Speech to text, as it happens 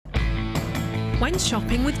When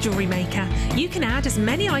shopping with JewelleryMaker, you can add as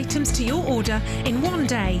many items to your order in one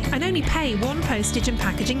day and only pay one postage and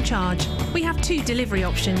packaging charge. We have 2 delivery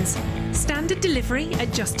options. Standard delivery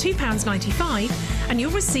at just £2.95 and you'll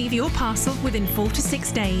receive your parcel within 4 to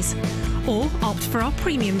 6 days. Or opt for our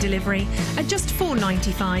premium delivery at just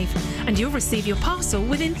 £4.95 and you'll receive your parcel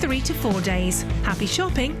within 3 to 4 days. Happy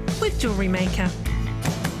shopping with JewelleryMaker.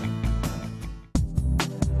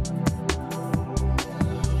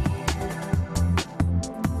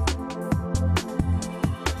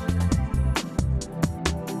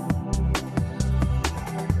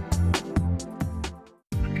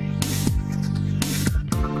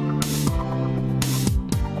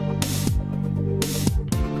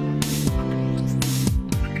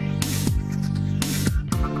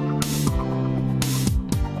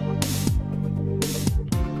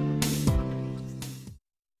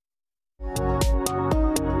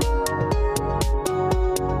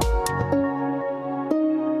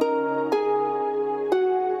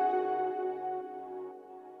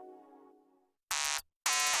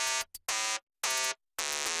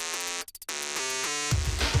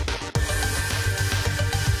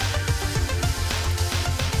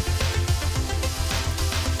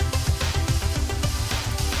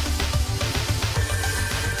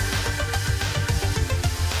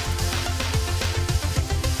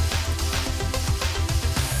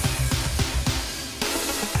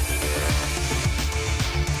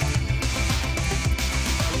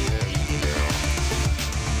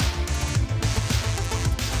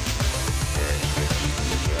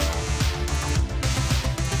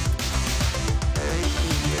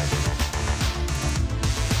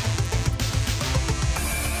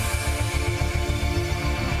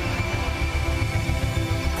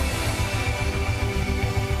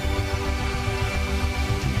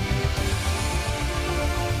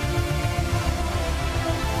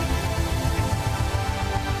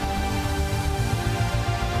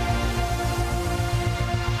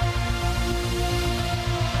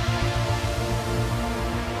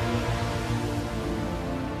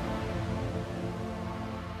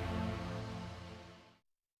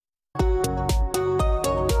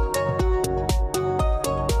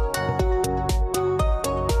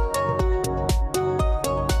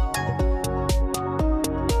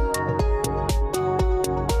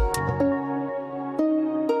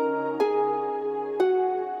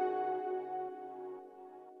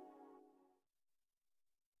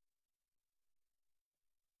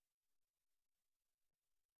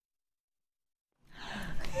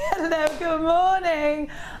 Hello, good morning.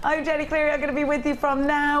 I'm Jenny Cleary. I'm going to be with you from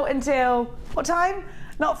now until, what time?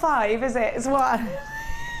 Not 5, is it? It's 1.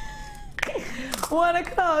 1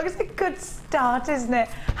 o'clock. It's a good start, isn't it?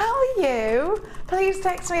 How are you? Please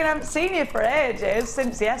text me. I haven't seen you for ages,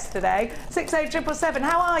 since yesterday. 60777.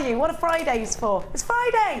 How are you? What are Fridays for? It's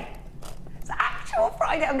Friday. It's actual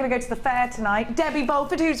Friday. I'm going to go to the fair tonight. Debbie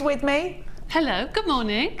Bolford, who's with me. Hello, good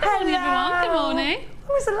morning. Good morning, everyone. Good morning.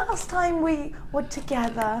 When was the last time we were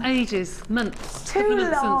together? Ages, months. Too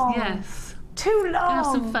long. Yes. Too long. We'll have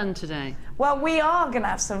some fun today. Well, we are going to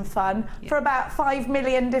have some fun for about 5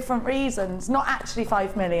 million different reasons. Not actually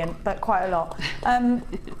 5 million, but quite a lot.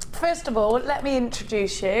 First of all, let me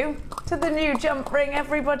introduce you to the new jump ring,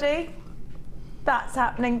 everybody. That's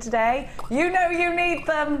happening today. You know you need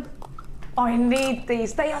them. I need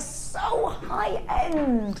these. They are so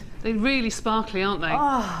high-end. They're really sparkly, aren't they?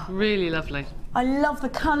 Oh. Really lovely. I love the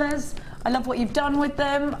colours. I love what you've done with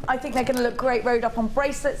them. I think they're going to look great rode up on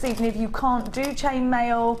bracelets, even if you can't do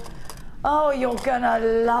chainmail. Oh, you're going to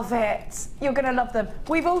love it. You're going to love them.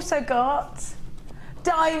 We've also got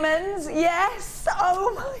diamonds. Yes.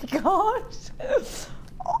 Oh, my gosh.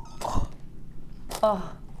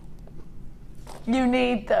 Oh. You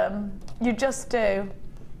need them. You just do.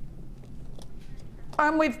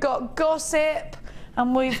 And we've got gossip,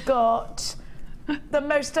 and we've got the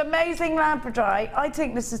most amazing labradorite. I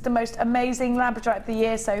think this is the most amazing labradorite of the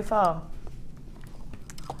year so far.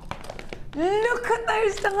 Look at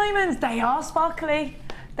those diamonds. They are sparkly.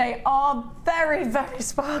 They are very, very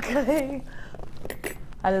sparkly.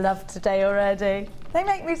 I love today already. They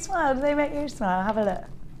make me smile. Do they make you smile? Have a look.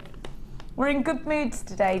 We're in good moods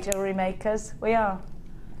today, jewellery makers. We are.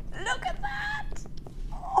 Look at that.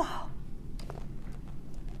 Oh.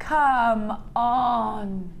 Come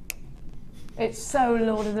on. It's so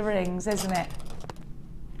Lord of the Rings, isn't it?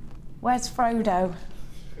 Where's Frodo?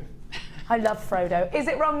 I love Frodo. Is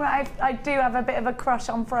it wrong that I do have a bit of a crush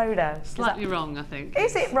on Frodo? Slightly wrong, I think.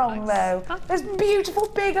 Is it wrong, though? There's beautiful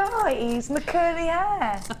big eyes and the curly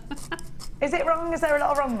hair. Is it wrong? Is there a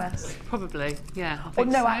lot of wrongness? Probably, yeah. I Well, think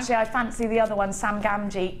no, so. actually, I fancy the other one, Sam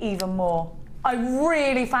Gamgee, even more. I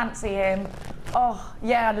really fancy him. Oh,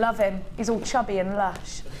 yeah, I love him. He's all chubby and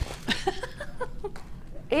lush.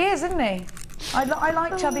 He is, isn't he? I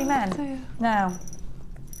like chubby men. Now,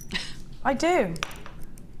 I do.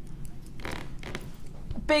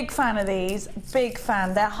 Big fan of these, big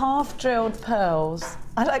fan. They're half-drilled pearls.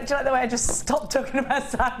 Do you like the way I just stopped talking about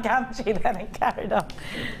Gamgee then and carried on?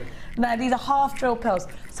 No, these are half-drilled pearls.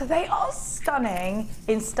 So they are stunning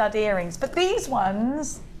in stud earrings, but these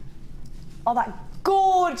ones are that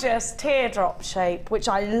gorgeous teardrop shape, which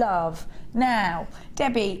I love. Now,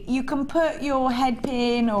 Debbie, you can put your head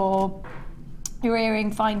pin or your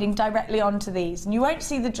earring finding directly onto these, and you won't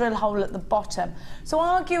see the drill hole at the bottom. So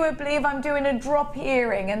arguably, if I'm doing a drop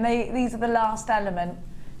earring and these are the last element,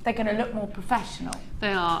 they're going to look more professional.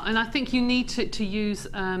 They are, and I think you need to use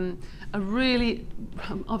a really,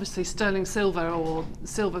 obviously sterling silver or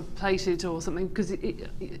silver plated or something, because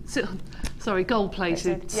gold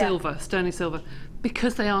plated silver, sterling silver,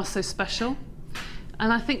 because they are so special.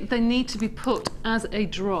 And I think they need to be put as a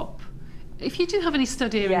drop. If you do have any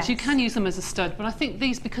stud earrings, you can use them as a stud, but I think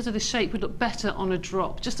these, because of the shape, would look better on a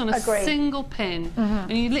drop, just on a single pin.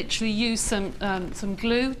 And you literally use some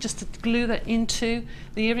glue, just to glue that into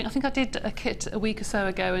the earring. I think I did a kit a week or so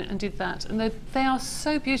ago and did that, and they are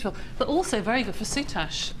so beautiful, but also very good for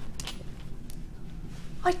soutache.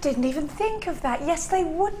 I didn't even think of that. Yes, they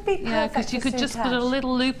would be perfect. Yeah, because you could just put a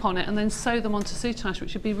little loop on it and then sew them onto soutache,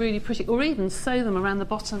 which would be really pretty, or even sew them around the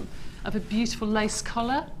bottom of a beautiful lace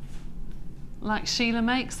collar, like Sheila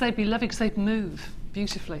makes. They'd be lovely because they'd move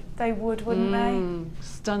beautifully. They would, wouldn't they?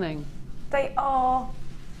 Stunning. They are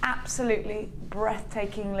absolutely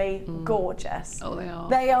breathtakingly gorgeous. Oh, they are.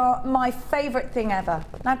 They are my favourite thing ever.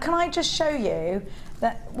 Now, can I just show you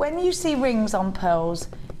that when you see rings on pearls,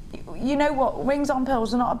 you know what, rings on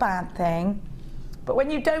pearls are not a bad thing, but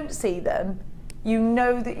when you don't see them, you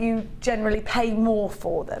know that you generally pay more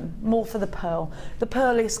for them, more for the pearl. The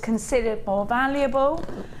pearl is considered more valuable,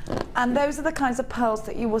 and those are the kinds of pearls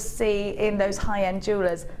that you will see in those high-end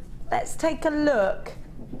jewellers. Let's take a look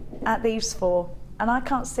at these four, and I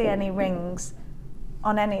can't see any rings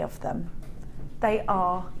on any of them. They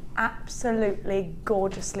are absolutely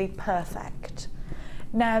gorgeously perfect.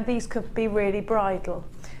 Now, these could be really bridal.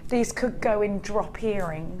 These could go in drop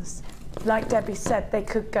earrings. Like Debbie said, they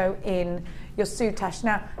could go in your soutache.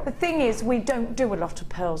 Now, the thing is, we don't do a lot of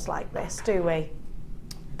pearls like this, do we?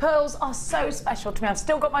 Pearls are so special to me. I've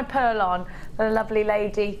still got my pearl on that a lovely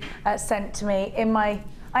lady sent to me in my...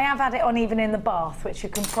 I have had it on even in the bath, which you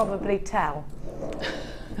can probably tell.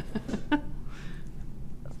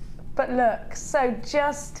 But look, so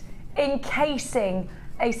just encasing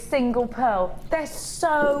a single pearl, they're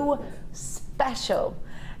so special.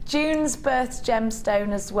 June's birth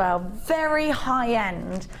gemstone as well, very high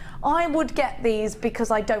end. I would get these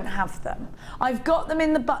because I don't have them. I've got them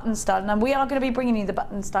in the button style, and we are going to be bringing you the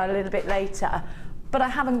button style a little bit later, but I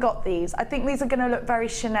haven't got these. I think these are going to look very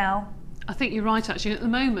Chanel. I think you're right, actually. At the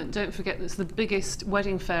moment, don't forget that's the biggest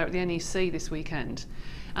wedding fair at the NEC this weekend,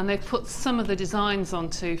 and they've put some of the designs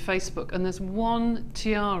onto Facebook, and there's one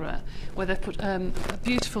tiara where they've put a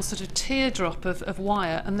beautiful sort of teardrop of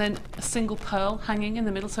wire and then a single pearl hanging in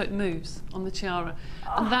the middle so it moves on the tiara.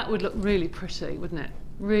 And that would look really pretty, wouldn't it?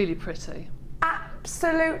 Really pretty.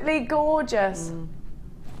 Absolutely gorgeous.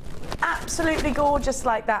 Absolutely gorgeous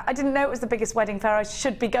like that. I didn't know it was the biggest wedding fair. I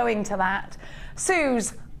should be going to that.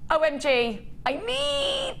 Suze, OMG, I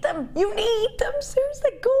need them. You need them, Suze.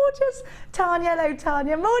 They're gorgeous. Tanya, hello,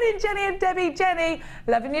 Tanya. Morning, Jenny and Debbie. Jenny,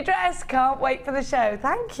 loving your dress. Can't wait for the show.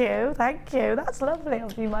 Thank you. Thank you. That's lovely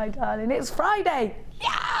of you, my darling. It's Friday.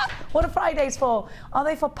 Yeah! What are Fridays for? Are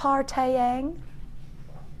they for partying?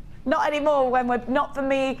 Not anymore, when we're not for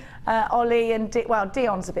me, Ollie and well,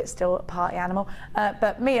 Dion's a bit still a party animal,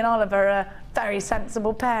 but me and Oliver are very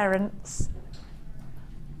sensible parents.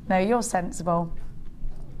 No, you're sensible.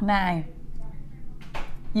 Now,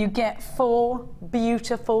 you get 4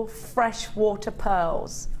 beautiful freshwater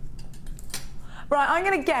pearls. Right, I'm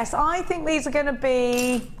going to guess. I think these are going to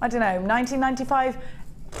be, I don't know, 1995,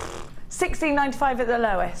 1695 at the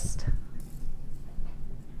lowest.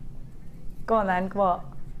 Go on then, what?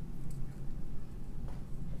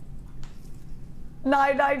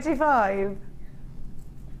 9.95.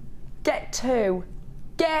 Get 2.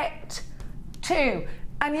 Get 2.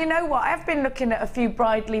 And you know what? I've been looking at a few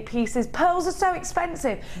bridally pieces. Pearls are so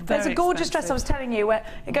expensive. There's a gorgeous dress I was telling you where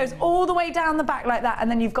it goes all the way down the back like that,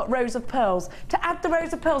 and then you've got rows of pearls. To add the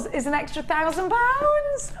rows of pearls is an extra £1,000.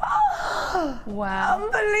 Oh, wow.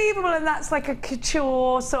 Unbelievable. And that's like a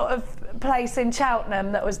couture sort of place in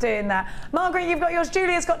Cheltenham that was doing that. Margaret, you've got yours.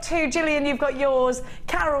 Julia's got 2. Gillian, you've got yours.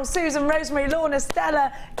 Carol, Susan, Rosemary, Lorna,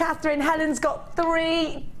 Stella, Catherine, Helen's got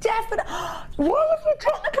 3. Definitely. Why have you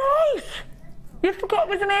got the price? You forgot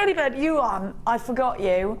it was an early bird. You on? I forgot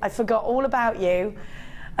you. I forgot all about you.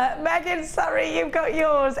 Megan, sorry, you've got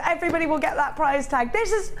yours. Everybody will get that price tag.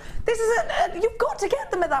 You've got to get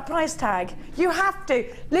them at that price tag. You have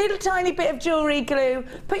to. Little tiny bit of jewellery glue.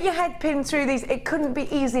 Put your head pin through these. It couldn't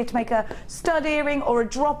be easier to make a stud earring or a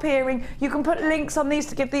drop earring. You can put links on these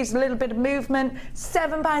to give these a little bit of movement.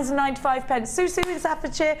 £7.95. Susu in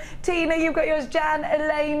Staffordshire. Tina, you've got yours. Jan,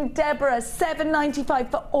 Elaine, Deborah, £7.95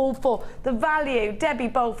 for all 4. The value, Debbie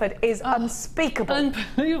Bolford, is unspeakable.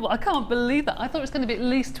 Unbelievable. I can't believe that. I thought it was going to be at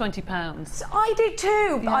least £20. So I did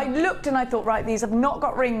too. Yeah. I looked and I thought, right, these have not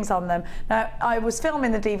got rings on them. Now, I was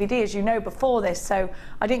filming the DVD, as you know, before this, so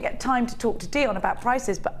I didn't get time to talk to Dion about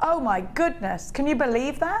prices, but oh my goodness, can you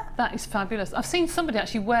believe that? That is fabulous. I've seen somebody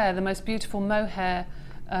actually wear the most beautiful mohair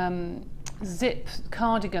zip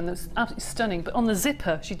cardigan that's absolutely stunning, but on the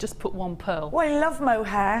zipper she just put 1 pearl. Well, I love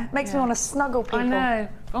mohair. Makes me want to snuggle people. I know.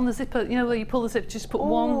 On the zipper, you know, where you pull the zip, just put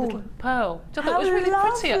 1 little pearl. Which I thought was really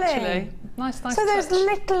pretty, actually. Nice so touch. those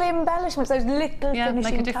little embellishments, those little finishing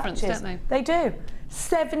make a difference, touches, don't they do.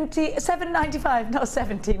 £7.95, not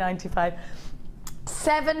 £70.95.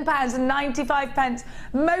 £7.95.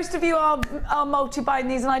 Most of you are multi-buying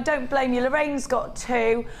these, and I don't blame you. Lorraine's got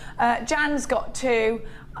 2, Jan's got 2,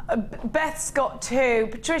 Beth's got 2,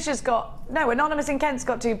 Patricia's got, no, Anonymous in Kent's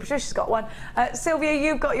got 2, Patricia's got 1. Sylvia,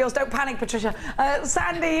 you've got yours. Don't panic, Patricia.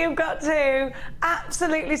 Sandy, you've got 2.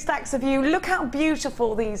 Absolutely stacks of you. Look how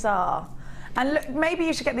beautiful these are. And look, maybe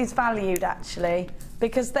you should get these valued, actually,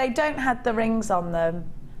 because they don't have the rings on them.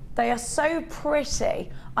 They are so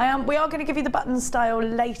pretty. We are going to give you the button style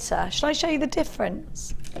later. Shall I show you the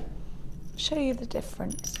difference? Show you the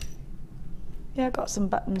difference. Yeah, I've got some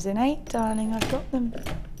buttons in 8, darling. I've got them.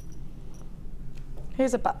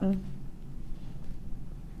 Here's a button.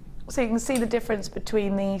 So you can see the difference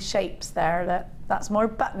between the shapes there. That's more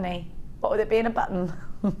buttony. What would it be in a button?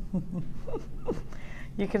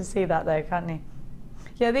 You can see that though, can't you?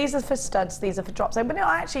 Yeah, these are for studs, these are for drops. But no,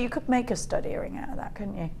 actually, you could make a stud earring out of that,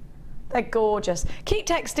 couldn't you? They're gorgeous. Keep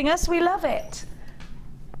texting us, we love it.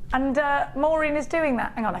 And Maureen is doing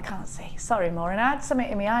that. Hang on, I can't see. Sorry, Maureen. I had something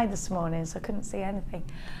in my eye this morning, so I couldn't see anything.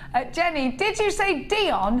 Jenny, did you say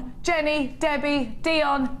Dion? Jenny, Debbie,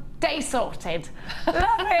 Dion, day sorted.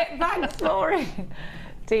 Love it. Thanks, Maureen.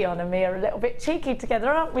 Dion and me are a little bit cheeky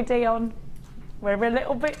together, aren't we, Dion? We're a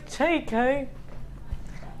little bit cheeky.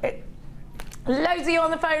 Loads of you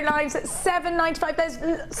on the phone lines at £7.95. There's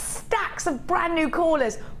stacks of brand new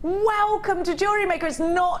callers. Welcome to JewelleryMaker. It's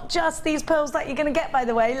not just these pearls that you're going to get, by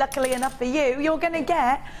the way. Luckily enough for you, you're going to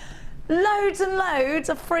get loads and loads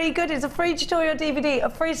of free goodies, a free tutorial DVD, a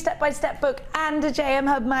free step-by-step book, and a JM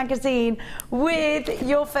Hub magazine with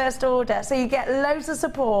your first order. So you get loads of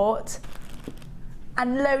support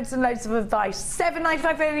and loads of advice.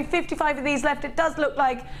 £7.95, only 55 of these left. It does look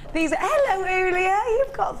like these. Hello, Julia.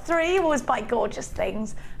 You've got 3. You always buy gorgeous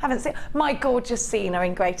things. Haven't seen my gorgeous Sina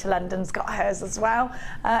in Greater London's got hers as well.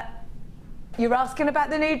 You're asking about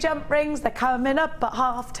the new jump rings. They're coming up at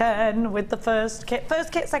 10:30 with the first kit.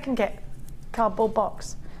 First kit, second kit. Cardboard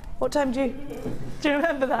box. What time do you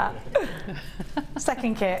remember that?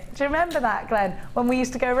 Second kit. Do you remember that, Glenn? When we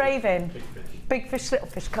used to go raving? Big fish, little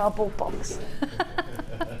fish, cardboard box.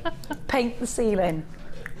 Paint the ceiling.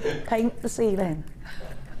 Paint the ceiling.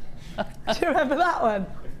 Do you remember that one?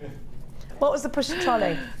 What was the push a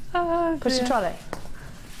trolley? Push a trolley.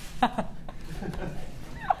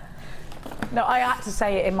 No, I had to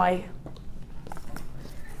say it in my...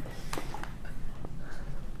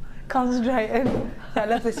 Concentrating. I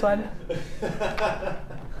love this one.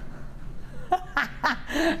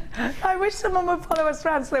 I wish someone would follow us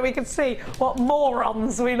around so that we could see what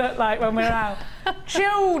morons we look like when we're out.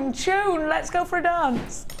 Tune, let's go for a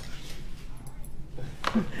dance.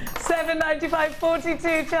 £7.95,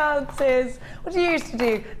 42 chances. What do you used to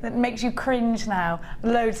do that makes you cringe now?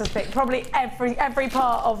 Loads of things. Probably every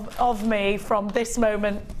part of me from this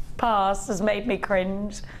moment past has made me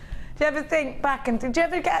cringe. Do you ever think back and did you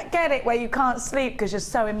ever get it where you can't sleep because you're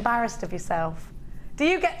so embarrassed of yourself? Do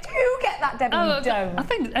you get that, Debbie? Oh, you don't. I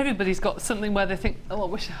think everybody's got something where they think, oh, I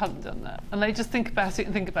wish I hadn't done that. And they just think about it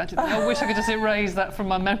and think about it. Think, I wish I could just erase that from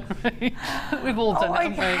my memory. We've all done it,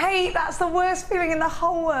 haven't we? I hate, that's the worst feeling in the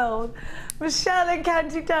whole world. Michelle in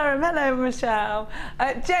County Durham. Hello, Michelle.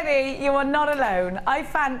 Jenny, you are not alone. I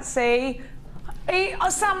fancy...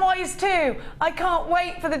 Samwise too. I can't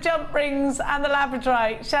wait for the jump rings and the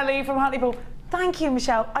labradorite. Shelley from Hartlepool. Thank you,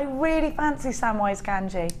 Michelle. I really fancy Samwise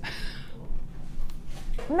Ganji.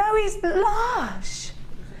 No, he's lush.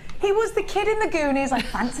 He was the kid in the Goonies. I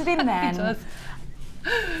fancied him then. He does.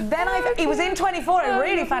 Then he was in 24. I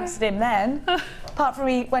really fancied him then. Apart from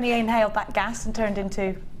when he inhaled that gas and turned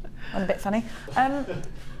into a bit funny.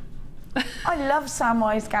 I love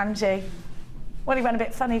Samwise Gamgee. Well, he went a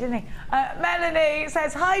bit funny, didn't he? Melanie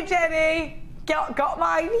says, hi, Jenny. Got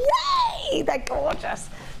mine. Yay! They're gorgeous.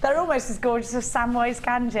 They're almost as gorgeous as Samwise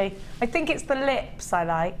Gamgee. I think it's the lips I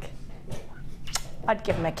like. I'd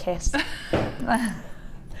give him a kiss.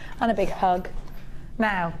 And a big hug.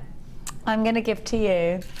 Now, I'm going to give to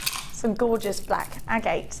you some gorgeous black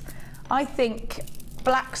agates. I think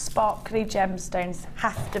black sparkly gemstones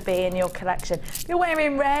have to be in your collection. If you're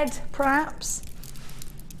wearing red, perhaps,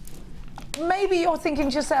 maybe you're thinking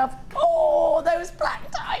to yourself, oh, those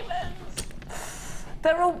black diamonds.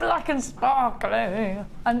 They're all black and sparkly.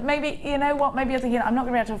 And maybe, you know what, maybe you're thinking, I'm not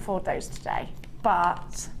going to be able to afford those today,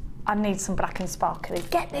 but I need some black and sparkly.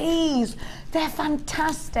 Get these, they're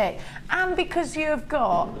fantastic. And because you've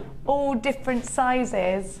got all different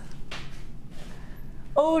sizes,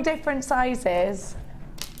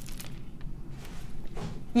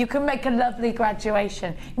 you can make a lovely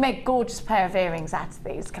graduation. You make a gorgeous pair of earrings out of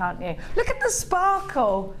these, can't you? Look at the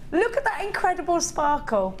sparkle. Look at that incredible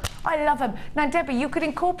sparkle. I love them. Now, Debbie, you could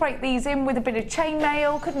incorporate these in with a bit of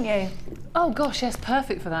chainmail, couldn't you? Oh, gosh, yes,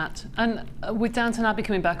 perfect for that. And with Downton Abbey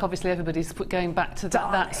coming back, obviously everybody's going back to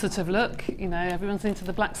that sort of look. You know, everyone's into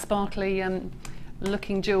the black sparkly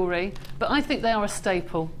looking jewellery. But I think they are a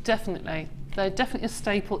staple, definitely. They're definitely a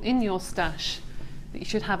staple in your stash that you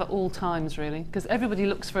should have at all times, really, because everybody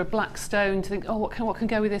looks for a black stone to think, oh, what can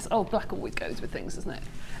go with this? Oh, black always goes with things, doesn't it?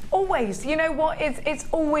 Always. You know what? It's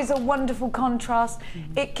always a wonderful contrast.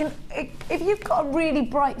 If you've got a really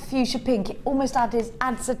bright fuchsia pink, it almost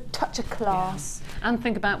adds a touch of class. Yeah. And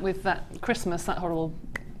think about with that Christmas, that horrible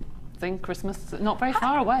thing, Christmas, not very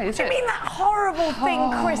far away, is it? Do you mean that horrible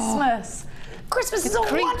thing, Christmas? Christmas is a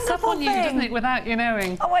wonderful thing. It creeps up on you, doesn't it, without you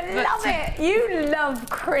knowing. Oh, I love it. You love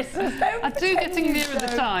Christmas, don't you? I do getting nearer the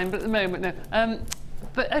time, but at the moment, no.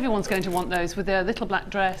 But everyone's going to want those with their little black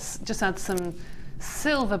dress. Just add some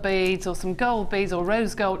silver beads or some gold beads or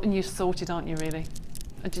rose gold, and you're sorted, aren't you, really?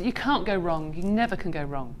 You can't go wrong. You never can go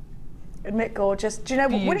wrong. Isn't it gorgeous? Do you know,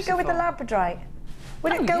 would it go with the labradorite?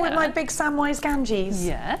 Would it go with my big Samwise Gamgees?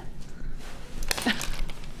 Yeah.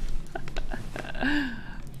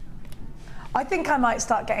 I think I might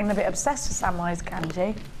start getting a bit obsessed with Samwise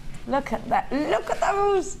Gamgee. Look at that. Look at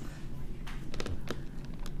those.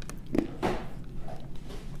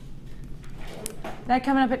 They're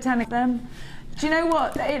coming up at 10 of them. Do you know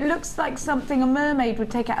what? It looks like something a mermaid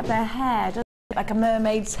would take out of their hair, doesn't it? Like a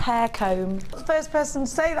mermaid's hair comb. The first person to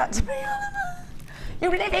say that to me, Oliver. You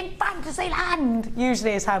live in fantasy land,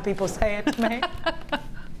 usually is how people say it to me.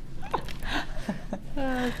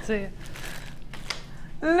 Oh dear.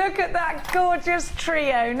 Look at that gorgeous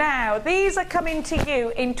trio. Now, these are coming to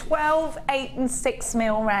you in 12, 8 and 6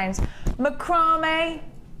 mil rounds. Macrame.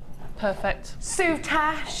 Perfect.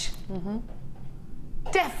 Soutache.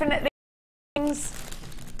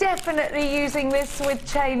 Definitely using this with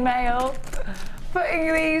chainmail.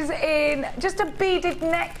 Putting these in just a beaded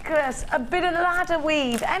necklace, a bit of ladder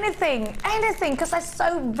weave, anything, because they're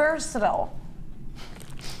so versatile.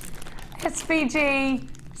 SVG.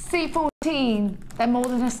 C14, they're more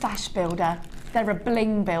than a stash builder, they're a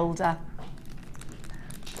bling builder.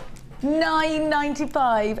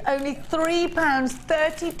 £9.95, only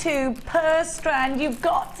 £3.32 per strand. You've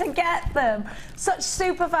got to get them. Such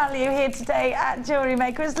super value here today at Jewellery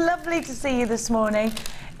Maker. It's lovely to see you this morning.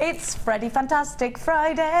 It's Freddy Fantastic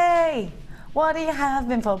Friday. What are you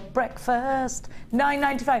having for breakfast?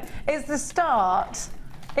 £9.95. It's the start.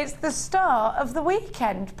 It's the start of the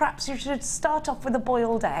weekend. Perhaps you should start off with a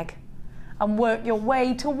boiled egg and work your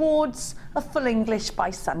way towards a full English by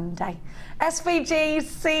Sunday. SVG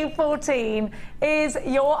C14 is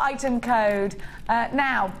your item code.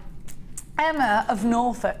 Now, Emma of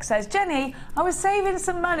Norfolk says, Jenny, I was saving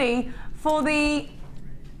some money for the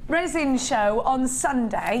resin show on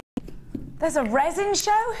Sunday. There's a resin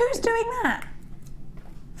show? Who's doing that?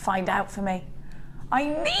 Find out for me. I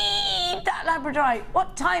need that labradorite.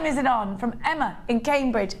 What time is it on? From Emma in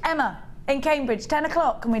Cambridge. Emma in Cambridge, 10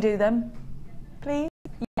 o'clock. Can we do them? Please?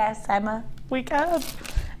 Yes, Emma, we can.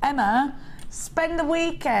 Emma, spend the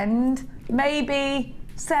weekend maybe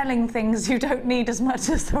selling things you don't need as much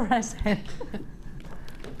as the resin.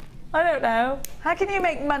 I don't know. How can you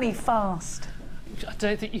make money fast? I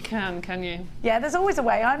don't think you can you? Yeah, there's always a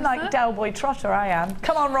way. I'm like Del Boy Trotter, I am.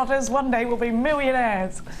 Come on, Rotters, one day we'll be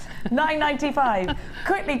millionaires. £9.95.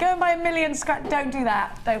 Quickly, go and buy a million scratch. Don't do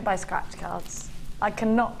that. Don't buy scratch cards. I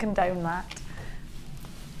cannot condone that.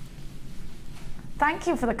 Thank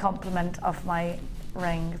you for the compliment of my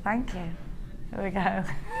ring. Thank you. There we go.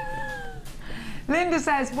 Linda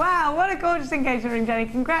says, wow, what a gorgeous engagement ring, Jenny.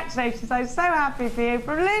 Congratulations. I'm so happy for you.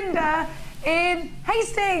 From Linda in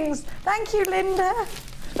Hastings. Thank you, Linda.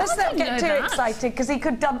 Let's not get too excited because he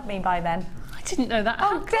could dump me by then. I didn't know that.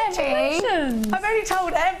 Oh, Debbie. I've only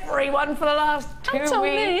told everyone for the last 2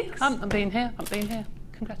 weeks. I'm being here. I'm being here.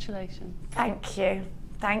 Congratulations. Thank you.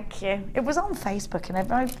 Thank you. It was on Facebook and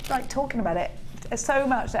everyone was like talking about it so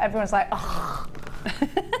much that everyone's like, oh,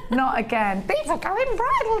 not again. People go in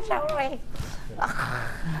bridal jewellery.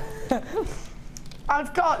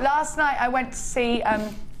 I've got, last night I went to see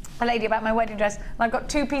a lady about my wedding dress and I've got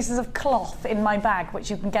 2 pieces of cloth in my bag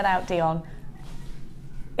which you can get out, Dion,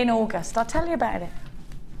 in August. I'll tell you about it.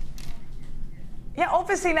 Yeah,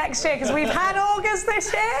 obviously next year because we've had August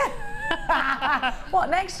this year. What,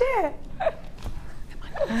 next year?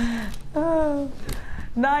 Oh.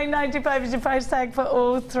 £9.95 is your price tag for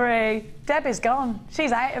all 3. Debbie's gone.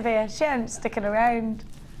 She's out of here. She ain't sticking around.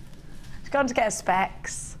 She's gone to get her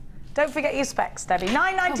specs. Don't forget your specs, Debbie.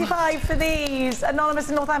 £9.95 for these. Anonymous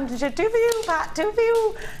in Northamptonshire. 2 for you, Pat. 2 for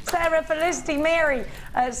you. Sarah, Felicity, Mary,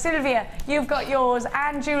 Sylvia, you've got yours.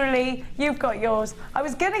 And Julie, you've got yours. I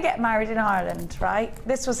was going to get married in Ireland, right?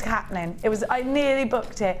 This was happening. I nearly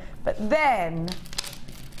booked it. But then,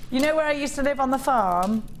 you know where I used to live on the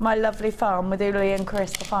farm? My lovely farm with Uli and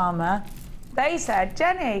Chris, the farmer. They said,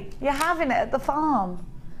 Jenny, you're having it at the farm.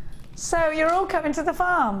 So you're all coming to the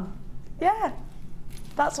farm. Yeah.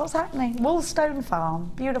 That's what's happening. Moonstone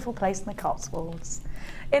Farm, beautiful place in the Cotswolds,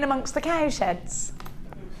 in amongst the cow sheds.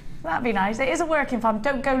 That'd be nice. It is a working farm.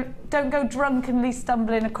 Don't go drunkenly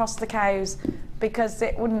stumbling across the cows because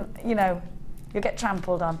it wouldn't, you know, you'll get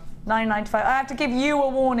trampled on. £9.95. I have to give you a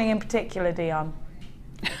warning in particular, Dion.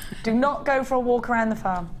 Do not go for a walk around the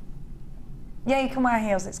farm. Yeah, you can wear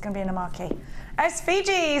heels. It's going to be in a marquee.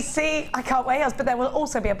 SVGs, see, I can't wear heels, but there will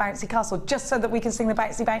also be a bouncy castle just so that we can sing the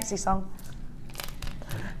bouncy bouncy song.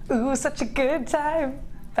 Ooh, such a good time.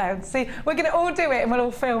 Bouncy. We're going to all do it and we'll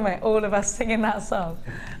all film it, all of us singing that song.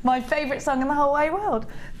 My favourite song in the whole wide world.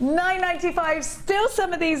 £9.95, still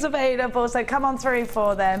some of these available, so come on through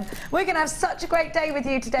for them. We're going to have such a great day with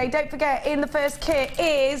you today. Don't forget, in the first kit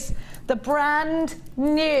is the brand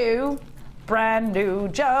new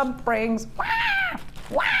jump rings. Wah!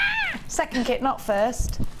 Wah! Second kit, not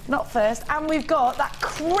first. Not first. And we've got that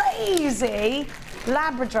crazy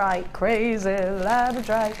Labradorite, crazy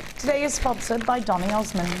Labradorite. Today is sponsored by Donny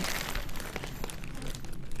Osmond.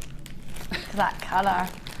 That colour.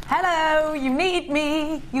 Hello, you need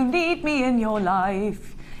me in your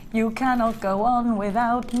life. You cannot go on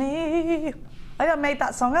without me. I made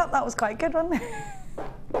that song up, that was quite good, wasn't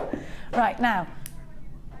it? Right, now,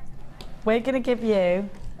 we're going to give you,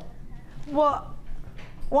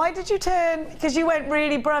 why did you turn, because you went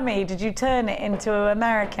really brummy, did you turn it into an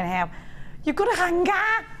American hair? You've got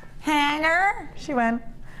a hanger, she went.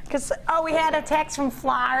 Because, we had a text from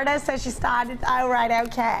Florida, so she started, all right,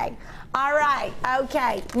 okay. All right,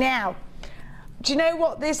 okay. Now, do you know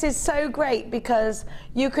what? This is so great because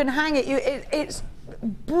you can hang it. It's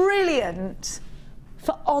brilliant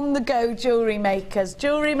for on-the-go jewellery makers.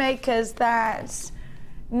 Jewellery makers that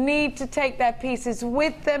need to take their pieces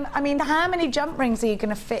with them. I mean, how many jump rings are you going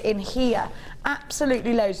to fit in here?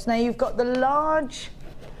 Absolutely loads. Now, you've got the large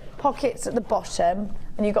pockets at the bottom,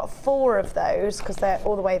 and you've got 4 of those because they're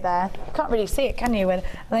all the way there. You can't really see it, can you? And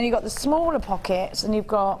then you've got the smaller pockets, and you've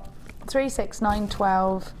got 3, 6, 9,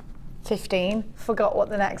 12, 15. Forgot what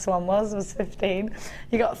the next one was 15.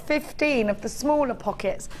 You got 15 of the smaller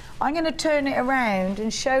pockets. I'm going to turn it around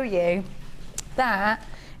and show you that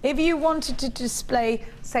if you wanted to display,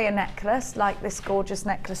 say, a necklace, like this gorgeous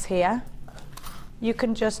necklace here, you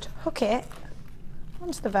can just hook it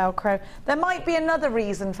onto the Velcro. There might be another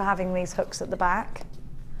reason for having these hooks at the back,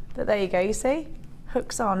 but there you go, you see?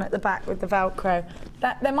 Hooks on at the back with the Velcro.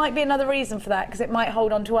 There might be another reason for that, because it might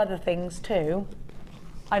hold on to other things too.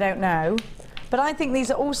 I don't know. But I think these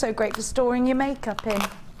are also great for storing your makeup in.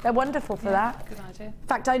 They're wonderful for that. Good idea. In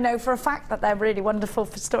fact, I know for a fact that they're really wonderful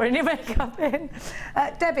for storing your makeup in.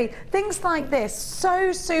 Debbie, things like this,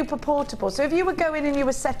 so super portable. So if you were going and you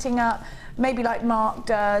were setting up, maybe like Mark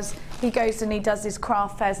does, he goes and he does his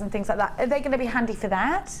craft fairs and things like that, are they going to be handy for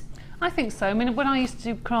that? I think so. I mean, when I used to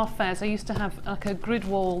do craft fairs, I used to have like a grid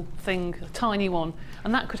wall thing, a tiny one,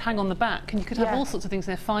 and that could hang on the back, and you could have all sorts of things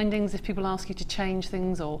there, findings if people ask you to change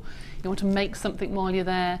things, or you want to make something while you're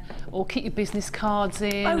there, or keep your business cards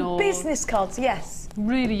in. Oh, business cards, yes.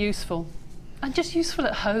 Really useful. And just useful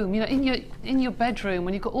at home, you know, in your bedroom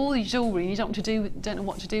when you've got all your jewellery and you don't know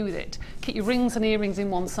what to do with it. Keep your rings and earrings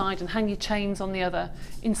in one side and hang your chains on the other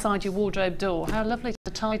inside your wardrobe door. How lovely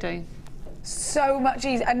to tidy. So much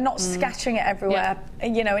easier, and not scattering it everywhere,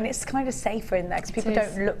 you know, and it's kind of safer in there because people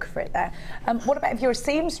don't look for it there. What about if you're a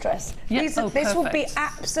seamstress? This will be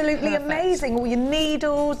absolutely amazing. All your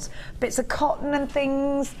needles, bits of cotton and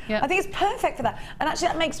things. I think it's perfect for that. And actually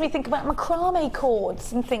that makes me think about macrame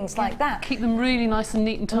cords and things like that. Keep them really nice and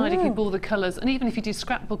neat and tidy, keep all the colours. And even if you do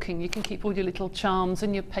scrapbooking, you can keep all your little charms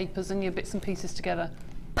and your papers and your bits and pieces together.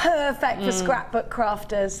 Perfect for scrapbook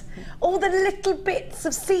crafters. All the little bits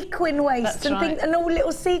of sequin waste things, and all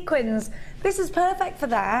little sequins. This is perfect for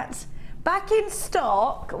that. Back in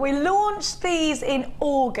stock. We launched these in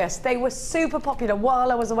August. They were super popular while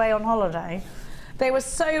I was away on holiday. They were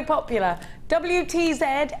so popular.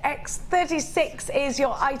 WTZX36 is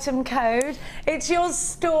your item code. It's your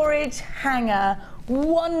storage hanger.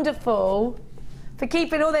 Wonderful. For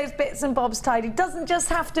keeping all those bits and bobs tidy. Doesn't just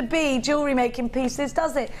have to be jewellery making pieces,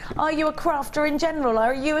 does it? Are you a crafter in general?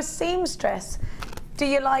 Are you a seamstress? Do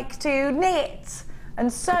you like to knit?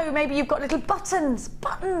 And so maybe you've got little buttons.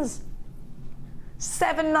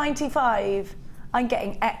 £7.95. I'm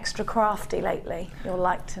getting extra crafty lately, you'll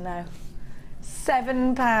like to know.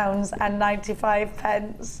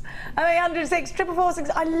 £7.95. 0806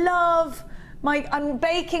 446. I love I'm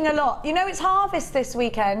baking a lot. You know it's harvest this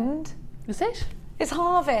weekend. Is it? It's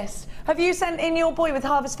harvest. Have you sent in your boy with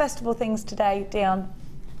Harvest Festival things today, Dion?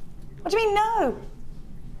 What do you mean, no?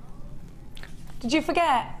 Did you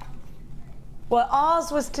forget? Well,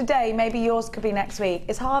 ours was today, maybe yours could be next week.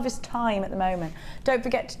 It's harvest time at the moment. Don't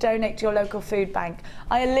forget to donate to your local food bank.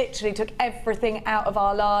 I literally took everything out of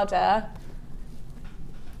our larder.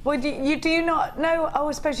 Well, do you not know? Oh,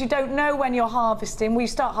 I suppose you don't know when you're harvesting. We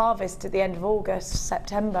start harvest at the end of August,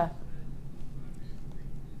 September.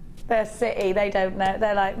 They're city, they don't know.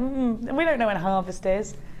 They're like, we don't know when harvest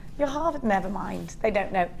is. Your harvest, never mind. They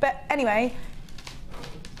don't know. But anyway,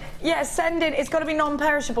 yeah, send in. It's got to be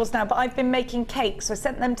non-perishables now, but I've been making cakes, so I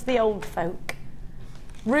sent them to the old folk.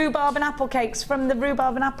 Rhubarb and apple cakes from the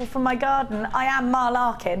rhubarb and apple from my garden. I am Ma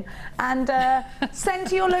Larkin. And send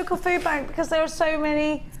to your local food bank because there are so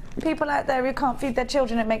many people out there who can't feed their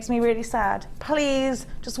children. It makes me really sad. Please,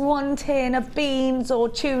 just one tin of beans or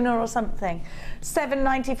tuna or something.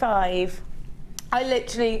 £7.95. I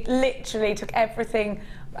literally took everything.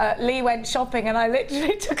 Lee went shopping and I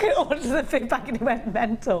literally took it all to the food bank and he went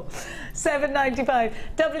mental. £7.95.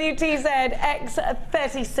 WTZ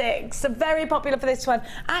X36. Very popular for this one.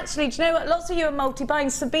 Actually, do you know what? Lots of you are multi-buying.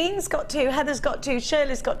 Sabine's got two, Heather's got two,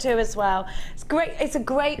 Shirley's got two as well. It's great. It's a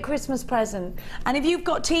great Christmas present. And if you've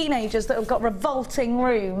got teenagers that have got revolting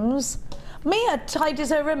rooms, Mia tidies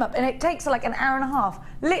her room up and it takes her like an hour and a half.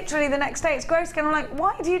 Literally the next day it's gross again. I'm like,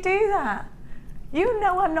 why do you do that? You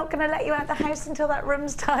know I'm not going to let you out the house until that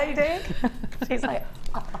room's tidied. She's like,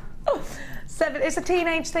 oh. It's a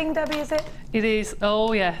teenage thing, Debbie, is it? It is.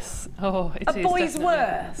 Oh, yes. Oh, it is. Are boys definitely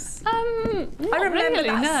worse? Not I remember really,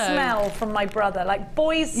 that smell from my brother. Like,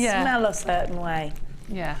 boys smell a certain way.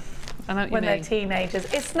 Yeah. I know what when you mean. they're teenagers.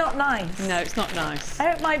 It's not nice. No, it's not nice.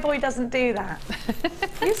 I hope my boy doesn't do that.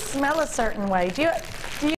 You smell a certain way. Do you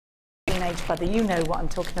teenage brother, you know what I'm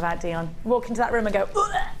talking about, Dion. Walk into that room and go,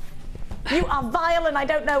 ugh! You are vile and I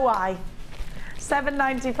don't know why.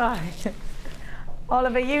 £7.95.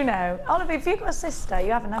 Oliver, you know. Oliver, if you've got a sister,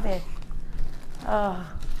 you haven't, have you? Oh,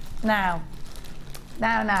 now.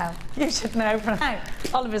 You should know from now.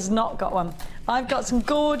 Oliver's not got one. I've got some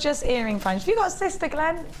gorgeous earring finds. Have you got a sister,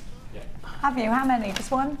 Glenn? Yeah. Have you? How many?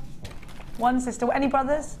 Just one? One sister. Any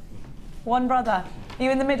brothers? One brother. Are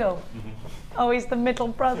you in the middle? Mm-hmm. Oh, he's the middle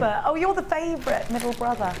brother. Oh, you're the favourite middle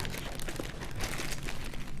brother.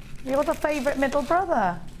 You're the favourite middle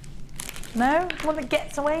brother. No? One that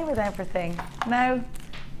gets away with everything. No?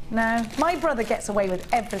 No. My brother gets away with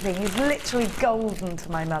everything. He's literally golden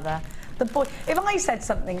to my mother. The boy, if I said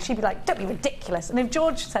something, she'd be like, don't be ridiculous. And if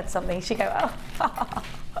George said something, she'd go, oh.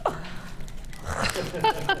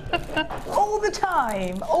 All the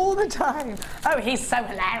time. Oh, he's so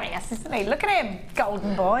hilarious, isn't he? Look at him,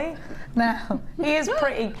 golden boy. No, he is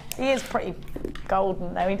pretty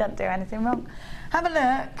golden though. He doesn't do anything wrong. Have a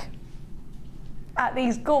look at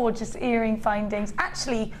these gorgeous earring findings.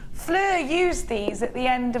 Actually, Fleur used these at the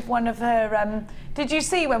end of one of her, did you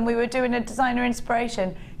see when we were doing a designer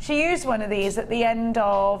inspiration? She used one of these at the end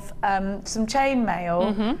of some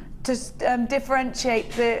chainmail to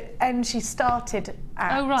differentiate the end she started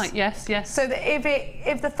at. Oh, right, yes. So that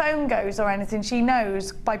if the phone goes or anything, she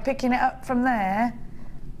knows by picking it up from there,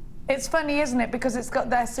 It's funny, isn't it? Because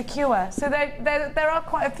they're secure. So there are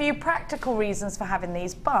quite a few practical reasons for having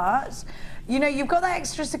these, but you know, you've got that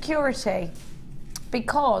extra security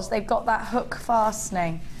because they've got that hook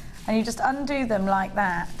fastening, and you just undo them like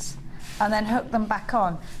that and then hook them back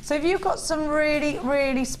on. So if you've got some really,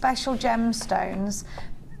 really special gemstones,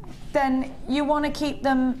 then you want to keep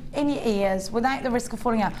them in your ears without the risk of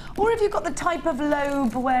falling out. Or if you've got the type of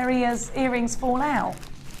lobe where earrings fall out.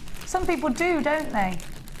 Some people do, don't they?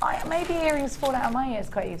 Maybe earrings fall out of my ears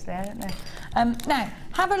quite easily, I don't know. Now,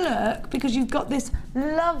 have a look, because you've got this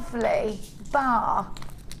lovely bar,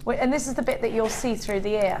 and this is the bit that you'll see through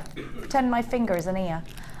the ear. Pretend my finger is an ear.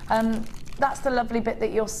 That's the lovely bit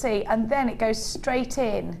that you'll see, and then it goes straight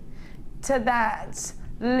in to that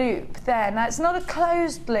loop there. Now, it's not a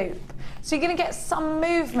closed loop, so you're going to get some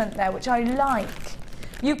movement there, which I like.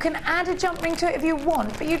 You can add a jump ring to it if you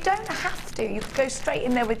want, but you don't have to. You could go straight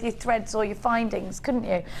in there with your threads or your findings, couldn't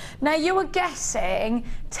you? Now, you were guessing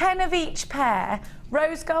 10 of each pair,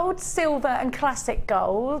 rose gold, silver and classic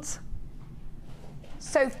gold.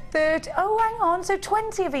 So 30, oh, hang on, so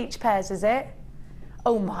 20 of each pairs, is it?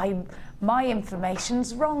 Oh, my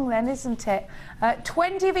information's wrong then, isn't it?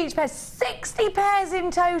 20 of each pair, 60 pairs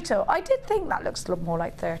in total. I did think that looks a lot more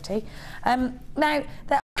like 30. Now,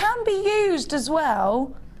 that can be used as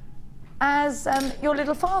well as your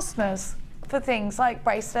little fasteners for things like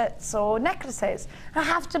bracelets or necklaces. They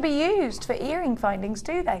have to be used for earring findings,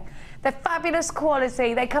 do they? They're fabulous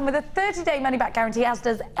quality. They come with a 30-day money-back guarantee, as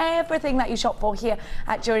does everything that you shop for here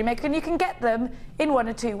at JewelleryMaker, and you can get them in one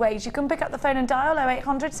of two ways. You can pick up the phone and dial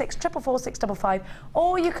 0800 644 655,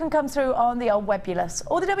 or you can come through on the old Webulous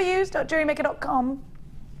or the w's.jewellerymaker.com.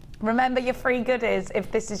 Remember your free goodies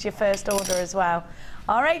if this is your first order as well.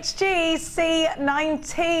 RHG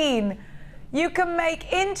C19. You can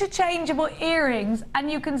make interchangeable earrings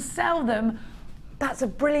and you can sell them. That's a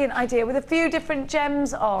brilliant idea, with a few different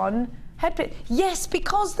gems on. Yes,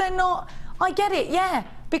 because they're not, I get it, yeah.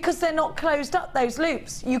 Because they're not closed up, those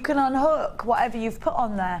loops. You can unhook whatever you've put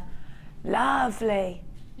on there. Lovely.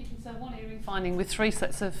 You can sell one earring finding with 3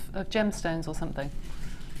 sets of gemstones or something.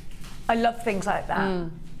 I love things like that.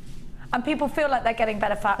 And people feel like they're getting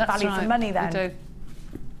better value for money then. They do.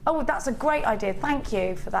 Oh, that's a great idea. Thank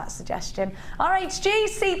you for that suggestion. RHG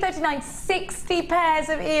C39, 60 pairs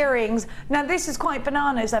of earrings. Now, this is quite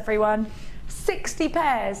bananas, everyone. 60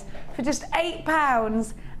 pairs for just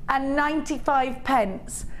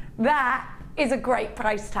 £8.95. That is a great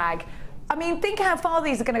price tag. I mean, think how far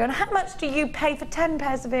these are going to go. And how much do you pay for 10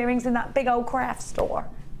 pairs of earrings in that big old craft store?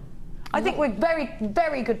 I think we're very,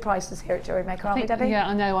 very good prices here at JewelleryMaker, aren't we, Debbie? Yeah,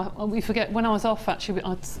 I know. We forget. When I was off, actually,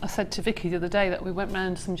 I said to Vicky the other day that we went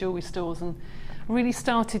round some jewellery stores and really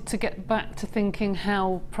started to get back to thinking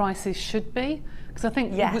how prices should be. Because I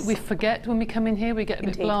think we forget when we come in here, we get a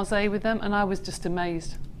bit blasé with them, and I was just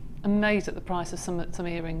amazed at the price of some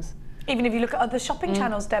earrings. Even if you look at other shopping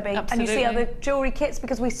channels, Debbie, and you see other jewellery kits,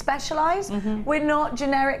 because we specialise. We're not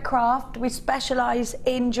generic craft, we specialise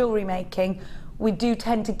in jewellery making. We do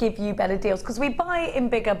tend to give you better deals because we buy in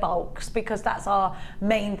bigger bulks, because that's our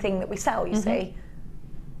main thing that we sell, you see.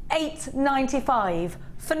 £8.95,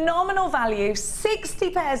 phenomenal value, 60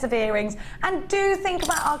 pairs of earrings. And do think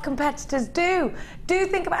about our competitors, do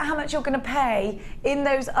think about how much you're going to pay in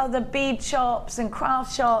those other bead shops and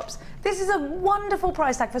craft shops. This is a wonderful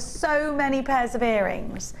price tag for so many pairs of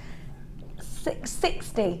earrings.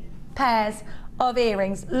 60 pairs of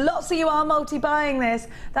earrings. Lots of you are multi-buying this.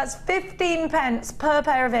 That's 15 pence per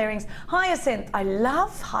pair of earrings. Hyacinth, I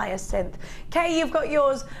love Hyacinth. Kay, you've got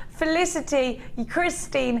yours. Felicity,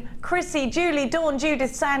 Christine, Chrissy, Julie, Dawn,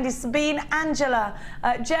 Judith, Sandy, Sabine, Angela,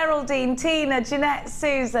 Geraldine, Tina, Jeanette,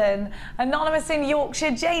 Susan, Anonymous in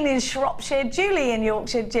Yorkshire, Jane in Shropshire, Julie in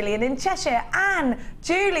Yorkshire, Gillian in Cheshire, Anne,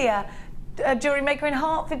 Julia, JewelleryMaker in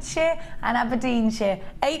Hertfordshire and Aberdeenshire.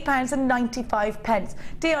 £8.95.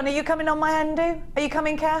 Dion, are you coming on my Hindu? Are you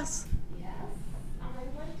coming, Cass? Yes, I'm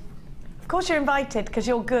invited. Of course you're invited, because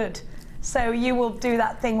you're good. So you will do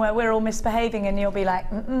that thing where we're all misbehaving and you'll be like,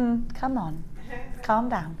 come on, calm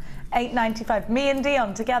down. £8.95. Me and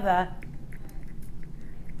Dion together.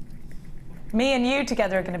 Me and you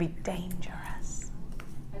together are going to be dangerous.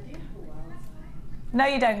 No,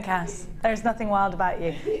 you don't, Cass. There's nothing wild about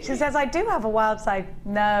you. She says, I do have a wild side.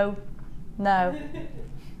 No.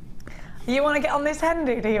 You want to get on this hen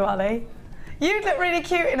do you, Ollie? You look really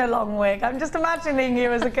cute in a long wig. I'm just imagining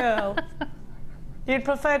you as a girl. You'd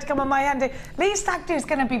prefer to come on my hen do. Lee Stag do's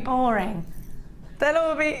going to be boring. They'll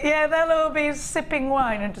all be sipping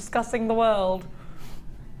wine and discussing the world.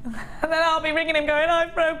 And then I'll be ringing him going,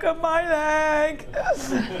 I've broken my leg.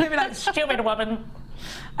 He'll be like, stupid woman.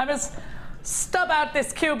 stub out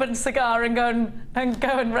this Cuban cigar and go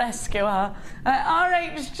and rescue her.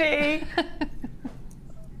 RHG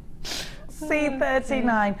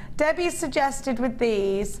C39. Debbie suggested with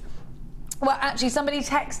these, well, actually somebody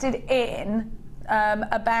texted in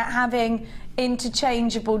about having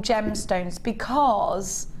interchangeable gemstones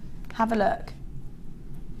because, have a look,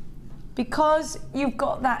 because you've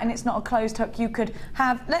got that and it's not a closed hook, you could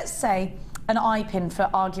have, let's say, an eye pin for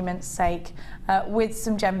argument's sake with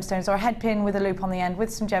some gemstones, or a head pin with a loop on the end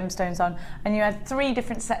with some gemstones on, and you had 3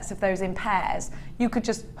 different sets of those in pairs. You could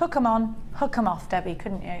just hook them on, hook them off, Debbie,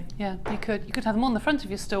 couldn't you? Yeah, you could. You could have them on the front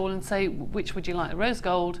of your stall and say, which would you like, rose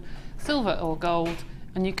gold, silver or gold,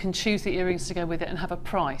 and you can choose the earrings to go with it and have a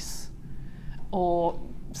price. Or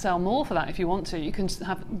sell more for that if you want to. You can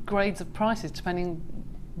have grades of prices depending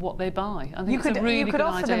what they buy. I think it's a really good idea. You could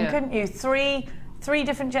offer them, couldn't you? Three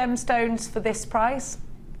different gemstones for this price,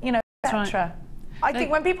 you know, etc. I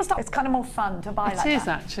think when people start, it's kind of more fun to buy like that. It is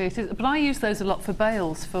actually, it is. But I use those a lot for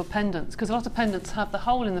bails, for pendants, because a lot of pendants have the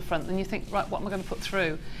hole in the front, and you think, right, what am I going to put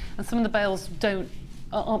through? And some of the bails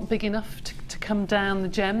aren't big enough to come down the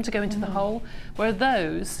gem to go into the hole, where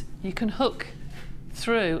those you can hook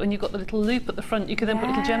through, and you've got the little loop at the front. You can then put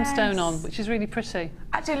a little gemstone on, which is really pretty.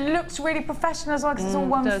 Actually, it looks really professional as well, because it's all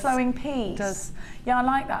one flowing piece. It does. Yeah, I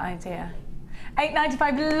like that idea.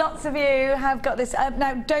 £8.95. Lots of you have got this.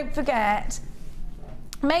 Now, don't forget,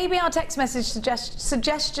 maybe our text message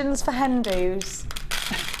suggestions for hen do's.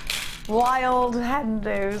 Wild hen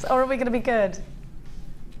do's. Or are we going to be good?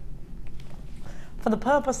 For the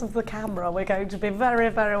purpose of the camera, we're going to be very,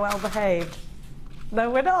 very well behaved. No,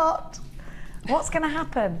 we're not. What's going to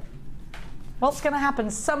happen? What's going to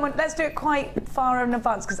happen? Let's do it quite far in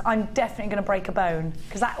advance, because I'm definitely going to break a bone,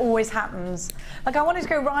 because that always happens. Like, I wanted to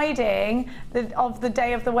go riding of the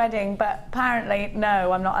day of the wedding, but apparently,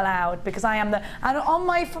 no, I'm not allowed, because I am and on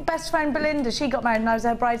my best friend Belinda, she got married and I was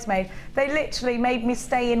her bridesmaid, they literally made me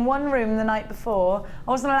stay in one room the night before.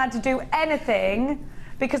 I wasn't allowed to do anything,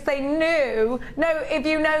 because they knew, if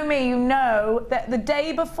you know me, you know that the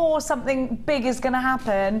day before something big is going to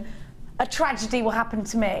happen, a tragedy will happen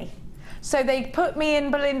to me. So they put me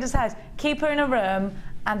in Belinda's house, keep her in a room,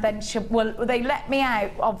 and then they let me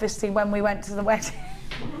out, obviously, when we went to the wedding.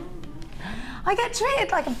 I get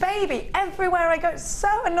treated like a baby everywhere I go. It's so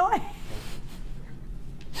annoying.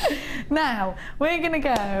 Now, we're going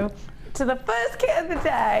to go to the first kit of the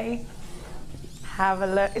day. Have a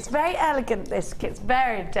look. It's very elegant, this kit. It's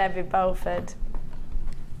very Debbie Beaufort.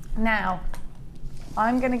 Now,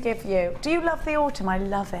 I'm going to give you... Do you love the autumn? I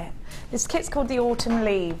love it. This kit's called the Autumn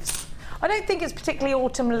Leaves. I don't think it's particularly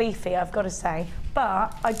autumn leafy, I've got to say,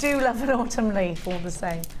 but I do love an autumn leaf all the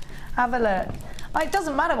same. Have a look. It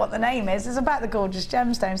doesn't matter what the name is, it's about the gorgeous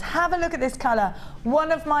gemstones. Have a look at this colour,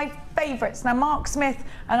 one of my favourites. Now, Mark Smith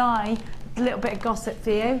and I, a little bit of gossip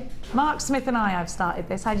for you. Mark Smith and I've started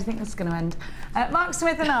this. How do you think this is going to end? Mark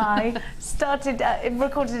Smith and I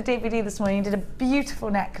recorded a DVD this morning, did a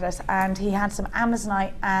beautiful necklace, and he had some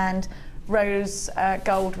Amazonite and rose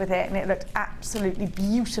gold with it, and it looked absolutely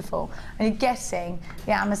beautiful. And you're guessing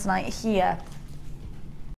the Amazonite here.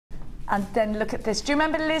 And then look at this. Do you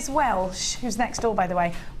remember Liz Welsh, who's next door, by the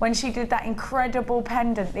way, when she did that incredible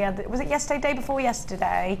pendant the other, was it yesterday, day before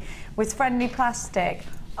yesterday, with Friendly Plastic?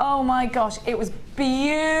 Oh my gosh, it was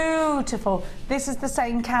beautiful. This is the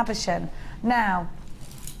same cabochon. Now,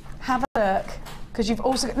 have a look, because you've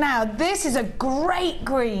also got, now this is a great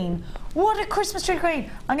green. What a Christmas tree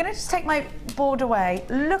green. I'm going to just take my board away.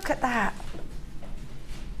 Look at that.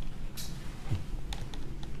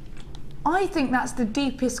 I think that's the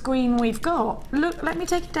deepest green we've got. Look, let me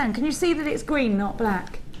take it down. Can you see that it's green, not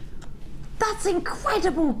black? That's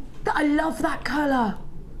incredible. I love that colour.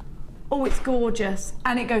 Oh, it's gorgeous.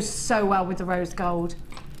 And it goes so well with the rose gold.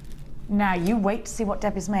 Now, you wait to see what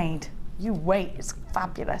Debbie's made. You wait, it's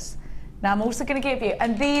fabulous. Now, I'm also going to give you,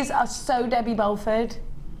 and these are so Debbie Beaufort.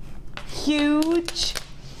 Huge,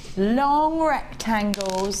 long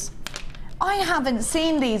rectangles. I haven't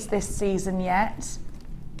seen these this season yet.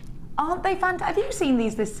 Aren't they fantastic? Have you seen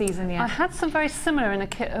these this season yet? I had some very similar in a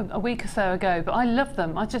kit a week or so ago, but I love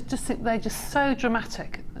them. I just think they're just so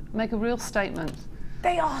dramatic, make a real statement.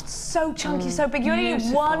 They are so chunky, so big. You only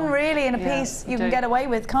need one really in a piece you can get away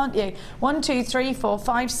with, can't you? 1, 2, 3, 4,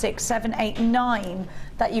 5, 6, 7, 8, 9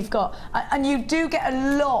 that you've got. And you do get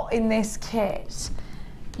a lot in this kit.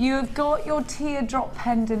 You've got your teardrop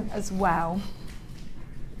pendant as well.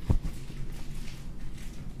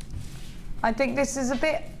 I think this is a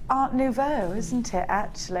bit Art Nouveau, isn't it,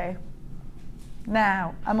 actually?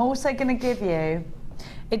 Now, I'm also going to give you,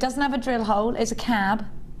 it doesn't have a drill hole, it's a cab.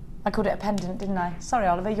 I called it a pendant, didn't I? Sorry,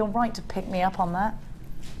 Oliver, you're right to pick me up on that.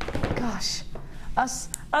 Gosh, us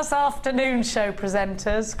afternoon show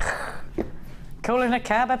presenters calling a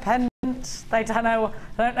cab a pendant. They don't know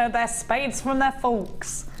their spades from their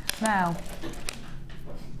forks. Now,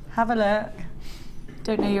 have a look.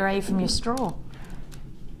 Don't know your A from your straw.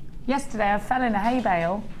 Yesterday I fell in a hay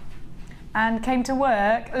bale and came to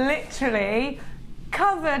work literally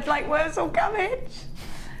covered like Wurzel cabbage.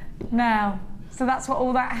 Now, so that's what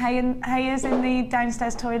all that hay is in the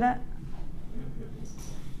downstairs toilet.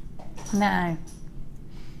 Now,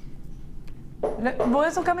 look,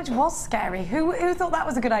 Wurzel cabbage was scary. Who thought that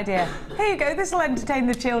was a good idea? Here you go, this will entertain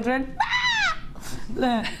the children. Ah!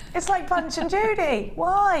 Look, it's like Punch and Judy.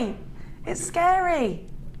 Why? It's scary.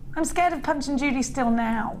 I'm scared of Punch and Judy still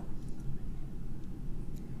now.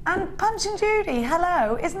 And Punch and Judy,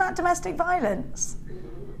 hello, isn't that domestic violence?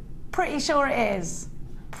 Pretty sure it is.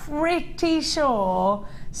 Pretty sure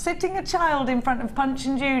sitting a child in front of Punch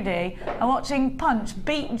and Judy and watching Punch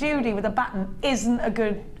beat Judy with a baton isn't a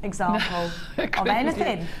good example of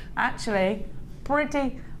anything. Actually,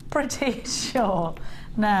 pretty sure.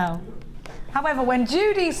 Now, however, when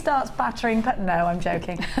Judy starts battering, no, I'm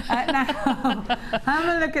joking. Now, have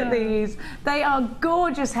a look at these. They are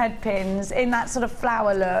gorgeous head pins in that sort of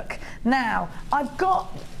flower look. Now, I've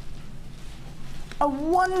got a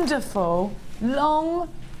wonderful, long,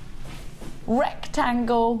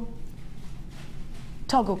 rectangle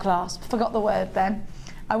toggle clasp. Forgot the word then.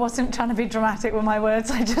 I wasn't trying to be dramatic with my words,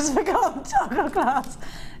 I just forgot toggle clasp.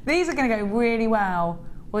 These are going to go really well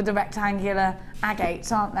with the rectangular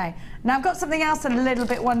agates, aren't they? Now I've got something else a little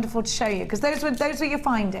bit wonderful to show you, because those were your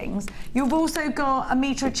findings. You've also got a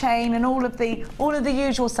metre of chain and all of the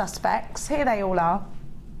usual suspects. Here they all are.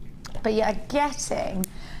 But you're getting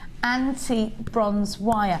antique bronze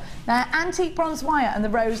wire. Now antique bronze wire and the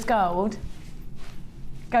rose gold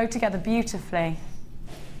go together beautifully.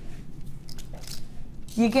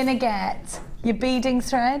 You're gonna get your beading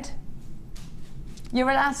thread, your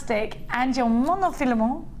elastic and your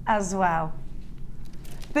monofilament as well.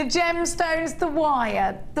 The gemstones, the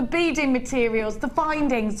wire, the beading materials, the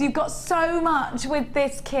findings, you've got so much with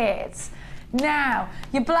this kit. Now,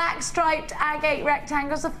 your black striped agate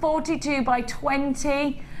rectangles are 42 by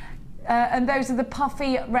 20, and those are the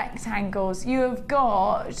puffy rectangles. You have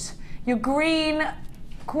got your green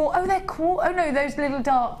those little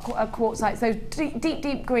dark quartzites, those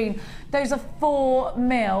deep green, those are 4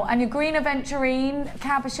 mil, and your green aventurine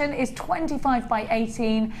cabochon is 25 by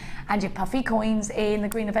 18, and your puffy coins in the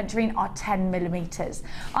green aventurine are 10 millimeters.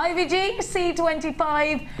 IVG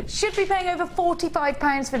C25 should be paying over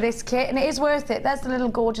 £45 for this kit, and it is worth it. There's the little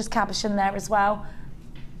gorgeous cabochon there as well.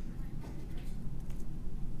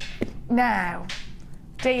 Now,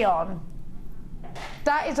 Dion,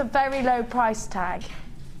 that is a very low price tag.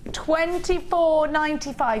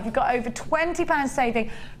 £24.95. You've got over £20 saving.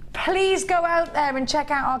 Please go out there and check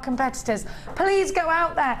out our competitors. Please go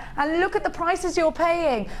out there and look at the prices you're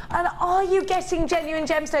paying. And are you getting genuine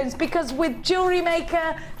gemstones? Because with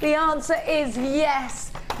JewelleryMaker, the answer is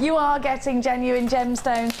yes. You are getting genuine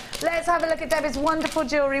gemstones. Let's have a look at Debbie's wonderful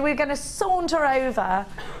jewellery. We're going to saunter over.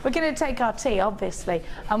 We're going to take our tea, obviously,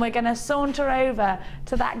 and we're going to saunter over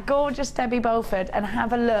to that gorgeous Debbie Bolford and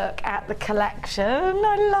have a look at the collection.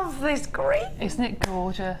 I love this green. Isn't it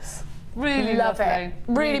gorgeous? Really love lovely. it.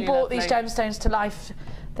 Really brought lovely. these gemstones to life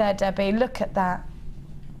there, Debbie. Look at that.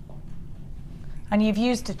 And you've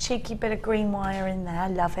used a cheeky bit of green wire in there.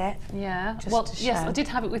 Love it. Yeah. Just well, to yes, show. I did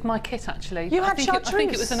have it with my kit actually. You had I chartreuse.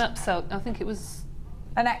 think it was an upsell. I think it was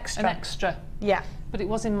an extra. An extra. Yeah. But it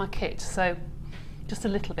was in my kit, so just a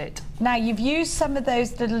little bit. Now you've used some of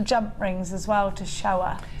those little jump rings as well to show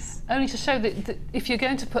us. Only to show that if you're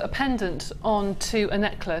going to put a pendant onto a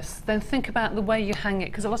necklace, then think about the way you hang it,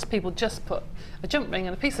 because a lot of people just put a jump ring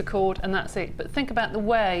and a piece of cord and that's it. But think about the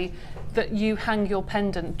way that you hang your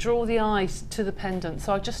pendant. Draw the eyes to the pendant.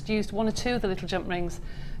 So I just used 1 or 2 of the little jump rings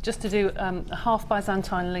just to do a half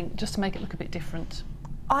Byzantine link, just to make it look a bit different.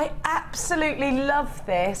 I absolutely love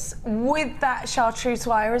this with that chartreuse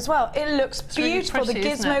wire as well. It looks beautiful. Really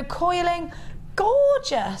pretty, the gizmo coiling,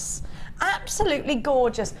 gorgeous. Absolutely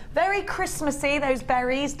gorgeous. Very Christmassy, those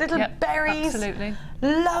berries, little berries. Absolutely.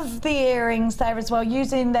 Love the earrings there as well,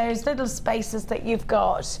 using those little spaces that you've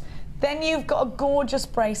got. Then you've got a gorgeous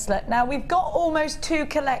bracelet. Now we've got almost 2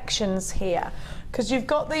 collections here, because you've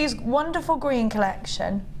got these wonderful green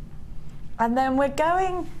collection, and then we're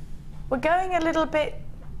going a little bit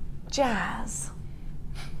jazz.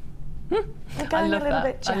 I love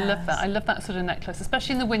that. I love that. I love that sort of necklace,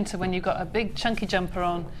 especially in the winter when you've got a big chunky jumper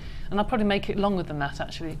on. And I'll probably make it longer than that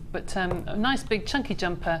actually, but a nice big chunky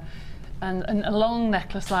jumper and a long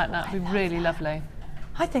necklace like that would be really lovely.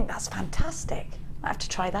 I think that's fantastic. I have to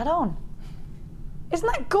try that on. Isn't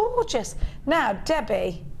that gorgeous? Now,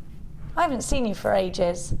 Debbie, I haven't seen you for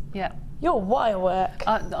ages. Yeah. Your wire work.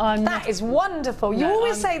 That is wonderful. You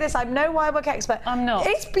always say this, I'm no wire work expert. I'm not.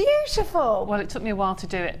 It's beautiful. Well, it took me a while to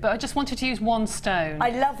do it, but I just wanted to use one stone.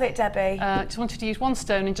 I love it, Debbie. Just wanted to use one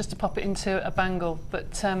stone and just to pop it into a bangle,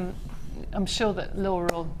 but I'm sure that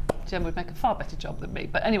Laura or Jem would make a far better job than me.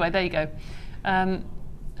 But anyway, there you go.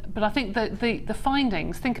 But I think that the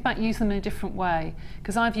findings, think about using them in a different way,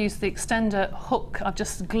 because I've used the extender hook, I've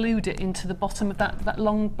just glued it into the bottom of that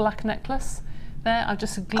long black necklace. There, I've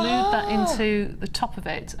just glued that into the top of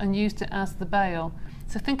it and used it as the bail.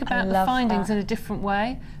 So think about the findings in a different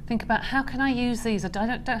way. Think about, how can I use these? I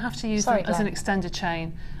don't have to use them as an extender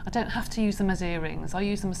chain. I don't have to use them as earrings. I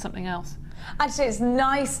use them as something else. Actually, it's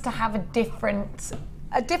nice to have a different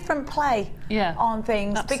play on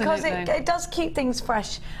things, because it does keep things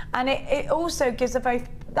fresh, and it also gives a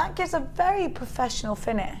very professional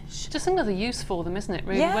finish. Just another use for them, isn't it,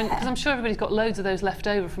 really? Yeah. Because I'm sure everybody's got loads of those left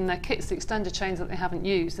over from their kits, the extender chains that they haven't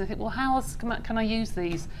used. They think, well, how else can I use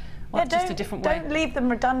these? Well, just a different way. Don't leave them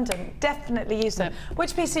redundant. Definitely use them.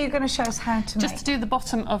 Which piece are you going to show us how to make? Just to do the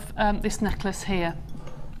bottom of this necklace here.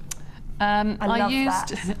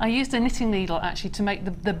 I used a knitting needle actually to make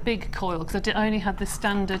the big coil, because I only had the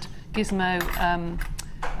standard gizmo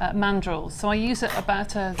mandrels. So I use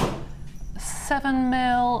about a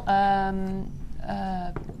 7mm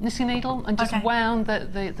knitting needle and just wound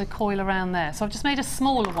the coil around there. So I've just made a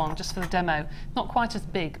smaller one just for the demo. Not quite as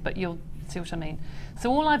big, but you'll see what I mean.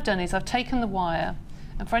 So all I've done is I've taken the wire,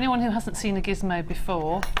 and for anyone who hasn't seen a gizmo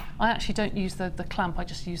before, I actually don't use the clamp, I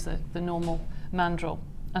just use the normal mandrel.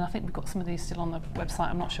 And I think we've got some of these still on the website,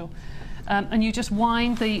 I'm not sure. And you just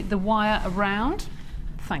wind the wire around.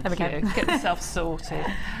 Thank you. Get yourself sorted.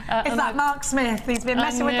 Is that Mark Smith? He's been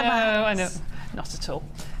messing with the marks. I know, not at all.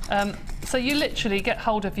 So you literally get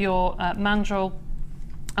hold of your mandrel,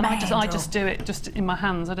 and I just do it just in my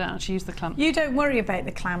hands. I don't actually use the clamp. You don't worry about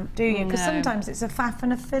the clamp, do you? Because sometimes it's a faff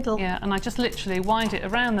and a fiddle. Yeah, and I just literally wind it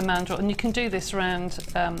around the mandrel, and you can do this around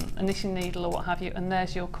a knitting needle or what have you, and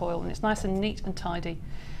there's your coil, and it's nice and neat and tidy.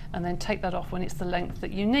 And then take that off when it's the length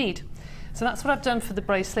that you need. So that's what I've done for the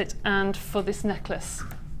bracelet and for this necklace.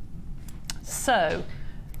 So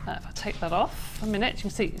if I take that off a minute, you can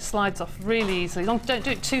see it slides off really easily. Don't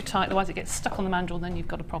do it too tight, otherwise it gets stuck on the mandrel, and then you've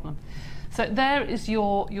got a problem. So there is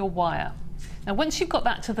your wire. Now once you've got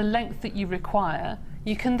that to the length that you require,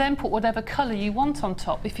 you can then put whatever colour you want on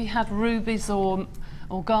top. If you had rubies or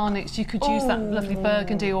garnets, you could use that lovely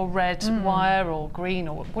burgundy or red wire, or green,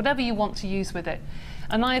 or whatever you want to use with it.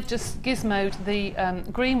 And I've just gizmoed the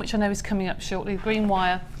green, which I know is coming up shortly, the green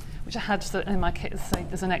wire, which I had in my kit,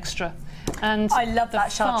 there's an extra. And I love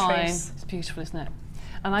that chartreuse. It's beautiful, isn't it?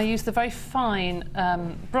 And I use the very fine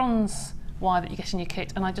bronze wire that you get in your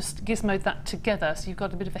kit, and I just gizmoed that together, so you've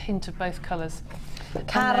got a bit of a hint of both colours.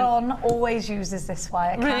 Caron always uses this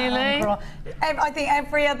wire. Really? I think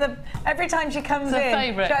every time she comes in,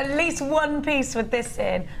 favourite. she at least one piece with this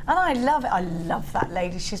in, and I love it. I love that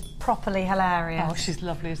lady. She's properly hilarious. Oh, she's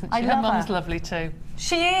lovely, isn't she? I love her mum's her. lovely too.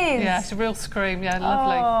 She is. Yeah, she's a real scream. Yeah,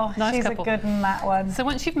 lovely. Oh, nice she's couple. a good one, that one. So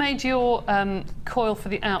once you've made your coil for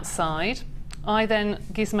the outside, I then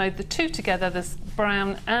gizmoed the two together, there's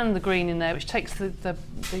brown and the green in there, which takes the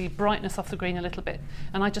brightness off the green a little bit,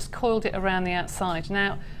 and I just coiled it around the outside.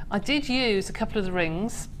 Now, I did use a couple of the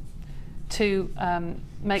rings to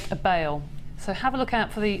make a bail, so have a look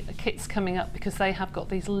out for the kits coming up, because they have got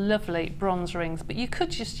these lovely bronze rings, but you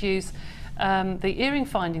could just use the earring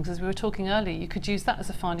findings, as we were talking earlier. You could use that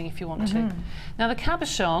as a finding if you want to. Now, the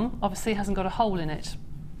cabochon obviously hasn't got a hole in it,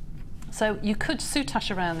 so you could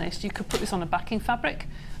soutache around this. You could put this on a backing fabric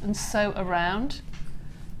and sew around.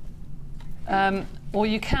 Or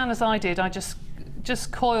you can, as I did, I just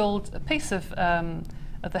coiled a piece of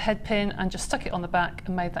the head pin and just stuck it on the back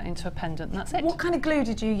and made that into a pendant, and that's it. What kind of glue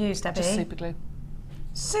did you use, Debbie? Just super glue.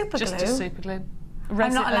 Super glue? Just super glue.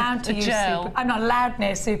 I'm not allowed to use gel. I'm not allowed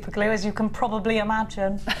near super glue, as you can probably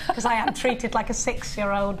imagine, because I am treated like a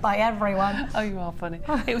 6-year-old by everyone. Oh, you are funny.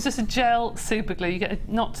 It was just a gel super glue. You get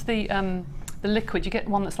not the liquid. You get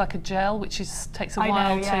one that's like a gel, which takes a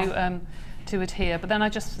while to adhere. But then I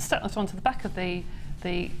just stuck that onto the back of the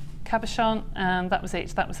cabochon, and that was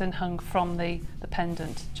it. That was then hung from the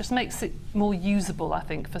pendant. Just makes it more usable, I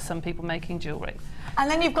think, for some people making jewellery. And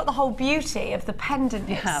then you've got the whole beauty of the pendant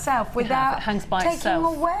itself without it hangs by taking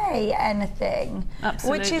itself. away anything.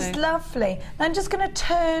 Absolutely. Which is lovely. Now I'm just going to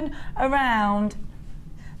turn around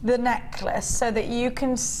the necklace so that you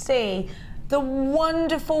can see the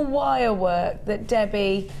wonderful wire work that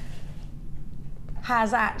Debbie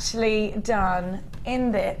has actually done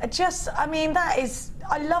in there. I mean, that is,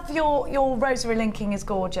 I love your rosary linking is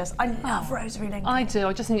gorgeous. I love rosary linking. I do.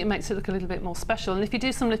 I just think it makes it look a little bit more special. And if you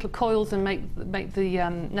do some little coils and make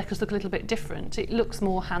the necklace look a little bit different, it looks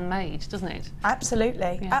more handmade, doesn't it?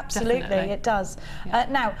 Absolutely, yeah, absolutely, definitely. it does. Yeah.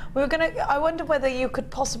 Now I wonder whether you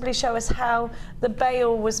could possibly show us how the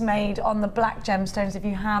bail was made on the black gemstones, if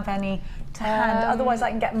you have any to hand. Otherwise,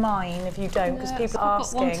 I can get mine if you don't, because people are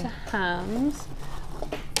asking. I've got one to hand.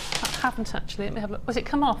 I haven't actually. Let me have a look. Was it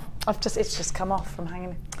come off? It's just come off from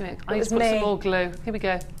hanging. I need to put some more glue. Here we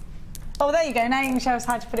go. Oh, there you go. Now you can show us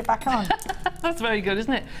how to put it back on. That's very good,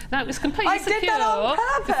 isn't it? Now it was completely secure did that on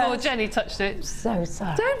purpose. before Jenny touched it. So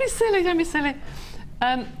sorry. Don't be silly. Don't be silly.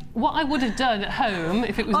 What I would have done at home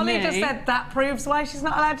if it was Ollie me. just said that proves why she's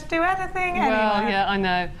not allowed to do anything anymore. Well, yeah, I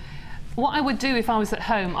know. What I would do if I was at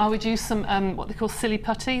home, I would use some what they call silly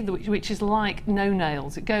putty, which is like no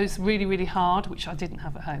nails. It goes really, really hard, which I didn't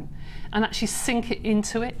have at home, and actually sink it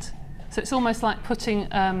into it. So it's almost like putting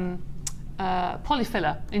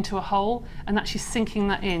polyfiller into a hole and actually sinking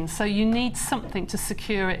that in. So you need something to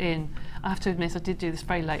secure it in. I have to admit, I did do this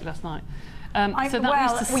very late last night. So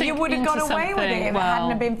that you would have got away with it if it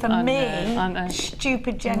hadn't been for me,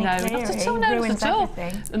 stupid Jenny Cleary, ruins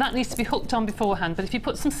everything. And that needs to be hooked on beforehand, but if you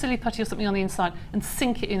put some silly putty or something on the inside and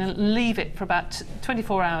sink it in and leave it for about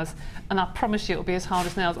 24 hours, and I promise you it'll be as hard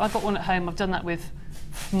as nails. I've got one at home, I've done that with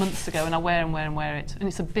months ago, and I wear it. And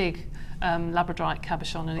it's a big labradorite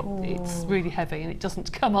cabochon, and it's really heavy and it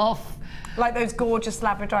doesn't come off. Like those gorgeous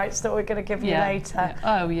labradorites that we're going to give you later.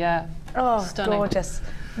 Yeah. Oh, yeah. Oh, stunning. Gorgeous.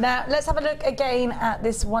 Now, let's have a look again at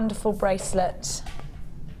this wonderful bracelet.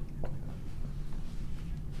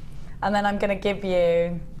 And then I'm going to give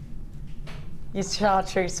you your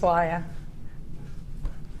chartreuse wire.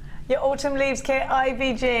 Your Autumn Leaves Kit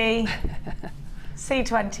IVG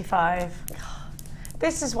C25.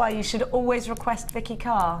 This is why you should always request Vicky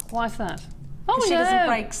Carr. Why is that? Oh, she doesn't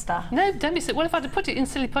break stuff. No, don't be silly. Well, if I'd have put it in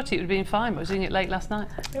silly putty, it would have been fine, but I was doing it late last night.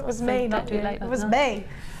 It was me, not you. It was me.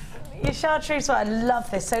 Your chartreuse wire, I love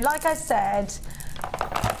this. So like I said,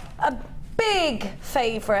 a big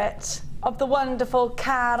favourite of the wonderful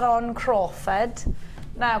Caron Crawford.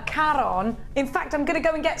 Now, Caron, in fact, I'm going to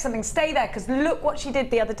go and get something. Stay there, because look what she did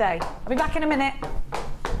the other day. I'll be back in a minute.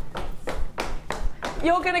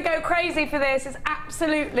 You're going to go crazy for this. It's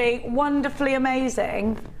absolutely wonderfully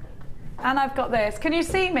amazing. And I've got this. Can you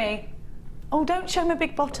see me? Oh, don't show my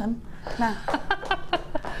big bottom. No.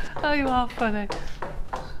 Oh, you are funny.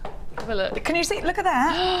 Have a look. Can you see? Look at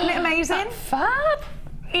that. Isn't it amazing? That fab.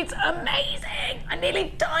 It's amazing. I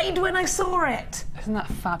nearly died when I saw it. Isn't that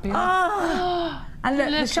fabulous? Oh. And look,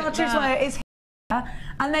 the chartreuse wire is here.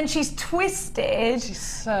 And then she's twisted. She's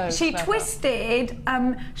so She clever. twisted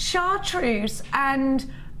chartreuse and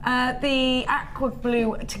the aqua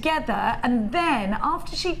blue together, and then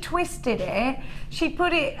after she twisted it, she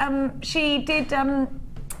put it. She did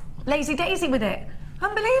Lazy Daisy with it.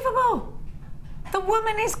 Unbelievable! The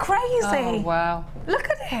woman is crazy. Oh wow! Look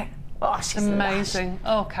at it. Oh, she's amazing. lush.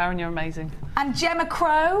 Oh, Karen, you're amazing. And Gemma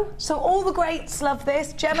Crow. So all the greats love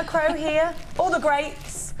this. Gemma Crow here. All the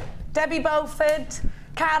greats. Debbie Beauford,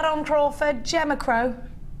 Caron Crawford, Gemma Crow.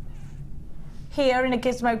 Here in a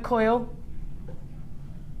gizmo coil.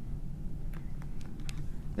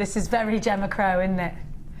 This is very Gemma Crow, isn't it?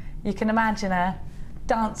 You can imagine her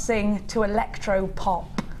dancing to electro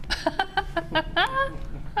pop.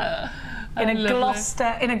 in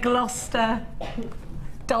a Gloucester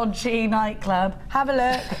dodgy nightclub. Have a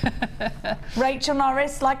look. Rachel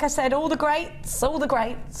Norris, like I said, all the greats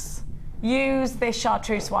use this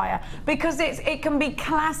chartreuse wire because it can be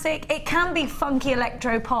classic, it can be funky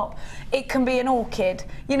electro pop, it can be an orchid.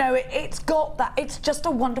 You know, it's got that. It's just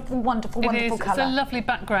a wonderful, wonderful, wonderful colour. It's a lovely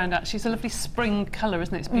background, actually. It's a lovely spring colour,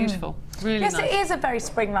 isn't it? It's beautiful. Really nice. Yes, it is a very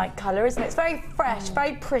spring-like colour, isn't it? It's very fresh,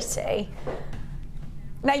 very pretty.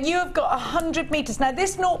 Now you have got 100 metres. Now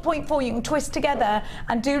this 0.4 you can twist together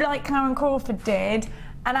and do like Caron Crawford did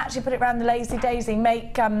and actually put it around the Lazy Daisy,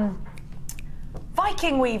 make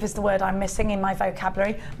Viking weave is the word I'm missing in my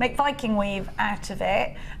vocabulary. Make Viking weave out of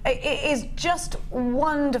it. It is just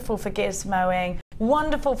wonderful for gizmoing,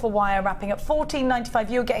 wonderful for wire wrapping. At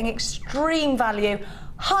 $14.95 you're getting extreme value.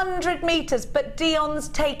 100 metres, but Dion's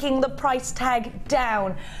taking the price tag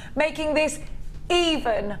down, making this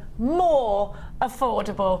even more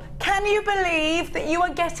affordable. Can you believe that you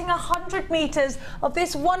are getting 100 metres of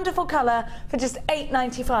this wonderful colour for just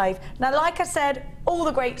 $8.95? Now, like I said, all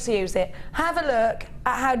the greats use it. Have a look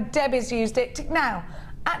at how Debbie's used it. Now,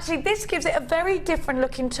 actually, this gives it a very different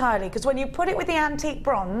look entirely, because when you put it with the antique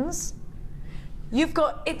bronze, you've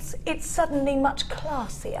got, it's suddenly much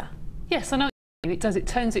classier. Yes, I know. It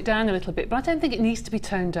tones it down a little bit, but I don't think it needs to be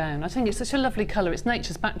toned down. I think it's such a lovely colour. It's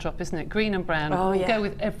nature's backdrop, isn't it? Green and brown. Oh, yeah. Go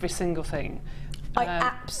with every single thing. I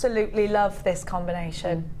absolutely love this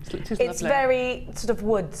combination. It's very sort of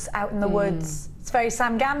woods, out in the woods. It's very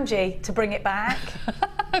Sam Gamgee, to bring it back.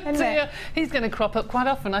 Isn't it? He's going to crop up quite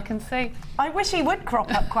often, I can see. I wish he would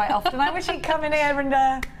crop up quite often. I wish he'd come in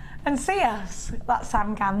here and see us. That's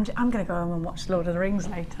Sam Gamgee. I'm going to go home and watch Lord of the Rings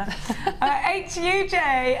later.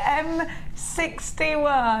 HUJ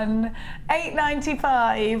M61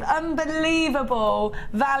 895. Unbelievable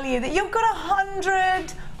value. That you've got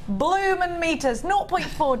 100 Bloomin' meters,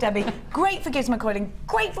 0.4 Debbie. Great for gizmo coiling,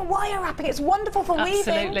 great for wire wrapping. It's wonderful for weaving.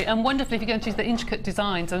 Absolutely, and wonderfully if you're going to use the intricate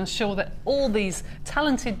designs. I'm sure that all these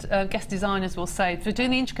talented guest designers will say, for doing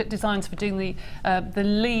the intricate designs, for doing the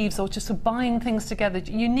leaves, or just for buying things together,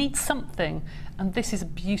 you need something, and this is a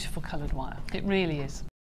beautiful coloured wire. It really is.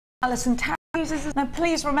 Alison Tarr uses this. Now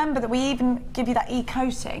please remember that we even give you that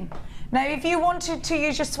e-coating. Now if you wanted to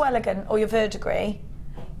use your Swelligan or your verdigris,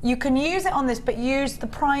 you can use it on this, but use the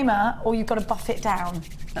primer, or you've got to buff it down.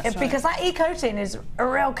 That's because right. that e-coating is a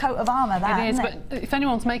real coat of armour, that, It is, isn't but it? if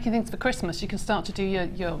anyone's making things for Christmas, you can start to do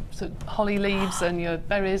your sort of holly leaves and your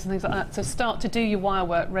berries and things like that. So start to do your wire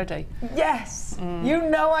work ready. Yes, you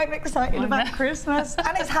know I'm excited about Christmas,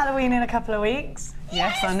 and it's Halloween in a couple of weeks.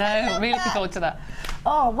 Yes, I know. I'm really looking forward to that.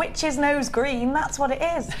 Oh, witch's nose green, that's what it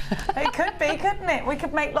is. It could be, couldn't it? We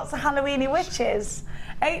could make lots of Halloweeny witches.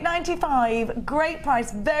 $8.95, great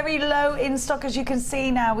price, very low in stock as you can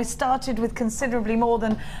see now. We started with considerably more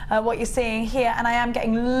than what you're seeing here, and I am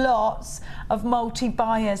getting lots of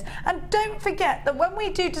multi-buyers. And don't forget that when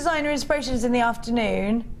we do designer inspirations in the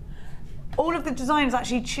afternoon, all of the designers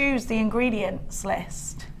actually choose the ingredients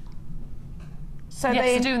list. So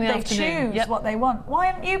yes, they choose what they want. Why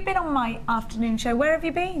haven't you been on my afternoon show? Where have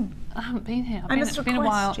you been? I haven't been here. It's been a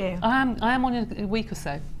while. You. I am on a week or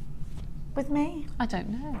so. With me? I don't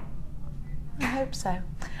know. I hope so.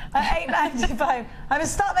 $8.95. I'm going to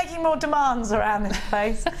start making more demands around this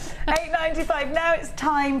place. $8.95. Now it's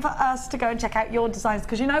time for us to go and check out your designs,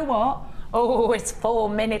 because you know what? Oh, it's 4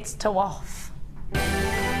 minutes to off.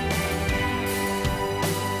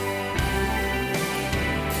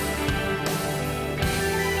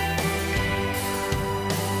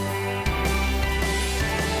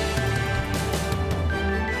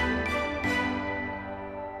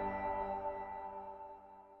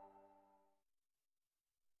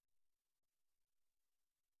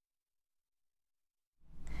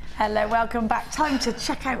 Hello, welcome back. Time to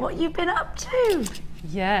check out what you've been up to.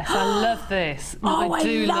 Yes, I love this. Oh, I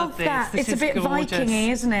do love that. This it's a bit gorgeous.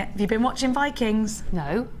 Viking-y, isn't it? Have you been watching Vikings?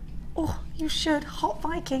 No. Oh, you should. Hot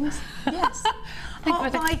Vikings. Yes.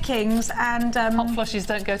 Hot Vikings and... hot flushes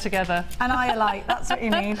don't go together. And Iolite, that's what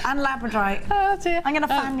you need. And Labradorite. Oh dear. I'm going to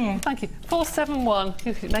fan you. Thank you. 471.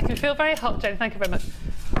 You make me feel very hot, Jenny. Thank you very much.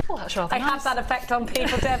 Oh, that's rather nice. I have that effect on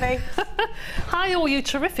people, Debbie. Hi, all you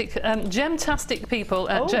terrific gemtastic people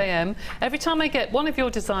at JM. Every time I get one of your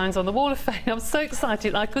designs on the Wall of Fame, I'm so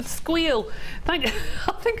excited I could squeal. Thank you.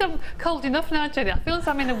 I think I'm cold enough now, Jenny. I feel as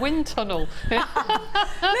I'm in a wind tunnel. Look,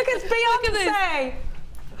 it's Beyonce.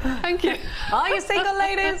 Thank you. Are you single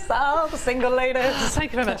ladies? Oh, the single ladies.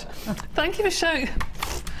 Thank you very much. Thank you for showing.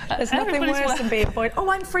 There's nothing worse than being buoyed. Oh,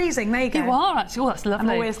 I'm freezing. There you go. You are actually. Oh, that's lovely.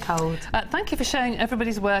 I'm always cold. Thank you for showing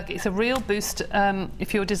everybody's work. It's a real boost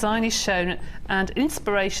if your design is shown, and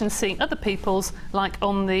inspiration seeing other people's, like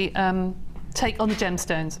on the take on the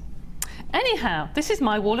gemstones. Anyhow, this is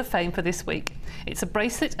my Wall of Fame for this week. It's a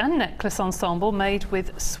bracelet and necklace ensemble made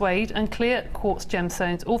with suede and clear quartz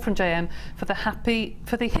gemstones, all from JM, for the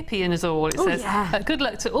hippie in us all. It says, good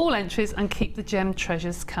luck to all entries and keep the gem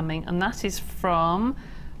treasures coming. And that is from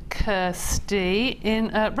Kirsty in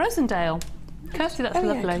Rosendale. Kirsty, that's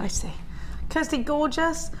lovely. I see. Kirsty,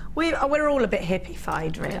 gorgeous. We're all a bit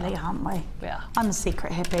hippie-fied, really, aren't we? Yeah. I'm a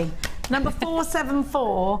secret hippie. Number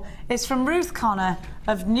 474 is from Ruth Connor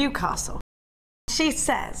of Newcastle. She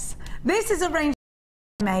says, this is a range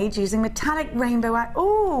made using metallic rainbow agate.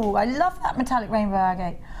 Oh, I love that metallic rainbow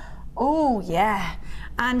agate. Oh, yeah.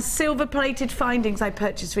 And silver-plated findings I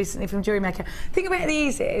purchased recently from JewelleryMaker. The thing about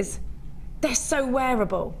these is, they're so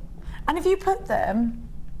wearable. And if you put them...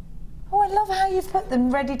 Oh, I love how you've put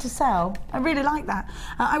them ready to sell. I really like that.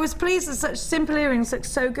 I was pleased that such simple earrings look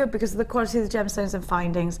so good because of the quality of the gemstones and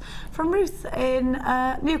findings. From Ruth in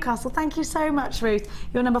Newcastle. Thank you so much, Ruth.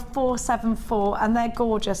 You're number 474, and they're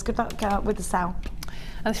gorgeous. Good luck with the sale.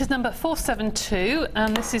 And this is number 472,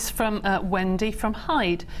 and this is from Wendy from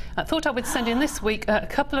Hyde. I thought I would send in this week a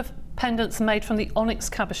couple of pendants made from the onyx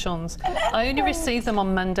cabochons. I only received them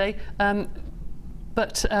on Monday.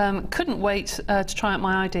 but couldn't wait to try out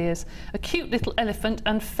my ideas. A cute little elephant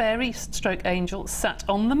and fairy stroke angel sat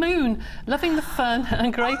on the moon, loving the fun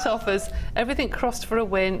and great offers. Everything crossed for a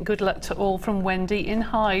win. Good luck to all from Wendy in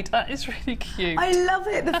Hyde. That is really cute. I love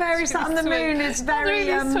it. The fairy sat on the moon is very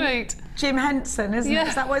really sweet. Jim Henson, isn't it?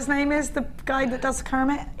 Is that what his name is? The guy that does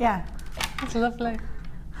Kermit? Yeah. It's lovely.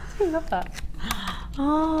 I love that.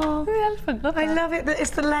 Oh, the elephant. Love I that. love it.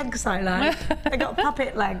 It's the legs I like. They got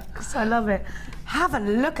puppet legs. I love it. Have a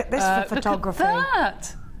look at this for photography. Look at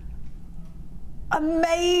that.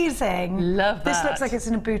 Amazing. Love that. This looks like it's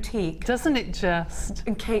in a boutique. Doesn't it just?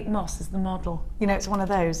 And Kate Moss is the model. You know, it's one of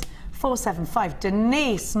those. 475.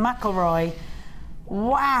 Denise McElroy.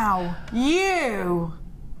 Wow. You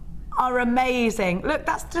are amazing. Look,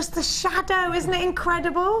 that's just the shadow. Isn't it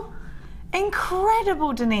incredible?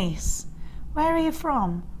 Incredible, Denise. Where are you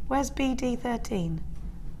from? Where's BD13?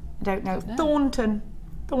 I don't know. Thornton.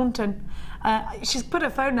 Thornton. She's put her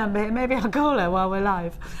phone number here. Maybe I'll call her while we're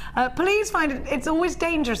live. Please find it. It's always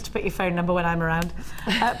dangerous to put your phone number when I'm around.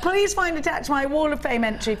 Please find attached my Wall of Fame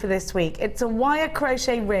entry for this week. It's a wire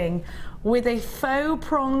crochet ring with a faux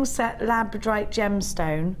prong set labradorite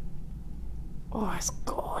gemstone. Oh, it's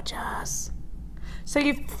gorgeous. So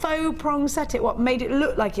you faux prong set it, what made it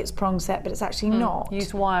look like it's prong set, but it's actually not.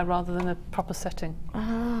 Used wire rather than a proper setting.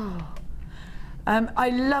 Oh. I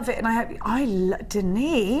love it, and I hope,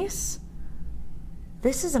 Denise,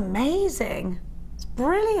 this is amazing. It's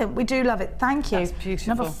brilliant. We do love it. Thank you. That's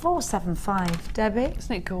beautiful. Number 475, Debbie.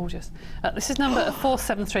 Isn't it gorgeous? This is number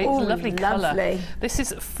 473. It's Oh, a lovely colour. lovely. This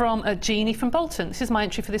is from Jeannie from Bolton. This is my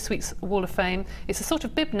entry for this week's Wall of Fame. It's a sort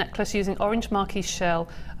of bib necklace using orange marquise shell,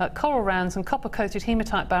 coral rounds and copper-coated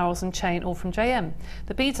hematite barrels and chain, all from JM.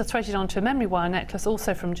 The beads are threaded onto a memory wire necklace,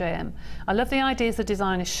 also from JM. I love the ideas the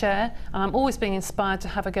designers share, and I'm always being inspired to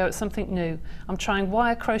have a go at something new. I'm trying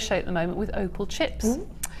wire crochet at the moment with opal chips. Ooh.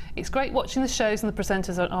 It's great watching the shows, and the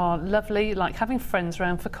presenters are lovely, like having friends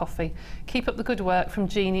round for coffee. Keep up the good work, from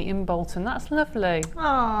Jeannie in Bolton. That's lovely. Oh,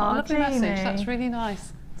 lovely Jeannie. message. That's really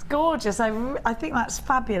nice. It's gorgeous. I think that's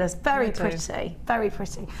fabulous. Very pretty. Very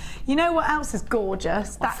pretty. You know what else is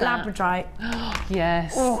gorgeous? What's that that? labradorite.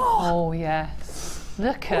 Yes. Oh, yes.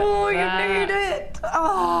 Look at Oh, that. you need it.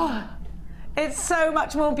 Oh. It's so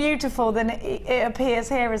much more beautiful than it appears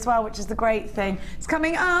here as well, which is the great thing. It's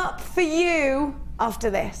coming up for you after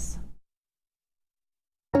this.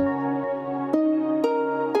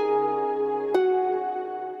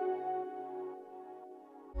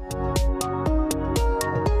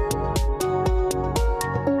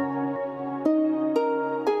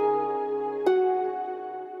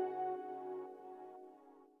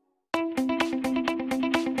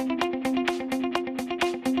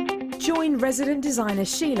 Join resident designer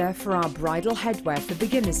Sheila for our Bridal Headwear for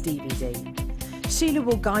Beginners DVD. Sheila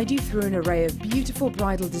will guide you through an array of beautiful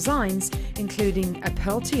bridal designs, including a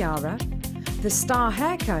pearl tiara, the star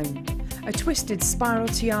hair comb, a twisted spiral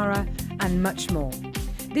tiara, and much more.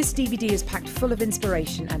 This DVD is packed full of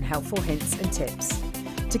inspiration and helpful hints and tips.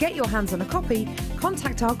 To get your hands on a copy,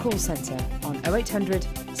 contact our call centre on 0800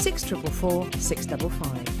 644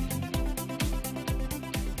 655.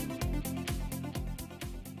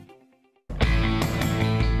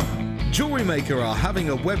 JewelleryMaker are having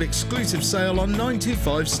a web-exclusive sale on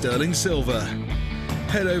 925 sterling silver.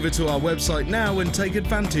 Head over to our website now and take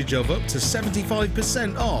advantage of up to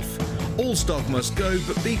 75% off. All stock must go,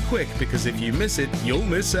 but be quick, because if you miss it, you'll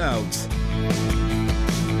miss out.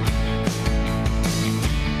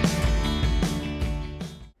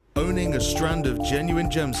 Owning a strand of genuine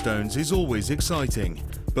gemstones is always exciting.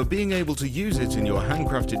 But being able to use it in your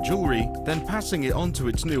handcrafted jewellery, then passing it on to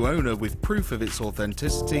its new owner with proof of its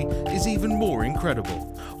authenticity is even more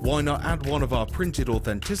incredible. Why not add one of our printed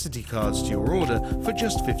authenticity cards to your order for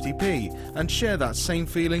just 50p and share that same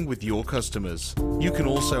feeling with your customers? You can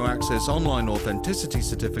also access online authenticity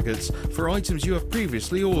certificates for items you have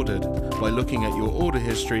previously ordered by looking at your order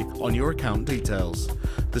history on your account details.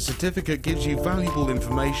 The certificate gives you valuable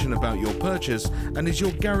information about your purchase and is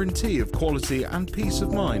your guarantee of quality and peace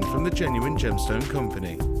of mind from the genuine gemstone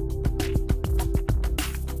company.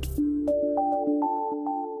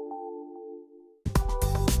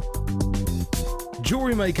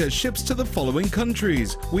 JewelleryMaker ships to the following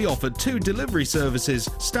countries. We offer 2 delivery services,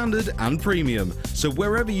 standard and premium. So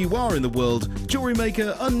wherever you are in the world,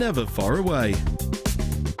 JewelleryMaker are never far away.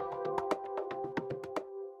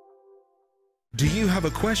 Do you have a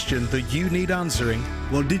question that you need answering?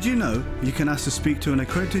 Well, did you know you can ask to speak to an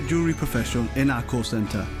accredited jewellery professional in our call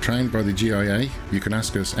centre? Trained by the GIA, you can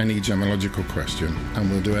ask us any gemological question and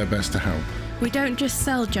we'll do our best to help. We don't just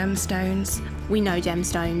sell gemstones, we know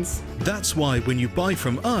gemstones. That's why when you buy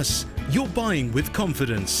from us, you're buying with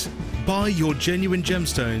confidence. Buy your genuine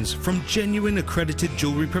gemstones from genuine accredited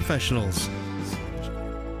jewellery professionals.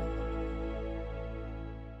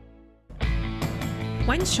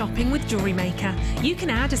 When shopping with JewelleryMaker, you can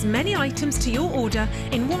add as many items to your order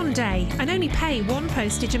in one day and only pay one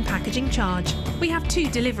postage and packaging charge. We have two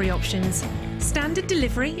delivery options. Standard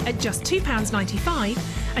delivery at just £2.95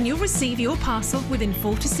 and you'll receive your parcel within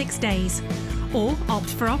 4 to 6 days. Or opt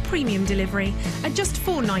for our premium delivery at just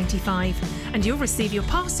 £4.95 and you'll receive your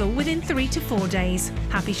parcel within 3 to 4 days.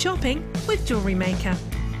 Happy shopping with JewelleryMaker.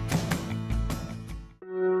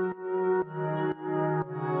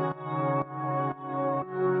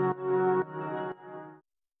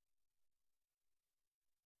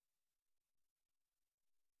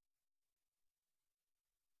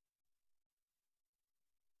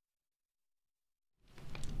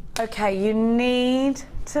 Okay, you need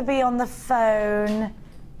to be on the phone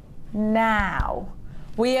now.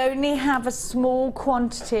 We only have a small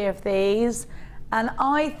quantity of these and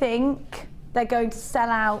I think they're going to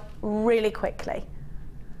sell out really quickly.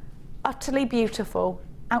 Utterly beautiful,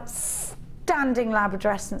 outstanding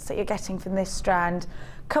labradescence that you're getting from this strand.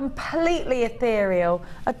 Completely ethereal,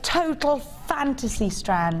 a total fantasy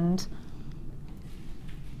strand.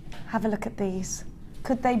 Have a look at these.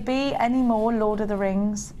 Could they be any more Lord of the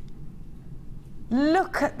Rings?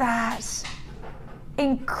 Look at that.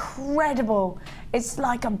 Incredible. It's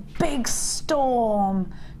like a big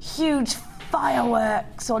storm, huge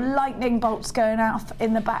fireworks or lightning bolts going off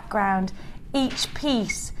in the background. Each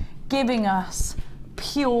piece giving us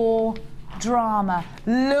pure drama.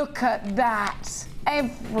 Look at that.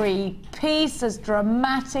 Every piece as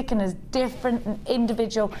dramatic and as different and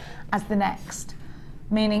individual as the next.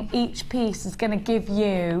 Meaning each piece is going to give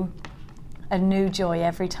you a new joy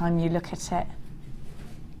every time you look at it.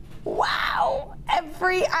 Wow,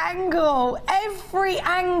 every angle, every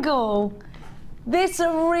angle. This is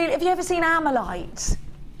really, have you ever seen Amethyst?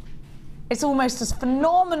 It's almost as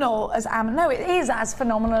phenomenal as Amethyst. No, it is as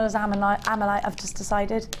phenomenal as Amethyst, I've just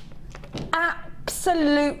decided.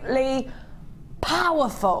 Absolutely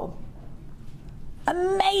powerful.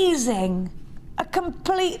 Amazing. A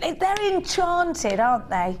completely, they're enchanted,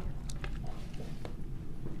 aren't they?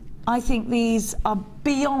 I think these are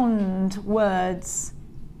beyond words.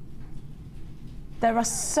 There are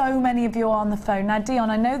so many of you on the phone. Now,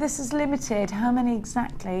 Dion, I know this is limited. How many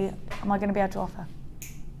exactly am I going to be able to offer?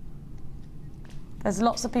 There's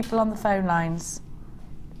lots of people on the phone lines.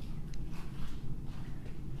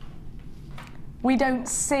 We don't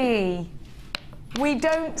see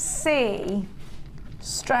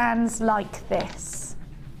strands like this.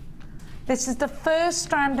 This is the first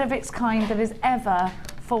strand of its kind that has ever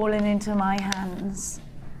fallen into my hands.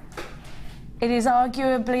 It is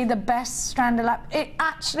arguably the best strand of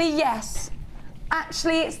yes.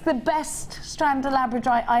 Actually, it's the best strand of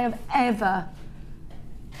labradorite I have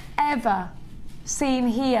ever seen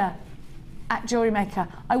here at JewelleryMaker.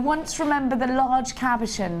 I once remember the large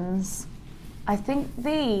cabochons. I think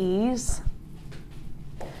these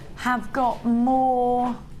have got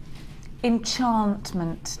more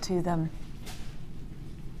enchantment to them.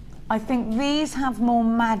 I think these have more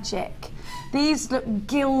magic. These look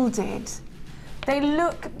gilded. They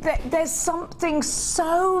look, there's something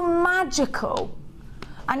so magical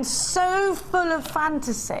and so full of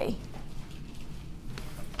fantasy.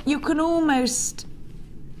 You can almost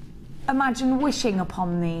imagine wishing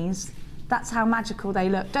upon these. That's how magical they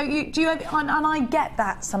look. Don't you? Do you? And I get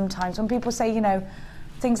that sometimes when people say, you know,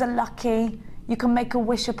 things are lucky. You can make a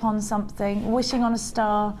wish upon something. Wishing on a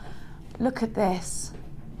star. Look at this.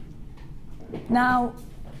 Now,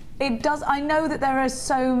 it does. I know that there are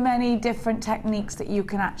so many different techniques that you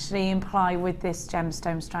can actually imply with this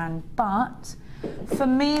gemstone strand, but for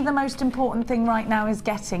me, the most important thing right now is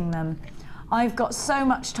getting them. I've got so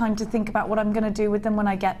much time to think about what I'm going to do with them when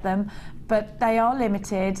I get them, but they are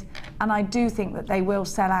limited, and I do think that they will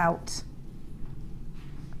sell out.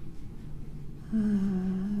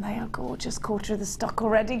 They are gorgeous. Quarter of the stock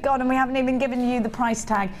already gone, and we haven't even given you the price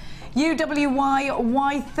tag.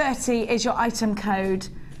 UWYY30 is your item code.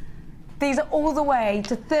 These are all the way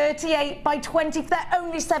to 38 by 20. They're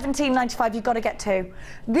only £17.95. You've got to get two.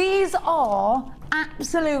 These are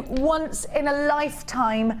absolute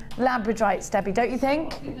once-in-a-lifetime labradorites, Debbie, don't you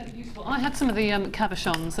think? I think they're beautiful. I had some of the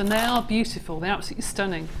cabochons, and they are beautiful. They're absolutely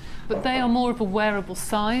stunning. But they are more of a wearable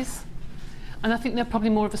size. and I think they're probably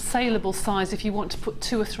more of a saleable size if you want to put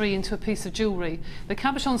 2 or 3 into a piece of jewellery. The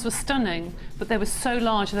cabochons were stunning, but they were so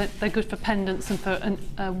large that they're good for pendants and for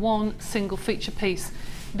one single feature piece.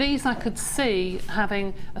 These I could see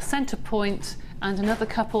having a centre point and another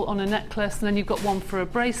couple on a necklace, and then you've got one for a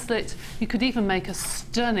bracelet. You could even make a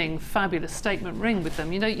stunning, fabulous statement ring with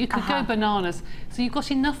them. You know, you could go bananas. So you've got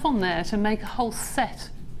enough on there to make a whole set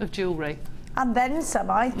of jewellery. And then some,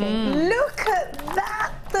 I think. Look at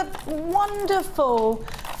that, the wonderful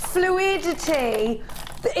fluidity.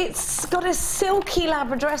 It's got a silky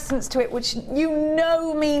labradescence to it, which you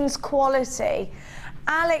know means quality.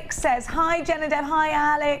 Alex says, hi Jenna-Deb, hi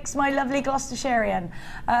Alex, my lovely Gloucestershirean.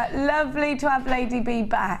 Lovely to have Lady B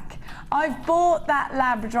back. I've bought that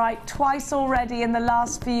labradorite twice already in the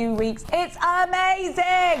last few weeks. It's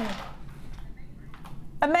amazing!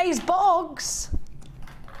 Amaze Bogs.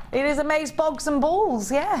 It is Amaze Bogs and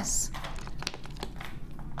Balls, yes.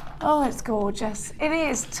 Oh, it's gorgeous. It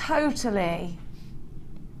is totally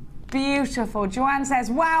beautiful. Joanne says,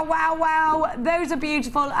 wow, wow, wow, those are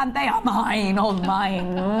beautiful and they are mine, all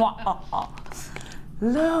mine.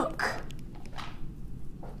 Look.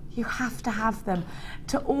 You have to have them.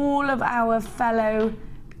 To all of our fellow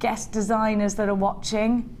guest designers that are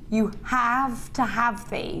watching, you have to have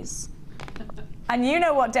these. And you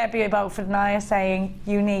know what Debbie Beaufort and I are saying,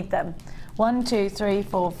 you need them. 1, 2, 3,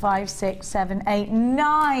 4, 5, 6, 7, 8,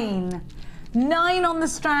 9. 9 on the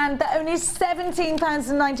strand. They're only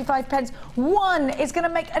 £17.95. One is going to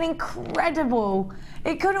make an incredible.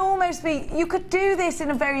 It could almost be. You could do this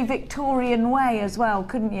in a very Victorian way as well,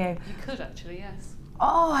 couldn't you? You could actually, yes.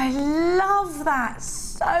 Oh, I love that.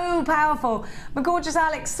 So powerful. My gorgeous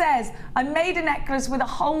Alex says, I made a necklace with a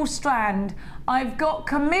whole strand. I've got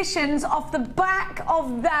commissions off the back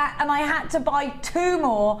of that and I had to buy 2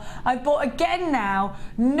 more. I've bought again now.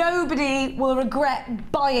 Nobody will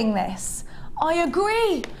regret buying this. I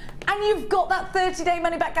agree. And you've got that 30-day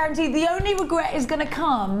money-back guarantee. The only regret is going to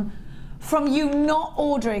come from you not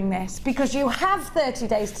ordering this, because you have 30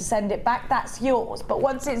 days to send it back, that's yours. But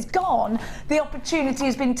once it's gone, the opportunity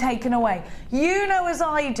has been taken away. You know as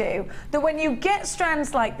I do, that when you get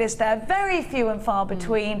strands like this, they're very few and far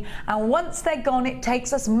between, and once they're gone, it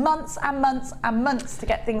takes us months and months and months to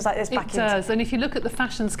get things like this back in. It does, and if you look at the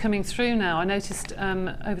fashions coming through now, I noticed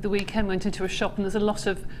over the weekend, went into a shop and there's a lot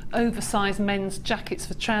of oversized men's jackets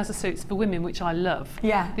for trouser suits for women, which I love.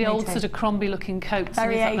 Yeah, the old sort of Crombie-looking coats.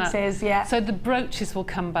 Very and 80s, yeah. So the brooches will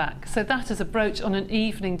come back. So that is a brooch on an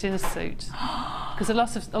evening dinner suit, because a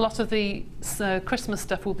lot of the Christmas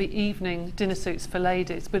stuff will be evening dinner suits for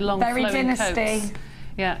ladies with long flowing coats.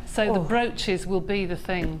 Yeah. So the brooches will be the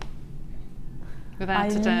thing,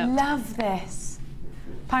 without a doubt. I love this.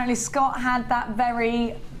 Apparently Scott had that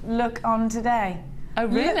very look on today. Oh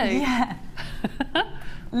really? Yeah.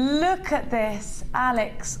 Look at this,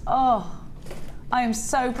 Alex. Oh. I am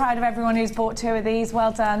so proud of everyone who's bought 2 of these.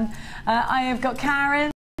 Well done. I have got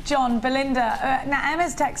Karen, John, Belinda. Now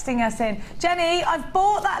Emma's texting us in. Jenny, I've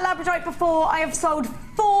bought that labradorite before. I have sold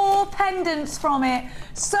 4 pendants from it.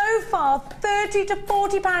 So far, £30 to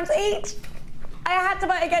 £40 each. I had to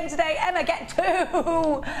buy it again today. Emma, get 2.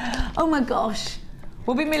 Oh my gosh.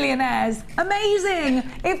 We'll be millionaires. Amazing!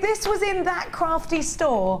 If this was in that crafty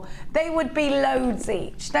store, they would be loads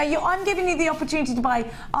each. Now, I'm giving you the opportunity to buy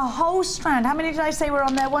a whole strand. How many did I say were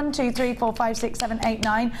on there? 1, 2, 3, 4, 5, 6, 7, 8,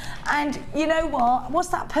 9. And you know what? What's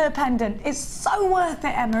that per pendant? It's so worth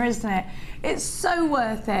it, Emma, isn't it? It's so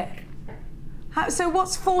worth it. So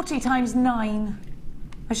what's 40 times 9?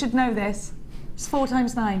 I should know this. It's 4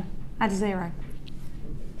 times 9. Add a 0.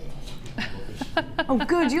 Oh,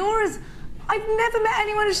 good. You're as... I've never met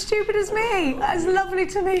anyone as stupid as me. It's lovely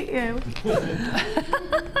to meet you.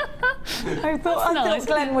 I thought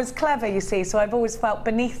Glenn was clever, you see, so I've always felt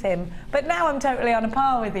beneath him. But now I'm totally on a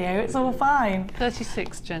par with you. It's all fine.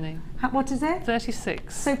 36, Jenny. What is it?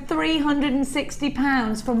 36. So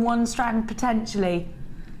 £360 from one strand, potentially.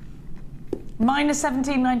 Minus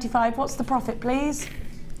 £17.95. What's the profit, please?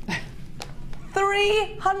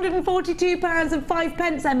 £342 and 5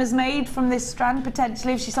 pence Emma's made from this strand,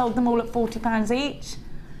 potentially, if she sold them all at £40 each.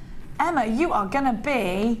 Emma, you are going to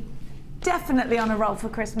be definitely on a roll for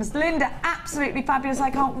Christmas. Linda, absolutely fabulous.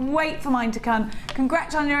 I can't wait for mine to come.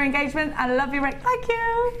 Congrats on your engagement. I love you, Rick. Thank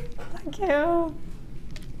you. Thank you.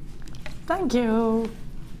 Thank you.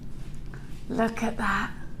 Look at that.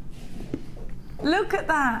 Look at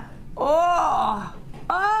that. Oh.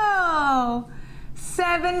 Oh.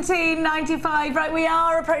 £17.95. Right, we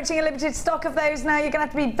are approaching a limited stock of those now. You're going to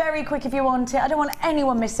have to be very quick if you want it. I don't want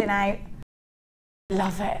anyone missing out.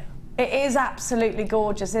 Love it. It is absolutely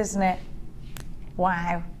gorgeous, isn't it?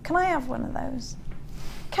 Wow. Can I have one of those?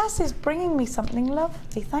 Cass is bringing me something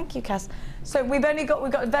lovely. Thank you, Cass. So we've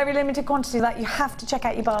got a very limited quantity of that. You have to check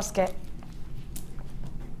out your basket.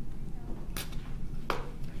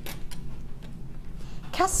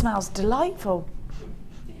 Cass smells delightful.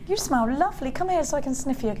 You smell lovely. Come here so I can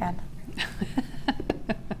sniff you again.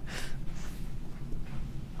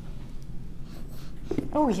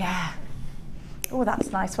 Oh yeah. Oh,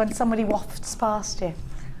 that's nice when somebody wafts past you.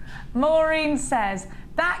 Maureen says,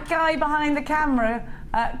 that guy behind the camera,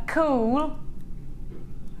 cool,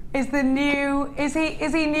 is he new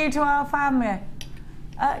to our family?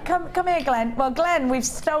 Come here, Glenn. Well, Glenn, we've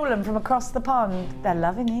stolen from across the pond. They're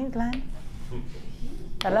loving you, Glenn.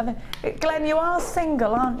 They're loving. Glenn, you are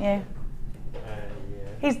single, aren't you? Yeah.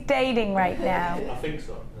 He's dating right now. I think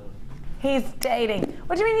so. He's dating.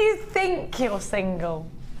 What do you mean you think you're single?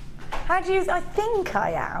 How do you... I think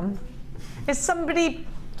I am. Is somebody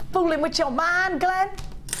fooling with your man, Glenn?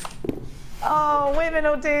 Oh, women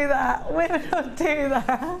will do that. Women will do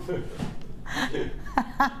that.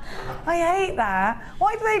 I hate that.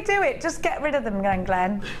 Why do they do it? Just get rid of them,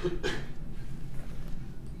 Glenn.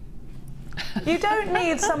 You don't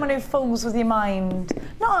need someone who fools with your mind.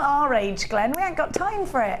 Not at our age, Glenn. We ain't got time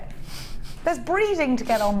for it. There's breeding to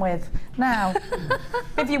get on with. Now,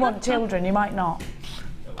 if you want children, you might not.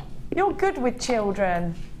 You're good with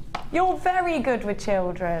children. You're very good with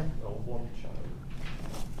children.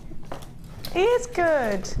 He is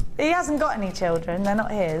good. He hasn't got any children. They're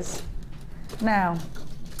not his. Now,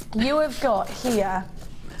 you have got here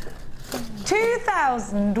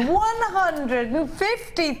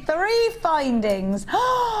 2,153 findings.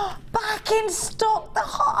 Back in stock, the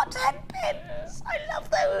hard head pins. I love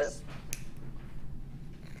those.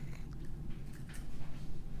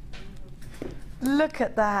 Look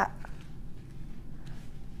at that.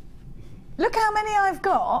 Look how many I've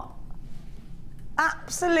got.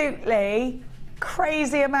 Absolutely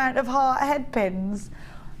crazy amount of heart head pins.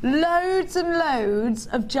 Loads and loads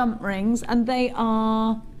of jump rings, and they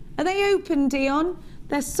are they open, Dion?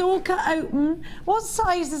 They're saw cut open. What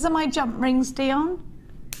sizes are my jump rings, Dion?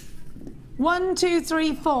 1, 2,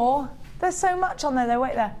 3, 4. There's so much on there though,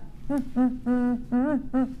 wait there.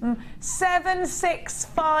 7, 6,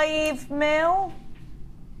 5 mil.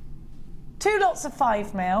 2 lots of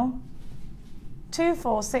 5 mil. 2,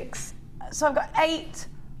 4, 6. So I've got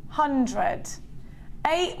 800.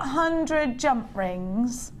 800 jump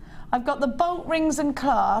rings. I've got the bolt rings and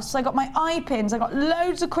clasps. I've got my eye pins. I've got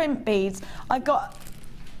loads of crimp beads. I've got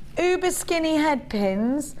uber skinny head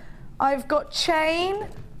pins. I've got chain.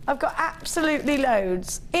 I've got absolutely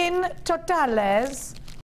loads. In totales,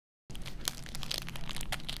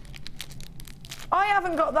 I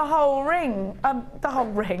haven't got the whole ring, the whole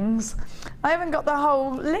rings. I haven't got the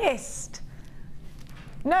whole list.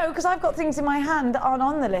 No, because I've got things in my hand that aren't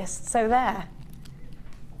on the list, so there.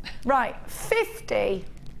 Right, 50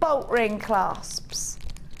 bolt ring clasps.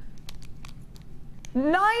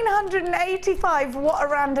 985, what a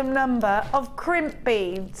random number, of crimp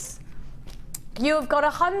beads. You have got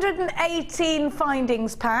 118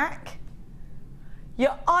 findings pack.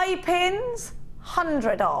 Your eye pins,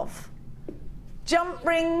 100 of. Jump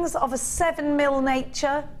rings of a 7 mil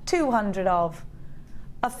nature, 200 of.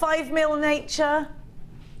 A 5 mil nature,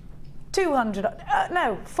 200,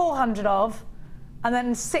 no, 400 of. And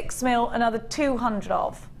then 6 mil, another 200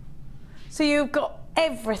 of. So you've got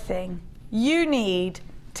everything you need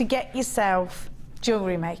to get yourself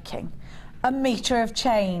jewellery making. A metre of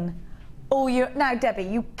chain. Now, Debbie,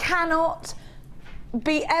 you cannot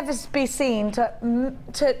ever be seen to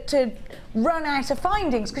run out of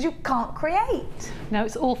findings because you can't create. No,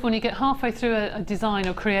 it's awful when you get halfway through a design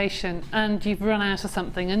or creation and you've run out of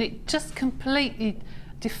something and it just completely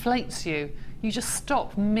deflates you. You just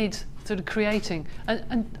stop mid sort of creating,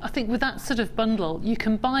 and I think with that sort of bundle you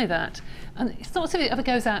can buy that, and it's not as if it ever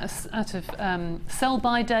goes out of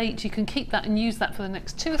sell-by date. You can keep that and use that for the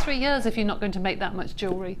next 2 or 3 years if you're not going to make that much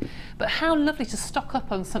jewellery. But how lovely to stock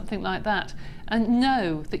up on something like that and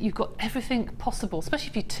know that you've got everything possible, especially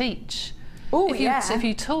if you teach. Oh yeah. If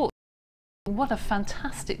you taught. What a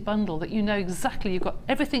fantastic bundle that you know exactly you've got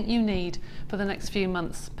everything you need for the next few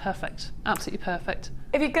months. Perfect, absolutely perfect.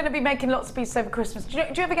 If you're going to be making lots of pieces over Christmas, do you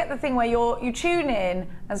ever get the thing where you tune in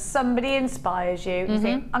and somebody inspires you, you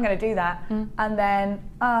think, I'm going to do that, and then,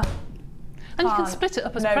 and you can split it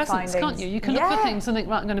up as presents, findings. Can't you? You can look for things and think,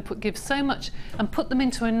 right, I'm going to give so much and put them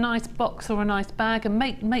into a nice box or a nice bag and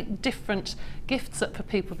make different gifts up for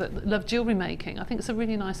people that love jewellery making. I think it's a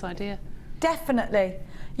really nice idea. Definitely.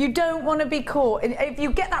 You don't want to be caught. If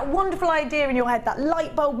you get that wonderful idea in your head, that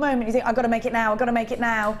light bulb moment, you think, I've got to make it now, I've got to make it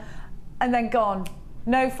now, and then gone.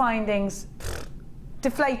 No findings.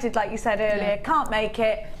 deflated, like you said earlier, can't make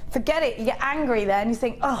it, forget it, you get angry then, you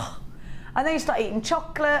think, oh, and then you start eating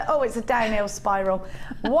chocolate, oh, it's a downhill spiral.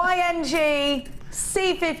 YNG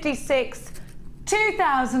C56,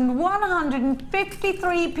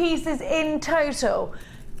 2,153 pieces in total.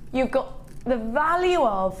 You've got the value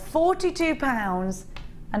of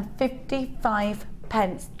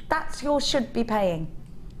 £42.55. That's your should be paying.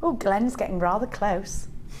 Oh, Glenn's getting rather close.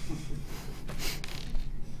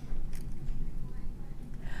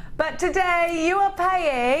 But today you are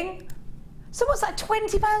paying, so what's that,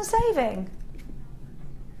 £20 saving?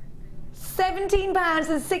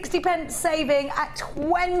 £17.60 saving at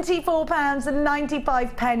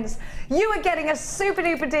 £24.95. You are getting a super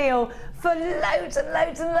duper deal for loads and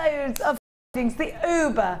loads and loads of findings, the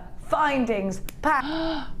Uber findings pack.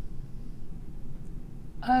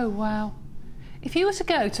 Oh, wow. If you were to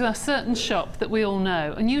go to a certain shop that we all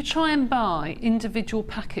know and you try and buy individual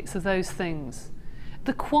packets of those things,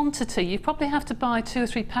 the quantity, you probably have to buy 2 or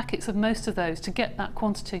 3 packets of most of those to get that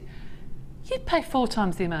quantity. You'd pay 4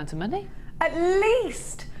 times the amount of money. At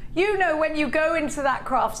least. You know, when you go into that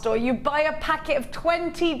craft store, you buy a packet of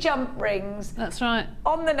 20 jump rings. That's right.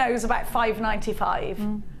 On the nose, about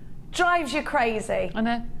 £5.95. Drives you crazy. I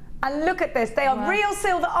know. And look at this, they are real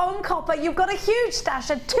silver on copper. You've got a huge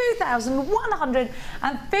stash of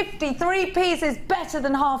 2,153 pieces, better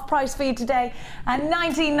than half price for you today, and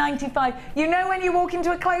 £19.95. You know, when you walk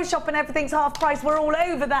into a clothes shop and everything's half price, we're all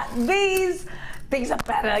over that. These are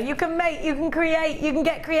better. You can make, you can create, you can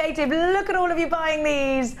get creative. Look at all of you buying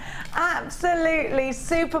these. Absolutely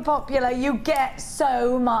super popular. You get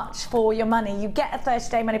so much for your money. You get a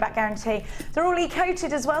 30-day money-back guarantee. They're all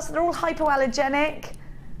e-coated as well, so they're all hypoallergenic.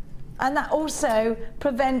 And that also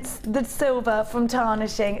prevents the silver from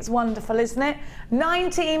tarnishing. It's wonderful, isn't it?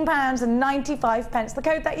 £19.95. The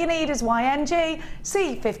code that you need is YNG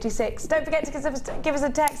C56. Don't forget to give us a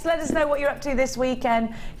text. Let us know what you're up to this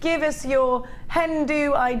weekend. Give us your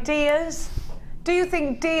hen-do ideas. Do you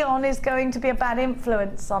think Dion is going to be a bad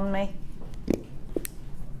influence on me?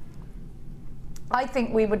 I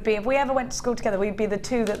think we would be. If we ever went to school together, we'd be the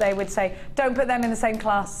two that they would say, don't put them in the same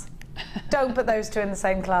class. Don't put those two in the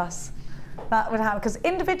same class. That would happen, because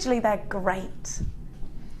individually they're great.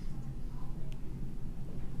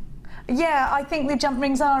 Yeah, I think the jump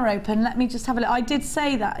rings are open. Let me just have a look. I did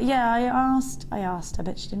say that. Yeah, I asked, I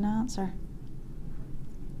bet she didn't answer.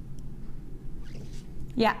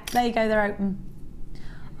 Yeah, there you go, they're open.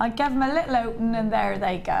 I gave them a little open and there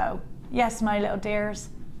they go. Yes, my little dears,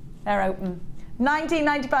 they're open.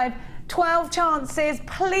 £19.95, 12 chances,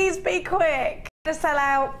 please be quick. To sell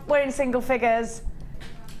out, we're in single figures,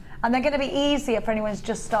 and they're going to be easier for anyone who's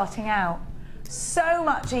just starting out. So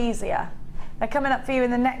much easier. They're coming up for you in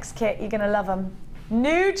the next kit. You're going to love them.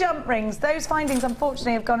 New jump rings. Those findings,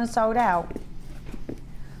 unfortunately, have gone and sold out.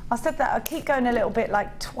 I said that. I keep going a little bit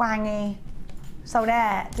like twangy. Sold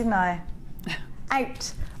out, didn't I?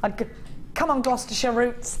 Out. I'd go, come on, Gloucestershire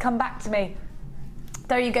roots, come back to me.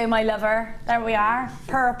 There you go, my lover. There we are.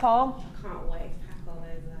 Purple.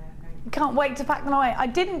 Can't wait to pack them away. I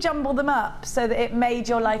didn't jumble them up so that it made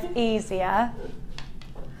your life easier.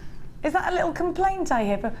 Is that a little complaint I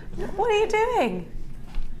hear? What are you doing?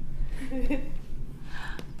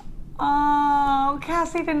 Oh,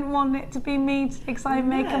 Cassie didn't want it to be me because I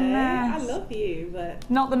make a mess. I love you, but...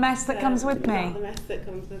 Not the mess that comes with me. Not the mess that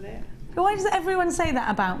comes with it. Why does everyone say that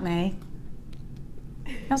about me?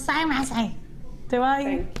 You're so messy. Do I?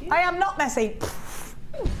 Thank you. I am not messy.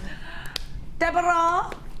 Deborah,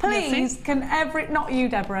 please, can not you,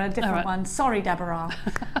 Deborah, a different one. Sorry, Deborah.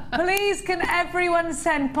 Please, can everyone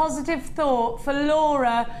send positive thought for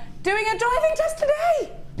Laura doing a driving test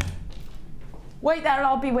today? Wait there,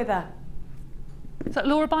 I'll be with her. Is that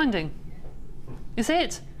Laura Binding? Is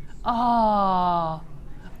it? Ah.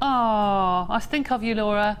 Oh, I think of you,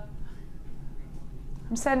 Laura.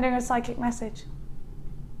 I'm sending a psychic message.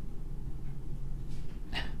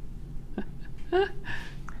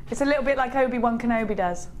 It's a little bit like Obi-Wan Kenobi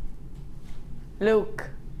does. Luke,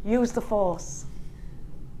 use the Force.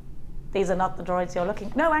 These are not the droids you're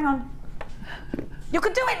looking... No, hang on. You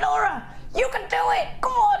can do it, Laura! You can do it! Go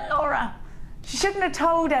on, Laura! She shouldn't have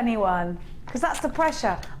told anyone, because that's the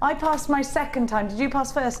pressure. I passed my second time. Did you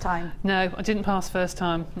pass first time? No, I didn't pass first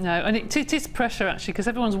time. No, and it is pressure, actually, because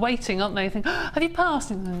everyone's waiting, aren't they? You think, oh, have you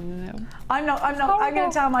passed? No. I'm going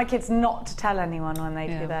to tell my kids not to tell anyone when they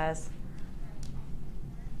do theirs.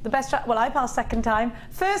 The best well, I passed second time.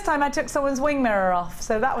 First time I took someone's wing mirror off,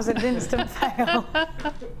 so that was an instant fail.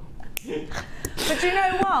 But do you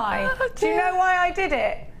know why? Do you know why I did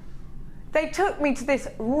it? They took me to this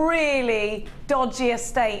really dodgy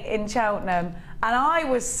estate in Cheltenham, and I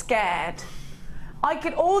was scared.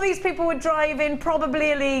 All these people were driving,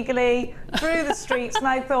 probably illegally, through the streets, and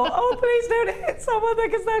I thought, oh, please don't hit someone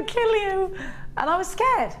because they'll kill you. And I was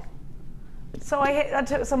scared. So I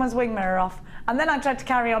took someone's wing mirror off, and then I tried to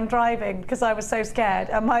carry on driving because I was so scared.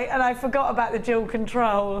 And I forgot about the dual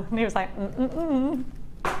control, and he was like,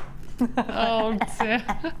 Oh dear.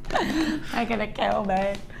 They're gonna kill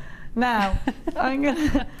me. Now, I'm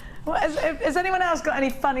gonna. Has anyone else got any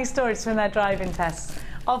funny stories from their driving tests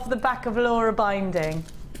off the back of Laura binding?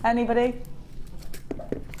 Anybody?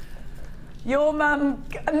 Your mum?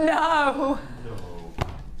 No.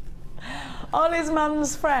 Ollie's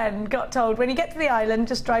mum's friend got told, when you get to the island,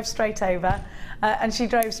 just drive straight over, and she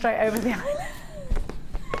drove straight over the island.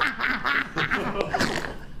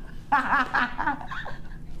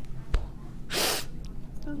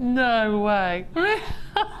 No way.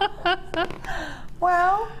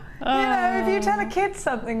 Well, you know, if you tell a kid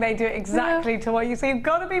something, they do it exactly to what you say. You've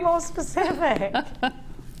got to be more specific.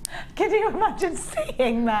 Can you imagine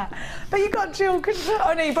seeing that? But you got dual control.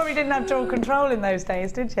 Oh no, you probably didn't have dual control in those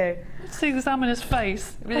days, did you? See examiner's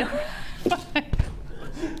face.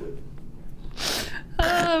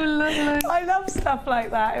 Oh, lovely. I love stuff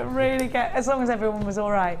like that. It really gets, as long as everyone was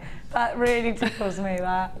all right. That really tickles me,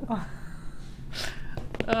 that.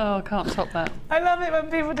 Oh, I can't top that. I love it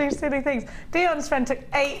when people do silly things. Dion's friend took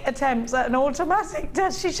 8 attempts at an automatic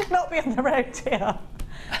test. She should not be on the road, Dion.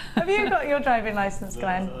 Have you got your driving licence,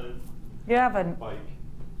 Glenn? No. You haven't?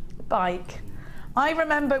 Bike. I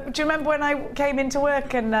remember, do you remember when I came into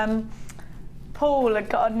work and Paul had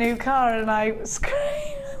got a new car and I went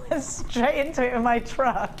straight into it with my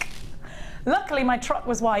truck? Luckily, my truck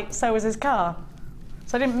was white, so was his car.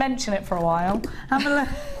 So I didn't mention it for a while.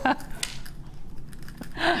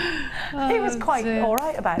 He was quite all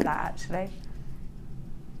right about that, actually.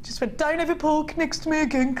 Just went, don't ever park next to me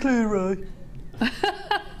again, Cleary.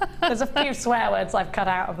 There's a few swear words I've cut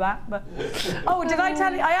out of that. But oh, did I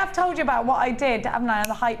tell you? I have told you about what I did, haven't I, on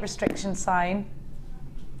the height restriction sign.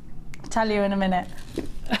 I'll tell you in a minute.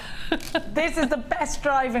 This is the best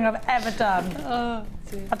driving I've ever done. Oh,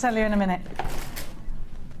 dear. I'll tell you in a minute.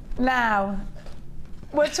 Now,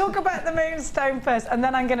 we'll talk about the Moonstone first, and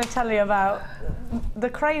then I'm going to tell you about the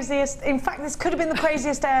craziest... In fact, this could have been the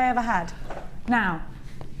craziest day I ever had. Now,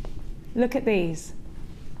 look at these.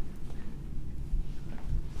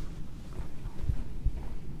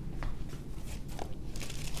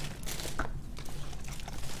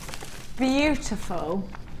 Beautiful.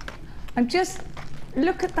 And just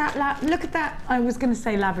look at that, look at that, I was going to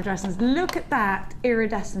say labradescence, look at that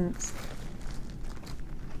iridescence.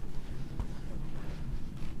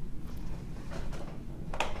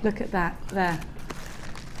 Look at that, there.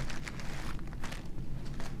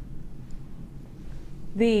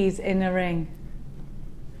 These in a ring.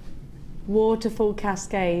 Waterfall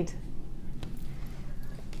cascade.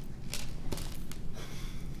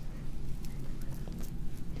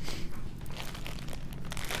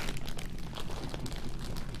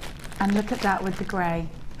 And look at that with the grey.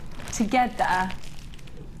 Together,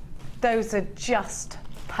 those are just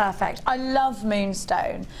perfect. I love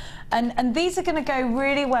Moonstone. And these are going to go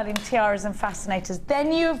really well in tiaras and fascinators.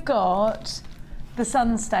 Then you've got the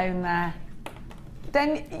Sunstone there.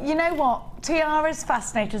 Then, you know what? Tiaras,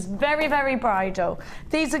 fascinators, very, very bridal.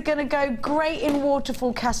 These are going to go great in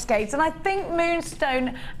waterfall cascades. And I think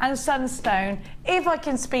Moonstone and Sunstone, if I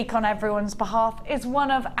can speak on everyone's behalf, is one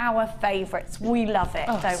of our favourites. We love it,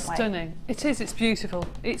 don't we? Stunning. It is, it's beautiful.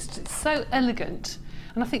 It's so elegant.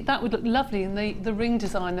 And I think that would look lovely in the ring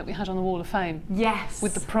design that we had on the Wall of Fame. Yes.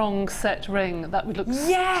 With the prong set ring, that would look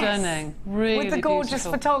stunning. Really with the gorgeous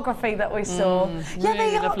beautiful photography that we saw. Yeah,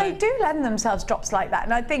 really they do lend themselves drops like that.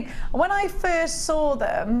 And I think when I first saw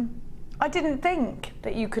them, I didn't think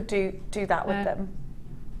that you could do that with them.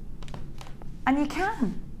 And you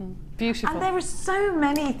can. Beautiful. And there are so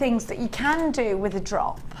many things that you can do with a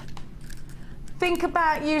drop. Think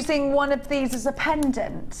about using one of these as a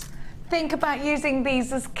pendant. Think about using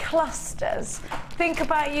these as clusters. Think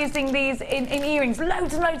about using these in earrings.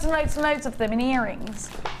 Loads and loads and loads and loads of them in earrings.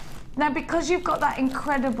 Now, because you've got that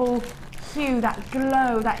incredible hue, that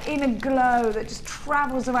glow, that inner glow that just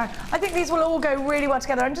travels around, I think these will all go really well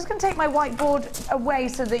together. I'm just going to take my whiteboard away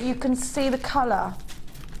so that you can see the colour.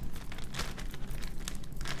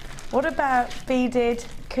 What about beaded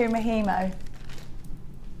Kumahimo?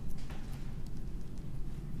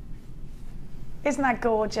 Isn't that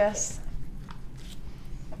gorgeous?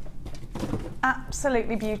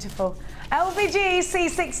 Absolutely beautiful. LVG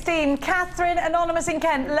C16, Catherine, Anonymous in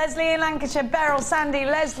Kent, Leslie in Lancashire, Beryl, Sandy,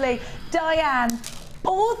 Leslie, Diane,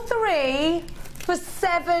 all 3 for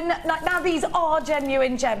 7. Now these are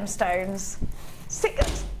genuine gemstones.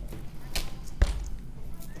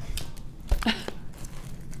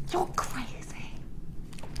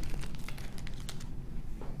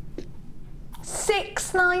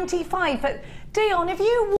 6.95. But Dion, if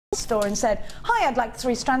you walked to the store and said, hi, I'd like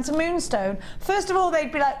 3 strands of Moonstone, first of all,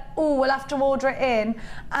 they'd be like, oh, we'll have to order it in.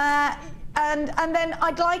 And then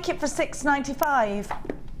I'd like it for 6.95.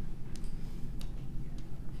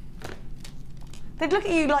 They'd look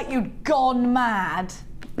at you like you'd gone mad.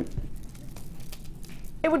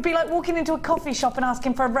 It would be like walking into a coffee shop and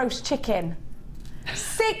asking for a roast chicken.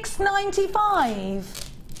 6.95.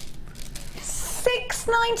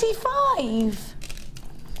 6.95.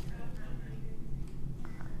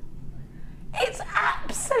 It's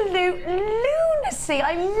absolute lunacy.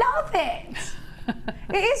 I love it.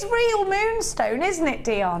 It is real moonstone, isn't it,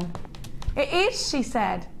 Dion? It is, she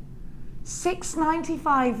said.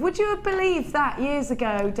 6.95. Would you have believed that years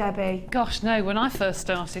ago, Debbie? Gosh, no. When I first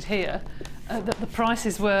started here, the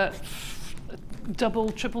prices were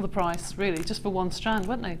double, triple the price, really, just for 1 strand,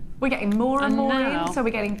 weren't they? We're getting more and more now, in, so we're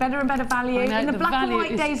getting better and better value. In the black and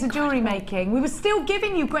white days of jewellery making, we were still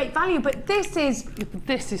giving you great value, but this is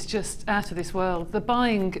just out of this world. The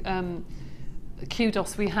buying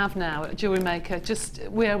kudos we have now at JewelleryMaker, just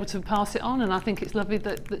we're able to pass it on, and I think it's lovely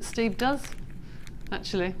that Steve does,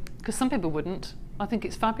 actually, because some people wouldn't. I think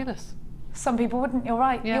it's fabulous. Some people wouldn't, you're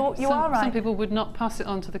right. Yeah, you are right. Some people would not pass it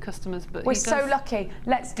on to the customers, but we're so lucky.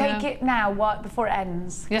 Let's take it now before it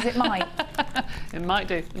ends, because it might. It might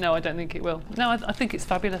do. No, I don't think it will. No, I think it's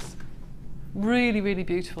fabulous. Really, really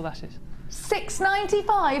beautiful, that is.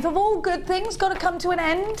 6.95 of all good things got to come to an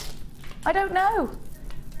end? I don't know.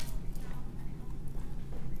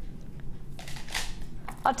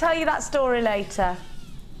 I'll tell you that story later.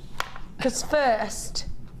 Because first,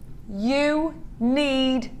 you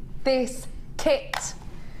need this kit.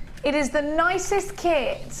 It is the nicest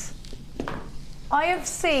kit I have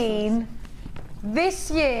seen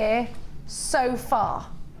this year so far.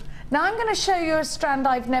 Now I'm going to show you a strand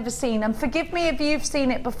I've never seen, and forgive me if you've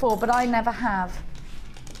seen it before, but I never have.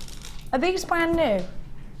 Are these brand new?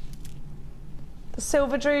 The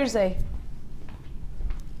silver druzy.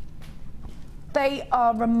 They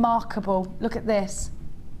are remarkable. Look at this.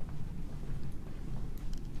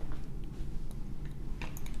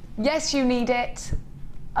 Yes, you need it.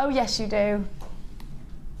 Oh, yes, you do.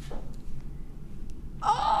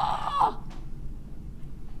 Oh!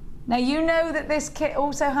 Now, you know that this kit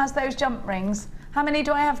also has those jump rings. How many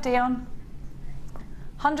do I have, Dion?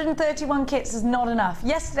 131 kits is not enough.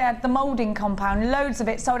 Yesterday, I had the moulding compound, loads of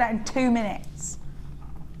it, sold out in 2 minutes.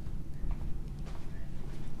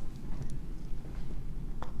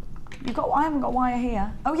 I haven't got wire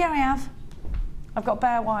here. Oh, yeah, I have. I've got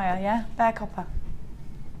bare wire, yeah? Bare copper.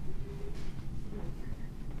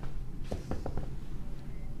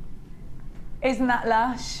 Isn't that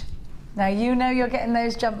lush? Now, you know you're getting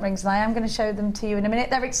those jump rings, and I am going to show them to you in a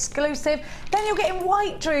minute. They're exclusive. Then you're getting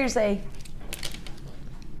white druzy.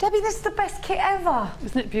 Debbie, this is the best kit ever.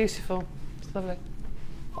 Isn't it beautiful? It's lovely.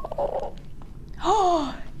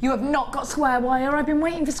 Oh, you have not got square wire. I've been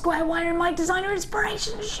waiting for square wire in my designer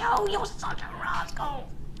inspiration show. You're such a rascal.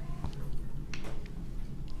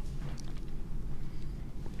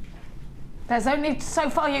 There's only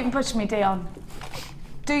so far you can push me, Dion.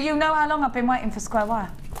 Do you know how long I've been waiting for square wire?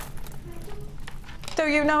 Do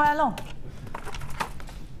you know how long?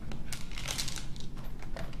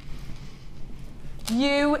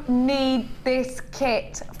 You need this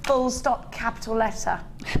kit, full stop, capital letter.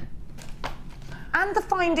 And the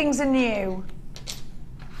findings are new.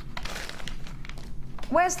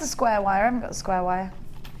 Where's the square wire? I haven't got the square wire.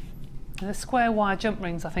 The square wire jump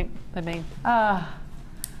rings, I think they mean. I'll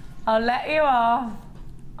let you off.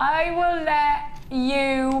 I will let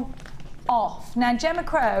you off. Now, Gemma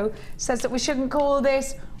Crow says that we shouldn't call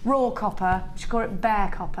this raw copper, we should call it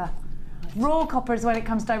bare copper. Raw copper is when it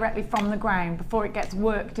comes directly from the ground before it gets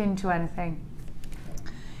worked into anything.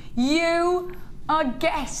 You are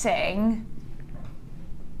getting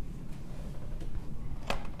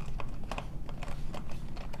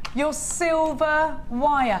your silver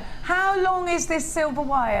wire. How long is this silver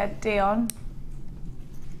wire, Dion?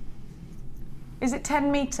 Is it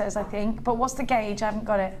 10 metres, I think? But what's the gauge? I haven't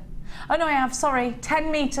got it. Oh, no, I have, sorry. 10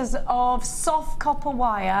 metres of soft copper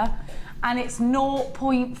wire, and it's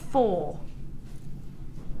 0.4.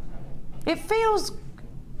 It feels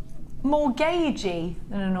more gaugey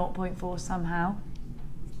than a 0.4 somehow.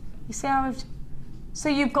 You see how I've... So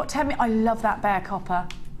you've got 10 metres. I love that bare copper.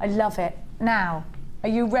 I love it. Now, are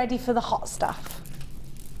you ready for the hot stuff?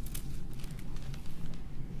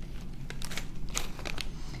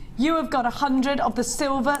 You have got 100 of the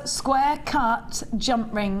silver square cut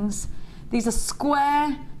jump rings. These are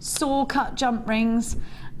square saw cut jump rings,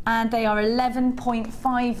 and they are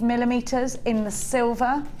 11.5 millimeters in the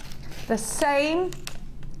silver. The same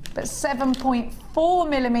but 7.4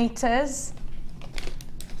 millimeters.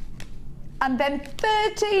 And then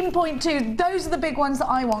 13.2, those are the big ones that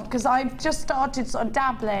I want because I've just started sort of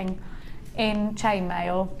dabbling in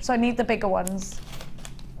chainmail, so I need the bigger ones.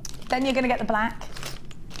 Then you're going to get the black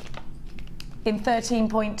in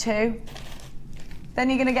 13.2. Then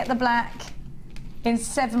you're going to get the black in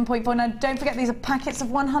 7.4. Now don't forget these are packets of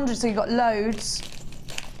 100, so you've got loads.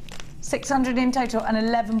 600 in total and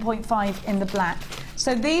 11.5 in the black.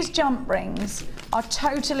 So these jump rings are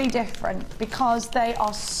totally different because they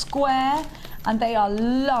are square and they are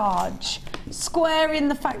large. Square in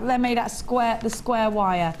the fact that they're made out of the square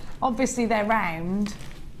wire. Obviously they're round,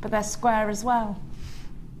 but they're square as well.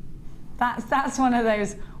 That's one of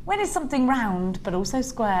those, when is something round but also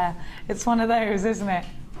square? It's one of those, isn't it?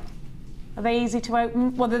 Are they easy to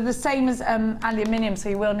open? Well, they're the same as aluminium, so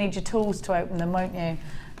you will need your tools to open them, won't you?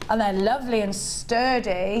 And they're lovely and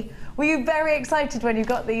sturdy. Were you very excited when you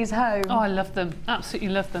got these home? Oh, I love them. Absolutely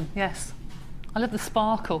love them, yes. I love the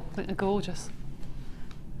sparkle. I think they're gorgeous.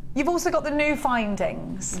 You've also got the new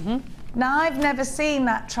findings. Now, I've never seen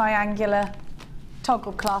that triangular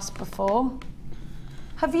toggle clasp before.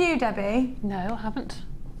 Have you, Debbie? No, I haven't.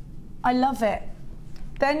 I love it.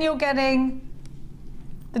 Then you're getting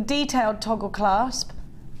the detailed toggle clasp,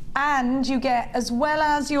 and you get, as well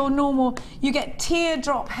as your normal, you get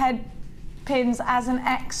teardrop head pins as an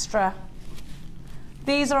extra.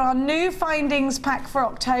 These are our new findings pack for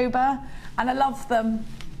October, and I love them.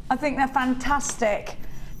 I think they're fantastic.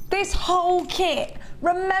 This whole kit,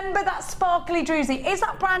 remember that sparkly druzy? Is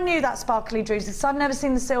that brand new, that sparkly druzy? Because I've never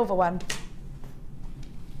seen the silver one.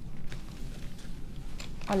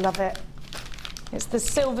 I love it. It's the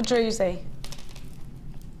silver druzy.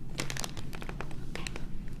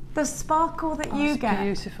 The sparkle that you get.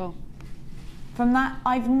 Beautiful. From that,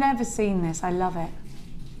 I've never seen this. I love it.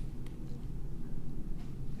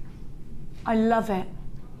 I love it.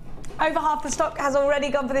 Over half the stock has already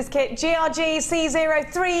gone for this kit. GRG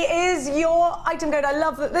C03 is your item code. I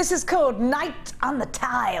love that. This is called Night on the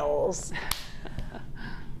Tiles.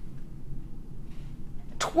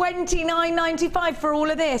 $29.95 for all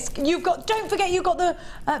of this. You've got, don't forget, you've got the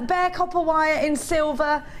bare copper wire in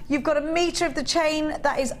silver. You've got a metre of the chain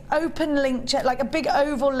that is open link, like a big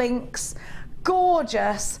oval links.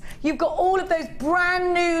 Gorgeous. You've got all of those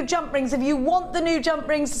brand new jump rings. If you want the new jump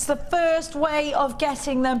rings, it's the first way of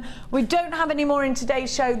getting them. We don't have any more in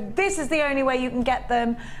today's show. This is the only way you can get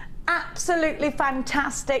them. Absolutely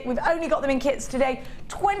fantastic. We've only got them in kits today.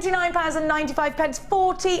 £29.95,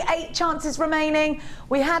 48 chances remaining.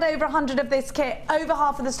 We had over 100 of this kit. Over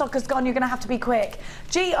half of the stock has gone. You're going to have to be quick.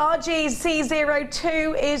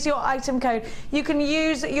 GRGC02 is your item code. You can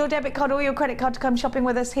use your debit card or your credit card to come shopping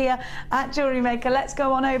with us here at Jewellery Maker. Let's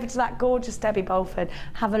go on over to that gorgeous Debbie Bolford.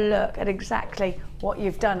 Have a look at exactly what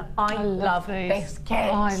you've done. I love this kit.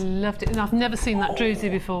 I loved it. And I've never seen that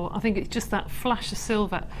druzy before. I think it's just that flash of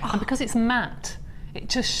silver. And because it's matte, it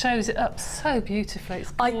just shows it up so beautifully.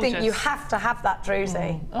 It's gorgeous. I think you have to have that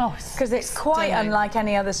druzy. Oh, because it's quite unlike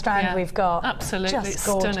any other strand we've got. Absolutely, just it's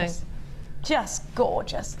gorgeous. stunning. Just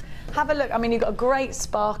gorgeous. Have a look. I mean, you've got a great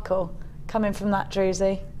sparkle coming from that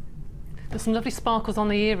druzy. There's some lovely sparkles on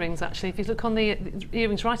the earrings, actually. If you look on the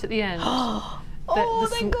earrings right at the end.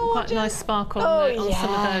 There's some quite nice sparkle on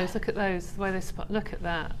some of those. Look at those, the way they sparkle. Look at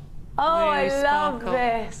that. Oh, really I love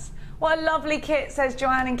this. What a lovely kit, says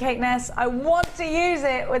Joanne and Kate Ness. I want to use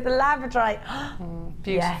it with the labradorite.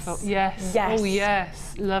 Beautiful. Yes. Oh,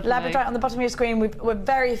 yes. Lovely. Labradorite on the bottom of your screen. We're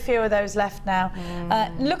very few of those left now.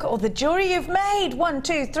 Look at all the jewellery you've made. 1,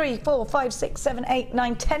 2, 3, 4, 5, 6, 7, 8,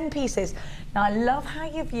 9, 10 pieces. Now, I love how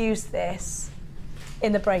you've used this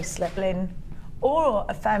in the bracelet, Lynn, or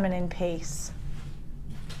a feminine piece.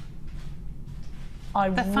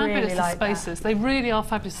 They're fabulous like spaces. They really are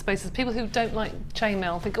fabulous spaces. People who don't like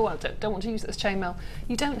chainmail think, oh, I don't want to use it as chainmail.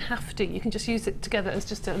 You don't have to. You can just use it together as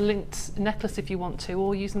just a linked necklace if you want to,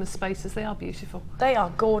 or use them as spaces. They are beautiful. They are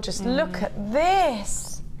gorgeous. Look at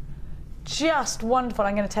this. Just wonderful.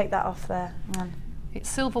 I'm going to take that off there. It's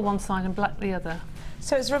silver one side and black the other.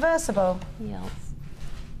 So it's reversible? Yes.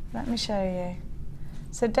 Let me show you.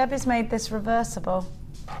 So Debbie's made this reversible.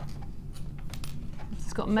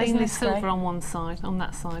 It's got mainly silver on one side, on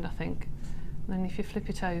that side, I think. And then if you flip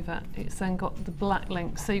it over, it's then got the black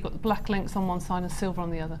links. So you've got the black links on one side and silver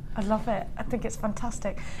on the other. I love it. I think it's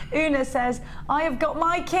fantastic. Una says, I have got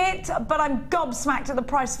my kit, but I'm gobsmacked at the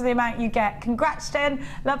price for the amount you get. Congrats, Jen.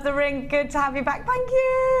 Love the ring. Good to have you back. Thank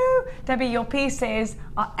you. Debbie, your pieces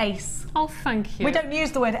are ace. Oh, thank you. We don't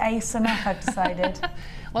use the word ace enough, I've decided.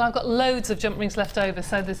 Well, I've got loads of jump rings left over,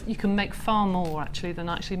 so you can make far more, actually, than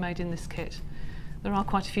I actually made in this kit. There are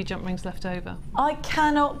quite a few jump rings left over. I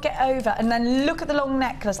cannot get over, and then look at the long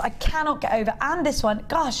necklace, I cannot get over, and this one,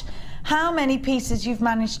 gosh, how many pieces you've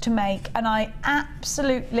managed to make, and I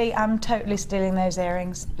absolutely am totally stealing those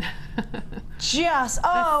earrings. Just,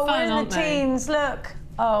 oh, fun, we're in the teens, look.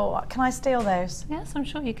 Oh, can I steal those? Yes, I'm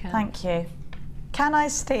sure you can. Thank you. Can I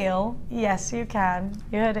steal? Yes, you can.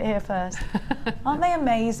 You heard it here first. Aren't they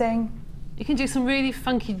amazing? You can do some really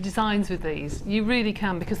funky designs with these. You really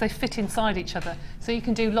can, because they fit inside each other. So you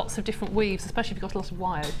can do lots of different weaves, especially if you've got a lot of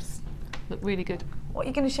wires. Look really good. What are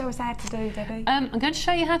you going to show us how to do, Debbie? I'm going to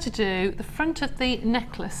show you how to do the front of the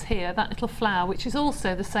necklace here, that little flower, which is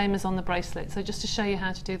also the same as on the bracelet. So just to show you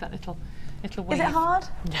how to do that little weave. Is it hard?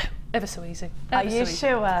 No, ever so easy. Are you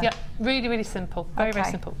sure? Yeah, really, really simple. Very, very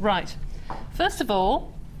simple. Right. First of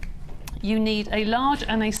all, you need a large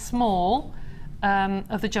and a small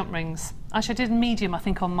of the jump rings. Actually, I did medium, I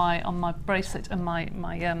think, on my bracelet and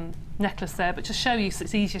my necklace there, but to show you, so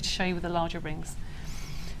it's easier to show you with the larger rings.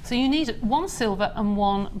 So you need one silver and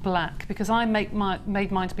one black, because I made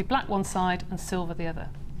mine to be black one side and silver the other.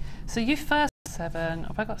 So you first 7.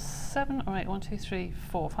 Have I got 7 or 8? 1, 2, 3,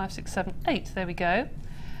 4, 5, 6, 7, 8. There we go.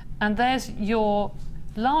 And there's your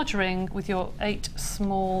large ring with your 8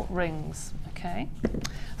 small rings. Okay.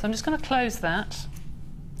 So I'm just going to close that.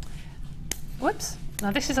 Whoops. Now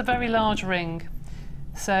this is a very large ring,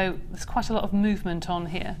 so there's quite a lot of movement on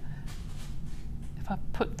here. If I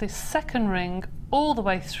put this second ring all the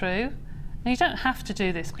way through, now you don't have to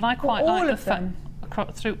do this, but I quite like the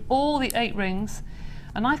fact through all the 8 rings,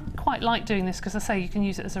 and I quite like doing this because I say you can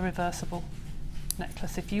use it as a reversible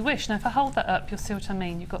necklace if you wish. Now if I hold that up, you'll see what I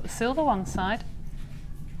mean. You've got the silver one side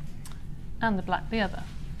and the black the other.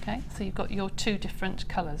 Okay, so you've got your 2 different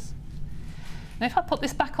colours. Now if I put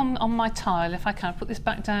this back on my tile, if I can, put this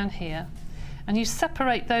back down here, and you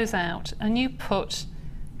separate those out and you put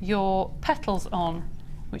your petals on,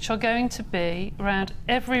 which are going to be around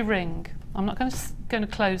every ring. I'm not going to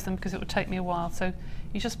close them because it will take me a while, so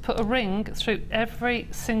you just put a ring through every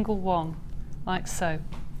single one, like so,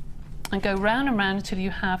 and go round and round until you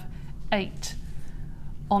have 8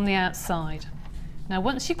 on the outside. Now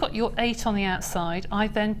once you've got your 8 on the outside, I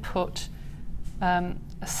then put a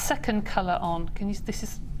second colour on. This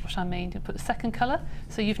is what I mean, you put the second colour.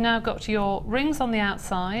 So you've now got your rings on the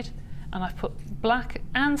outside, and I've put black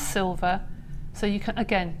and silver, so you can,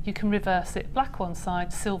 again, you can reverse it, black one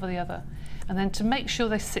side, silver the other. And then to make sure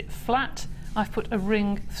they sit flat, I've put a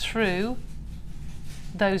ring through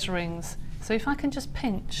those rings. So if I can just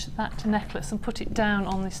pinch that necklace and put it down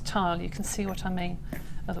on this tile, you can see what I mean,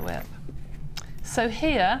 other way up. So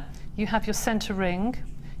here you have your centre ring.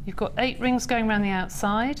 You've got 8 rings going around the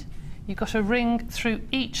outside. You've got a ring through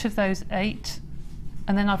each of those 8,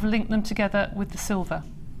 and then I've linked them together with the silver.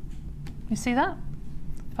 You see that?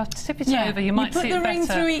 If I tip it over, you might see it better. You put the ring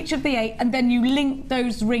through each of the 8, and then you link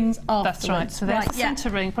those rings afterwards. That's right. So there's the centre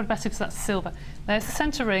ring, probably better because that's silver. There's the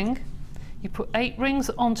centre ring. You put 8 rings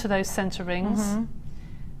onto those centre rings, and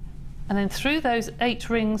then through those 8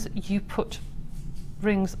 rings, you put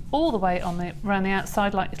rings all the way on around the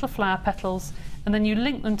outside, like little flower petals, and then you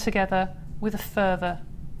link them together with a further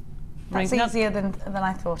ring. That's easier than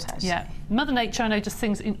I thought, actually. Yeah. Mother Nature, I know, does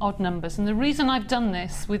things in odd numbers, and the reason I've done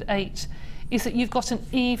this with 8 is that you've got an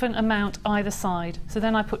even amount either side. So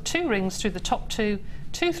then I put 2 rings through the top 2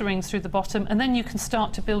 rings through the bottom, and then you can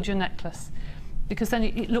start to build your necklace, because then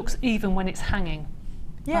it looks even when it's hanging.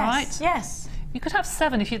 Yes, all right? Yes. You could have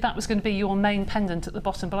 7 if that was going to be your main pendant at the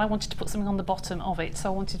bottom, but I wanted to put something on the bottom of it, so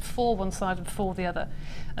I wanted 4 one side and 4 the other.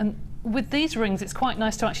 And with these rings, it's quite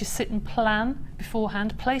nice to actually sit and plan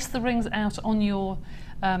beforehand, place the rings out on your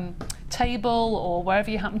table or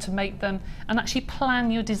wherever you happen to make them, and actually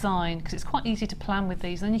plan your design, because it's quite easy to plan with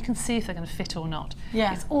these, and then you can see if they're going to fit or not.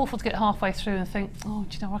 Yeah. It's awful to get halfway through and think, oh,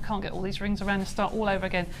 do you know, I can't get all these rings around and start all over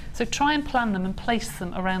again. So try and plan them and place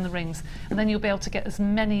them around the rings, and then you'll be able to get as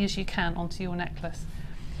many as you can onto your necklace.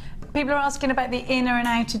 People are asking about the inner and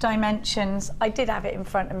outer dimensions. I did have it in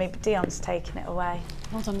front of me, but Dion's taken it away.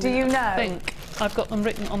 Do you know? I think I've got them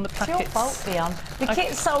written on the packets. It's your fault, Dion. The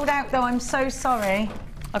kit's sold out, though. I'm so sorry.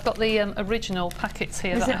 I've got the original packets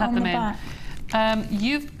here that I had them in.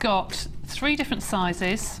 You've got 3 different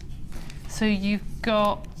sizes. So you've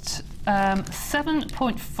got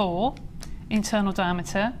 7.4 internal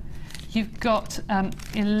diameter. You've got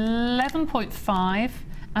 11.5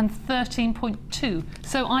 and 13.2.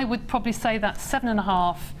 So I would probably say that's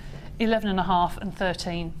 7.5, 11.5 and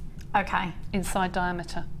 13. Okay. Inside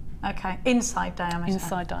diameter. Okay. Inside diameter.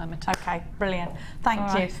 Inside diameter. Okay, brilliant.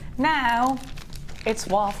 Thank you. Now, it's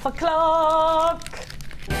waffle clock.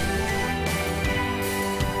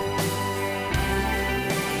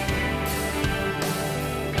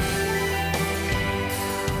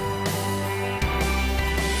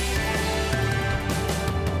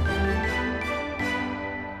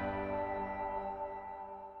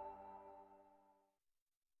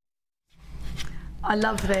 I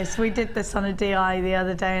love this. We did this on a DI the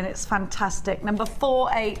other day and it's fantastic. Number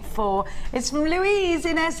 484. It's from Louise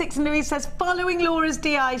in Essex, and Louise says, following Laura's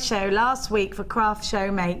DI show last week for Craft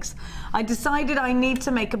Show Makes, I decided I need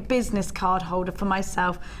to make a business card holder for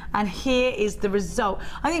myself, and here is the result.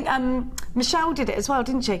 I think Michelle did it as well,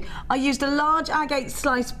 didn't she? I used a large agate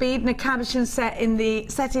slice bead and a cabochon set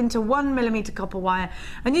into 1mm copper wire,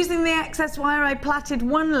 and using the excess wire I plaited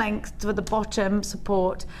one length for the bottom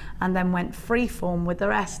support and then went freeform with the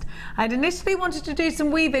rest. I'd initially wanted to do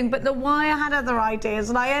some weaving, but the wire had other ideas,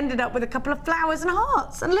 and I ended up with a couple of flowers and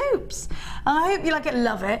hearts and loops. I hope you like it.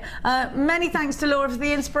 Love it. Many thanks to Laura for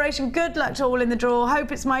the inspiration. Good luck to all in the draw.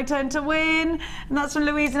 Hope it's my turn to win. And that's from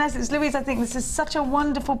Louise in Essex. Louise, I think this is such a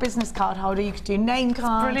wonderful business card holder. You could do name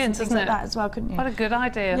cards, brilliant, and things like that as well, couldn't you? What a good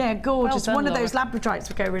idea. Yeah, gorgeous. Well done, one of Laura. those labradorites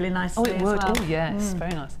would go really nicely. Oh, it would. As well. Oh, yes,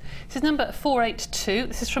 very nice. This is number 482.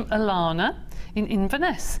 This is from Alana in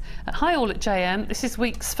Inverness. Hi all at JM. This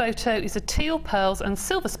week's photo is a teal, pearls and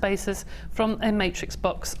silver spaces from a matrix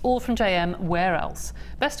box, all from JM. Where else?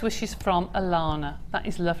 Best wishes from Alana. That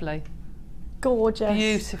is lovely. Gorgeous.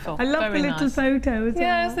 Beautiful. I love very the little nice. photo as well.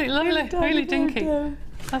 Yeah, isn't it lovely? Really dinky.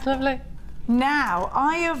 That's lovely. Now,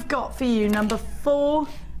 I have got for you number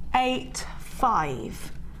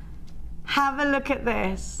 485. Have a look at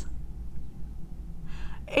this.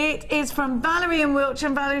 It is from Valerie in Wiltshire,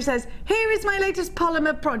 and Valerie says, here is my latest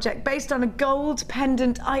polymer project based on a gold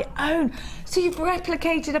pendant I own. So you've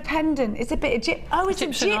replicated a pendant. It's a bit Egyptian. Oh, it's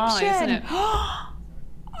Egyptian. Eye, isn't it?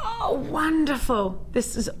 Oh, wonderful.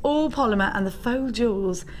 This is all polymer, and the faux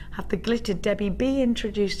jewels have the glittered Debbie B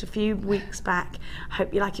introduced a few weeks back.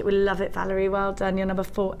 Hope you like it. We'll love it, Valerie. Well done. You're number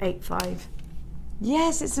 485.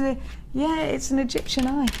 Yes, it's an Egyptian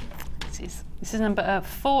eye. This is number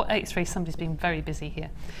 483. Somebody's been very busy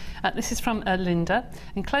here. This is from Linda.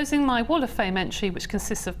 Enclosing my Wall of Fame entry, which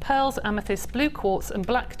consists of pearls, amethyst, blue quartz and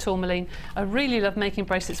black tourmaline. I really love making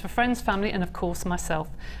bracelets for friends, family and of course myself.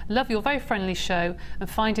 Love your very friendly show and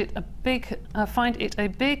find it a big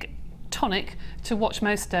tonic to watch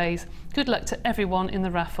most days. Good luck to everyone in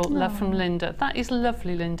the raffle. Aww. Love from Linda. That is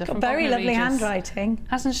lovely, Linda. From very lovely Regis. Handwriting.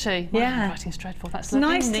 Hasn't she? Yeah. My handwriting's dreadful. That's it's lovely.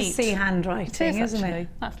 Nice neat. to see handwriting, isn't it?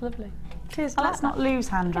 That's lovely. It is. Let's not lose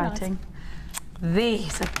handwriting.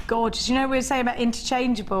 These are gorgeous. You know, we were saying about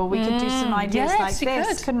interchangeable. We could do some ideas like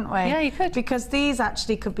this, couldn't we? Yeah, you could. Because these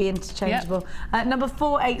actually could be interchangeable. Yep. Number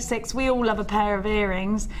 486, we all love a pair of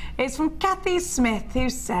earrings. It's from Kathy Smith, who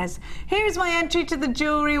says, here is my entry to the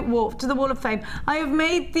jewellery walk to the Wall of Fame. I have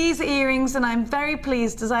made these earrings and I'm very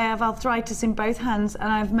pleased as I have arthritis in both hands, and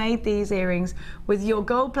I've made these earrings with your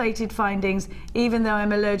gold-plated findings, even though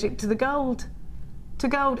I'm allergic to the gold. To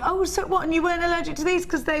gold. Oh, so what? And you weren't allergic to these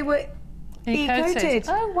because they were E-coated.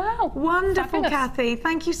 Oh, wow. Wonderful, Fabulous. Kathy.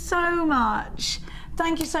 Thank you so much.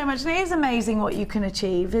 Thank you so much. And it is amazing what you can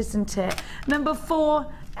achieve, isn't it? Number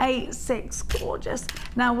 486. Gorgeous.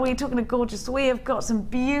 Now, we're talking to gorgeous. We have got some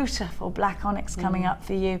beautiful black onyx coming up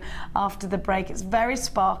for you after the break. It's very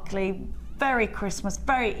sparkly, very Christmas,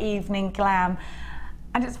 very evening glam.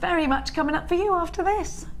 And it's very much coming up for you after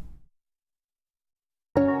this.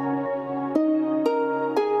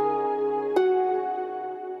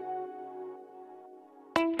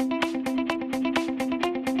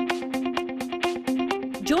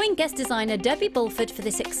 Join guest designer Debbie Bulford for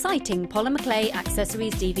this exciting polymer clay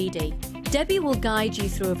accessories DVD. Debbie will guide you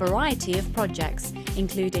through a variety of projects,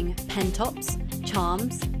 including pen tops,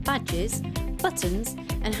 charms, badges, buttons,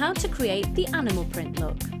 and how to create the animal print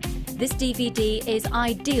look. This DVD is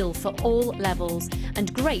ideal for all levels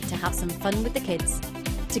and great to have some fun with the kids.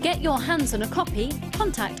 To get your hands on a copy,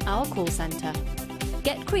 contact our call centre.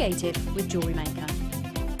 Get creative with JewelleryMaker.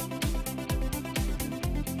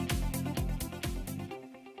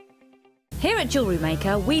 Here at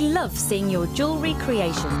JewelleryMaker, we love seeing your jewellery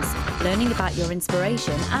creations, learning about your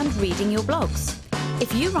inspiration and reading your blogs.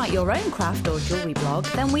 If you write your own craft or jewellery blog,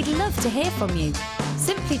 then we'd love to hear from you.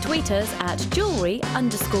 Simply tweet us at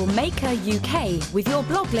jewellery_maker UK with your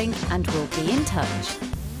blog link and we'll be in touch.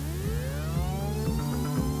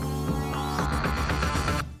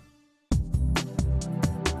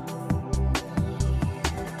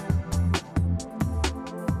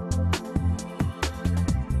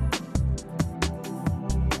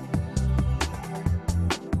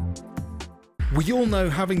 We all know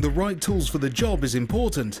having the right tools for the job is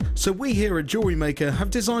important, so we here at JewelleryMaker have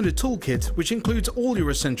designed a toolkit which includes all your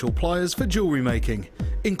essential pliers for jewellery making,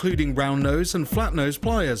 including round nose and flat nose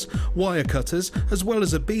pliers, wire cutters, as well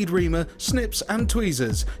as a bead reamer, snips and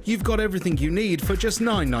tweezers. You've got everything you need for just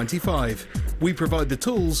 $9.95. We provide the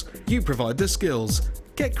tools, you provide the skills.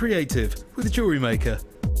 Get creative with JewelleryMaker.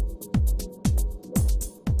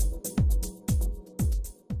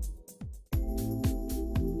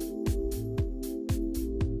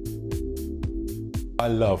 I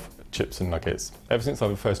love chips and nuggets. Ever since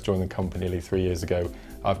I first joined the company nearly 3 years ago,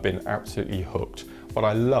 I've been absolutely hooked. What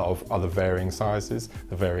I love are the varying sizes,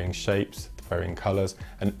 the varying shapes, the varying colours,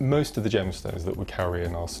 and most of the gemstones that we carry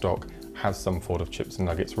in our stock have some form of chips and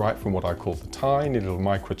nuggets, right from what I call the tiny little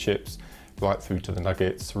microchips, right through to the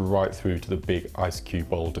nuggets, right through to the big ice cube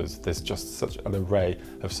boulders. There's just such an array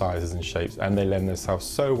of sizes and shapes, and they lend themselves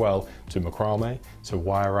so well to macrame, to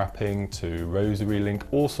wire wrapping, to rosary link,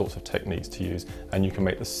 all sorts of techniques to use, and you can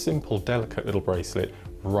make the simple, delicate little bracelet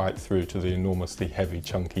right through to the enormously heavy,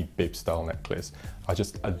 chunky bib style necklace. I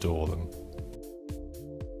just adore them.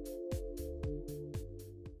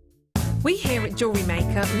 We here at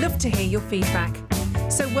JewelleryMaker love to hear your feedback.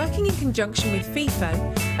 So working in conjunction with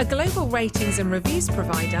FIFO, a global ratings and reviews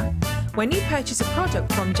provider, when you purchase a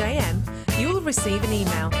product from JM, you'll receive an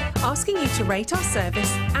email asking you to rate our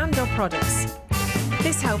service and our products.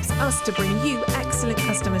 This helps us to bring you excellent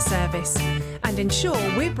customer service and ensure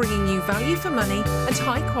we're bringing you value for money and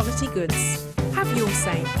high quality goods. Have your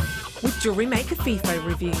say with JewelleryMaker FIFO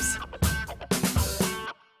reviews.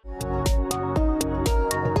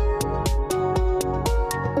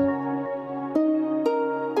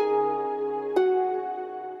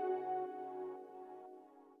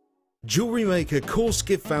 JewelleryMaker course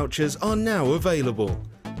gift vouchers are now available.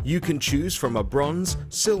 You can choose from a bronze,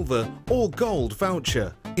 silver or gold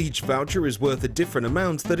voucher. Each voucher is worth a different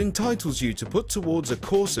amount that entitles you to put towards a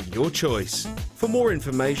course of your choice. For more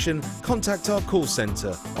information, contact our call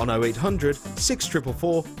centre on 0800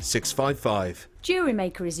 644 655.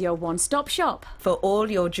 JewelleryMaker is your one-stop shop for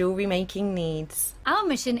all your jewellery making needs. Our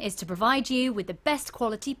mission is to provide you with the best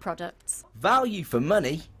quality products, value for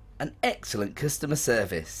money and excellent customer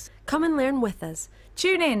service. Come and learn with us.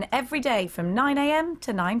 Tune in every day from 9 AM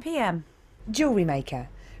to 9 PM. JewelleryMaker.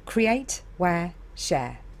 Create, wear,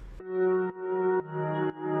 share.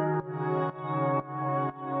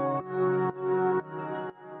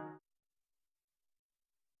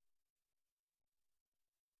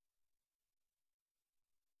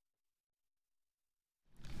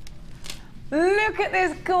 Look at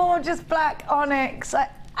this gorgeous black onyx. I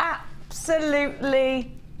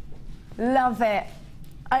absolutely love it.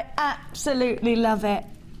 I absolutely love it.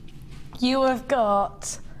 You have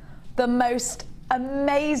got the most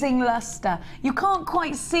amazing luster. You can't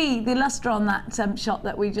quite see the luster on that shot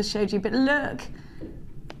that we just showed you, but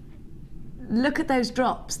look at those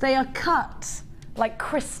drops. They are cut like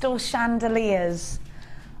crystal chandeliers.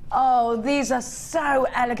 Oh, these are so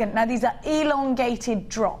elegant. Now, these are elongated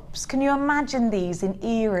drops. Can you imagine these in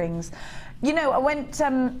earrings? You know, I went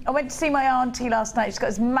to see my auntie last night. She's got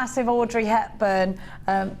this massive Audrey Hepburn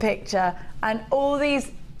picture, and all these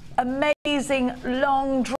amazing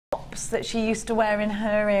long drops that she used to wear in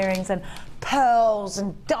her earrings, and pearls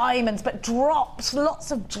and diamonds, but drops, lots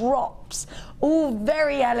of drops, all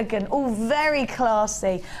very elegant, all very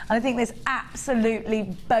classy. And I think this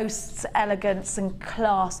absolutely boasts elegance and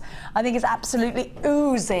class. I think it's absolutely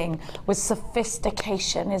oozing with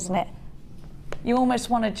sophistication, isn't it? You almost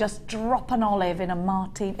want to just drop an olive in a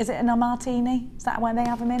martini. Is it in a martini? Is that where they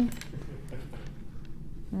have them in?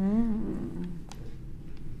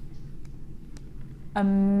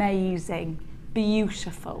 Amazing,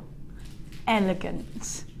 beautiful,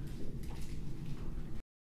 elegant.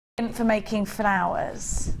 For making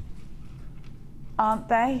flowers, aren't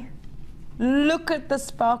they? Look at the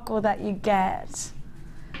sparkle that you get.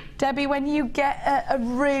 Debbie, when you get a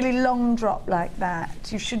really long drop like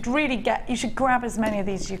that, you should grab as many of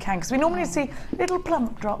these as you can, because we normally see little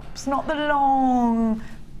plump drops, not the long,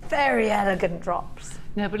 very elegant drops.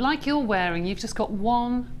 No, but like you're wearing, you've just got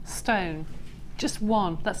one stone, just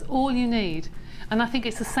one. That's all you need. And I think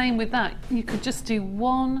it's the same with that. You could just do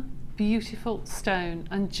one beautiful stone,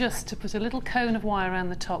 and just to put a little cone of wire around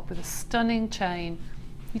the top with a stunning chain.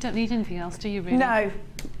 You don't need anything else, do you, really? No.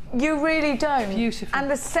 You really don't. Beautiful.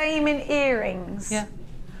 And the same in earrings. Yeah.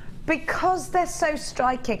 Because they're so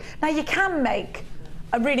striking. Now, you can make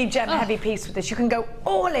a really gem-heavy piece with this. You can go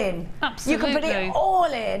all in. Absolutely. You can put it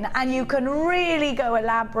all in, and you can really go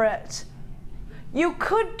elaborate. You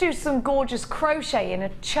could do some gorgeous crochet in a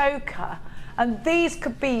choker, and these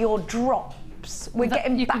could be your drops. We're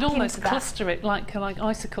getting you back could almost into that. cluster it like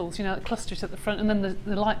icicles, you know, cluster it at the front, and then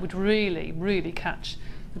the light would really, really catch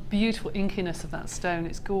the beautiful inkiness of that stone.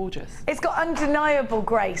 It's gorgeous. It's got undeniable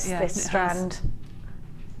grace, this strand.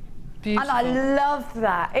 Beautiful. And I love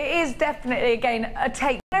that. It is definitely, again, a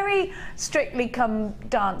take. Very Strictly Come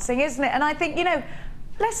Dancing, isn't it? And I think, you know,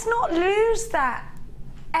 let's not lose that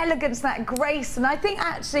elegance, that grace, and I think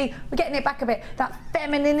actually we're getting it back a bit, that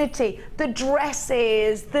femininity, the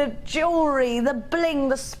dresses, the jewellery, the bling,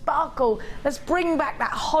 the sparkle. Let's bring back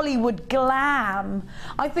that Hollywood glam.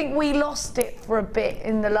 I think we lost it for a bit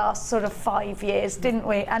in the last sort of 5 years, didn't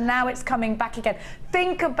we? And now it's coming back again.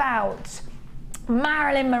 Think about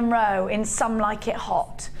Marilyn Monroe in Some Like It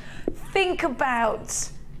Hot. Think about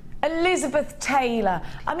Elizabeth Taylor.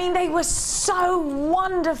 I mean, they were so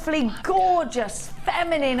wonderfully gorgeous,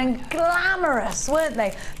 feminine and glamorous, weren't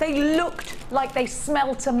they? They looked like they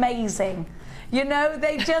smelt amazing. You know,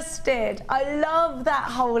 they just did. I love that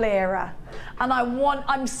whole era. And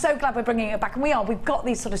I'm so glad we're bringing it back. And we've got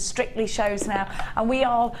these sort of Strictly shows now, and we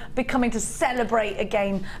are becoming to celebrate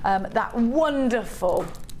again that wonderful,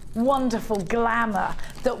 wonderful glamour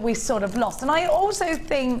that we sort of lost. And I also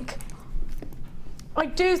think, I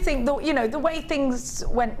do think that, you know, the way things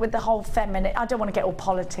went with the whole feminine, I don't want to get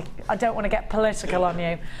political on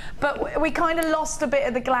you, but we kind of lost a bit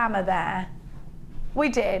of the glamour there. We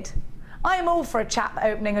did. I am all for a chap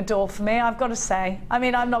opening a door for me, I've got to say. I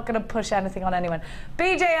mean, I'm not going to push anything on anyone.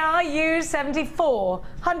 BJR U74,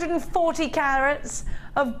 140 carats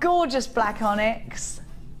of gorgeous black onyx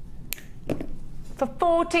for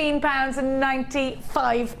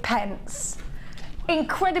 £14.95.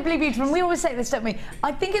 Incredibly beautiful, and we always say this, don't we?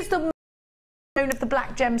 I think it's the of the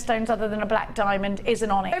black gemstones, other than a black diamond, is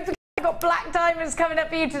an onyx. Don't forget, I've got black diamonds coming up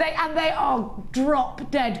for you today, and they are drop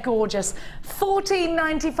dead gorgeous.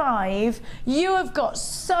 £14.95. You have got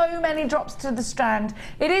so many drops to the strand.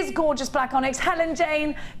 It is gorgeous black onyx. Helen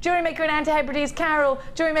Jane, JewelleryMaker in Anti Hebrides. Carol,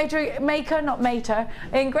 JewelleryMaker, not Mater,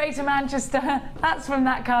 in Greater Manchester. That's from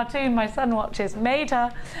that cartoon my son watches.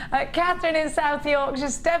 Mater. Catherine in South Yorkshire.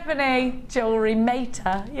 Stephanie,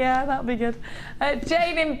 JewelleryMaker. Yeah, that'll be good.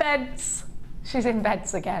 Jane in Beds. She's in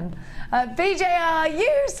Beds again. BJR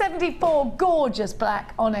U74, gorgeous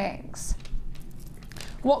black onyx.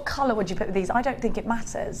 What colour would you put with these? I don't think it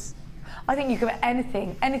matters. I think you can put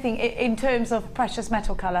anything in terms of precious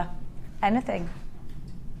metal colour. Anything.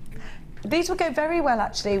 These would go very well,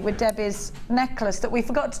 actually, with Debbie's necklace that we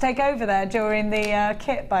forgot to take over there during the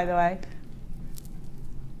kit, by the way.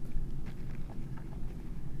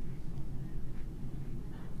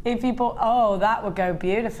 If you bought, oh, that would go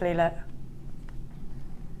beautifully, look.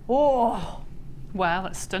 Oh, wow,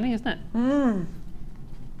 that's stunning, isn't it?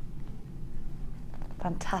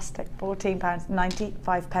 Fantastic.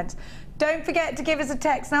 £14.95. Don't forget to give us a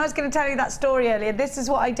text. Now, I was going to tell you that story earlier. This is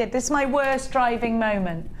what I did. This is my worst driving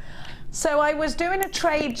moment. So I was doing a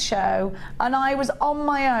trade show and I was on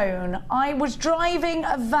my own. I was driving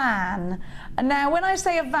a van. And now, when I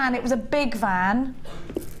say a van, it was a big van.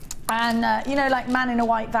 And, you know, like Man in a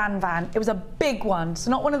White van. It was a big one, so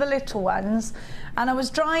not one of the little ones. And I was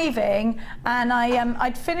driving, and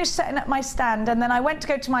I'd finished setting up my stand, and then I went to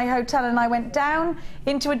go to my hotel, and I went down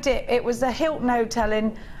into a dip. It was the Hilton Hotel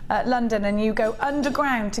in London, and you go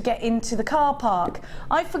underground to get into the car park.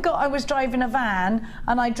 I forgot I was driving a van,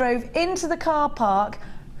 and I drove into the car park,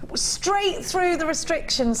 straight through the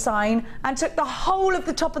restriction sign, and took the whole of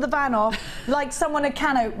the top of the van off like someone had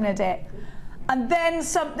can-opened it. And then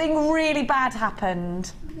something really bad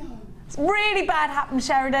happened. Really bad happened,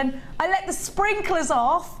 Sheridan. I let the sprinklers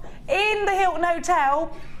off in the Hilton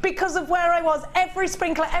Hotel because of where I was. Every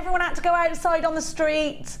sprinkler, everyone had to go outside on the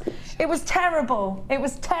street. It was terrible. It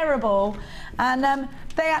was terrible. And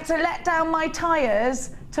they had to let down my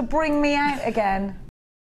tyres to bring me out again.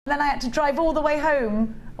 Then I had to drive all the way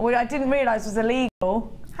home, which I didn't realise was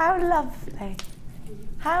illegal. How lovely.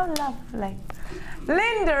 How lovely.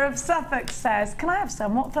 Linda of Suffolk says, can I have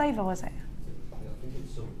some? What flavour was it? I think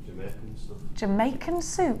it's some Jamaican stuff. Jamaican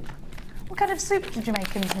soup? What kind of soup do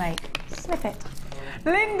Jamaicans make? Sniff it.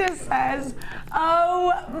 Linda says,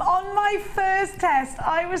 oh, on my first test,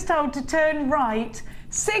 I was told to turn right,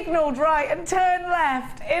 signalled right and turn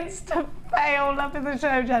left. Instant fail. Loving the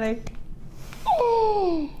show, Jenny.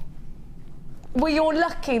 Oh. Well, you're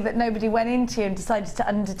lucky that nobody went into you and decided to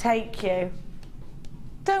undertake you.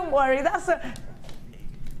 Don't worry, that's a...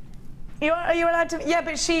 Are you allowed to... Yeah,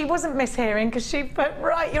 but she wasn't mishearing because she put...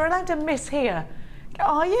 Right, you're allowed to mishear.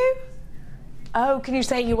 Are you? Oh, can you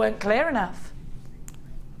say you weren't clear enough?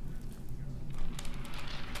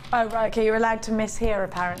 Oh, right, okay, you're allowed to mishear,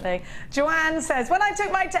 apparently. Joanne says, when I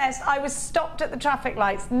took my test, I was stopped at the traffic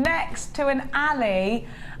lights next to an alley,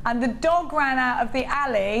 and the dog ran out of the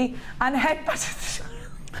alley and headbutted the...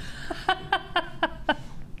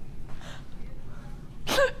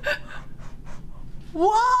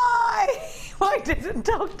 Why? Why didn't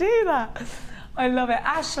dog do that? I love it.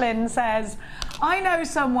 Ashlyn says, I know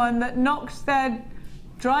someone that knocked their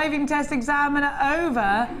Driving test examiner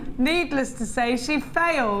over. Needless to say, she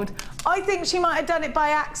failed. I think she might have done it by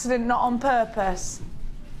accident, not on purpose.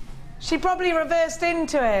 She probably reversed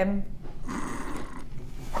into him.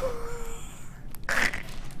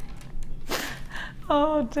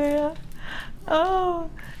 Oh dear. Oh,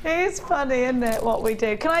 it is funny, isn't it, what we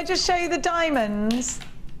do? Can I just show you the diamonds?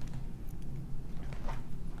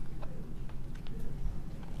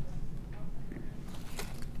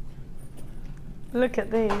 Look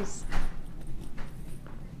at these.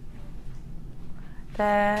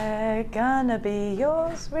 They're gonna be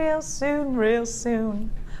yours real soon, real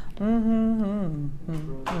soon.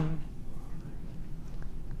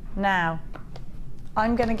 Now,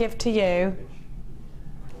 I'm gonna give to you.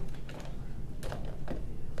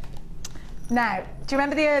 Now, do you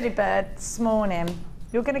remember the early bird this morning?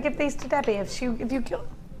 You're gonna give these to Debbie if you got.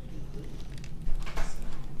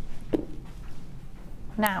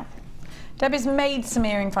 Now, Debbie's made some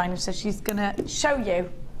earring finders, so she's going to show you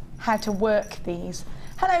how to work these.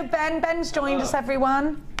 Hello, Ben. Ben's joined us,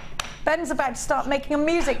 everyone. Ben's about to start making a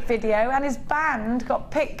music video, and his band got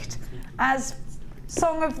picked as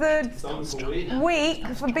Song of the Week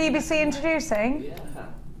for BBC Introducing. Yeah.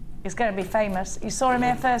 He's going to be famous. You saw him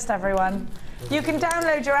here first, everyone. You can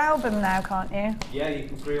download your album now, can't you? Yeah, you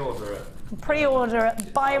can pre-order it. Pre-order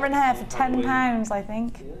at Byron Hair for £10, I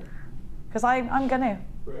think. Because I'm going to.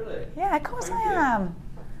 Really? Yeah, of course I am.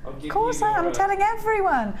 Of course I am. I'm telling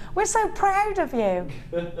everyone. We're so proud of you.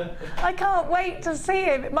 I can't wait to see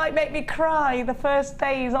him. It might make me cry the first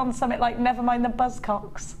day he's on something like Never Mind the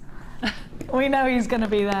Buzzcocks. We know he's going to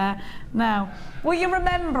be there. Now, will you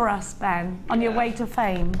remember us, Ben, on your way to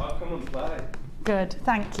fame? I'll come and play. Good,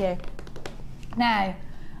 thank you. Now,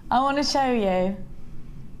 I want to show you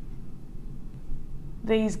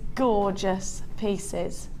these gorgeous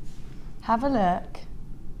pieces. Have a look.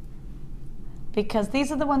 Because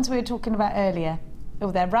these are the ones we were talking about earlier. Oh,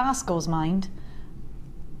 they're rascals, mind.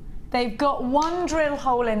 They've got one drill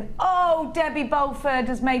hole in. Oh, Debbie Bolford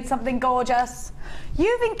has made something gorgeous.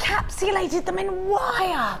 You've encapsulated them in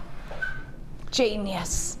wire.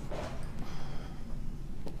 Genius.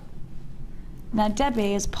 Now,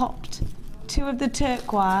 Debbie has popped two of the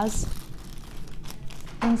turquoise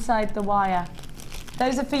inside the wire.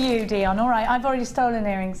 Those are for you, Dion. All right, I've already stolen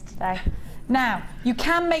earrings today. Now, you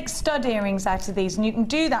can make stud earrings out of these, and you can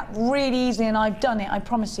do that really easily, and I've done it, I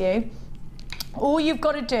promise you. All you've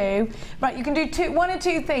got to do, right, you can do one or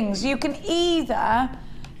two things. You can either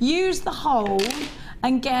use the hole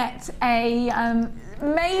and get a,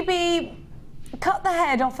 maybe cut the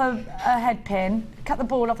head off a head pin, cut the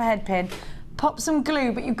ball off a head pin, pop some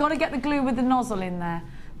glue, but you've got to get the glue with the nozzle in there.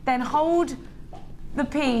 Then hold the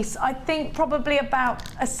piece, I think probably about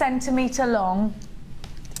 1 centimetre long,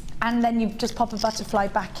 and then you just pop a butterfly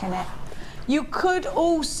back in it. You could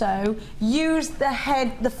also use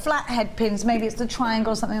the flat head pins, maybe it's the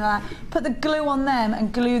triangle or something like that, put the glue on them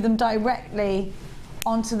and glue them directly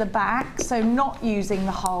onto the back, so not using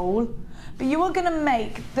the hole. But you are going to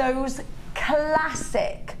make those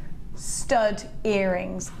classic stud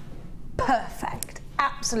earrings perfect,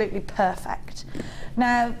 absolutely perfect.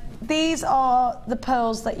 Now, these are the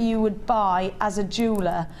pearls that you would buy as a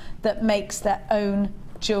jeweller that makes their own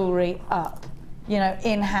jewellery up, you know,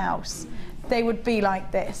 in-house. They would be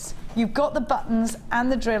like this. You've got the buttons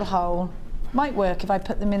and the drill hole. Might work if I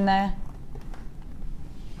put them in their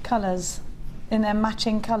colours, in their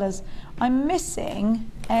matching colours. I'm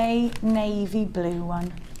missing a navy blue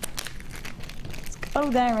one.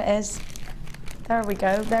 Oh, there it is. There we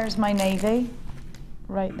go. There's my navy,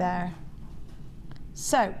 right there.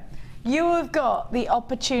 So, you have got the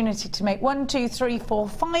opportunity to make 1, 2, 3, 4,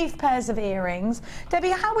 5 pairs of earrings. Debbie,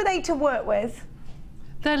 how were they to work with?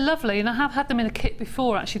 They're lovely, and I have had them in a kit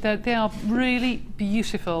before, actually. They are really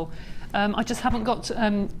beautiful. I just haven't got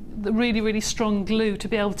the really, really strong glue to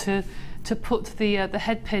be able to put the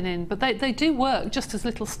head pin in. But they do work just as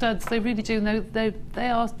little studs. They really do. They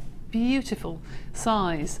are beautiful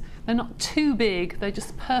size. They're not too big, they're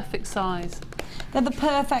just perfect size. They're the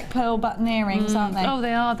perfect pearl button earrings, aren't they? Oh,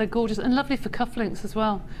 they are. They're gorgeous and lovely for cufflinks as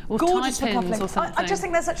well, or gorgeous tie for pins cufflinks. or something. I just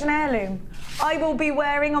think they're such an heirloom. I will be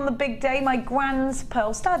wearing on the big day my grand's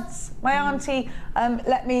pearl studs. My auntie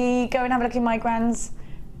let me go and have a look in my grand's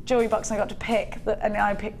jewellery box, and I got to pick, and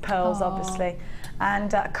I picked pearls, obviously.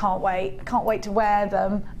 And I can't wait to wear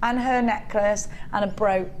them, and her necklace and a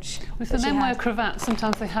brooch. With the men wear cravats,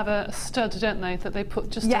 sometimes they have a stud, don't they, that they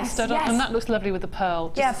put just a stud on, and that looks lovely with a pearl,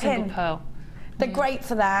 just a single pearl. They're great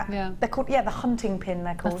for that. Yeah. They're called, the hunting pin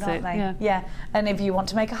they're called, aren't they? Yeah. And if you want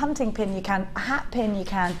to make a hunting pin, you can. A hat pin, you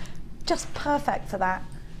can. Just perfect for that.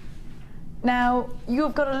 Now,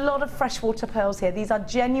 you've got a lot of freshwater pearls here. These are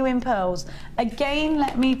genuine pearls. Again,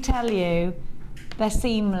 let me tell you, they're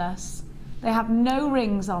seamless. They have no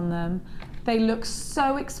rings on them. They look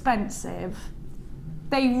so expensive.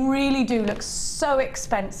 They really do look so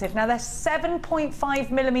expensive. Now, they're 7.5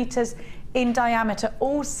 millimeters in diameter,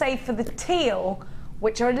 all save for the teal,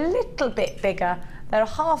 which are a little bit bigger. They're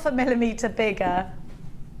 0.5 millimeter bigger.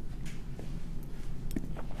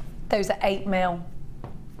 Those are 8 mil.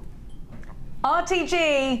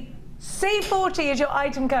 RTG C40 is your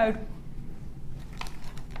item code.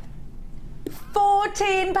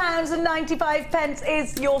 £14.95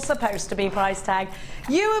 is your supposed to be price tag.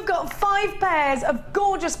 You have got 5 pairs of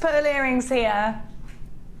gorgeous pearl earrings here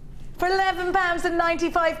for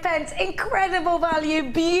 £11.95. Incredible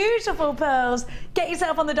value, beautiful pearls. Get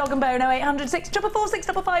yourself on the dog and bone 0800 644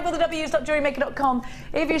 655 or the ws.jewellerymaker.com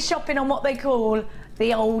if you're shopping on what they call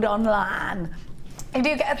the old online. You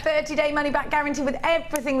do get a 30-day money-back guarantee with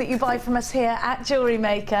everything that you buy from us here at Jewellery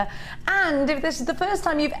Maker. And if this is the first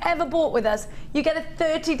time you've ever bought with us, you get a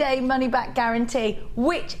 30-day money-back guarantee,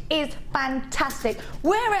 which is fantastic.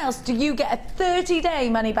 Where else do you get a 30-day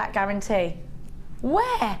money-back guarantee?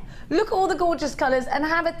 Where? Look at all the gorgeous colours and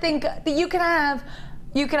have a think that you can have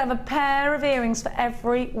a pair of earrings for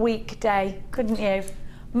every weekday, couldn't you?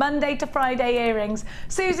 Monday to Friday earrings.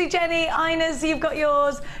 Susie, Jenny, Ines, you've got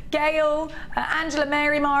yours. Gail, Angela,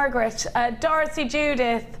 Mary, Margaret, Dorothy,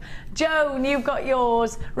 Judith, Joan, you've got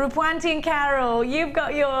yours. Rupwanti and Carol, you've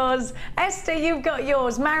got yours. Esther, you've got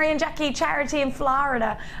yours. Mary and Jackie, Charity in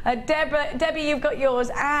Florida. Debbie, you've got yours.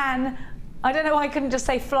 Anne, I don't know why I couldn't just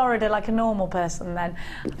say Florida like a normal person then.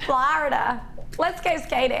 Florida, let's go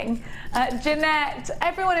skating. Jeanette,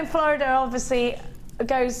 everyone in Florida obviously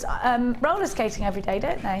goes roller skating every day,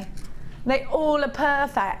 don't they? They all are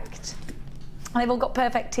perfect. They've all got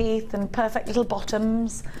perfect teeth and perfect little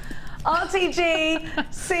bottoms.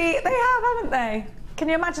 RTG, see, they have, haven't they? Can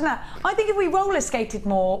you imagine that? I think if we roller skated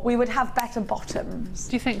more, we would have better bottoms.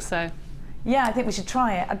 Do you think so? Yeah, I think we should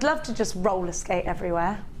try it. I'd love to just roller skate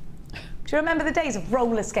everywhere. Do you remember the days of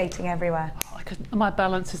roller skating everywhere? Oh, my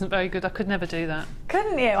balance isn't very good. I could never do that.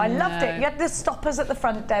 Couldn't you? I loved it. You had the stoppers at the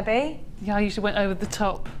front, Debbie. Yeah, I usually went over the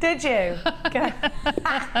top. Did you?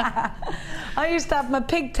 I used to have my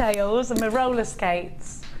pigtails and my roller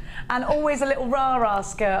skates and always a little rah-rah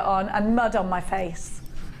skirt on and mud on my face.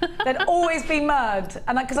 There'd always be mud,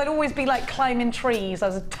 and because I'd always be like climbing trees. I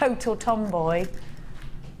was a total tomboy.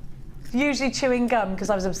 Usually chewing gum because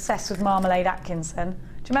I was obsessed with Marmalade Atkinson.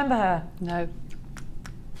 Do you remember her? No.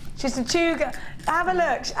 She used to chew gum. Have a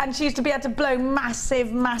look, and she used to be able to blow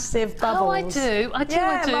massive, massive bubbles. Oh, I do. I do.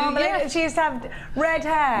 Yeah. She used to have red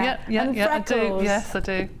hair and freckles. I do. Yes, I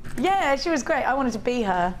do. Yeah, she was great. I wanted to be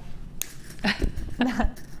her.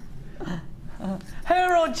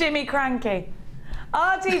 Her or Jimmy Cranky.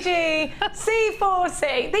 RTG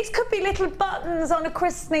C40. These could be little buttons on a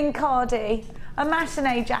christening cardie, a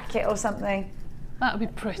matinee jacket or something. That would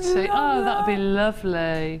be pretty. Oh, that would be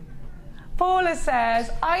lovely. Paula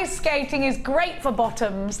says, ice skating is great for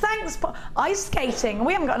bottoms. Thanks, ice skating.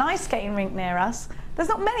 We haven't got an ice skating rink near us. There's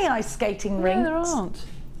not many ice skating rinks. No, there aren't.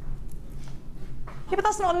 Yeah, but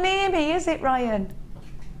that's not near me, is it, Ryan?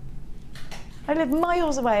 I live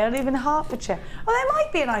miles away. I live in Hertfordshire. Oh, there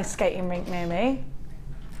might be an ice skating rink near me.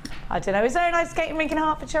 I don't know. Is there an ice skating rink in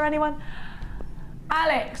Hertfordshire, anyone?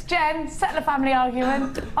 Alex, Jen, settle a family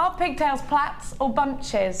argument. Are pigtails plaits or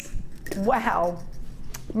bunches? Well,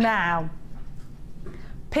 now,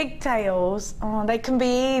 pigtails, oh, they can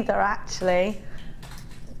be either, actually.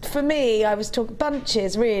 For me, I was talking,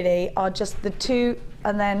 bunches really are just the two,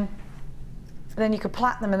 and then you could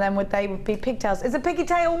plait them, and then they would be pigtails. Is a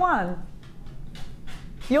pigtail one?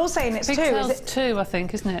 You're saying it's pigtails two, is it? Two, I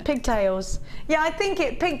think, isn't it? Pigtails. Yeah, I think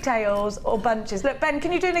it's pigtails or bunches. Look, Ben,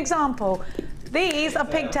 can you do an example? These are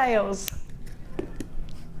pigtails.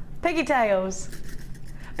 Pigtails.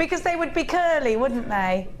 Because they would be curly, wouldn't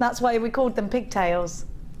they? That's why we called them pigtails.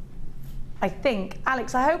 I think.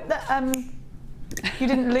 Alex, I hope that you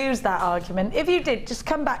didn't lose that argument. If you did, just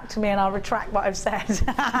come back to me and I'll retract what I've said.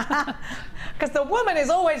 Because the woman is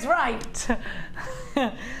always right.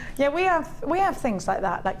 Yeah, we have things like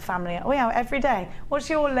that, like family. We have every day. What's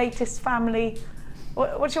your latest family?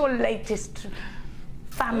 What's your latest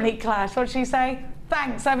family clash? What did she say?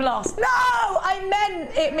 Thanks, I've lost. No, I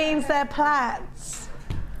meant it means they're plaits.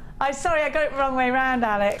 Sorry, I got it the wrong way round,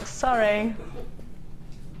 Alex. Sorry.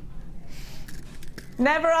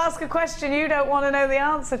 Never ask a question you don't want to know the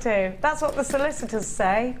answer to. That's what the solicitors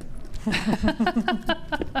say.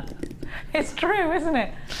 It's true, isn't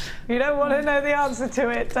it? You don't want to know the answer to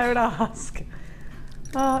it, don't ask.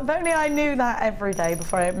 Oh, if only I knew that every day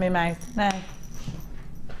before I opened my mouth. No.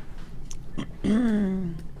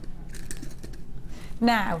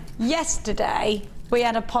 Now, yesterday we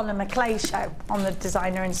had a polymer clay show on the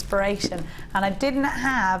designer inspiration, and I didn't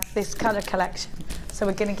have this colour collection, so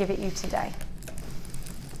we're going to give it you today.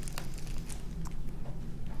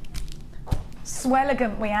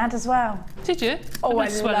 Swelligant we had as well. Did you? Oh, I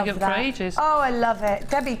Swelligant love that. for ages. Oh, I love it.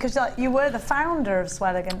 Debbie, because you were the founder of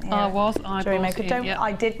Swelligant here. I was. I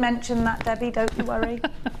did mention that, Debbie, don't you worry.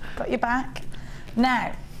 Got your back.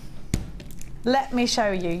 Now, let me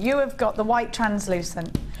show you. You have got the white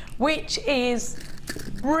translucent, which is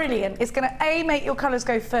brilliant. It's going to, A, make your colours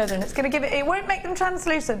go further, and it's going to give it, it won't make them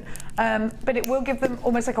translucent, but it will give them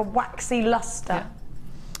almost like a waxy lustre. Yeah.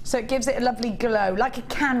 So it gives it a lovely glow, like a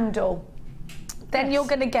candle. Then you're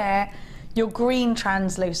going to get your green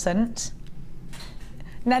translucent.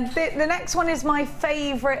 Now, the next one is my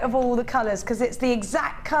favourite of all the colours, because it's the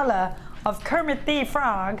exact colour of Kermit the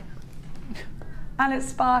Frog, and it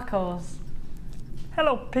sparkles.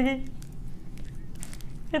 Hello, Piggy.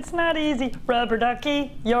 It's not easy. Rubber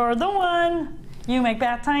ducky, you're the one. You make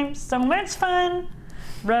bath time so much fun.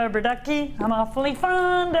 Rubber ducky, I'm awfully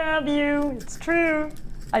fond of you. It's true.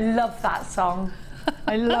 I love that song.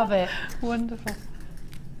 I love it. Wonderful.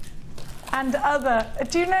 And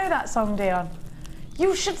do you know that song, Dion?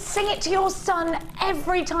 You should sing it to your son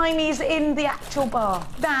every time he's in the actual bath.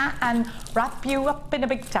 That, and wrap you up in a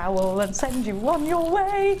big towel and send you on your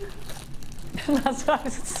way. That's why I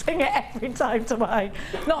sing it every time to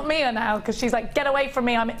not Mia now, because she's like, get away from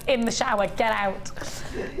me, I'm in the shower, get out.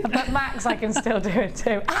 But Max, I can still do it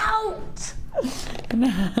too. Out!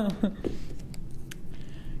 Now,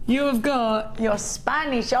 you have got your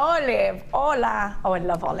Spanish olive. Hola. Oh, I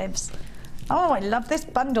love olives. Oh, I love this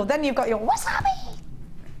bundle. Then you've got your wasabi.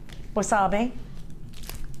 Wasabi.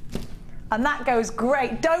 And that goes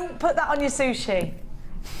great. Don't put that on your sushi.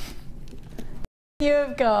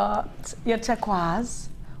 You've got your turquoise.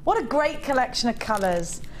 What a great collection of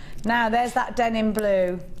colours. Now, there's that denim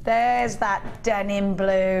blue. There's that denim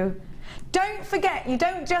blue. Don't forget, you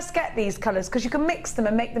don't just get these colours, because you can mix them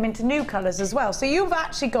and make them into new colours as well. So you've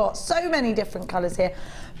actually got so many different colours here.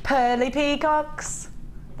 Pearly peacocks.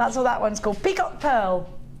 That's what that one's called. Peacock pearl.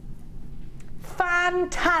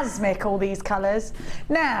 Phantasmic, all these colours.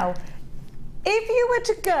 Now, if you were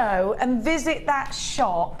to go and visit that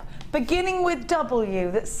shop, beginning with W,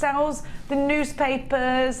 that sells the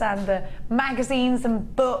newspapers and the magazines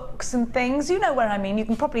and books and things, you know where I mean, you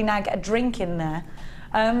can probably now get a drink in there.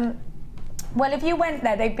 Well, if you went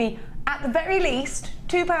there, they'd be, at the very least,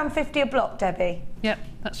 £2.50 a block, Debbie. Yep,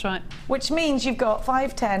 that's right. Which means you've got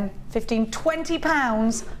 5, 10, 15,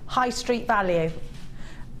 £20 high street value.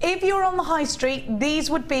 If you're on the high street, these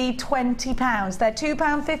would be £20. They're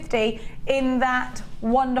 £2.50 in that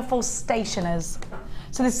wonderful stationers.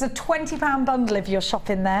 So this is a £20 bundle if you're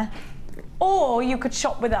shopping there. Or you could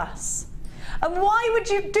shop with us. And why would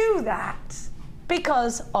you do that?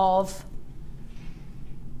 Because of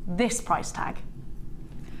this price tag.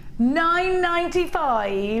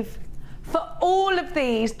 $9.95 for all of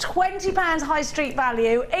these, £20 high street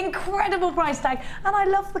value, incredible price tag. And I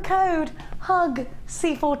love the code, HUG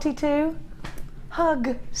C42.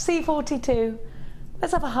 HUG C42.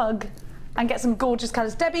 Let's have a hug and get some gorgeous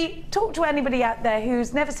colours. Debbie, talk to anybody out there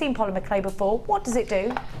who's never seen polymer clay before. What does it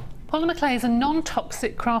do? Polymer clay is a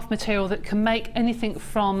non-toxic craft material that can make anything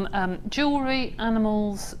from jewellery,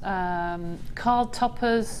 animals, card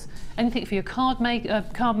toppers, anything for your card making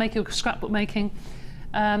or scrapbook making.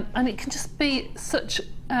 And it can just be such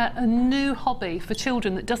a new hobby for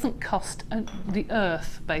children that doesn't cost the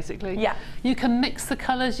earth, basically. Yeah. You can mix the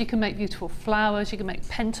colours, you can make beautiful flowers, you can make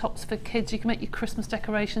pen tops for kids, you can make your Christmas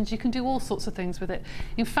decorations, you can do all sorts of things with it.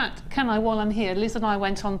 In fact, while I'm here, Liz and I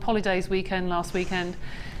went on Polydays weekend last weekend,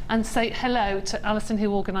 and say hello to Alison,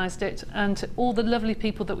 who organised it, and to all the lovely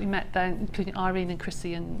people that we met there, including Irene and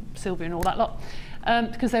Chrissy and Sylvia and all that lot,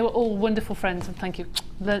 because they were all wonderful friends, and thank you.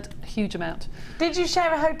 Learnt a huge amount. Did you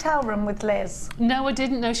share a hotel room with Liz? No, I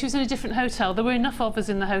didn't. No, she was in a different hotel. There were enough of us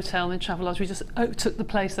in the hotel in Travelodge. We just took the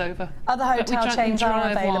place over. Other hotel chains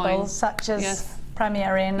are available, such as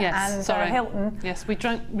Premier Inn and Hilton. Yes, we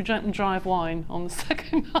drank and drive wine on the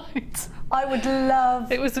second night. I would love...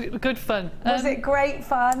 It was good fun. Was it great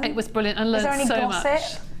fun? It was brilliant. I learned so much. Is there any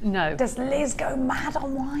gossip? No. Does Liz go mad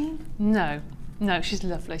on wine? No. No, she's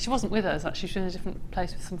lovely. She wasn't with us, actually. She was in a different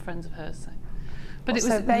place with some friends of hers. So. But it was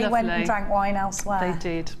so they lovely. went and drank wine elsewhere? They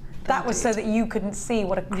did. That was so that you couldn't see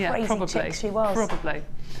what a crazy chick she was? Probably.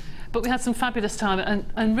 But we had some fabulous time,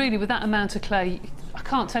 and really with that amount of clay, I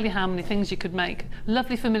can't tell you how many things you could make.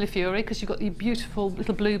 Lovely for Millefiori, because you've got your beautiful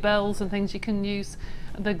little bluebells and things you can use,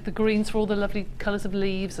 the greens for all the lovely colours of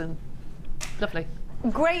leaves, and lovely.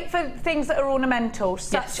 Great for things that are ornamental,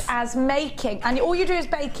 such as making, and all you do is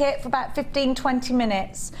bake it for about 15-20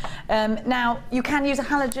 minutes. Now, you can use a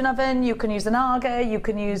halogen oven, you can use an Arga, you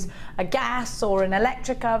can use a gas or an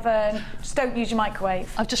electric oven. Just don't use your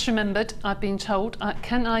microwave. I've just remembered, I've been told,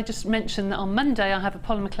 can I just mention that on Monday I have a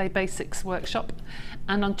polymer clay basics workshop,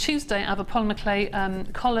 and on Tuesday I have a polymer clay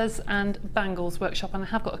collars and bangles workshop, and I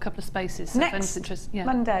have got a couple of spaces. So Next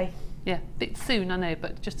Monday? Yeah, a bit soon, I know,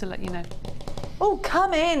 but just to let you know. Oh,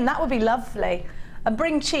 come in, that would be lovely. And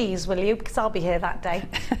bring cheese, will you? Because I'll be here that day.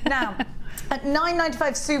 Now, at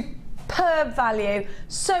 £9.95, superb value,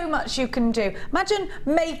 so much you can do. Imagine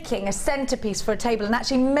making a centrepiece for a table and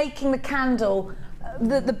actually making the candle,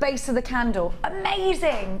 the base of the candle.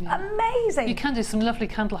 Amazing, amazing. You can do some lovely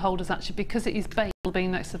candle holders, actually, because it is baked being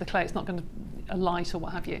next to the clay. It's not going to light or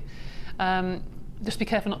what have you. Just be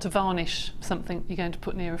careful not to varnish something you're going to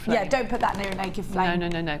put near a flame. Yeah, don't put that near a naked flame.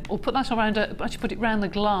 No. Or put that around, actually put it round the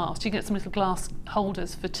glass. You can get some little glass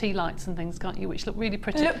holders for tea lights and things, can't you, which look really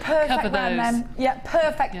pretty. Look perfect. Cover those. Them. Yeah,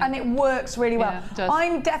 perfect, and it works really well. Yeah, it does.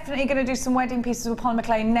 I'm definitely going to do some wedding pieces with polymer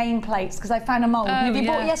clay nameplates because I found a mould. If you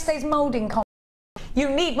bought yesterday's moulding competition, you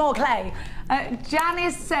need more clay.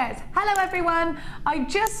 Janice says, hello everyone, I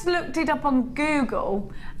just looked it up on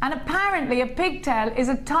Google and apparently a pigtail is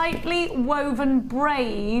a tightly woven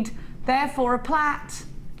braid, therefore a plait.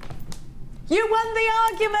 You won the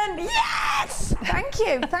argument, yes! Thank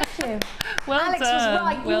you, thank you. Well Alex done. was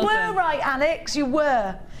right, you were right, Alex, you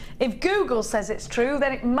were. If Google says it's true,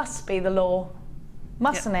 then it must be the law,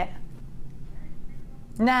 mustn't it?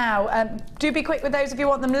 Now, do be quick with those if you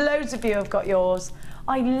want them. Loads of you have got yours.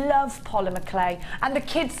 I love polymer clay, and the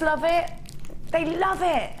kids love it. They love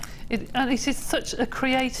it. And it is such a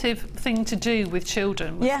creative thing to do with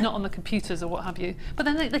children. It's not on the computers or what have you. But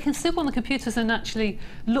then they can still go on the computers and actually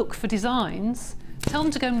look for designs. Tell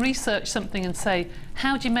them to go and research something and say,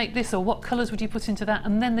 how do you make this, or what colours would you put into that,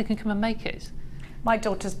 and then they can come and make it. My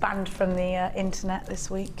daughter's banned from the internet this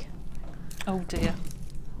week. Oh dear.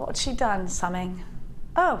 What's she done, Summing?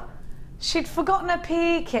 Oh, she'd forgotten her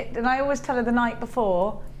PE kit, and I always tell her the night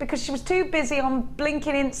before because she was too busy on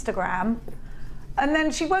blinking Instagram. And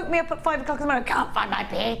then she woke me up at 5 o'clock in the morning, can't find my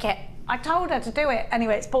PE kit. I told her to do it.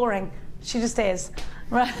 Anyway, it's boring. She just is.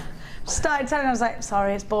 Right. Started telling her, I was like,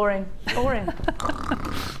 sorry, it's boring. Boring.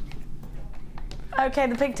 Okay,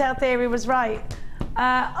 the pigtail theory was right.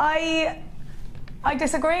 I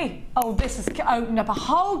disagree. Oh, this has opened up a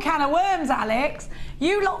whole can of worms, Alex.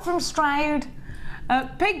 You lot from Stroud.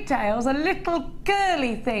 Pigtails are little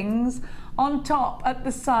curly things on top at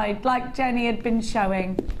the side, like Jenny had been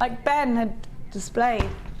showing, like Ben had displayed.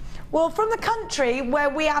 Well, from the country where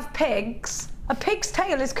we have pigs, a pig's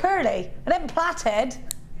tail is curly. It ain't plaited.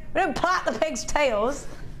 We don't plait the pig's tails.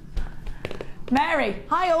 Mary,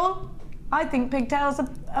 hi all. I think pigtails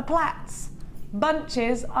are plaits.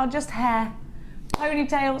 Bunches are just hair.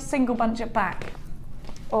 Ponytail, single bunch at back.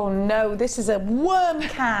 Oh no, this is a worm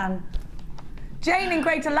can. Jane in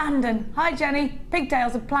Greater London. Hi Jenny.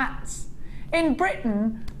 Pigtails are plaits. In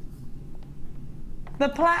Britain, the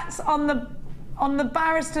plaits on the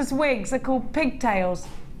barristers' wigs are called pigtails.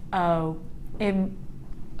 Oh,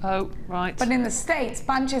 right. But in the States,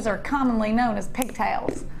 bunches are commonly known as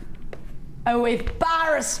pigtails. Oh, if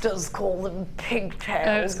barristers call them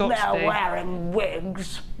pigtails, they're wearing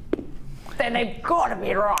wigs, then they've got to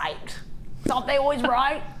be right. Aren't they always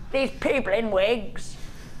right? These people in wigs.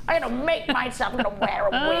 I'm going to make myself wear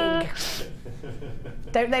a wig.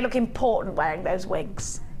 Don't they look important wearing those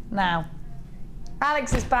wigs? Now,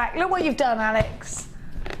 Alex is back. Look what you've done, Alex.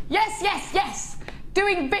 Yes, yes, yes.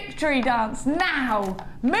 Doing victory dance now.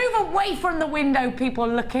 Move away from the window, people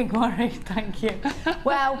looking worried. Thank you.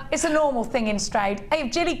 Well, it's a normal thing in Stroud. Hey,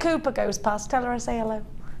 if Jilly Cooper goes past, tell her I say hello.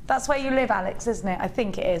 That's where you live, Alex, isn't it? I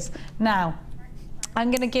think it is. Now, I'm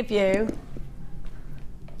going to give you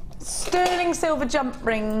sterling silver jump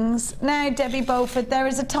rings. Now, Debbie Beaufort, there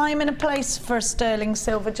is a time and a place for a sterling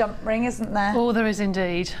silver jump ring, isn't there? Oh, there is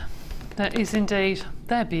indeed. There is indeed.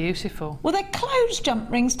 They're beautiful. Well, they're closed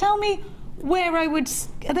jump rings. Tell me where I would...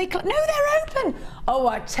 Are they no, they're open. Oh,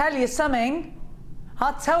 I tell you something.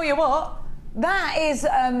 I'll tell you what. That is...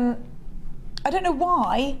 I don't know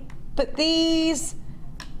why, but these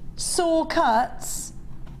saw cuts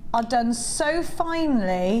are done so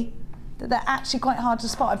finely that they're actually quite hard to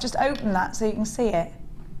spot. I've just opened that so you can see it.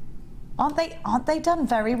 Aren't they done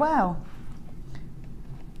very well?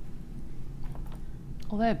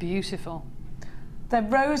 Oh, they're beautiful. They're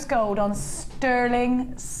rose gold on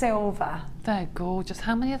sterling silver. They're gorgeous.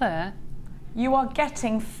 How many are there? You are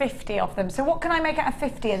getting 50 of them. So what can I make out of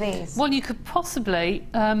 50 of these? Well, you could possibly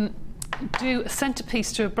do a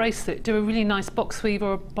centrepiece to a bracelet, do a really nice box weave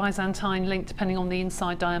or a Byzantine link, depending on the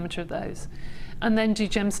inside diameter of those, and then do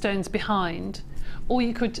gemstones behind. Or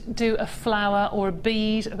you could do a flower or a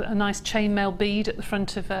bead, a nice chainmail bead at the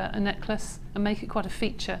front of a necklace, and make it quite a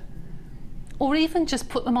feature. Or even just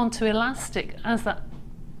put them onto elastic as that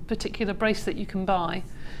particular bracelet you can buy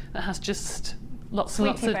that has just lots and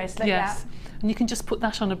lots of bracelet, yes. And you can just put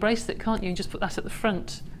that on a bracelet, can't you? And just put that at the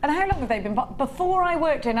front. And how long have they been? Before I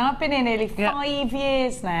worked in, I've been here nearly 5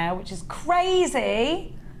 years now, which is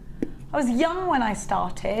crazy. I was young when I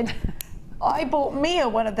started. I bought Mia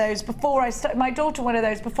one of those before I started, my daughter one of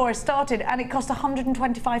those before I started, and it cost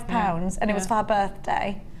 £125, and it was for her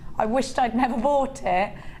birthday. I wished I'd never bought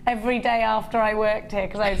it every day after I worked here,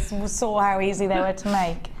 because I saw how easy they were to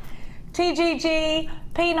make. TGG,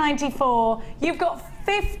 P94, you've got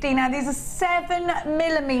 50 now. These are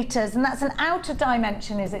 7mm, and that's an outer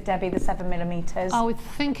dimension, is it, Debbie, the 7mm? I would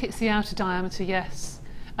think it's the outer diameter, yes.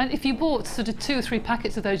 And if you bought sort of 2 or 3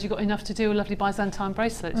 packets of those, you got enough to do a lovely Byzantine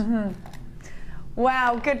bracelet.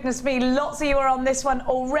 Wow, goodness me, lots of you are on this one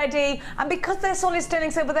already. And because they're solid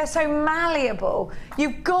sterling silver, they're so malleable.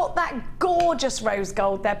 You've got that gorgeous rose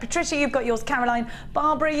gold there. Patricia, you've got yours. Caroline,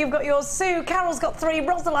 Barbara, you've got yours. Sue, Carol's got 3.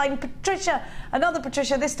 Rosaline, Patricia, another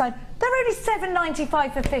Patricia this time. They're only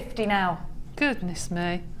 £7.95 for 50 now. Goodness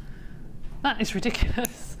me. That is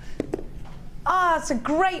ridiculous. Ah, it's a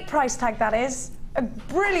great price tag, that is. A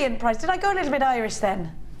brilliant price. Did I go a little bit Irish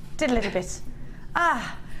then? Did a little bit.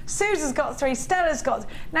 Ah. Susan's got 3, Stella's got...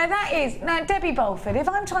 Now Debbie Bolford, if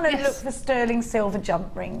I'm trying to look for sterling silver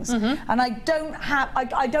jump rings, and I don't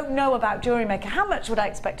know about JewelleryMaker, how much would I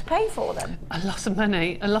expect to pay for them? A lot of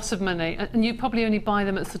money, and you probably only buy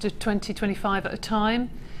them at sort of 20, 25 at a time.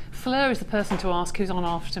 Fleur is the person to ask who's on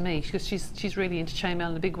after me, because she's really into chainmail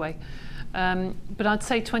in a big way. But I'd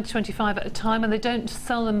say 20, 25 at a time, and they don't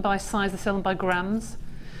sell them by size, they sell them by grams.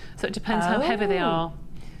 So it depends how heavy they are.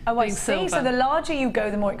 Oh, I see. So the larger you go,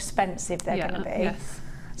 the more expensive they're going to be. Yes.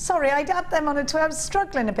 Sorry, I'd add them on a I was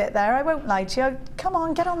struggling a bit there. I won't lie to you. Come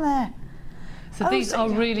on, get on there. So these are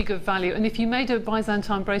really good value. And if you made a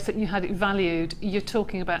Byzantine bracelet and you had it valued, you're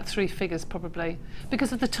talking about 3 figures probably,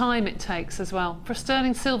 because of the time it takes as well. For a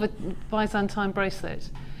sterling silver Byzantine bracelet,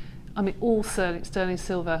 I mean all sterling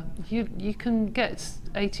silver, you can get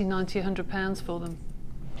 80, 90, £100 for them.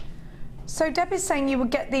 So Debbie's saying you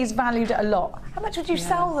would get these valued at a lot. How much would you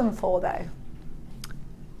sell them for, though?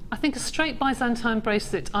 I think a straight Byzantine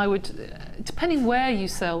bracelet, I would, depending where you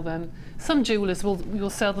sell them, some jewellers will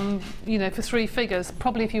sell them, you know, for 3 figures.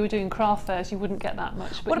 Probably if you were doing craft fairs, you wouldn't get that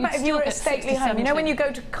much. But what about if you were at a stately home? You know, when you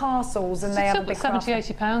go to castles and they have a big craft fair?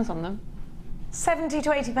 70, £80 on them. 70 to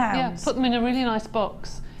 £80? Yeah, put them in a really nice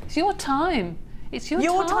box. It's your time. It's your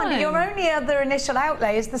time. But your only other initial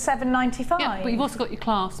outlay is the £7.95. Yeah, but you've also got your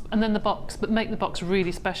clasp and then the box, but make the box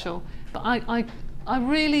really special. But I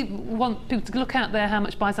really want people to look out there how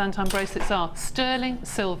much Byzantine bracelets are. Sterling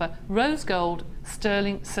silver, rose gold,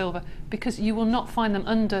 sterling silver, because you will not find them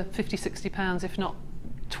under £50, £60, if not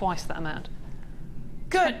twice that amount.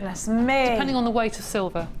 Goodness me. Depending on the weight of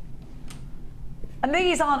silver. And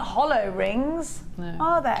these aren't hollow rings,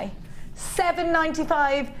 are they?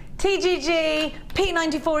 £7.95. TGG,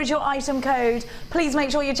 P94 is your item code. Please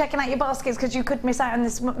make sure you're checking out your baskets because you could miss out on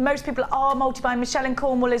this. Most people are multi-buying. Michelle in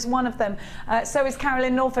Cornwall is one of them. So is Carol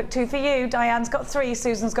in Norfolk, 2 for you. Diane's got 3,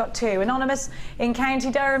 Susan's got 2. Anonymous in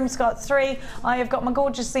County Durham's got 3. I have got my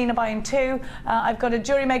gorgeous Zena buying 2. I've got a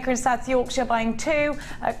JewelleryMaker in South Yorkshire buying 2.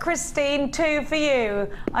 Christine, 2 for you.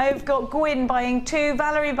 I've got Gwyn buying 2.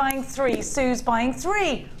 Valerie buying 3. Sue's buying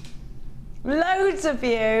 3. Loads of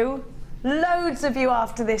you. Loads of you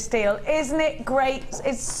after this deal. Isn't it great?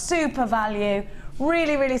 It's super value.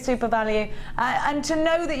 Really, really super value. And to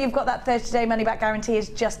know that you've got that 30-day money-back guarantee is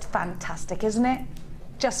just fantastic, isn't it?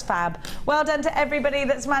 Just fab. Well done to everybody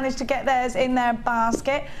that's managed to get theirs in their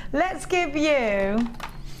basket. Let's give you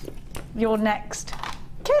your next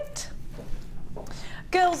kit.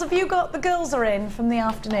 Girls, have you got, the girls are in from the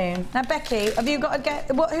afternoon. Now, Becky, have you got a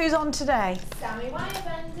get, who's on today? Sammy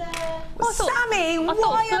Wirebender. Oh, Sammy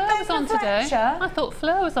Wirebender Fletcher? I thought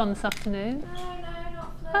Fleur was on this afternoon. No,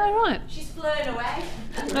 not Fleur. Oh, right. She's flown away.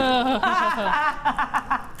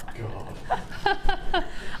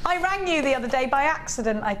 I rang you the other day by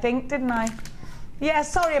accident, I think, didn't I? Yeah,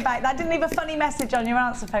 sorry about that. I didn't leave a funny message on your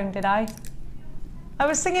answer phone, did I? I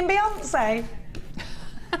was singing Beyonce.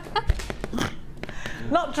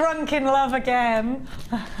 Not drunk in love again.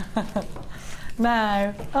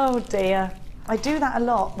 No. Oh dear. I do that a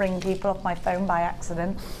lot, ring people off my phone by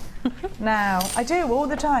accident. Now, I do all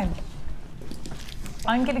the time.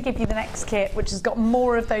 I'm going to give you the next kit, which has got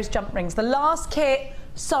more of those jump rings. The last kit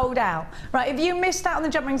sold out. Right, if you missed out on the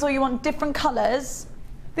jump rings or you want different colours,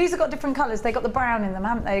 these have got different colours. They've got the brown in them,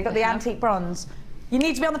 haven't they? You've got the antique bronze. You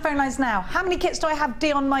need to be on the phone lines now. How many kits do I have,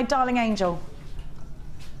 Dion, my darling angel?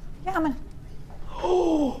 Yeah, man.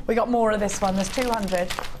 Oh, we got more of this one. There's 200.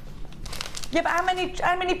 Yeah, but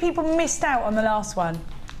how many people missed out on the last one?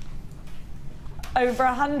 Over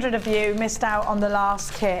 100 of you missed out on the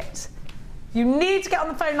last kit. You need to get on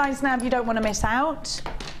the phone lines now if you don't want to miss out.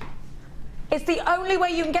 It's the only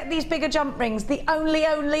way you can get these bigger jump rings. The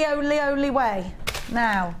only way.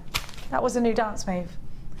 Now, that was a new dance move.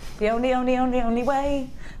 The only way.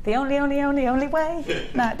 The only way.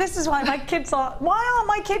 Now, this is why my kids are... Why aren't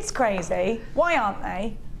my kids crazy? Why aren't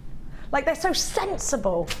they? Like, they're so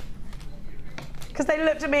sensible. Because they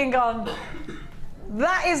looked at me and gone,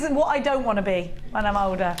 that isn't what I don't want to be when I'm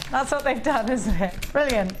older. That's what they've done, isn't it?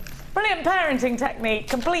 Brilliant. Brilliant parenting technique.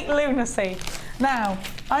 Complete lunacy. Now,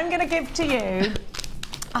 I'm going to give to you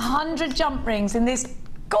 100 jump rings in this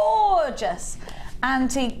gorgeous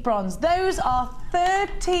antique bronze. Those are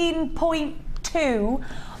 13.2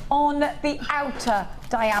 on the outer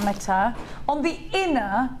diameter. On the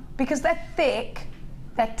inner, because they're thick,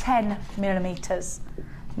 they're 10 millimetres.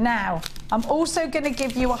 Now, I'm also going to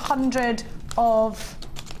give you 100 of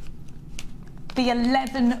the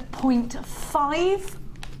 11.5.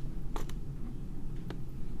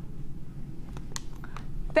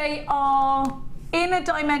 They are inner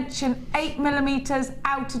dimension 8 millimetres,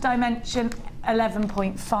 outer dimension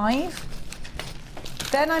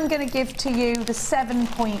 11.5. Then I'm going to give to you the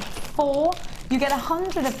 7.4. You get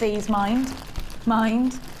 100 of these, mind.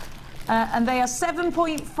 And they are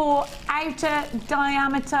 7.4 outer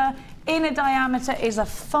diameter. Inner diameter is a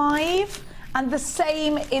 5. And the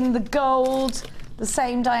same in the gold. The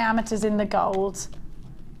same diameters in the gold.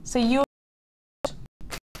 So you're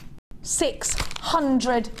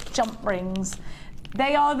 600 jump rings.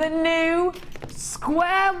 They are the new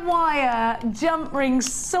square wire jump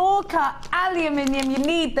rings, saw cut aluminium. You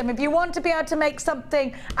need them if you want to be able to make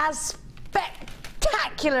something as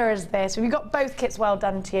spectacular as this. We've got both kits, well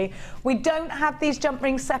done to you. We don't have these jump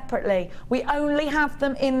rings separately. We only have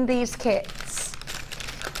them in these kits.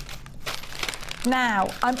 Now,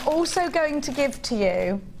 I'm also going to give to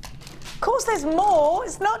you, of course there's more,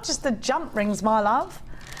 it's not just the jump rings, my love.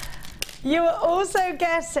 You are also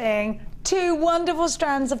getting 2 wonderful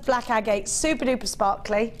strands of black agate, super duper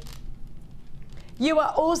sparkly. You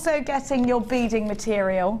are also getting your beading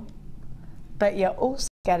material, but you're also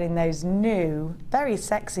getting those new, very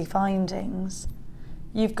sexy findings.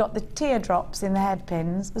 You've got the teardrops in the head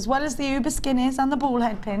pins, as well as the uber skinnies and the ball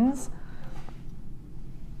head pins.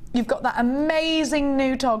 You've got that amazing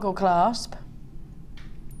new toggle clasp.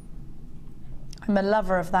 I'm a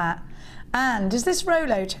lover of that. And is this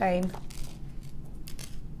Rolo chain?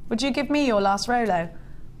 Would you give me your last Rolo?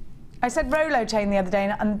 I said Rolo chain the other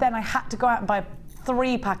day, and then I had to go out and buy a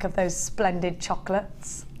 3-pack of those splendid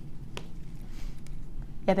chocolates.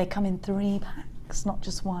 Yeah, they come in 3 packs, not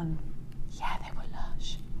just 1. Yeah, they were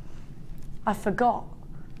lush. I forgot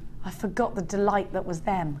the delight that was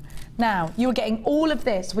them. Now, you are getting all of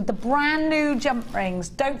this with the brand new jump rings.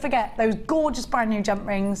 Don't forget those gorgeous brand new jump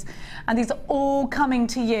rings. And these are all coming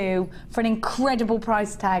to you for an incredible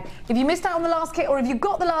price tag. If you missed out on the last kit, or if you've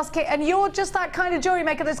got the last kit and you're just that kind of jewellery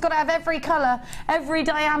maker that's got to have every colour, every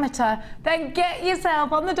diameter, then get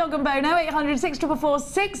yourself on the dog and bone 0800 644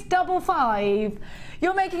 655.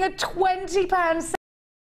 You're making a £20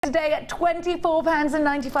 today at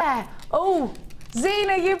 £24.95. Oh,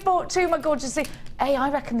 Zena, you've bought 2, my gorgeous. Hey, I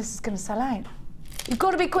reckon this is going to sell out. You've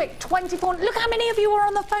got to be quick. 24. Look how many of you are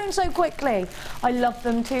on the phone so quickly. I love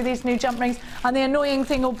them too, these new jump rings. And the annoying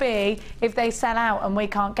thing will be if they sell out and we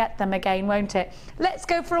can't get them again, won't it? Let's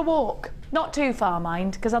go for a walk. Not too far,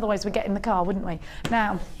 mind, because otherwise we'd get in the car, wouldn't we?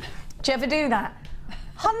 Now, do you ever do that?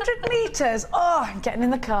 100 metres. Oh, I'm getting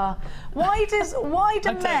in the car. Why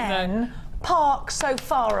do men park so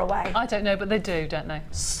far away? I don't know, but they do, don't they?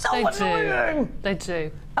 So annoying. They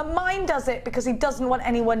do. And mine does it because he doesn't want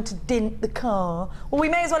anyone to dint the car. Well, we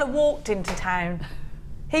may as well have walked into town.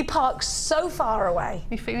 He parks so far away.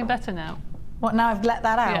 You feeling better now? What, now I've let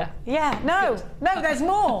that out? Yeah. No, there's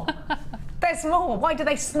more. There's more. Why do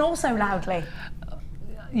they snore so loudly?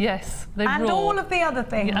 Yes, they roar. And all of the other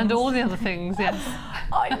things. Yeah, and all the other things, yes.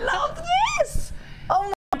 I love this.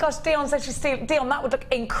 Oh my gosh, Dion says she's stealing. Dion, that would look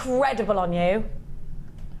incredible on you.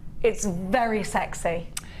 It's very sexy.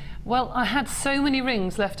 Well, I had so many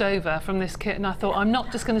rings left over from this kit, and I thought, I'm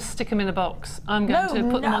not just going to stick them in a box. I'm going to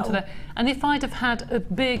put them onto there. And if I'd have had a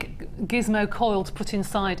big gizmo coil to put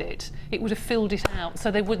inside it, it would have filled it out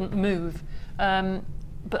so they wouldn't move.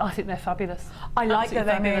 But I think they're fabulous. I like that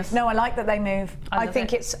they fabulous. move. No, I like that they move. I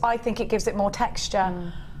think it gives it more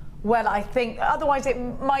texture. Well, I think otherwise it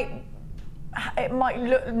might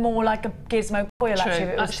look more like a gizmo coil. True. Actually, if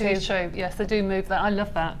it was Actually, it's true. Yes, they do move that. I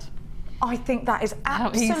love that. I think that is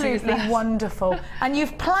How easy is absolutely that? wonderful. And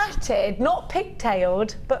you've plaited, not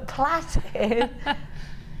pigtailed, but plaited.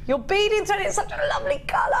 Your beading thread, it's such a lovely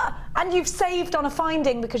colour. And you've saved on a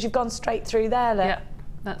finding because you've gone straight through there, look. Yeah,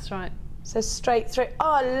 that's right. So straight through.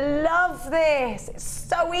 Oh, I love this. It's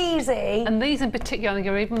so easy. And these in particular, I think,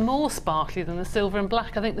 are even more sparkly than the silver and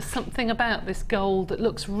black. I think there's something about this gold that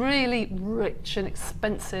looks really rich and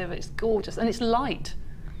expensive. It's gorgeous and it's light.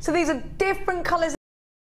 So these are different colours.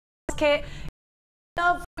 Kit.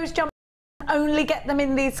 Love those jump. Only get them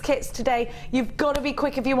in these kits today. You've got to be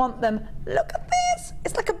quick if you want them. Look at this.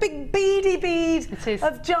 It's like a big beady bead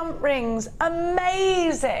of jump rings.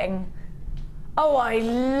 Amazing. Oh, I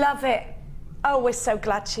love it. Oh, we're so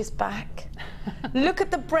glad she's back. Look at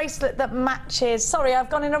the bracelet that matches. Sorry, I've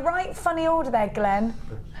gone in a right funny order there, Glenn.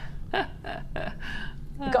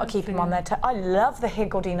 You've got to keep him on there. I love the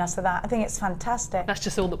higgledy-ness of that. I think it's fantastic. That's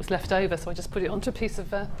just all that was left over, so I just put it onto a piece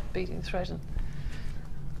of beading thread and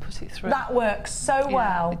put it through. That works so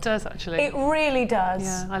well. It does, actually. It really does.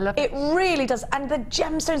 Yeah, I love it. It really does. And the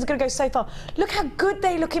gemstones are going to go so far. Look how good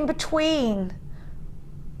they look in between.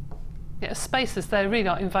 Yeah, spacers, they really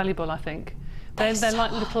are invaluable, I think. They're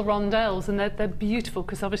like little rondelles, and they're beautiful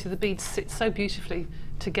because obviously the beads sit so beautifully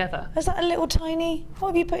together. Is that a little tiny, what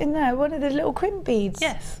have you put in there? One of the little crimp beads?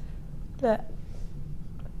 Yes. Look.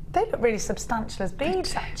 They look really substantial as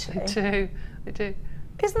beads, actually. They do, they do.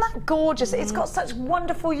 Isn't that gorgeous? It's got such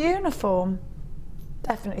wonderful uniform.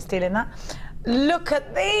 Definitely stealing that. Look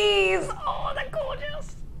at these. Oh, they're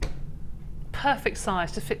gorgeous. Perfect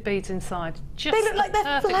size to fit beads inside. Just they look like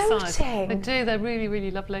they're floating. Size. They do, they're really,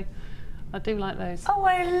 really lovely. I do like those. Oh,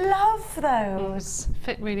 I love those.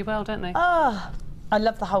 Fit really well, don't they? Oh, I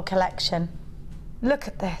love the whole collection. Look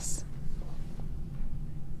at this.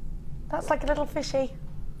 That's like a little fishy.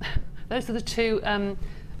 Those are the two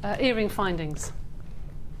earring findings.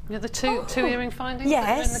 You know, the two earring findings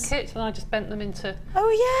that are in the kit, and I just bent them into... Oh,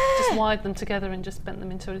 yeah. Just wired them together and just bent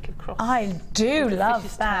them into a little cross. I do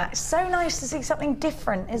love that. It's so nice to see something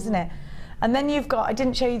different, isn't it? And then you've got, I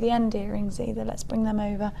didn't show you the end earrings either. Let's bring them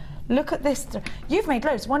over. Look at this. You've made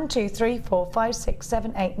loads. 1, 2, 3, 4, 5, 6,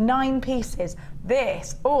 7, 8, 9 pieces.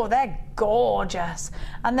 This, oh, they're gorgeous.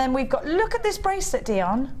 And then we've got, look at this bracelet,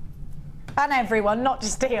 Dion. And everyone, not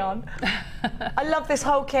just Dion. I love this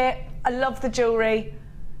whole kit. I love the jewellery.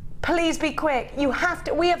 Please be quick. You have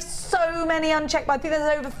to. We have so many unchecked. I think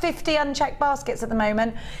there's over 50 unchecked baskets at the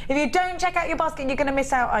moment. If you don't check out your basket, you're going to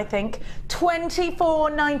miss out, I think.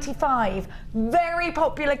 $24.95. Very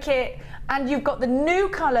popular kit. And you've got the new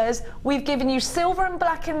colours. We've given you silver and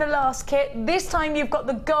black in the last kit. This time you've got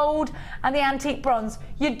the gold and the antique bronze.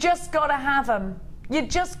 You just got to have them. You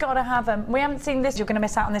just got to have them. We haven't seen this. You're going to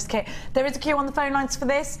miss out on this kit. There is a queue on the phone lines for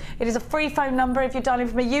this. It is a free phone number. If you're dialing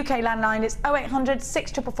from a UK landline, it's 0800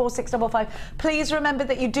 644 655. Please remember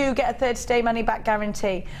that you do get a 30-day money-back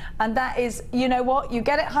guarantee. And that is, you know what? You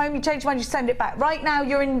get it home, you change your mind, you send it back. Right now,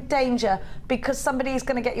 you're in danger because somebody is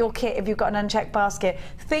going to get your kit if you've got an unchecked basket.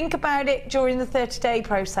 Think about it during the 30-day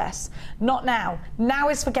process. Not now. Now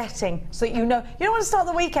is for getting, so that you know. You don't want to start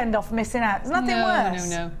the weekend off missing out. There's nothing worse.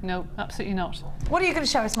 No, absolutely not. What are you going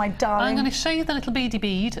to show us, my darling? I'm going to show you the little beady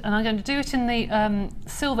bead, and I'm going to do it in the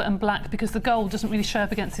silver and black because the gold doesn't really show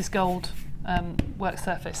up against this gold work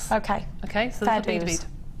surface. Okay. Okay, so the little beady bead.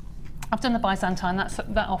 I've done the Byzantine, that's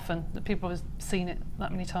that often, that people have seen it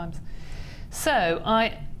that many times. So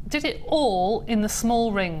I did it all in the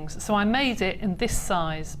small rings, so I made it in this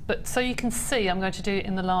size, but so you can see I'm going to do it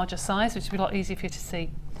in the larger size, which will be a lot easier for you to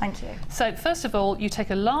see. Thank you. So first of all, you take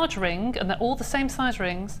a large ring, and they're all the same size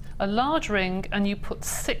rings, a large ring, and you put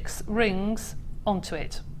 6 rings onto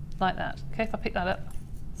it, like that. Okay, if I pick that up,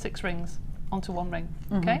 6 rings onto one ring,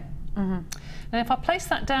 okay? Now if I place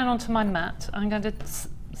that down onto my mat, I'm going to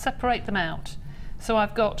separate them out. So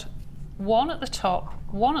I've got 1 at the top,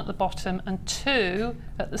 1 at the bottom, and 2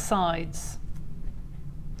 at the sides.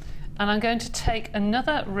 And I'm going to take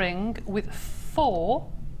another ring with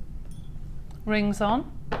 4 rings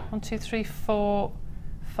on. 1, 2, 3, 4,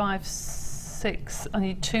 5, 6. I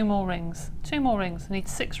need 2 more rings. 2 more rings. I need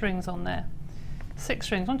 6 rings on there.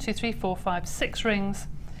 6 rings. 1, 2, 3, 4, 5, 6 rings.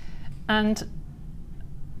 And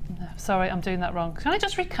sorry, I'm doing that wrong. Can I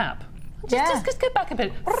just recap? Just go back a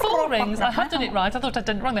bit. 4 rings. I have done it right. I thought I'd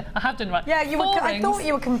done it wrong there. I have done it right. Yeah, you were. I thought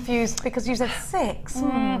you were confused because you said 6.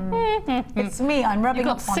 It's me. I'm rubbing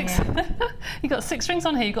up on you. You've got 6 rings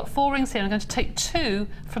on here. You've got 4 rings here. I'm going to take 2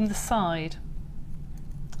 from the side.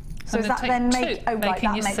 So is that then make... Oh, right,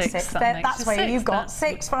 that makes 6. That's where you've got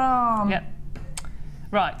 6 from. Yep.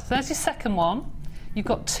 Right, so there's your second one. You've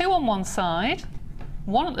got 2 on one side,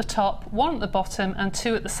 1 at the top, 1 at the bottom, and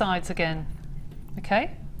 2 at the sides again.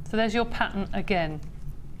 Okay? So there's your pattern again.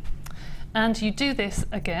 And you do this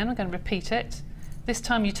again. I'm going to repeat it. This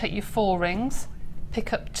time you take your 4 rings,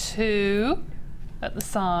 pick up 2 at the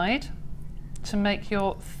side to make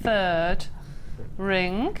your 3rd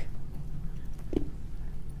ring.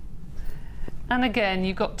 And again,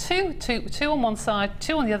 you've got two on one side,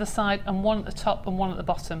 2 on the other side, and 1 at the top and 1 at the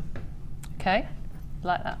bottom. Okay?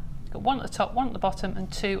 Like that. You've got 1 at the top, 1 at the bottom, and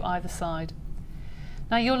 2 either side.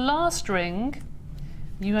 Now your last ring,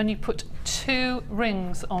 you only put 2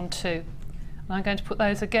 rings onto. And I'm going to put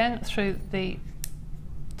those again through the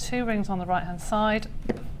 2 rings on the right-hand side.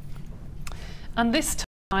 And this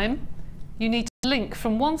time, you need to link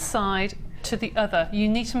from one side to the other. You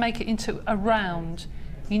need to make it into a round.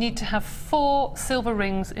 You need to have 4 silver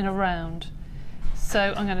rings in a round.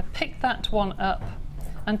 So I'm going to pick that one up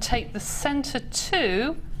and take the centre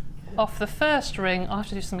 2 off the first ring. I'll have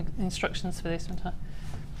to do some instructions for this, won't I?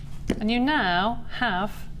 And you now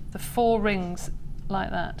have the 4 rings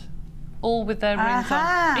like that, all with their rings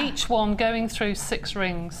on. Each one going through 6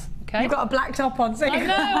 rings. Okay? You've got a black top on, so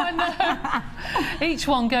I know. Each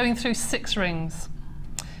one going through 6 rings.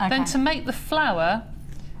 Okay. Then to make the flower,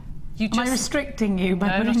 you just... Am I restricting you by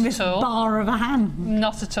putting this bar of a hand?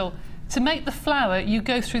 Not at all. To make the flower, you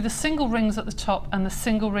go through the single rings at the top and the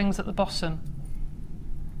single rings at the bottom.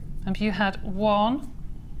 And if you had 1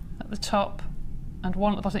 at the top and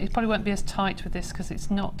 1 at the bottom, it probably won't be as tight with this because it's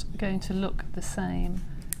not going to look the same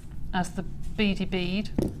as the beady bead.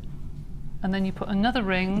 And then you put another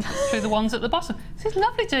ring through the ones at the bottom. This is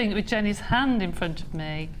lovely doing it with Jenny's hand in front of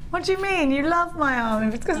me. What do you mean? You love my arm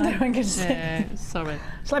if it's because no one can see. Sorry.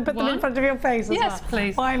 Shall I put them in front of your face as well? Yes,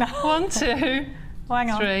 please. Why not? 1, 2, Hang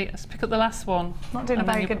on. 3. Let's pick up the last one. Not doing a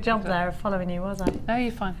very good job there of following you, was I? No,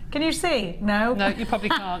 you're fine. Can you see? No. No, you probably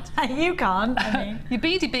can't. You can't. I mean. Your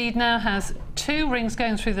beady bead now has 2 rings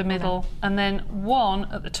going through the middle and then 1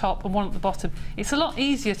 at the top and 1 at the bottom. It's a lot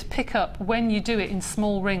easier to pick up when you do it in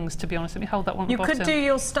small rings, to be honest. Let me hold that one at the bottom. You could do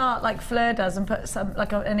your start like Fleur does and put some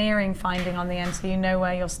like an earring finding on the end so you know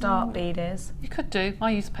where your start bead is. You could do.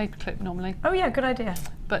 I use a paper clip normally. Oh yeah, good idea.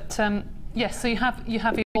 But yes, so you have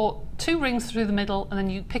your 2 rings through the middle and then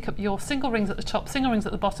you pick up your single rings at the top, single rings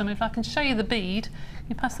at the bottom. If I can show you the bead,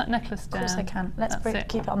 you pass that necklace down. Of course I can. Let's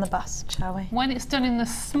keep it on the bust, shall we? When it's done in the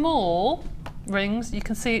small rings, you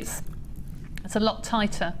can see it's a lot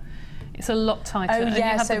tighter. It's a lot tighter. Oh, yeah, and you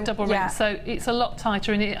have so, the double rings, so it's a lot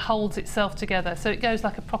tighter and it holds itself together. So it goes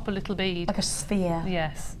like a proper little bead. Like a sphere.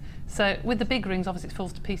 Yes. So with the big rings, obviously it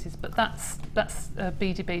falls to pieces, but that's a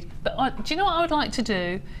beady bead. But do you know what I would like to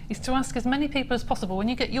do is to ask as many people as possible, when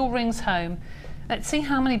you get your rings home, let's see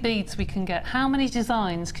how many beads we can get. How many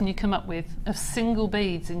designs can you come up with of single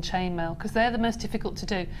beads in chainmail? Because they're the most difficult to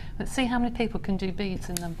do. Let's see how many people can do beads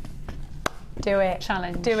in them. Do it.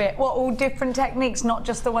 Challenge. Do it. What, all different techniques, not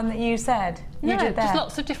just the one that you said? No, you did there. There's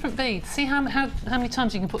lots of different beads. See how many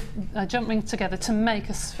times you can put jump rings together to make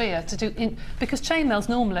a sphere. Because chainmail's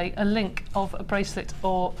normally a link of a bracelet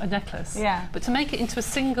or a necklace. Yeah. But to make it into a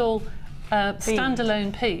single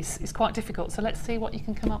standalone piece is quite difficult. So let's see what you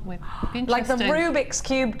can come up with. Like the Rubik's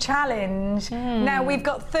Cube challenge. Now we've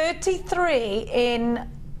got 33 in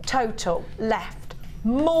total left.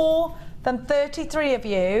 More than 33 of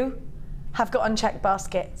you have got unchecked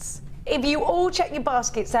baskets. If you all check your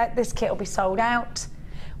baskets out, this kit will be sold out.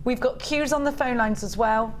 We've got queues on the phone lines as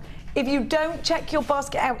well. If you don't check your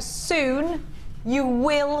basket out soon, you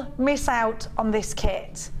will miss out on this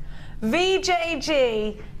kit.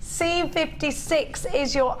 VJG C56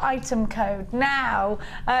 is your item code. Now,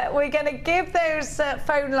 we're going to give those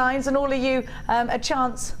phone lines and all of you a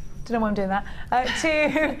chance, don't know why I'm doing that,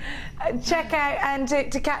 to check out and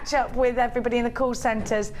to catch up with everybody in the call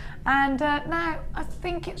centres. And now I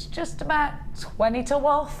think it's just about 20 to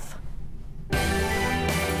off.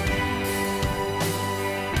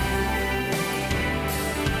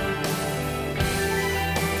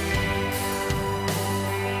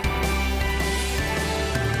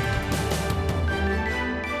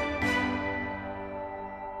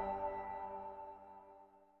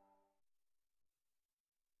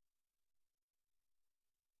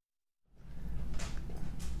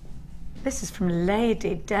 This is from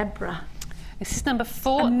Lady Deborah. This is number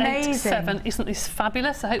 487. Isn't this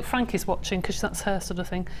fabulous? I hope Frank is watching because that's her sort of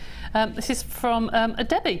thing. This is from a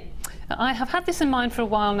Debbie. I have had this in mind for a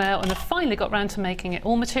while now and have finally got round to making it.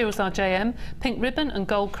 All materials are JM, pink ribbon and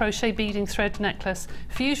gold crochet beading thread necklace,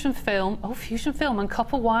 fusion film and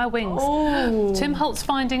copper wire wings. Oh. Tim Holtz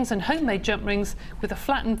findings and homemade jump rings with a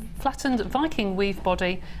flattened Viking weave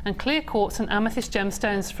body and clear quartz and amethyst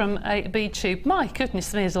gemstones from a bead tube. My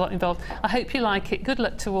goodness me, there's a lot involved. I hope you like it. Good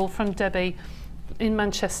luck to all from Debbie in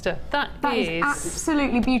Manchester. That is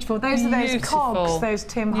absolutely beautiful. Those are those cogs, those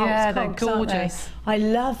Tim Holtz cogs, they're gorgeous. I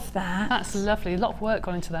love that. That's lovely. A lot of work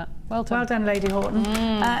gone into that. Well done. Well done, Lady Horton.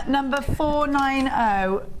 Number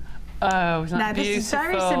 490. Oh, isn't that now, beautiful? this is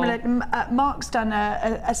very similar. Mark's done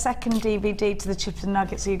a second DVD to the Chips and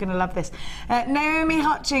Nuggets, so you're going to love this. Naomi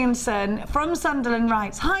Hutchinson from Sunderland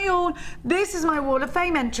writes, "Hi all, this is my Wall of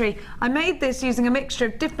Fame entry. I made this using a mixture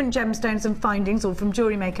of different gemstones and findings, all from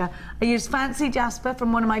JewelleryMaker. I used fancy jasper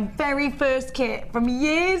from one of my very first kit from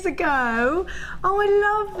years ago." Oh,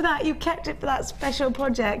 I love that. You kept it for that special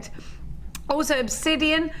project. Also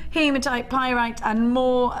obsidian, hematite, pyrite and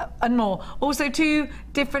more. Also 2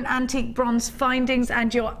 different antique bronze findings,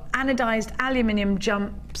 and your anodized aluminium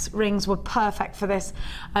jumps rings were perfect for this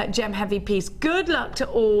gem heavy piece. Good luck to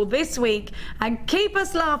all this week and keep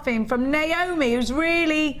us laughing, from Naomi, who's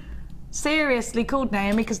really seriously called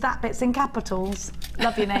Naomi because that bit's in capitals.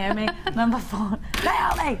 Love you, Naomi. Number 4.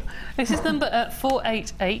 Naomi! This is number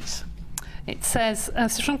 488. It says,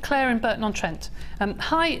 this is from Claire in Burton-on-Trent.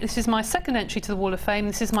 "Hi, this is my second entry to the Wall of Fame.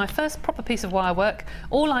 This is my first proper piece of wire work.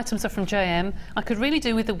 All items are from JM. I could really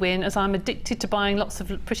do with the win, as I'm addicted to buying lots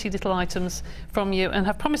of pretty little items from you and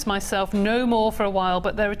have promised myself no more for a while,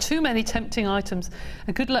 but there are too many tempting items.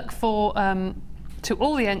 And good luck to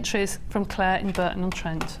all the entries from Claire in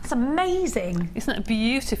Burton-on-Trent." It's amazing. Isn't it a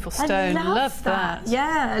beautiful stone? I love that.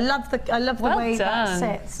 Yeah, I love the way that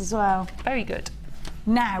sits as well. Very good.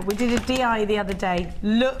 Now, we did a DI the other day.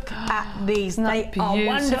 Look at these. They are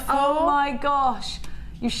wonderful. Oh my gosh.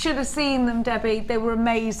 You should have seen them, Debbie. They were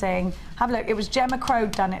amazing. Have a look. It was Gemma Crow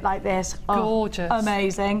done it like this. Oh, gorgeous.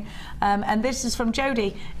 Amazing. And this is from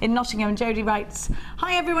Jodie in Nottingham. And Jodie writes,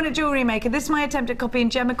 "Hi everyone at JewelleryMaker. This is my attempt at copying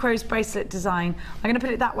Gemma Crow's bracelet design. I'm going to put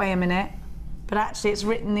it that way a minute, but actually it's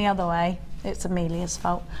written the other way. It's Amelia's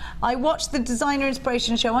fault. I watched the designer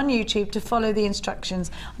inspiration show on YouTube to follow the instructions.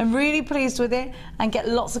 I'm really pleased with it and get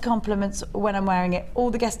lots of compliments when I'm wearing it. All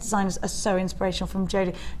the guest designers are so inspirational." From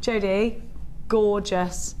Jodie. Jodie,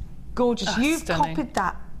 gorgeous. Gorgeous. You've stunning. copied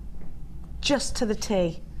that just to the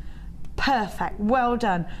T. Perfect. Well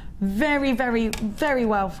done. Very, very, very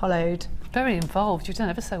well followed. Very involved. You've done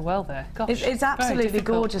ever so well there. Gosh, it's absolutely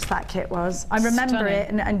gorgeous, that kit was. I remember it,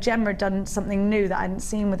 and Gemma had done something new that I hadn't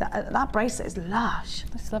seen with that. That bracelet is lush.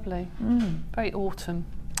 It's lovely. Very autumn.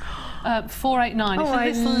 489. Oh,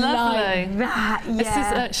 Isn't this lovely? Like that,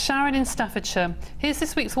 yeah. This is Sharon in Staffordshire. Here's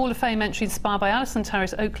this week's Wall of Fame entry inspired by Alison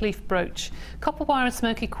Terry's oak leaf brooch. Copper wire and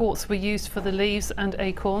smoky quartz were used for the leaves and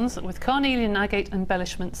acorns, with carnelian agate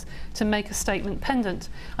embellishments to make a statement pendant.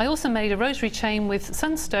 I also made a rosary chain with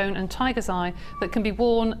sunstone and tiger's eye that can be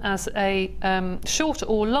worn as a shorter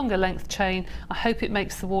or longer length chain. I hope it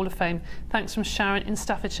makes the Wall of Fame. Thanks, from Sharon in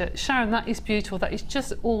Staffordshire. Sharon, that is beautiful. That is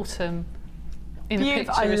just autumn.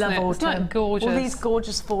 Picture, I love autumn. Isn't that gorgeous? All these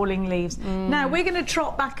gorgeous falling leaves. Now we're going to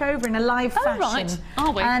trot back over in a live fashion. Right.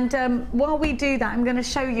 Are we? And while we do that, I'm going to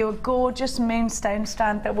show you a gorgeous moonstone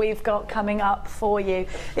strand that we've got coming up for you.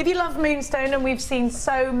 If you love moonstone, and we've seen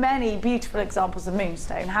so many beautiful examples of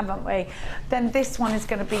moonstone, haven't we? Then this one is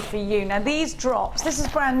going to be for you. Now these drops, this is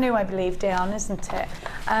brand new, I believe, Dion, isn't it?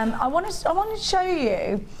 I want to show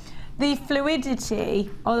you the fluidity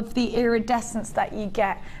of the iridescence that you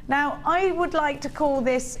get. Now, I would like to call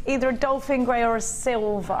this either a dolphin grey or a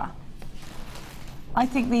silver. I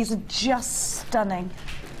think these are just stunning.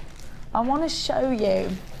 I want to show you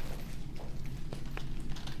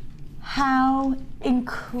how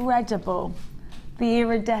incredible the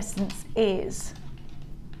iridescence is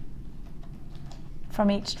from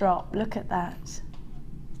each drop. Look at that.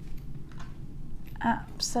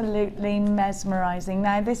 Absolutely mesmerising.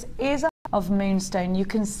 Now this is of moonstone. You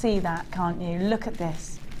can see that, can't you? Look at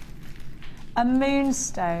this. A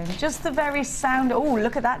moonstone. Just the very sound. Oh,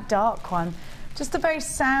 look at that dark one. Just the very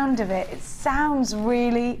sound of it. It sounds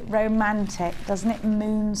really romantic, doesn't it?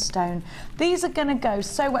 Moonstone. These are going to go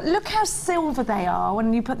so well. Look how silver they are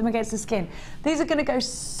when you put them against the skin. These are going to go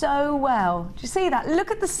so well. Do you see that?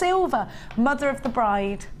 Look at the silver. Mother of the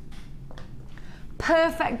bride.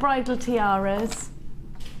 Perfect bridal tiaras.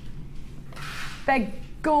 They're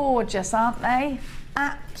gorgeous, aren't they?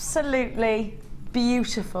 Absolutely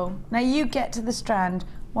beautiful. Now you get to the strand.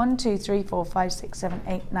 1, 2, 3, 4, 5, 6, 7,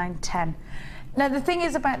 8, 9, 10. Now the thing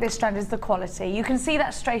is about this strand is the quality. You can see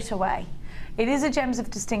that straight away. It is a Gems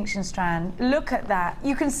of Distinction strand. Look at that.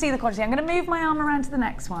 You can see the quality. I'm going to move my arm around to the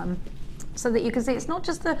next one so that you can see it's not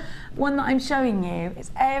just the one that I'm showing you,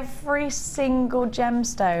 it's every single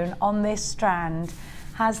gemstone on this strand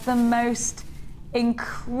has the most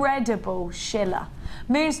incredible shiller.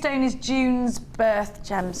 Moonstone is June's birth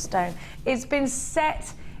gemstone. It's been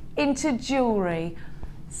set into jewellery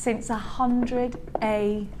since 100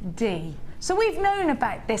 AD. So we've known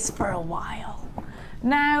about this for a while.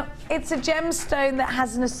 Now, it's a gemstone that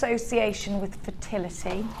has an association with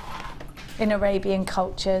fertility in Arabian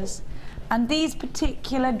cultures. And these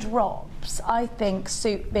particular drops, I think,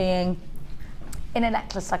 suit being in a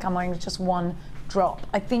necklace like I'm wearing, just one drop.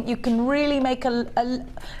 I think you can really make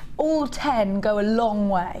all 10 go a long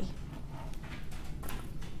way.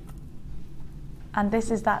 And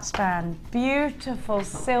this is that strand. Beautiful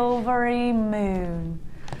silvery moon.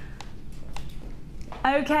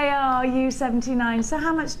 OKR U79. So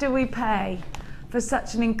how much do we pay for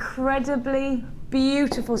such an incredibly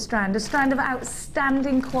beautiful strand, a strand of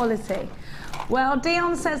outstanding quality? Well,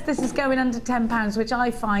 Dion says this is going under £10, which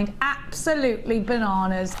I find absolutely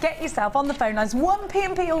bananas. Get yourself on the phone lines. 1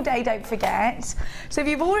 P&P all day, don't forget. So if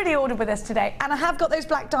you've already ordered with us today, and I have got those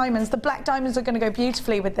black diamonds, the black diamonds are going to go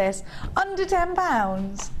beautifully with this. Under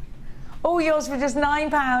 £10. All yours for just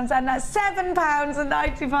 £9, and that's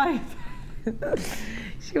 £7.95.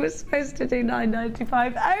 She was supposed to do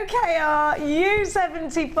 £9.95. OKR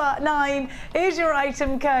U79 is your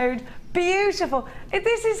item code. Beautiful.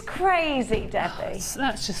 This is crazy, Debbie.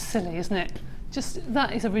 That's just silly, isn't it?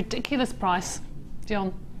 That is a ridiculous price.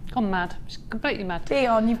 Dion, gone mad. She's completely mad.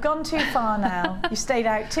 Dion, you've gone too far now. You stayed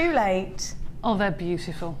out too late. Oh, they're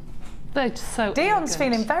beautiful. They're so Dion's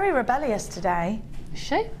elegant. feeling very rebellious today. Is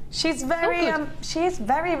she? She's very she is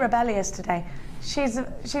very rebellious today. She's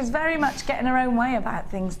very much getting her own way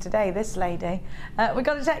about things today, this lady. We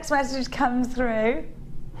got a text message come through.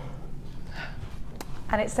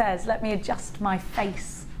 And it says, let me adjust my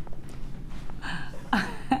face.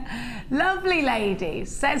 Lovely lady,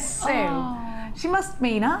 says Sue. Oh. She must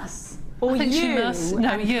mean us. Or I think you. She must.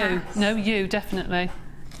 No, you. No, you, definitely.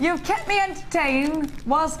 You've kept me entertained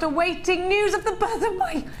whilst awaiting news of the birth of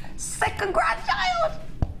my second grandchild.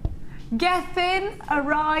 Gethin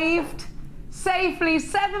arrived safely,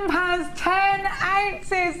 £7, 10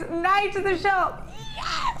 ounces, now to the shop.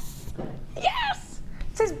 Yes! Yes!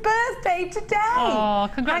 It's his birthday today. Oh,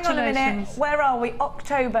 congratulations. Hang on a minute. Where are we?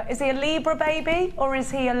 October. Is he a Libra baby or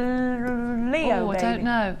is he a Leo baby? I don't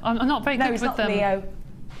know. I'm not very good with them. No, he's not Leo.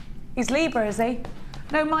 He's Libra, is he?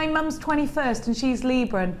 No, my mum's 21st and she's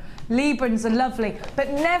Libran. Librans are lovely,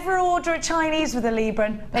 but never order a Chinese with a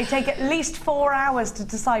Libran. They take at least 4 hours to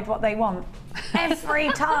decide what they want.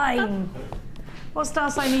 Every time. What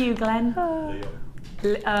star sign are you, Glenn? Oh,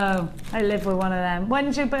 I live with one of them.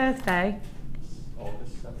 When's your birthday?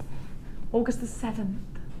 August the 7th.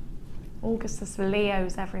 August the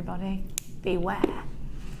Leos, everybody. Beware.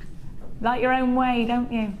 Like your own way, don't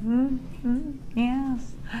you?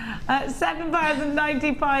 Yes.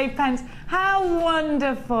 £7.95. How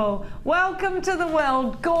wonderful. Welcome to the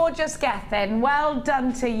world, gorgeous Gethin. Well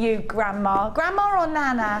done to you, Grandma. Grandma or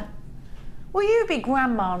Nana? Will you be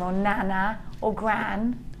Grandma or Nana or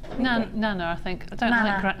Gran? Nana, I think. I don't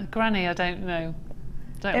like Granny, I don't know.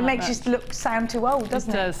 It makes you sound too old,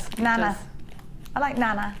 doesn't it? It does. Nana. It does. I like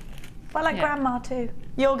Nana. But I like Grandma too.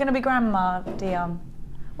 You're going to be Grandma, Dion.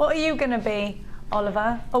 What are you going to be,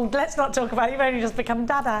 Oliver? Oh, let's not talk about it. You've only just become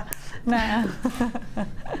Dada. No.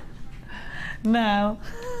 No.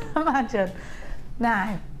 Imagine.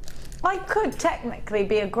 Now, I could technically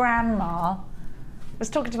be a grandma. I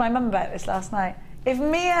was talking to my mum about this last night. If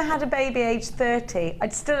Mia had a baby aged 30,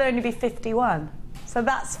 I'd still only be 51. So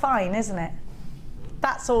that's fine, isn't it?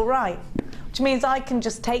 That's all right. Which means I can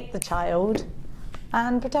just take the child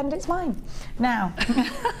and pretend it's mine. Now.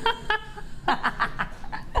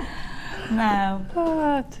 Now.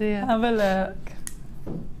 Oh dear. Have a look.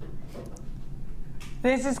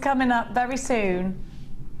 This is coming up very soon.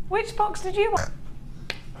 Which box did you want?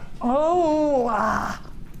 Oh.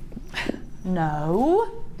 No.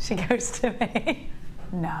 She goes to me.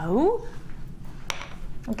 No.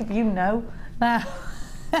 I'll give you no. Now.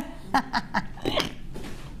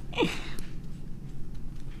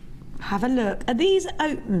 Have a look. Are these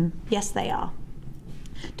open? Yes, they are.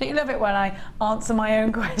 Don't you love it when I answer my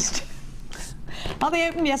own questions? Are they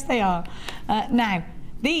open? Yes, they are. Now,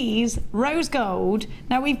 these rose gold.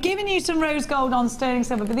 Now, we've given you some rose gold on sterling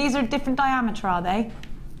silver, but these are a different diameter, are they?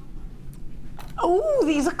 Oh,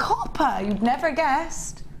 these are copper. You'd never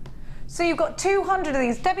guessed. So you've got 200 of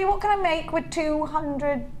these. Debbie, what can I make with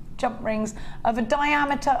 200 jump rings of a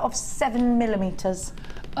diameter of 7 millimeters?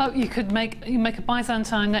 Oh, you make a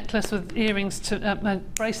Byzantine necklace with earrings to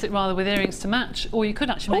bracelet rather with earrings to match, or you could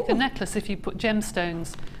actually make a necklace if you put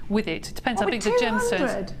gemstones with it. It depends how big the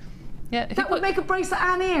gemstones. Yeah, that would make a bracelet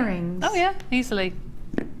and earrings. Oh yeah, easily.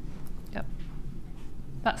 Yep.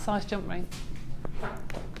 That size jump ring.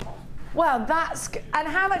 Well, and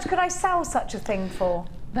how much could I sell such a thing for?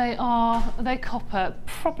 They copper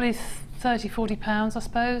probably £30–40, I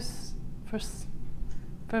suppose,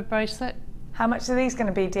 for a bracelet. How much are these going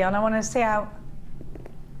to be, Dion? I want to see how.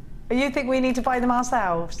 You think we need to buy them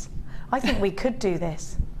ourselves? I think we could do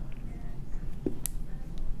this.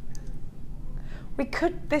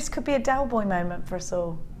 This could be a Del Boy moment for us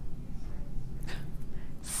all.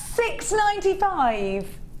 £6.95.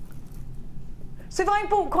 So if I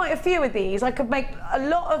bought quite a few of these, I could make a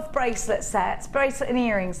lot of bracelet and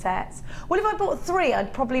earring sets. Well, if I bought 3,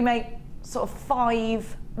 I'd probably make sort of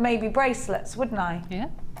 5, maybe bracelets, wouldn't I? Yeah.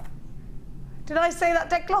 Did I say that,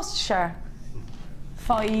 Dick Gloucestershire?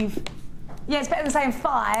 5. Yeah, it's better than saying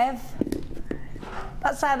 5.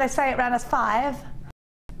 That's how they say it around us, 5.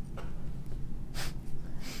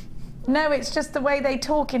 No, it's just the way they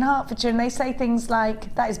talk in Hertfordshire, and they say things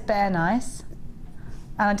like, that is bare nice.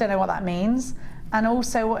 And I don't know what that means. And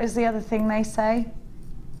also, what is the other thing they say?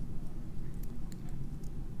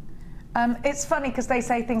 It's funny because they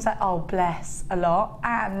say things like, oh, bless, a lot.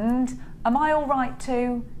 And, am I all right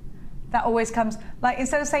to? That always comes, like,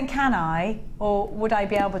 instead of saying, can I? Or would I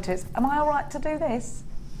be able to? It's, am I all right to do this?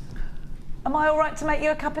 Am I all right to make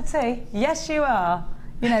you a cup of tea? Yes, you are.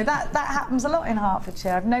 You know, that happens a lot in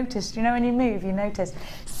Hertfordshire. I've noticed, you know, when you move, you notice.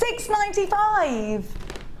 £6.95!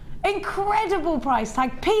 Incredible price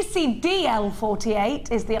tag.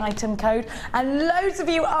 PCDL48 is the item code, and loads of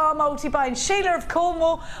you are multi-buying. Sheila of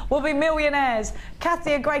Cornwall will be millionaires.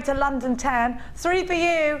 Kathy of Greater London 10, 3 for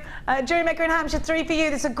you. JewelleryMaker in Hampshire, 3 for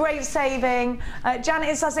you. This is a great saving. Janet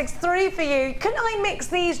in Sussex, 3 for you. Can I mix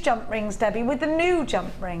these jump rings, Debbie, with the new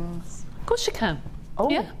jump rings? Of course you can.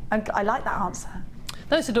 Oh, yeah. And I like that answer.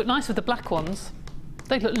 Those would look nice with the black ones.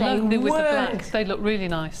 They look lovely with the black. They look really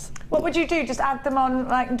nice. What would you do? Just add them on,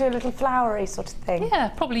 like, and do a little flowery sort of thing? Yeah,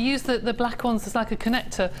 probably use the black ones as like a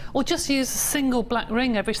connector, or just use a single black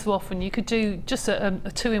ring every so often. You could do just a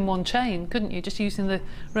 2-in-1 chain, couldn't you? Just using the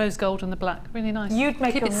rose gold and the black. Really nice. You'd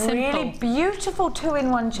make a really beautiful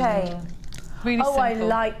 2-in-1 chain. Really simple. I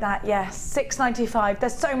like that, yes. £6.95.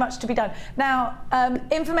 There's so much to be done. Now,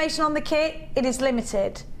 information on the kit, it is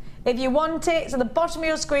limited. If you want it, it's at the bottom of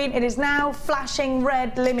your screen. It is now flashing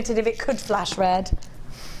red limited, if it could flash red.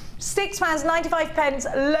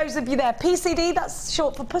 £6.95, loads of you there. PCD, that's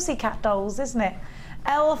short for Pussycat Dolls, isn't it?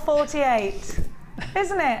 L48,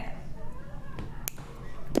 isn't it?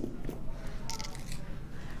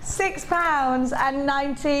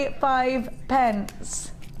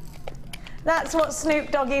 £6.95. That's what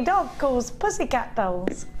Snoop Doggy Dogg calls Pussycat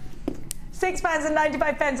Dolls.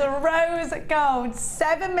 £6.95, a rose gold,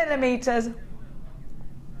 7mm.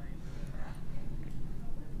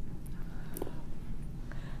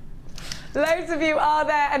 Loads of you are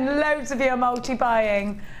there, and loads of you are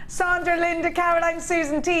multi-buying. Sandra, Linda, Caroline,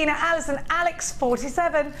 Susan, Tina, Alison, Alex,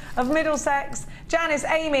 47 of Middlesex, Janice,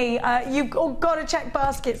 Amy, you've all got to check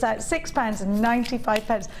baskets out,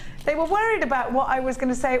 £6.95. They were worried about what I was going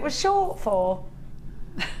to say it was short for.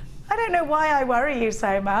 I don't know why I worry you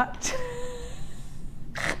so much.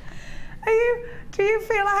 Do you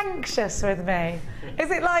feel anxious with me?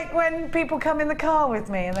 Is it like when people come in the car with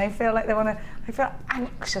me and they feel like they feel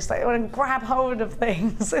anxious, like they want to grab hold of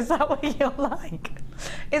things? Is that what you're like?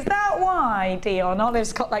 Is that why, Dion?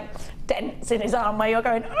 Olive's got like dents in his arm where you're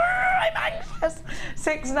going, I'm anxious.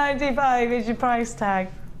 £6.95 is your price tag.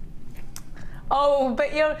 Oh,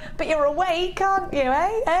 but you're awake, aren't you,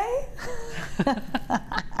 eh?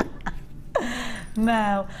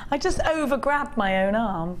 No, I just over-grabbed my own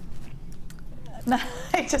arm. No,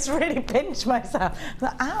 I just really pinched myself.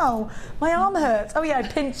 Like, ow, my arm hurts. Oh yeah, I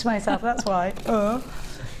pinched myself, that's why. Oh,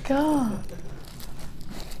 God.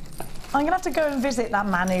 I'm gonna have to go and visit that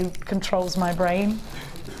man who controls my brain.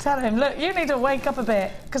 Tell him, look, you need to wake up a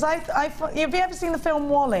bit. Because have you ever seen the film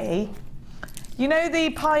WALL-E? You know the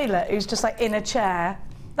pilot who's just like in a chair?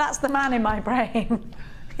 That's the man in my brain.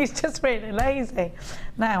 He's just really lazy.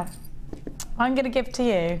 Now, I'm gonna give to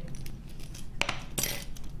you.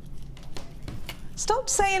 Stop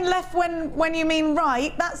saying left when you mean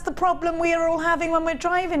right. That's the problem we are all having when we're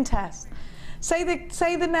driving tests. Say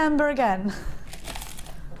the number again.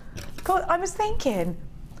 God, I was thinking,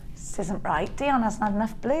 this isn't right. Dion hasn't had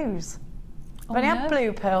enough blues. Oh, I've only had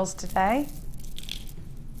blue pearls today.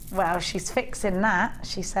 Well, she's fixing that,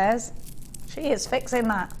 she says. She is fixing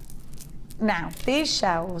that. Now, these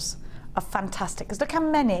shells are fantastic, because look how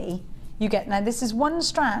many you get. Now this is one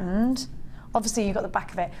strand, obviously you've got the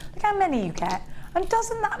back of it. Look how many you get. And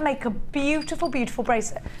doesn't that make a beautiful, beautiful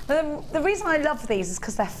bracelet? The reason I love these is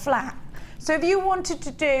because they're flat. So if you wanted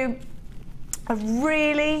to do a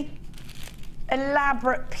really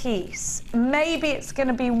elaborate piece, maybe it's going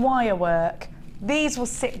to be wire work, these will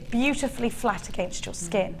sit beautifully flat against your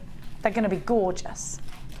skin. They're going to be gorgeous.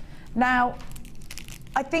 Now,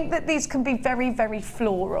 I think that these can be very, very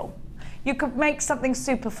floral. You could make something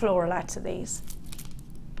super floral out of these.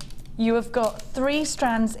 You have got 3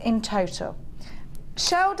 strands in total.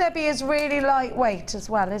 Shell, Debbie, is really lightweight as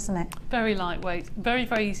well, isn't it? Very lightweight, very,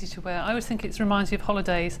 very easy to wear. I always think it reminds you of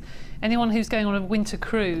holidays. Anyone who's going on a winter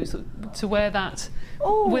cruise, to wear that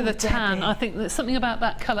with a tan, Debbie. I think there's something about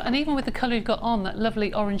that colour, and even with the colour you've got on, that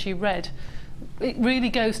lovely orangey red, it really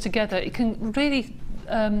goes together. It can really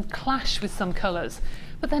clash with some colours.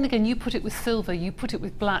 But then again, you put it with silver, you put it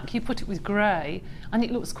with black, you put it with grey, and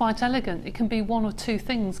it looks quite elegant. It can be 1 or 2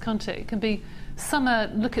 things, can't it? It can be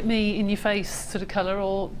summer, look at me in your face sort of colour,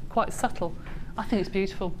 or quite subtle. I think it's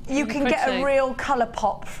beautiful. You can get a real colour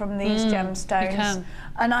pop from these gemstones. You can.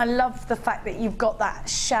 And I love the fact that you've got that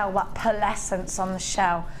shell, that pearlescence on the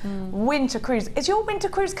shell. Winter cruise. Is your winter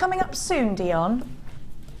cruise coming up soon, Dion?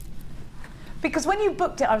 Because when you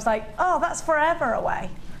booked it, I was like, oh, that's forever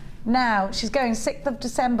away. Now, she's going 6th of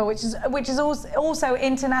December, which is also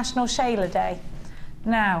International Shaler Day.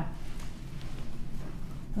 Now,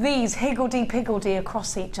 these higgledy-piggledy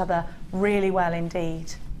across each other really well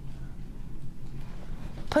indeed.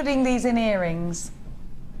 Putting these in earrings,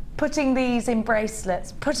 putting these in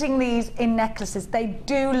bracelets, putting these in necklaces, they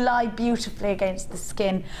do lie beautifully against the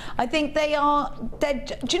skin. I think do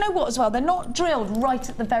you know what as well? They're not drilled right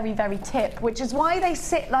at the very, very tip, which is why they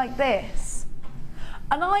sit like this.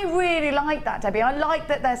 And I really like that, Debbie. I like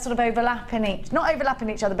that they're sort of overlapping not overlapping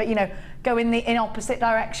each other, but you know, go in opposite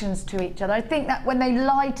directions to each other. I think that when they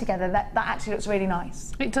lie together, that actually looks really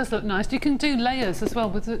nice. It does look nice. You can do layers as well.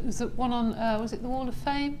 Was it one on, was it the Wall of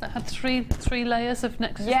Fame that had three layers of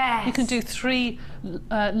necklaces? Yes. You can do 3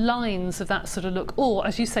 lines of that sort of look, or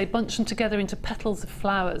as you say, bunch them together into petals of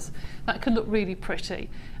flowers. That can look really pretty.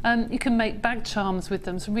 You can make bag charms with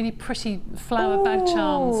them, some really pretty flower bag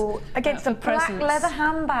charms. Against a black leather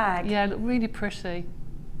handbag. Yeah, look really pretty.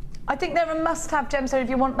 I think they're a must-have gemstone if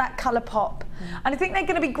you want that colour pop. And I think they're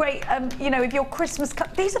going to be great, you know, if your Christmas...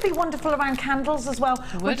 These would be wonderful around candles as well,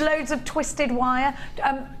 with loads of twisted wire.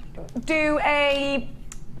 Do a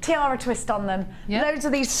tiara twist on them. Yep. Loads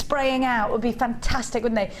of these spraying out would be fantastic,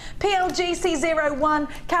 wouldn't they? PLGC01,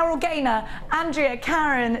 Carol Gaynor, Andrea,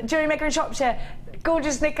 Karen, JewelleryMaker in Shropshire,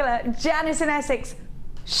 Gorgeous Nicola, Janice in Essex.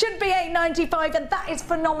 Should be £8.95, and that is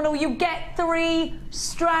phenomenal. You get 3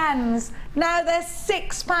 strands. Now they're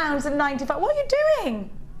 £6.95. What are you doing?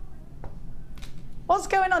 What's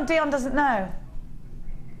going on? Dion doesn't know.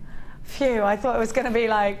 Phew, I thought it was going to be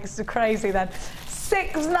like so crazy then.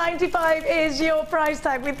 £6.95 is your price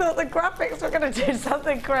tag. We thought the graphics were going to do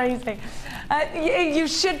something crazy. You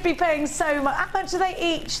should be paying so much. How much are they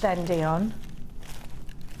each then, Dion?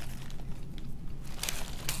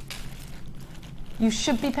 You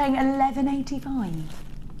should be paying £11.85.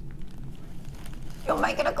 You're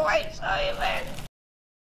making a great saving.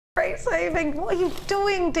 Great saving. What are you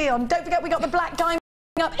doing, Dion? Don't forget we got the black diamond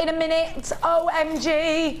up in a minute.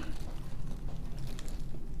 OMG.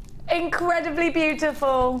 Incredibly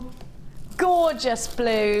beautiful. Gorgeous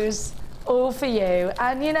blues. All for you.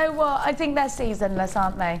 And you know what? I think they're seasonless,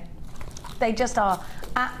 aren't they? They just are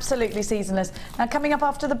absolutely seasonless. Now, coming up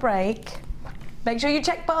after the break, make sure you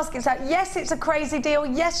check baskets out. Yes, it's a crazy deal.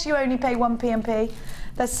 Yes, you only pay 1 P&P.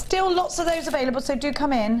 There's still lots of those available, so do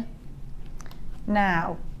come in.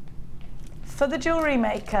 Now, for the Jewellery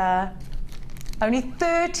Maker, only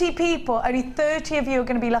 30 people, only 30 of you are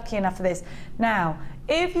going to be lucky enough for this. Now,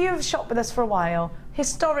 if you've shopped with us for a while,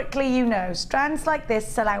 historically you know strands like this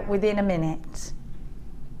sell out within a minute.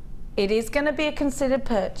 It is going to be a considered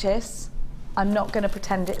purchase. I'm not going to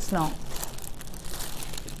pretend it's not.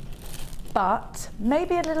 But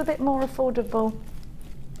maybe a little bit more affordable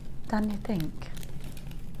than you think.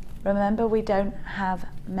 Remember, we don't have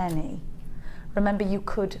many. Remember, you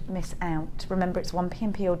could miss out. Remember, it's 1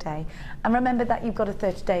 P&P all day. And remember that you've got a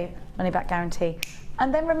 30-day money-back guarantee.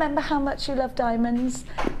 And then remember how much you love diamonds.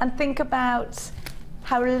 And think about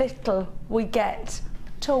how little we get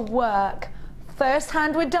to work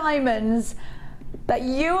first-hand with diamonds that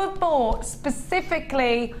you have bought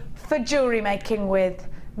specifically for jewellery making with.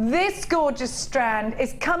 This gorgeous strand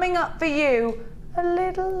is coming up for you a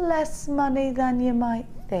little less money than you might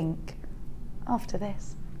think after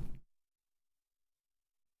this.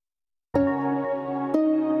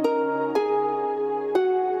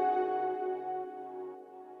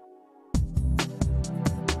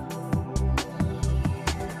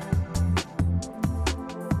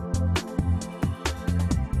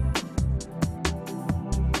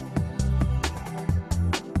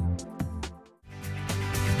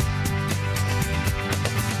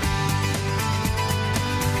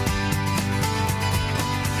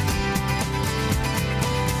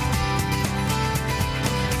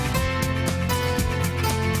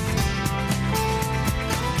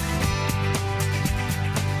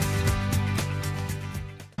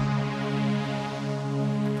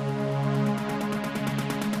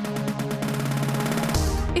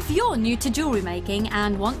 new to jewellery making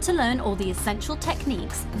and want to learn all the essential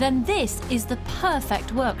techniques, then this is the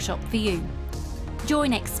perfect workshop for you.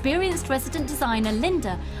 Join experienced resident designer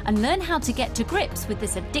Linda and learn how to get to grips with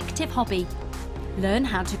this addictive hobby. Learn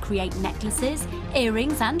how to create necklaces,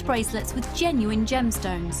 earrings and bracelets with genuine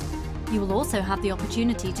gemstones. You will also have the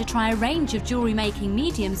opportunity to try a range of jewellery making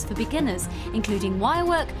mediums for beginners, including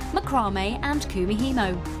wirework, macrame and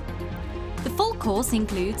kumihimo. The full course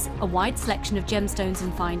includes a wide selection of gemstones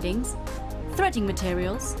and findings, threading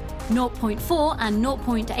materials, 0.4 and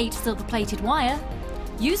 0.8 silver-plated wire,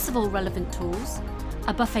 use of all relevant tools,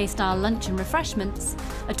 a buffet-style lunch and refreshments,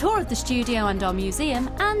 a tour of the studio and our museum,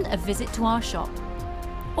 and a visit to our shop.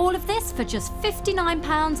 All of this for just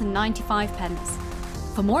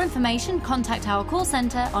 £59.95. For more information, contact our call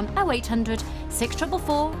centre on 0800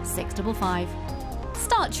 644 655.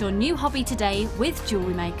 Start your new hobby today with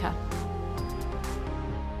JewelleryMaker.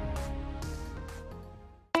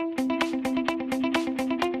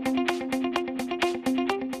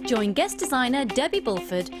 Join guest designer Debbie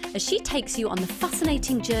Bulford as she takes you on the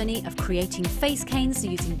fascinating journey of creating face canes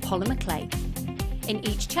using polymer clay. In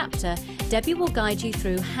each chapter, Debbie will guide you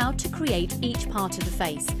through how to create each part of the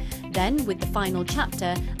face. Then, with the final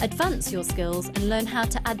chapter, advance your skills and learn how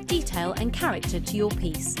to add detail and character to your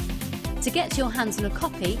piece. To get your hands on a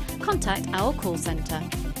copy, contact our call centre.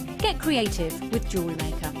 Get creative with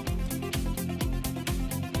JewelleryMaker.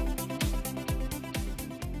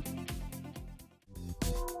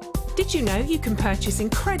 Did you know you can purchase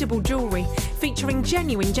incredible jewellery featuring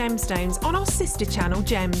genuine gemstones on our sister channel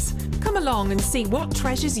Gems? Come along and see what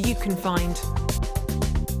treasures you can find.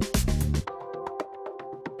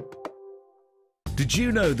 Did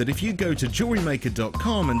you know that if you go to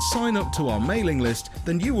JewelleryMaker.com and sign up to our mailing list,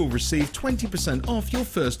 then you will receive 20% off your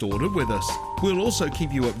first order with us? We'll also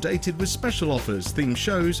keep you updated with special offers, theme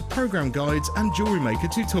shows, program guides and Jewellery Maker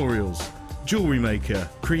tutorials. Jewellery Maker.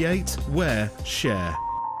 Create, wear, share.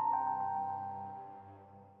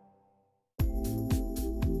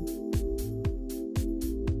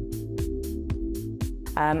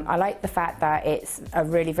 I like the fact that it's a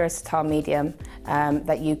really versatile medium,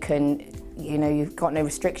 that you can, you've got no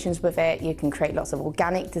restrictions with it. You can create lots of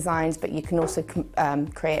organic designs, but you can also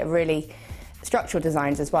create a really structural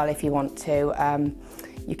designs as well if you want to.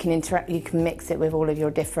 You can mix it with all of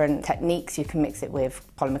your different techniques. You can mix it with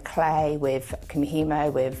polymer clay, with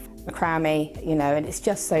kumihimo, with macrame, and it's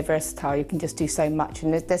just so versatile. You can just do so much,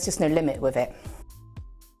 and there's just no limit with it.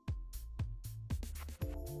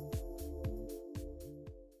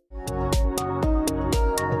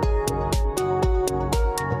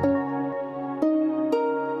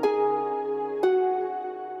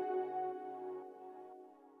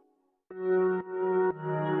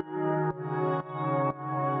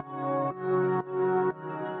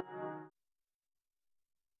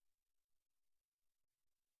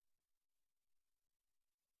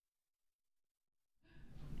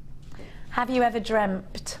 Have you ever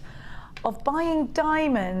dreamt of buying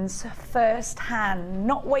diamonds first hand,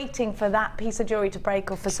 not waiting for that piece of jewellery to break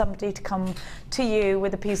or for somebody to come to you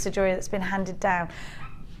with a piece of jewellery that's been handed down?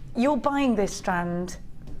 You're buying this strand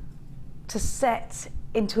to set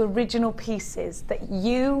into original pieces that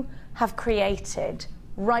you have created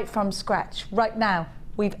right from scratch. Right now,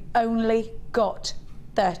 we've only got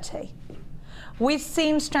 30. We've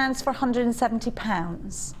seen strands for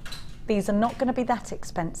 £170. These are not going to be that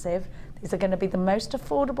expensive. These are going to be the most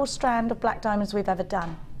affordable strand of black diamonds we've ever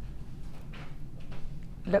done.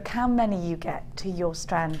 Look how many you get to your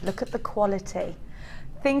strand. Look at the quality.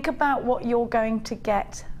 Think about what you're going to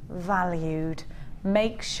get valued.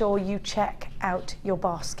 Make sure you check out your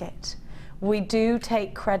basket. We do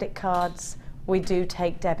take credit cards. We do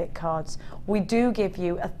take debit cards. We do give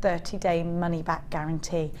you a 30-day money-back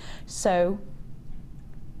guarantee. So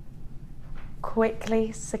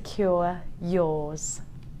quickly secure yours.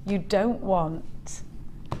 You don't want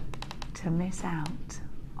to miss out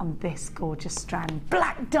on this gorgeous strand.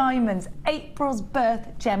 Black diamonds, April's birth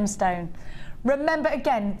gemstone. Remember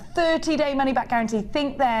again, 30-day money-back guarantee.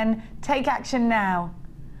 Think then, take action now.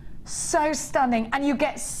 So stunning, and you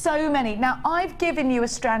get so many. Now, I've given you a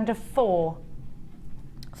strand of four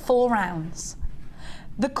rounds.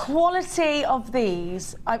 The quality of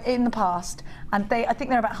these in the past, and I think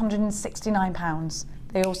they're about £169.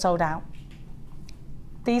 They all sold out.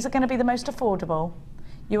 These are going to be the most affordable.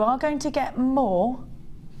 You are going to get more,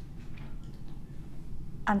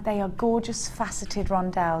 and they are gorgeous faceted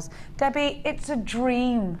rondelles. Debbie, it's a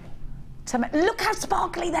dream to look how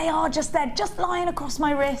sparkly they are just there, just lying across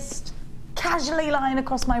my wrist. casually lying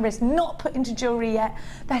across my wrist, not put into jewellery yet.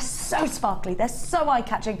 They're so sparkly, they're so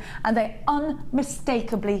eye-catching, and they're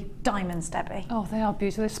unmistakably diamonds, Debbie. Oh, they are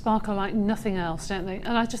beautiful. They sparkle like nothing else, don't they?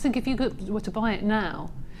 And I just think if you were to buy it now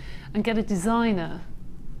and get a designer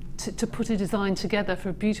to put a design together for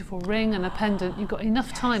a beautiful ring and a pendant, you've got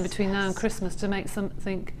enough time between now and Christmas to make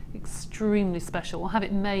something extremely special, or have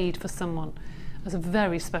it made for someone as a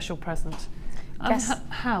very special present. Yes.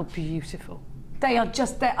 How beautiful. They are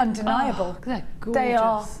just, they're undeniable. Oh, they're gorgeous. They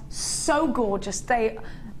are so gorgeous. They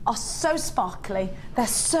are so sparkly. They're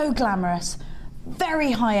so glamorous.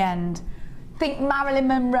 Very high end. Think Marilyn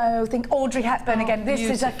Monroe, think Audrey Hepburn again. This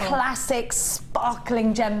is a classic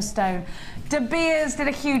sparkling gemstone. De Beers did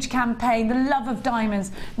a huge campaign, the love of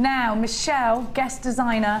diamonds. Now, Michelle, guest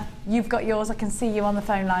designer, you've got yours. I can see you on the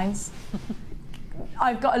phone lines.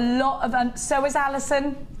 I've got a lot of, so is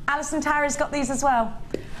Alison. Alison Tarry's got these as well.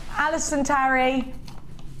 Alison Tarry.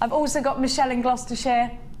 I've also got Michelle in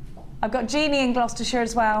Gloucestershire. I've got Jeannie in Gloucestershire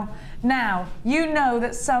as well. Now, you know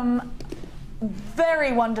that some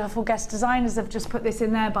very wonderful guest designers have just put this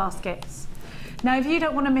in their baskets. Now, if you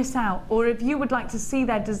don't want to miss out, or if you would like to see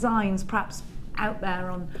their designs perhaps out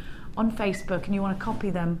there on Facebook and you want to copy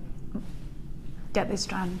them, get this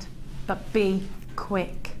strand, but be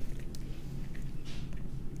quick.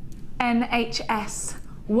 NHS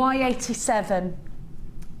Y87,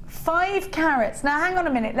 5 carats. Now hang on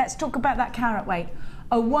a minute, let's talk about that carat weight.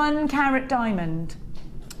 A 1 carat diamond,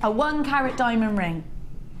 a 1 carat diamond ring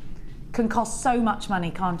can cost so much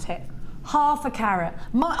money, can't it? Half a carat.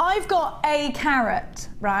 I've got a carat,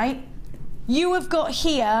 right? You have got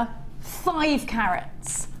here 5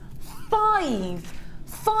 carats. 5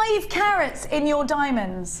 carats in your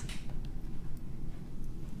diamonds.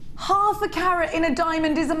 Half a carat in a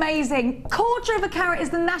diamond is amazing. Quarter of a carat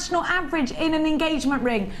is the national average in an engagement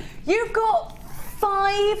ring. You've got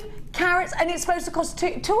 5 carats and it's supposed to cost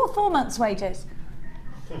 2 or 4 months' wages.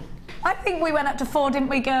 I think we went up to 4, didn't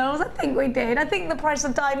we, girls? I think we did. I think the price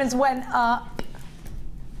of diamonds went up.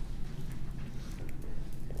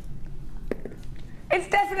 It's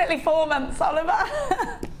definitely 4 months, Oliver.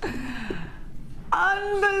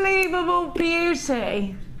 Unbelievable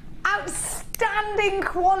beauty. Outstanding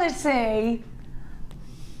quality.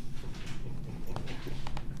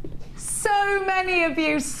 So many of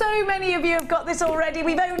you have got this already.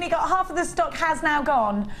 We've only got half of the stock has now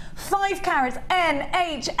gone. 5 carats,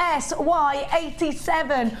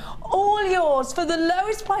 NHSY87. All yours for the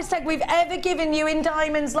lowest price tag we've ever given you in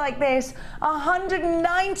diamonds like this.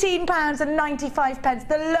 £119.95.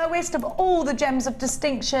 The lowest of all the gems of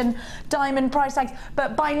distinction diamond price tags.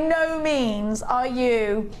 But by no means are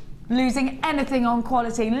you losing anything on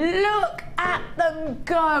quality. Look at them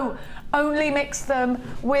go. Only mix them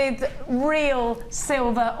with real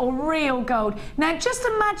silver or real gold. Now just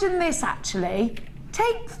imagine this actually.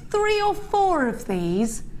 Take 3 or 4 of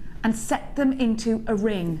these and set them into a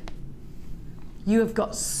ring. You have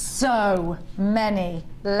got so many.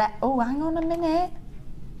 Oh, hang on a minute.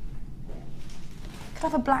 Could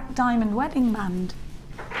have a black diamond wedding band.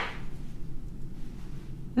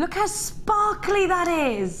 Look how sparkly that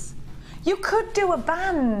is. You could do a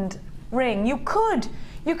band ring. You could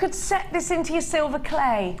set this into your silver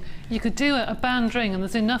clay. You could do a band ring, and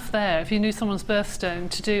there's enough there if you knew someone's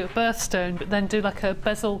birthstone to do a birthstone, but then do like a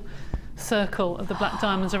bezel circle of the black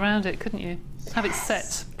diamonds around it, couldn't you? Yes. Have it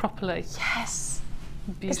set properly. Yes.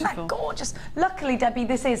 Beautiful. Isn't that gorgeous? Luckily, Debbie,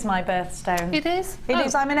 this is my birthstone. It is? It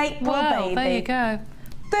is. I'm an April baby. There you go.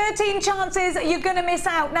 13 chances you're going to miss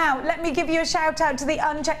out. Now, let me give you a shout out to the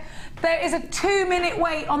unchecked. There is a 2-minute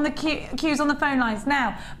wait on the queues on the phone lines.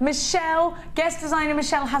 Now, Michelle, guest designer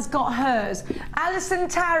Michelle, has got hers. Alison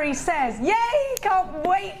Tarry says, yay, can't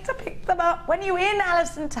wait to pick them up. When you in,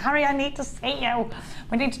 Alison Tarry, I need to see you.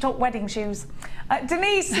 We need to talk wedding shoes.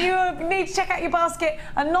 Denise, you need to check out your basket.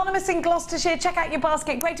 Anonymous in Gloucestershire, check out your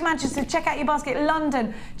basket. Greater Manchester, check out your basket.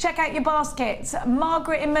 London, check out your baskets.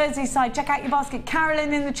 Margaret in Merseyside, check out your basket.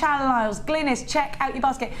 Carolyn in the Channel Isles, Glynis, check out your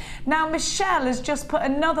basket. Now, Michelle has just put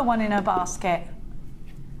another one in her basket.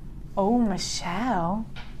 Oh, Michelle,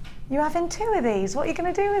 you're having 2 of these. What are you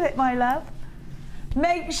going to do with it, my love?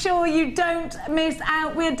 Make sure you don't miss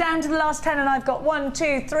out. We're down to the last 10 and I've got 1,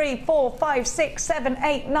 2, 3, 4, 5, 6, 7,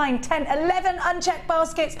 8, 9, 10, 11 unchecked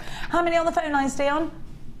baskets. How many on the phone lines, Dion?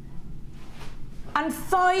 And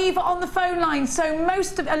 5 on the phone lines. So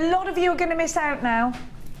a lot of you are going to miss out now.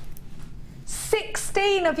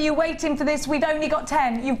 16 of you waiting for this. We've only got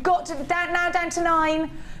 10. You've got to now down to 9.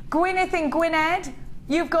 Gwyneth in Gwynedd,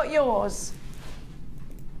 you've got yours.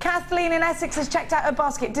 Kathleen in Essex has checked out her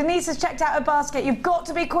basket. Denise has checked out her basket. You've got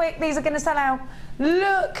to be quick. These are going to sell out.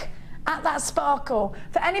 Look at that sparkle.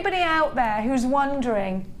 For anybody out there who's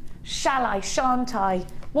wondering, shall I, shan't I?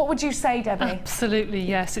 What would you say, Debbie? Absolutely,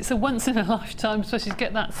 yes. It's a once in a lifetime, especially to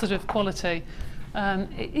get that sort of quality.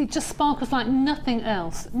 It just sparkles like nothing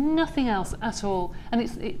else at all.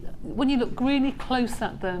 And when you look really close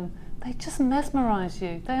at them, they just mesmerise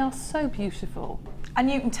you. They are so beautiful. And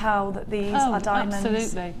you can tell that these are diamonds.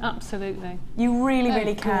 Absolutely, absolutely. You really,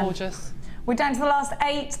 really can. Gorgeous. We're down to the last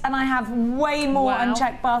 8 and I have way more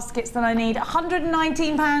unchecked baskets than I need.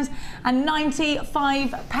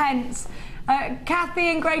 £119.95. Kathy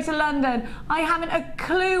in Greater London, I haven't a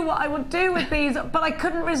clue what I would do with these, but I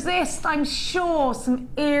couldn't resist. I'm sure some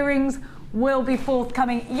earrings will be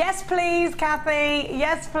forthcoming. Yes, please, Kathy.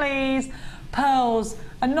 Yes, please. Pearls.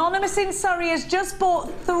 Anonymous in Surrey has just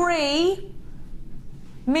bought 3,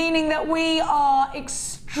 meaning that we are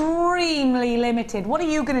extremely limited. What are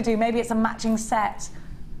you going to do? Maybe it's a matching set.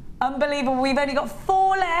 Unbelievable. We've only got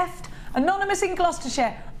 4 left. Anonymous in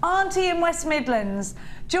Gloucestershire. Auntie in West Midlands.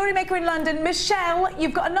 JewelleryMaker in London. Michelle,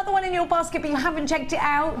 you've got another one in your basket, but you haven't checked it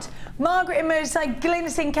out. Margaret in Merseyside.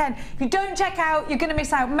 Glynis in Kent. If you don't check out, you're going to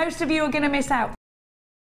miss out. Most of you are going to miss out.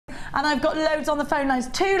 And I've got loads on the phone lines.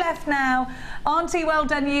 2 left now. Auntie, well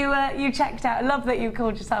done. You checked out. I love that you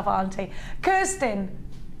called yourself Auntie. Kirsten,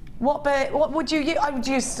 what would you use? I would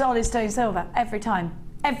use solid stone silver every time.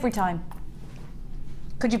 Every time.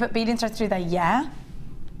 Could you put beading thread through there? Yeah.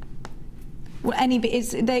 Well,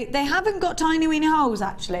 they haven't got tiny weeny holes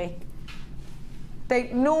actually.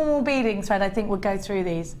 Normal beading thread I think would go through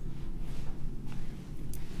these.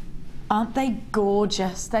 Aren't they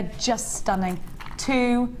gorgeous? They're just stunning.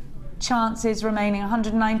 2 chances remaining,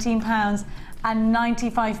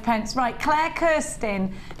 £119.95. Right, Claire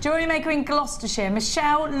Kirsten, JewelleryMaker in Gloucestershire.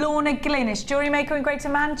 Michelle Lorna Glynis, JewelleryMaker in Greater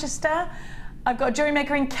Manchester. I've got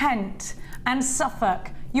JewelleryMaker in Kent and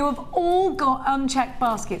Suffolk. You have all got unchecked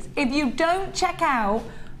baskets. If you don't check out,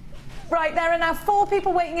 right, there are now 4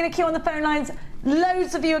 people waiting in a queue on the phone lines.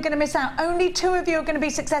 Loads of you are going to miss out. Only 2 of you are going to be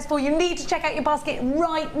successful. You need to check out your basket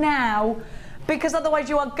right now, because otherwise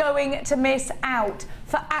you are going to miss out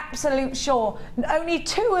for absolute sure. Only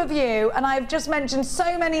 2 of you, and I've just mentioned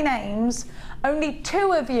so many names, only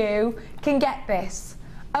 2 of you can get this.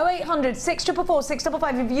 0800 644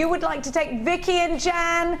 655 if you would like to take. Vicky and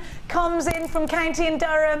Jan comes in from County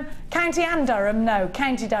Durham.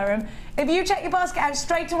 If you check your basket out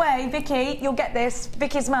straight away, Vicky, you'll get this.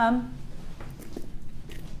 Vicky's mum.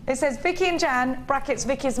 It says Vicky and Jan, brackets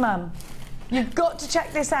Vicky's mum. You've got to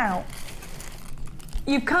check this out.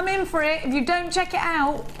 You've come in for it. If you don't check it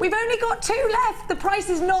out, we've only got 2 left. The price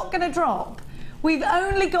is not going to drop. We've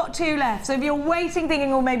only got 2 left. So if you're waiting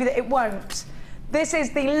thinking, well, maybe that it won't, this is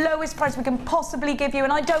the lowest price we can possibly give you,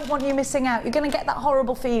 and I don't want you missing out. You're going to get that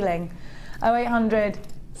horrible feeling. 0800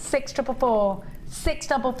 644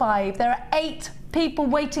 655. There are 8 people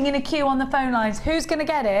waiting in a queue on the phone lines. Who's going to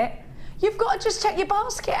get it? You've got to just check your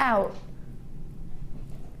basket out.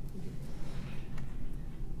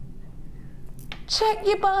 Check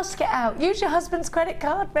your basket out. Use your husband's credit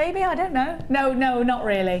card, maybe, I don't know. No, not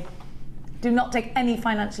really. Do not take any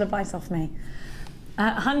financial advice off me.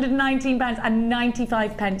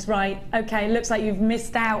 £119.95, right. Okay, looks like you've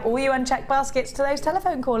missed out all you unchecked baskets to those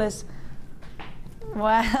telephone callers.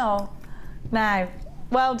 Well, now,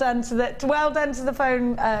 well done to the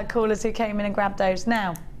phone callers who came in and grabbed those.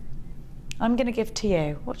 Now, I'm going to give to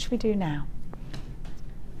you. What should we do now?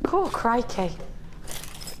 Oh, crikey.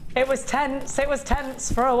 It was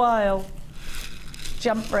tense for a while.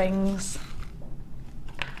 Jump rings.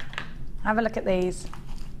 Have a look at these.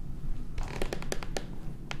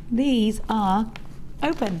 These are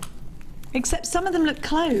open, except some of them look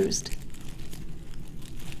closed.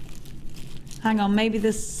 Hang on, maybe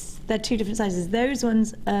they're 2 different sizes. Those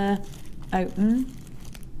ones are open.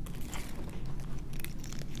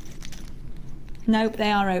 Nope,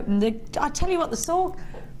 they are open. I tell you what, the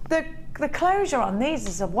closure on these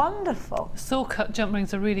is wonderful. Saw cut jump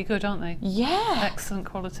rings are really good, aren't they? Yeah. Excellent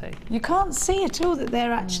quality. You can't see at all that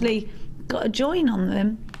they're actually got a join on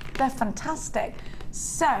them. They're fantastic.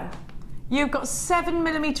 So, you've got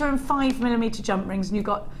 7mm and 5mm jump rings, and you've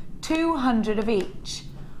got 200 of each.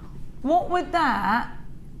 What would that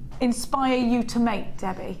inspire you to make,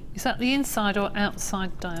 Debbie? Is that the inside or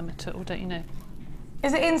outside diameter, or don't you know?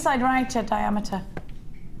 Is it inside or outer diameter?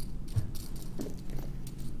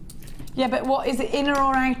 Yeah, but what is it, inner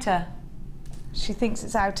or outer? She thinks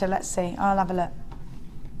it's outer. Let's see. I'll have a look.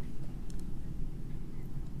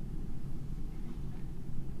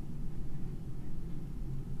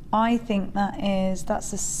 I think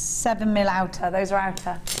that's a 7mm outer. Those are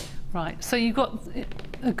outer. Right. So you've got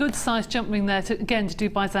a good sized jump ring there to do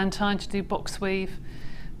Byzantine, to do box weave.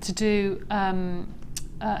 to do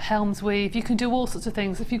helms weave. You can do all sorts of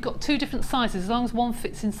things. If you've got two different sizes, as long as one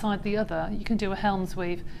fits inside the other, you can do a helms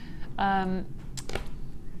weave.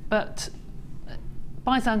 But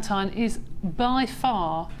Byzantine is by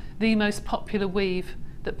far the most popular weave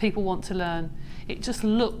that people want to learn. It just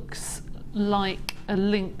looks like a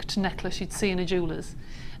linked necklace you'd see in a jeweller's,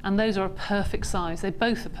 and those are a perfect size. They're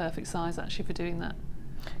both a perfect size actually for doing that.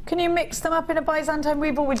 Can you mix them up in a Byzantine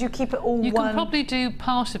weave, or would you keep it all one? You can probably do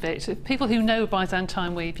part of it. If people who know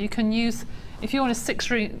Byzantine weave, you can use, if you're on a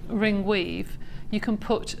 6-ring weave, you can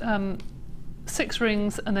put 6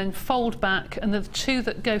 rings and then fold back, and the 2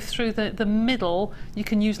 that go through the middle, you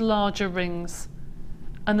can use larger rings.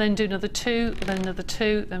 And then do another 2, then another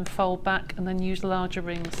 2, then fold back, and then use larger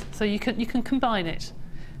rings. So you can combine it.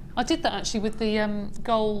 I did that actually with the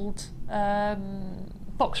gold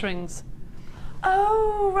box rings.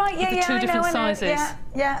 Oh right, yeah, with the two different sizes.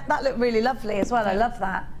 Yeah, that looked really lovely as well. I love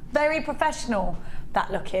that. Very professional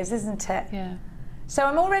that look is, isn't it? Yeah. So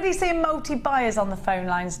I'm already seeing multi-buyers on the phone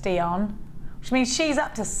lines, Dion, which means she's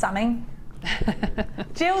up to something.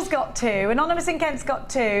 Jill's got 2, Anonymous in Kent's got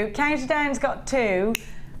 2, County Down's got 2,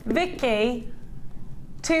 Vicky,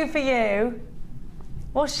 2 for you.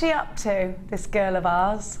 What's she up to, this girl of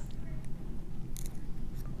ours?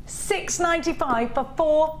 £6.95 for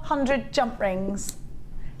 400 jump rings.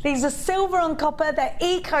 These are silver on copper, they're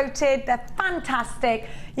e-coated, they're fantastic.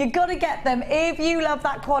 You've got to get them if you love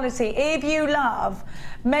that quality, if you love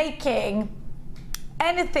making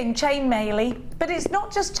anything chainmail-y, but it's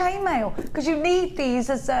not just chainmail, because you need these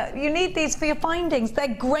as you need these for your findings.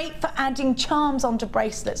 They're great for adding charms onto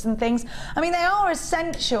bracelets and things. I mean, they are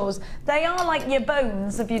essentials. They are like your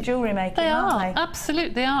bones of your jewellery making. They aren't are,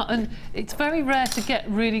 absolutely they are, and it's very rare to get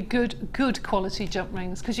really good quality jump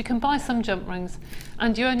rings, because you can buy some jump rings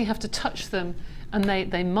and you only have to touch them and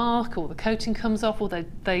they mark, or the coating comes off, or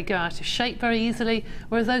they go out of shape very easily,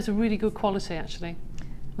 whereas those are really good quality actually.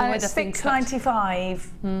 And it's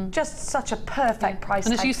 £6.95, just such a perfect price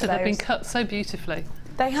tag. And as you said, they've been cut so beautifully.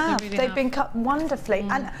 They have. They really They've have. been cut wonderfully.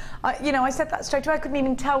 And you know, I said that straight away. I couldn't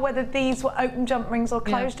even tell whether these were open jump rings or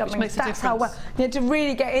closed jump rings. That's how well you had to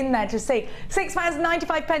really get in there to see.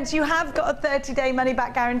 £6.95. You have got a 30-day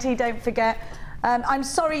money-back guarantee. Don't forget. I'm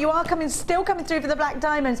sorry, you are still coming through for the black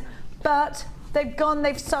diamonds, but they've gone,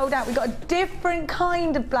 they've sold out. We've got a different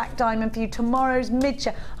kind of black diamond for you tomorrow's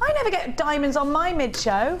mid-show. I never get diamonds on my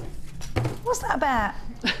mid-show. What's that about?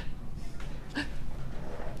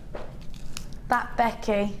 That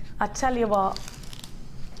Becky, I tell you what,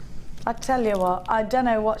 I don't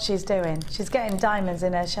know what she's doing. She's getting diamonds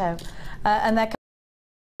in her show. And they're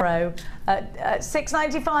tomorrow at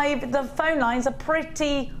 £6.95. The phone lines are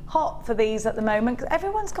pretty hot for these at the moment, because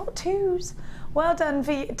everyone's got 2s. Well done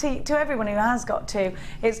to everyone who has got 2.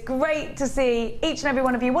 It's great to see each and every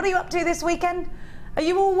one of you. What are you up to this weekend? Are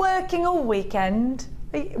you all working all weekend?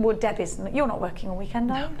 Well, Deb isn't. You're not working all weekend,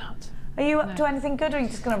 are you? No, I'm not. Are you up to anything good, or are you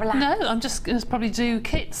just going to relax? No, I'm just going to probably do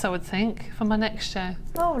kits, I would think, for my next show.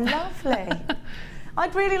 Oh, lovely.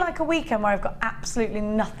 I'd really like a weekend where I've got absolutely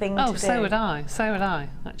nothing to do. Oh, so would I. So would I,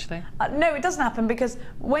 actually. No, it doesn't happen, because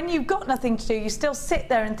when you've got nothing to do, you still sit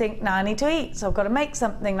there and think, now I need to eat, so I've got to make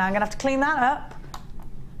something. Now I'm going to have to clean that up.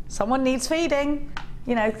 Someone needs feeding.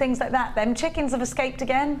 You know, things like that. Them chickens have escaped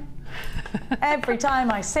again. Every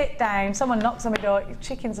time I sit down, someone knocks on my door,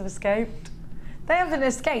 chickens have escaped. They haven't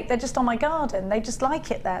escaped, they're just on my garden. They just like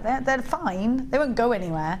it there. They're fine. They won't go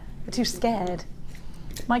anywhere. They're too scared.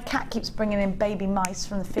 My cat keeps bringing in baby mice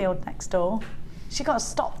from the field next door. She's got to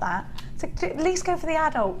stop that. So at least go for the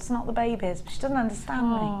adults, not the babies. She doesn't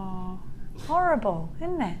understand me. Horrible,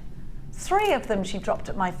 isn't it? 3 of them she dropped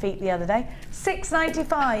at my feet the other day.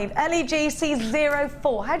 £6.95.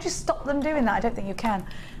 LEGC04. How do you stop them doing that? I don't think you can.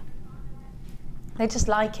 They just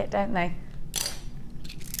like it, don't they?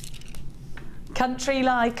 Country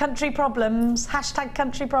life, country problems. Hashtag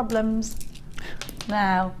country problems.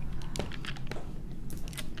 Now,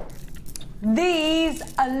 these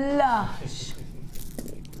are lush.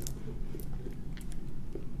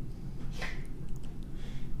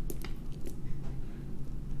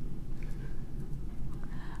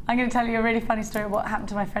 I'm going to tell you a really funny story of what happened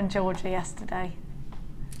to my friend Georgia yesterday.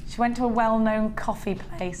 She went to a well-known coffee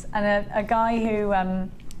place, and a guy who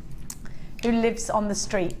lives on the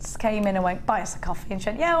streets came in and went, buy us a coffee. And she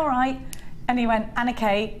went, yeah, all right. And he went, and a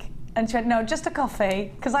cake. And she went, no, just a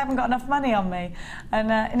coffee, because I haven't got enough money on me.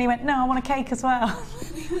 And he went, no, I want a cake as well.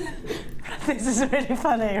 This is really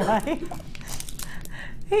funny, right?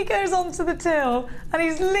 He goes onto the till, and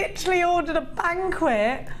he's literally ordered a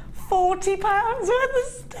banquet, £40 worth of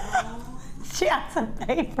stuff. She hasn't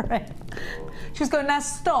paid for it. She was going, now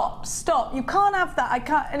stop, stop. You can't have that. I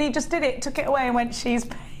can't. And he just did it, took it away and went, she's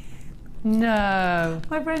paid. No.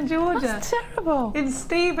 My friend Georgia. That's terrible. In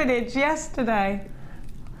Stevenage yesterday.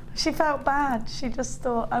 She felt bad. She just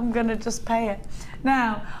thought, I'm going to just pay it.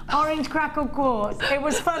 Now, orange crackle quartz. It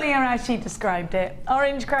was funnier how she described it.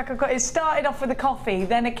 Orange crackle quartz. It started off with a coffee,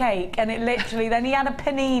 then a cake, and it literally, then he had a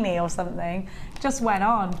panini or something. Just went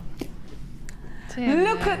on.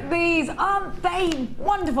 Look at these. Aren't they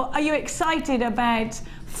wonderful? Are you excited about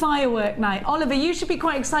firework night? Oliver, you should be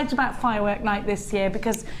quite excited about firework night this year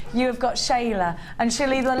because you have got Shayla, and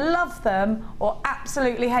she'll either love them or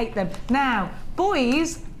absolutely hate them. Now,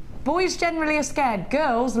 boys generally are scared.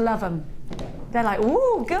 Girls love them. They're like,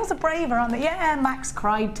 ooh, girls are braver, aren't they? Yeah, Max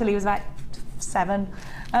cried till he was about 7.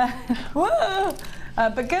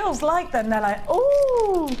 But girls like them. They're like,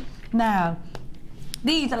 ooh. Now,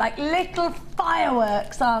 these are like little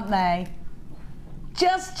fireworks, aren't they?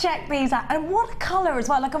 Just check these out. And what a colour as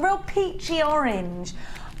well, like a real peachy orange.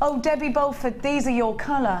 Oh, Debbie Bolford, these are your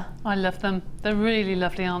colour. I love them. They're really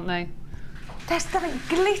lovely, aren't they? They're like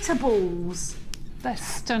glitter balls. They're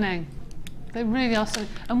stunning. They really are stunning.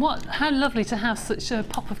 And how lovely to have such a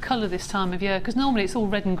pop of colour this time of year, because normally it's all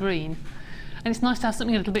red and green. And it's nice to have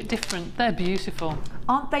something a little bit different. They're beautiful.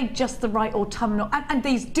 Aren't they just the right autumnal? And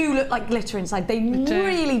these do look like glitter inside. They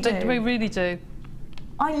really do. They really do.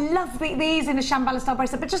 I love these in a Shambhala style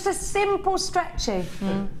bracelet, but just a simple stretchy.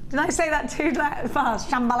 Did I say that too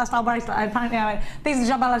fast? Shambhala style bracelet. Apparently I went, these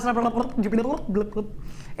are Shambhala style.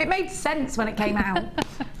 It made sense when it came out.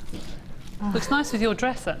 Looks nice with your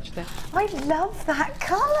dress, actually. I love that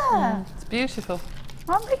colour. It's beautiful.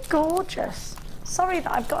 Aren't they gorgeous? Sorry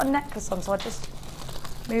that I've got a necklace on, so I just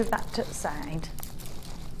move that to the side.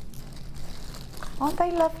 Aren't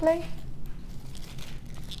they lovely?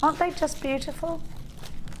 Aren't they just beautiful?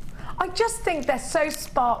 I just think they're so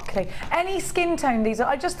sparkly. Any skin tone these are,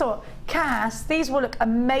 I just thought, Cass, these will look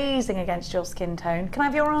amazing against your skin tone. Can I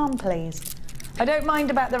have your arm, please? I don't mind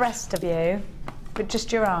about the rest of you, but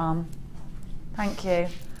just your arm. Thank you.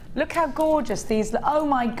 Look how gorgeous these look. Oh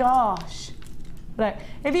my gosh. Look,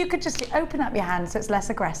 if you could just open up your hand so it's less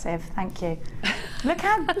aggressive. Thank you. Look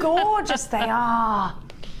how gorgeous they are.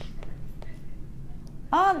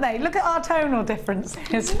 Aren't they? Look at our tonal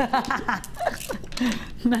differences.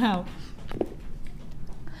 Now,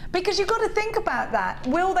 because you've got to think about that.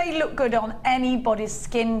 Will they look good on anybody's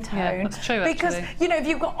skin tone? Yeah, that's true, because, actually. you know, if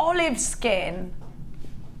you've got olive skin,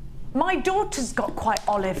 my daughter's got quite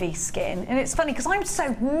olivey skin, and it's funny because I'm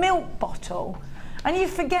so milk bottle, and you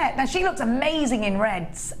forget. Now, she looks amazing in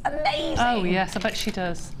reds. Amazing. Oh, yes, I bet she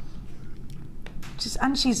does.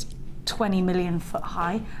 And she's 20 million foot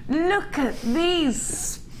high. Look at these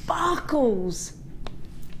sparkles.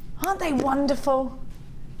 Aren't they wonderful?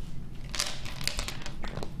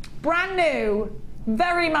 Brand new,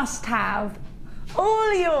 very must have.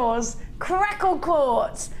 All yours, crackle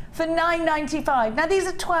quartz for £9.95. Now these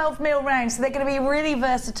are 12mm rounds, so they're going to be really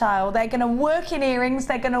versatile. They're going to work in earrings,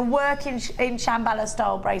 they're going to work in Shambhala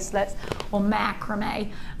style bracelets or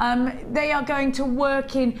macrame. They are going to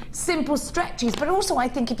work in simple stretches, but also I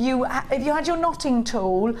think if you had your knotting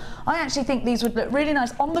tool, I actually think these would look really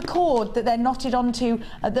nice on the cord that they're knotted onto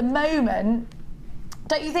at the moment.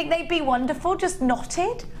 Don't you think they'd be wonderful, just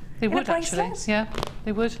knotted? They would actually, yeah,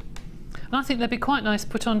 they would. And I think they'd be quite nice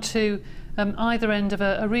put onto either end of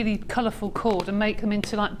a really colourful cord and make them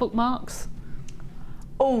into like bookmarks.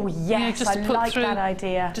 Oh yes, just I like that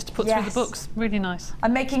idea. Just to put through the books, really nice.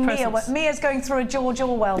 I'm making Mia's going through a George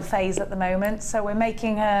Orwell phase at the moment, so we're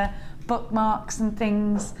making her bookmarks and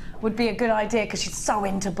things. Would be a good idea because she's so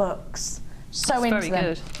into books. So into them.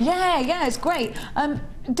 Very good. Yeah, it's great.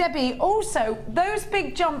 Debbie, also those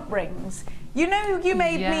big jump rings. You know, you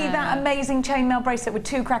made me that amazing chainmail bracelet with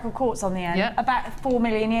 2 crackle quartz on the end about 4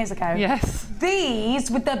 million years ago. Yes.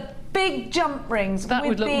 These with the big jump rings. That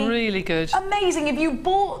would look really good. Amazing. If you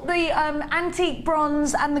bought the antique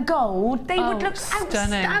bronze and the gold, they would look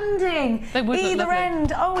outstanding. They would Either look lovely.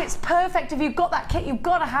 end. Oh, it's perfect. If you've got that kit, you've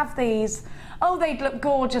got to have these. Oh, they'd look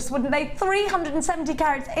gorgeous, wouldn't they? 370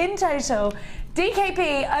 carats in total.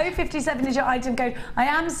 DKP 057 is your item code. I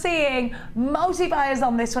am seeing multi-buyers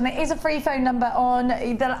on this one. It is a free phone number on,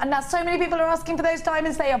 and now so many people are asking for those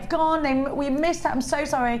diamonds. They have gone. We missed that. I'm so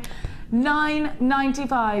sorry.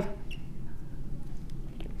 $9.95.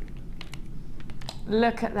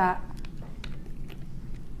 Look at that.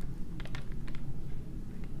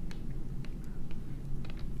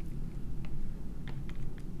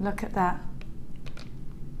 Look at that.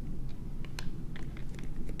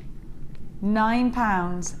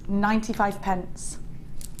 £9.95.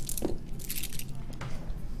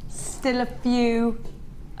 Still a few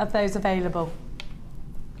of those available.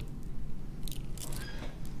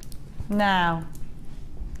 Now,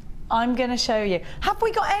 I'm going to show you. Have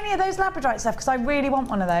we got any of those labradorites left? Because I really want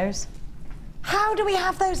one of those. How do we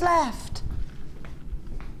have those left?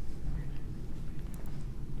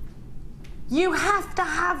 You have to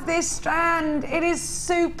have this strand. It is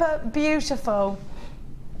super beautiful.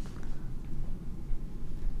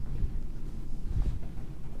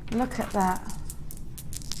 Look at that.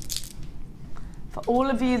 For all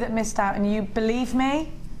of you that missed out, and you believe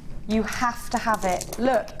me, you have to have it.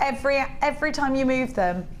 Look, every time you move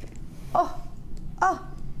them, oh,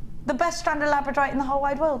 the best strand of labradorite in the whole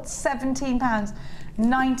wide world, £17,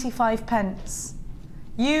 95 pence.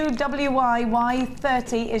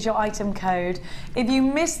 UWYY30 is your item code. If you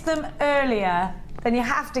missed them earlier, then you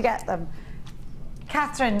have to get them.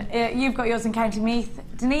 Catherine, you've got yours in County Meath.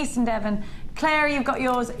 Denise and Devon. Claire, you've got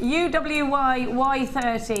yours.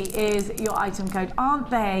 UWYY30 is your item code. Aren't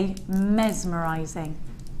they mesmerising?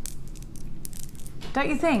 Don't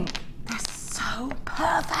you think? They're so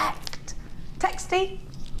perfect. Texty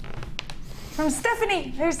from Stephanie,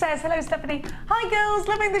 who says, hello Stephanie. Hi girls,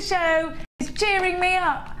 loving the show. It's cheering me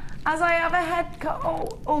up as I have a head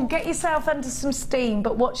cold. Oh, get yourself under some steam,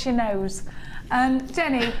 but watch your nose.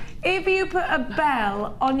 Jenny, if you put a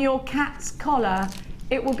bell on your cat's collar,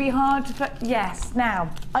 it will be hard to put, yes. Now,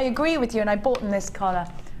 I agree with you, and I bought him this collar,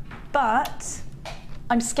 but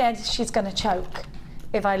I'm scared she's gonna choke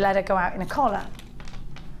if I let her go out in a collar.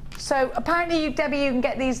 So apparently, Debbie, you can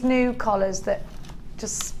get these new collars that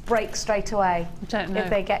just break straight away. I don't know. If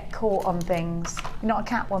they get caught on things. You're not a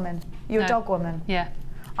cat woman, you're a dog woman. Yeah.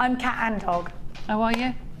 I'm cat and dog. Oh, are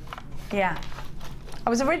you? Yeah. I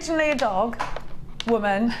was originally a dog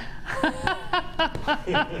woman.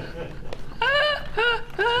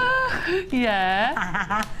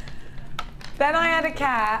 Yeah. Then I had a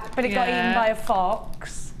cat, but it got eaten by a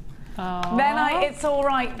fox. Aww. Then it's all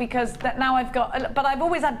right because now I've got, but I've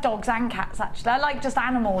always had dogs and cats actually. I like just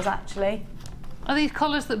animals actually. Are these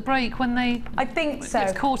collars that break when they? I think so.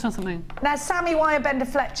 It's caught on something. Now Sammy Wirebender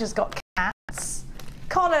Fletcher's got cats.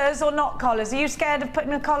 Collars or not collars? Are you scared of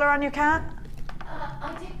putting a collar on your cat?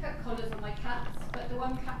 I did put collars on my cats, but the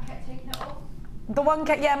one cat kept taking it off. The one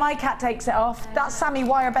cat, yeah, my cat takes it off. That's Sammy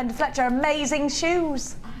Wirebender Fletcher. Amazing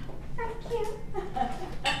shoes. Thank you.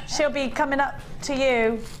 She'll be coming up to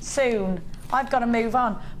you soon. I've got to move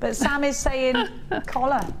on. But Sam is saying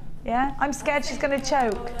collar. Yeah? I'm scared she's going to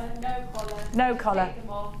choke. No collar. No collar. Take them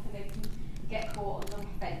off and they can get caught on the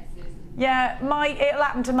fences. Yeah, it'll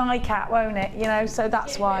happen to my cat, won't it? You know, so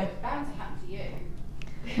that's why. It's bound to happen to you.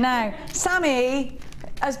 Now, Sammy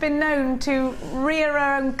has been known to rear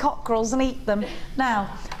her own cockerels and eat them. Now,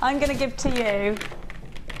 I'm going to give to you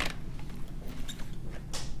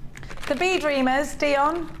the Bee Dreamers,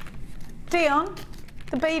 Dion, the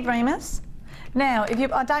Bee Dreamers. Now,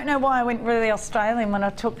 I don't know why I went really Australian when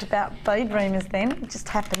I talked about Bee Dreamers then, it just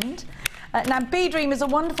happened. Now, Bee Dreamers are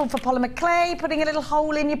wonderful for polymer clay, putting a little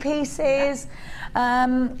hole in your pieces.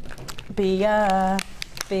 Be a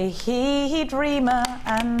Bee Dreamer,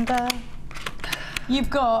 and you've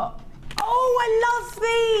got, oh, I love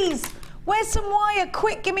these! Where's some wire?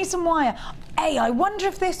 Quick, give me some wire. Hey, I wonder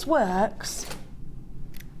if this works.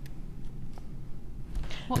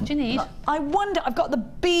 What do you need? I wonder, I've got the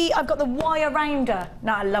wire rounder.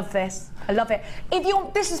 No, I love this. I love it.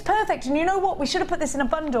 This is perfect, and you know what? We should have put this in a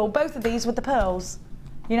bundle, both of these with the pearls.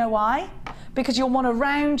 You know why? Because you'll want to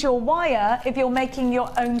round your wire if you're making your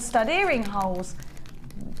own stud earring holes.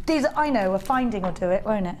 These, I know, a finding will do it,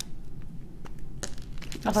 won't it?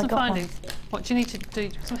 Have some findings. What do you need to do?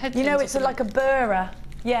 Some head You know, pins it's like a burrer.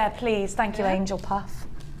 Yeah, please. Thank you, Angel Puff.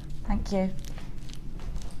 Thank you.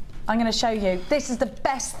 I'm going to show you. This is the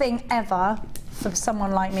best thing ever for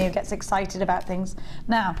someone like me who gets excited about things.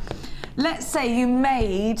 Now, let's say you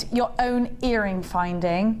made your own earring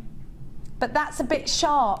finding, but that's a bit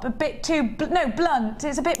sharp, a bit too, blunt.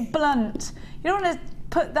 It's a bit blunt. You don't want to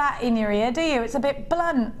put that in your ear, do you? It's a bit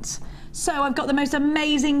blunt. So I've got the most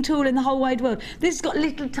amazing tool in the whole wide world. This has got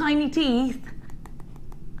little tiny teeth.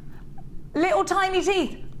 Little tiny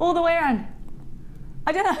teeth all the way around.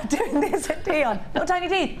 I don't know, I'm doing this at Dion. Little tiny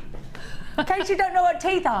teeth. In case you don't know what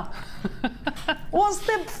teeth are. What's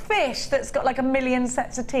the fish that's got like 1 million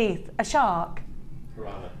sets of teeth? A shark?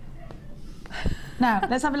 Piranha. Now,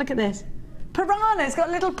 let's have a look at this. Piranha, it's got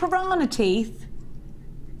little piranha teeth.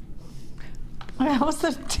 What's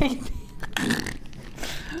the teeth?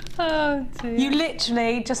 Oh, dear. You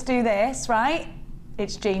literally just do this, right?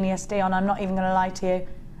 It's genius, Dion, I'm not even going to lie to you.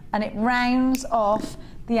 And it rounds off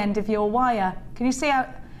the end of your wire. Can you see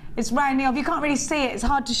how it's rounding off? You can't really see it, it's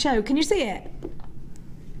hard to show. Can you see it?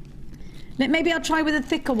 Maybe I'll try with a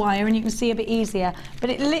thicker wire and you can see a bit easier, but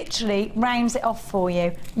it literally rounds it off for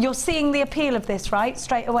you. You're seeing the appeal of this, right,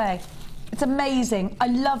 straight away. It's amazing. I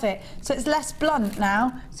love it. So it's less blunt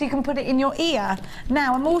now, so you can put it in your ear.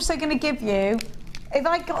 Now, I'm also going to give you, if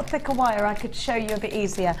I got a thicker wire, I could show you a bit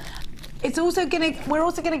easier. We're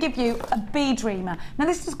also going to give you a bead reamer. Now,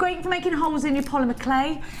 this is great for making holes in your polymer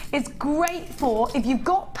clay. It's great for, if you've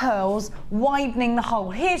got pearls, widening the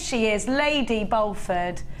hole. Here she is, Lady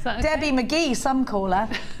Bolford. Okay? Debbie McGee, some call her.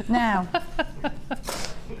 Now.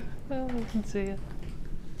 Oh, I can see it.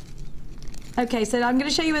 Okay, so I'm going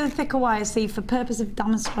to show you with a thicker wire, see, for purpose of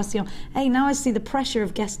demonstration. Hey, now I see the pressure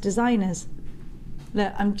of guest designers.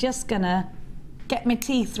 Look, I'm just going to get my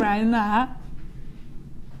teeth round that.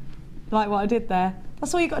 Like what I did there.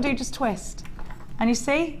 That's all you've got to do, just twist. And you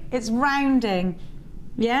see, it's rounding.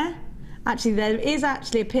 Yeah? Actually, there is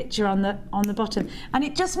actually a picture on the bottom. And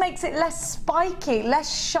it just makes it less spiky,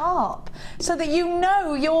 less sharp, so that you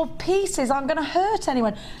know your pieces aren't going to hurt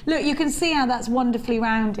anyone. Look, you can see how that's wonderfully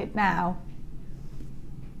rounded now.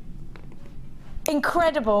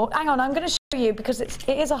 Incredible. Hang on, I'm going to show you because it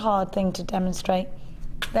is a hard thing to demonstrate.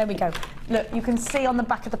 There we go. Look, you can see on the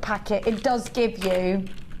back of the packet, it does give you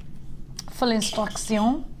full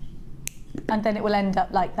instruction, and then it will end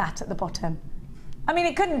up like that at the bottom. I mean,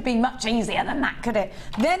 it couldn't be much easier than that, could it?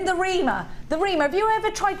 Then the reamer. The reamer, have you ever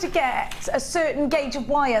tried to get a certain gauge of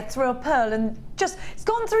wire through a pearl and just, it's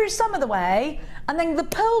gone through some of the way, and then the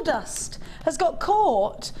pearl dust has got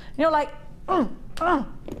caught, and you're like,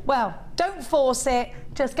 well, don't force it,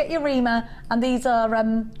 just get your reamer, and these are,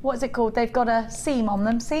 what is it called? They've got a seam on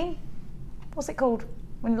them, seam? What's it called?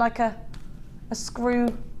 When like a screw,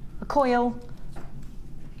 a coil.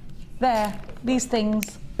 There, these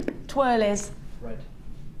things, twirlies. Thread.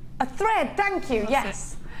 A thread, thank you,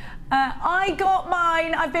 yes. I got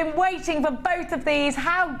mine, I've been waiting for both of these.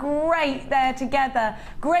 How great they're together.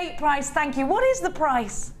 Great price, thank you. What is the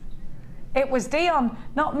price? It was Dion,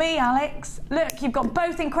 not me, Alex. Look, you've got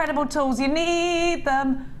both incredible tools, you need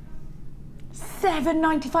them.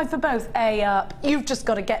 $7.95 for both. You've just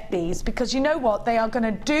got to get these because you know what? They are going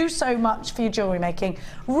to do so much for your jewellery making.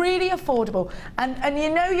 Really affordable. And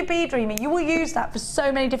you know your bead reamer, you will use that for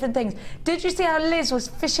so many different things. Did you see how Liz was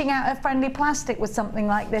fishing out her friendly plastic with something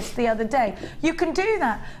like this the other day? You can do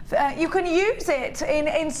that. You can use it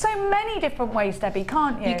in so many different ways, Debbie,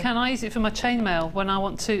 can't you? You can. I use it for my chainmail when I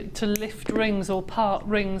want to lift rings or part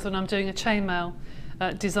rings when I'm doing a chainmail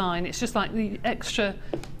design. It's just like the extra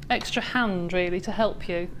hand really to help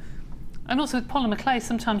you. And also with polymer clay,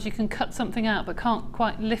 sometimes you can cut something out but can't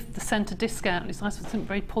quite lift the centre disc out, and it's nice for something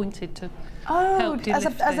very pointed to help you as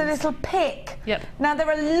a little pick. Yep. Now there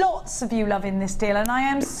are lots of you loving this deal, and I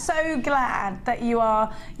am so glad that you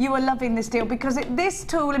are loving this deal because this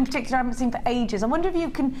tool in particular I haven't seen for ages. I wonder if you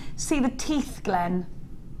can see the teeth, Glenn.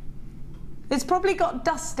 It's probably got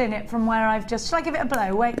dust in it from where I've just... Shall I give it a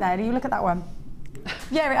blow? Wait there, do you look at that one?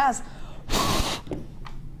 Yeah, it has.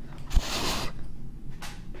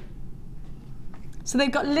 So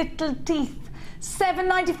they've got little teeth.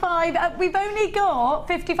 $7.95. We've only got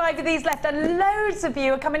 55 of these left, and loads of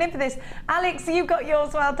you are coming in for this. Alex, you got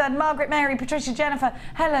yours. Well done. Margaret, Mary, Patricia, Jennifer,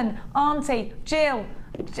 Helen, Auntie, Jill,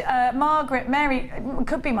 Margaret, Mary.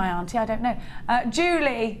 Could be my auntie. I don't know.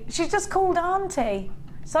 Julie. She's just called Auntie.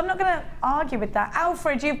 So I'm not going to argue with that.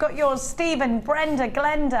 Alfred, you've got yours. Stephen, Brenda,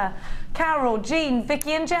 Glenda, Carol, Jean,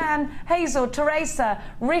 Vicky and Jan, Hazel, Teresa,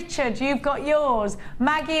 Richard, you've got yours.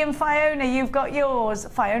 Maggie and Fiona, you've got yours.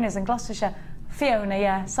 Fiona's in Gloucestershire. Fiona,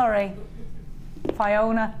 yeah, sorry.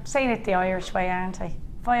 Fiona. Saying it the Irish way, aren't I?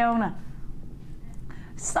 Fiona.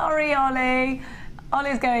 Sorry, Ollie.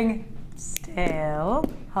 Ollie's going, still.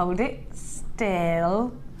 Hold it.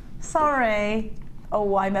 Still. Sorry.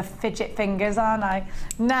 Oh, I'm a fidget fingers, aren't I?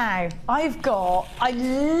 Now, I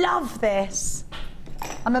love this.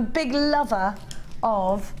 I'm a big lover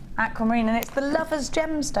of aquamarine, and it's the lover's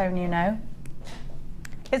gemstone, you know.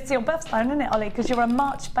 It's your birthstone, isn't it, Ollie? Because you're a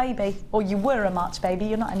March baby. Or you were a March baby,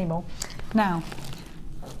 you're not anymore. Now,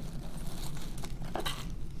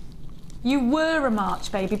 you were a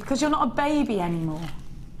March baby because you're not a baby anymore.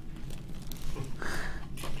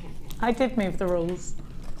 I did move the rules.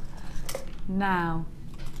 Now,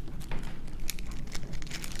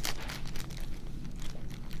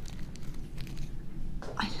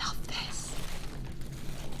 I love this.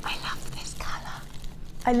 I love this colour.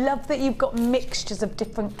 I love that you've got mixtures of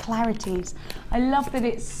different clarities. I love that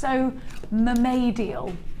it's so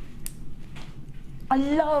mermaidial. I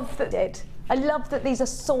love that these are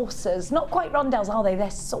saucers. Not quite rondelles, are they? They're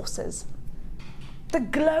saucers. The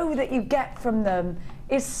glow that you get from them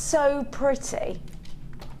is so pretty.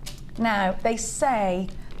 Now, they say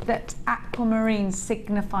that aquamarine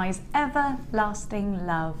signifies everlasting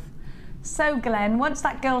love. So Glenn, once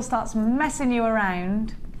that girl starts messing you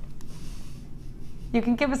around, you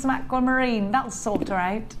can give her some aquamarine, that'll sort her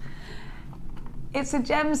out. It's a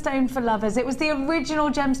gemstone for lovers. It was the original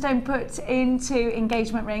gemstone put into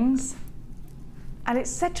engagement rings. And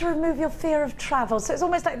it's said to remove your fear of travel. So it's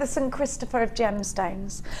almost like the St. Christopher of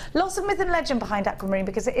gemstones. Lots of myth and legend behind aquamarine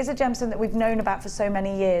because it is a gemstone that we've known about for so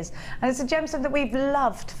many years. And it's a gemstone that we've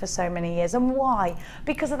loved for so many years. And why?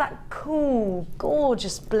 Because of that cool,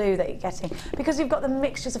 gorgeous blue that you're getting. Because you've got the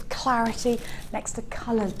mixtures of clarity next to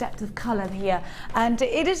colour, depth of colour here. And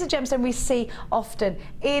it is a gemstone we see often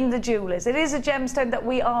in the jewellers. It is a gemstone that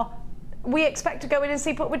we expect to go in and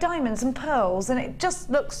see put with diamonds and pearls. And it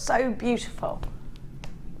just looks so beautiful.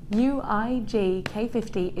 UIG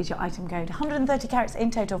K50 is your item code. 130 carats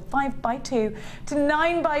in total, 5x2 to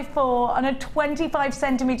 9x4 on a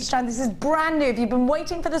 25cm strand. This is brand new. If you've been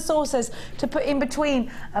waiting for the saucers to put in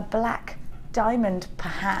between a black diamond,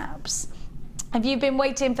 perhaps. Have you been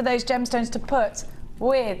waiting for those gemstones to put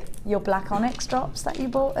with your black onyx drops that you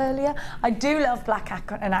bought earlier? I do love black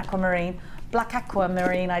and aquamarine. Black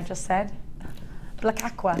aquamarine, I just said. Black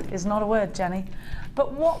aqua is not a word, Jenny.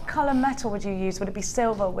 But what colour metal would you use? Would it be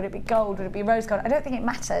silver? Would it be gold? Would it be rose gold? I don't think it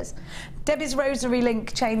matters. Debbie's rosary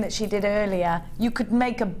link chain that she did earlier, you could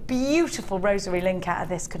make a beautiful rosary link out of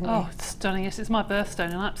this, couldn't you? Oh, it's stunning. Yes, it's my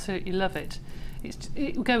birthstone and I absolutely love it.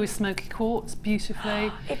 It will go with smoky quartz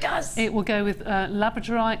beautifully. It does. It will go with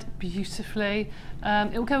labradorite beautifully.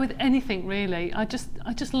 It will go with anything really. I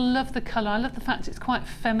just love the colour. I love the fact it's quite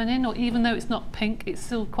feminine, or even though it's not pink, it's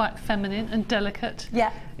still quite feminine and delicate.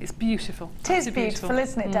 Yeah. It's beautiful. It is beautiful,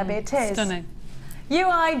 isn't it, Debbie? It is. Stunning.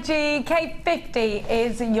 UIG K50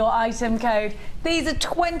 is your item code. These are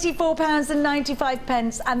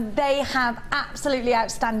 £24.95 and they have absolutely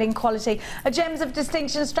outstanding quality. A Gems of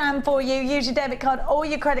Distinction strand for you. Use your debit card or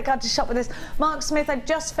your credit card to shop with us. Mark Smith, I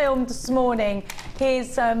just filmed this morning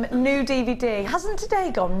his new DVD. Hasn't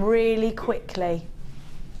today gone really quickly?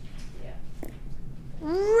 Yeah.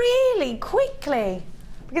 Really quickly?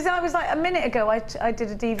 Because I was like, a minute ago I did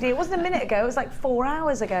a DVD. It wasn't a minute ago, it was like 4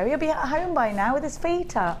 hours ago. He'll be at home by now with his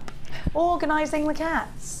feet up, organising the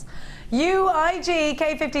cats. UIG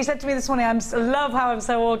K50 said to me this morning, I love how I'm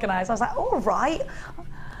so organised. I was like, all right.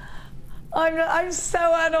 I'm so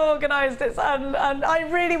unorganised. And I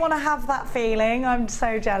really want to have that feeling. I'm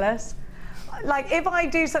so jealous. Like, if I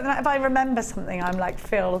do something, if I remember something, I'm like,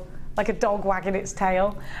 feel like a dog wagging its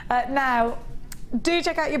tail. Now, do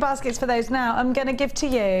check out your baskets for those now. I'm going to give to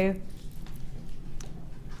you,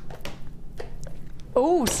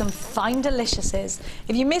 some Fine Deliciouses.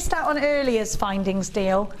 If you missed out on earlier's findings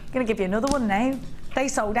deal, I'm going to give you another one now. They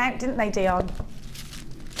sold out, didn't they, Dion?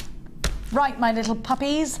 Right, my little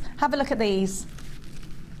puppies, have a look at these.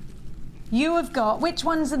 You have got, which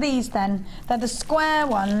ones are these then? They're the square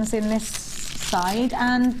ones in this side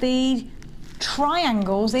and the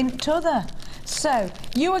triangles in t'other. So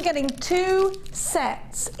you are getting 2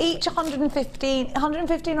 sets, each 115 or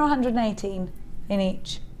 118 in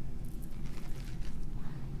each.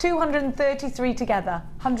 233 together,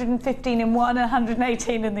 115 in one and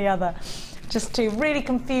 118 in the other. Just to really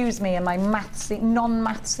confuse me and my mathsy,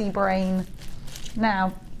 non-mathsy brain.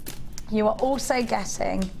 Now, you are also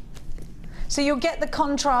getting, so you'll get the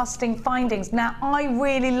contrasting findings. Now, I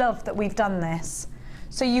really love that we've done this.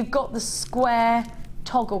 So you've got the square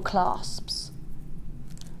toggle clasps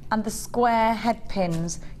and the square head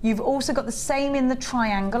pins. You've also got the same in the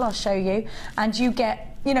triangle, I'll show you, and you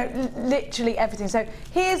get, you know, literally everything. So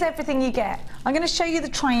here's everything you get. I'm going to show you the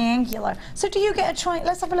triangular. So do you get a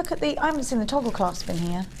let's have a look at the, I haven't seen the toggle clasp in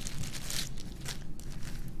here.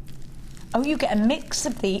 Oh, you get a mix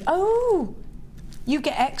of the, you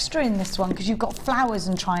get extra in this one because you've got flowers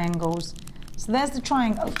and triangles. So there's the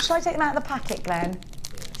triangle. Oh, shall I take them out of the packet, Glenn?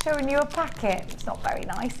 Showing you a packet. It's not very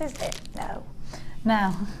nice, is it? No.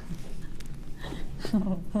 Now,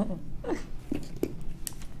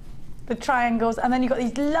 the triangles, and then you've got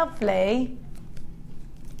these lovely,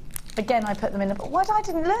 again I put them in, but what I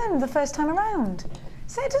didn't learn the first time around.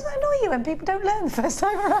 So it doesn't annoy you when people don't learn the first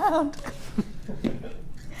time around.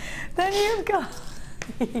 Then you've got,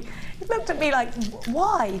 he looked at me like,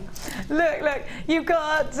 why? Look, you've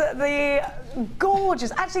got the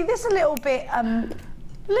gorgeous, actually this is a little bit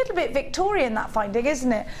Victorian, that finding,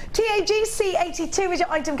 isn't it? TAGC82 is your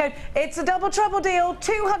item code. It's a double trouble deal,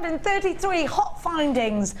 233 hot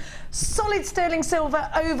findings. Solid sterling silver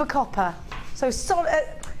over copper. So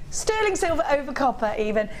sterling silver over copper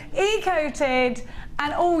even. E-coated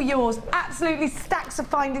and all yours. Absolutely stacks of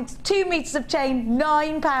findings. 2 meters of chain,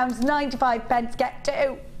 £9.95. Get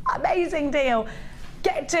 2. Amazing deal.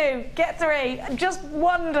 Get 2, get 3, just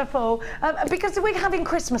wonderful. Because we're having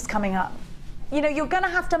Christmas coming up. You know, you're going to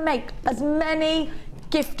have to make as many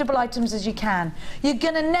giftable items as you can. You're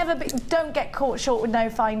going to never be, don't get caught short with no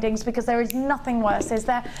findings, because there is nothing worse, is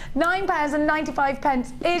there?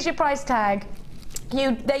 £9.95 is your price tag.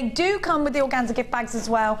 They do come with the organza gift bags as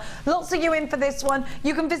well. Lots of you in for this one.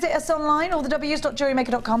 You can visit us online, all the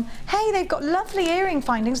w's.jewellerymaker.com. Hey, they've got lovely earring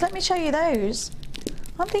findings. Let me show you those.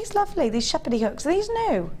 Aren't these lovely, these shepherdy hooks? Are these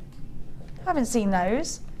new? I haven't seen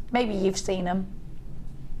those. Maybe you've seen them.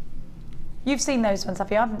 You've seen those ones, have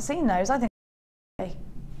you? I haven't seen those. I think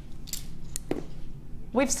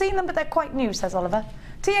we've seen them, but they're quite new, says Oliver.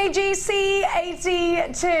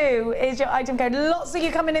 TAGC82 is your item code. Lots of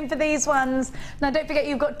you coming in for these ones. Now, don't forget,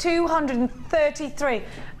 you've got 233.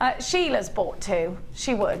 Sheila's bought 2.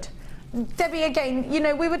 She would. Debbie, again, you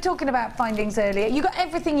know, we were talking about findings earlier. You've got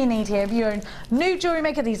everything you need here. If you're a new jewellery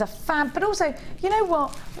maker, these are fab. But also, you know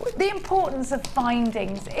what? The importance of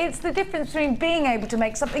findings. It's the difference between being able to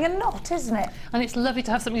make something and not, isn't it? And it's lovely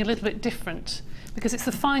to have something a little bit different, because it's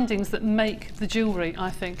the findings that make the jewellery, I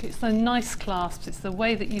think. It's the nice clasps, it's the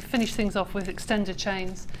way that you finish things off with extended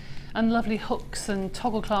chains and lovely hooks and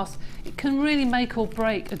toggle clasps. It can really make or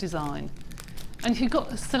break a design. And if you've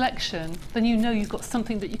got a selection, then you know you've got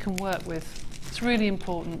something that you can work with. It's really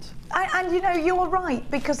important. And you know, you're right,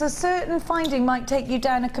 because a certain finding might take you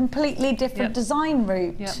down a completely different design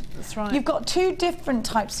route. Yeah, that's right. You've got 2 different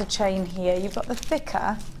types of chain here. You've got the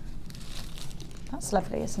thicker. That's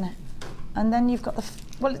lovely, isn't it? And then you've got the,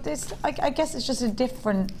 well, I guess it's just a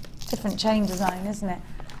different chain design, isn't it?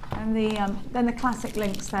 And then the classic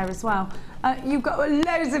links there as well. You've got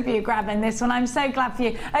loads of you grabbing this one. I'm so glad for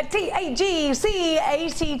you.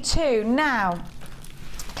 TAGC82. Now,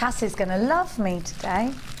 Cassie's going to love me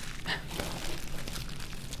today.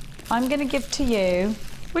 I'm going to give to you.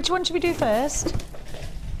 Which one should we do first?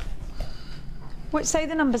 Say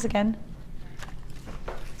the numbers again.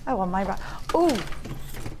 Oh, on my right. Ooh.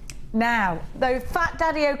 Now, those Fat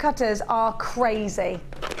Daddy-O cutters are crazy.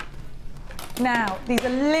 Now, these are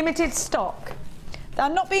limited stock. They're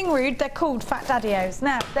not being rude, they're called Fat Daddy-Os.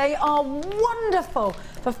 Now, they are wonderful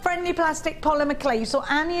for friendly plastic polymer clay. You saw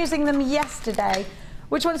Anne using them yesterday.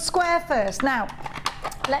 Which one's square first? Now,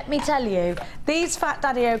 let me tell you, these Fat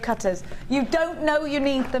Daddy-O cutters, you don't know you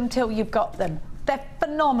need them till you've got them. They're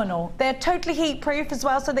phenomenal. They're totally heat proof as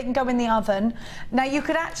well, so they can go in the oven. Now, you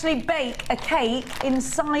could actually bake a cake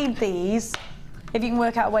inside these, if you can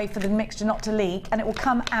work out a way for the mixture not to leak, and it will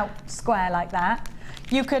come out square like that.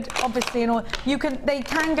 You could obviously, they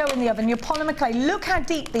can go in the oven. Your polymer clay, look how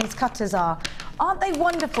deep these cutters are. Aren't they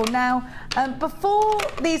wonderful? Now, before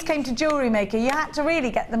these came to Jewellery Maker, you had to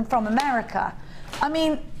really get them from America. I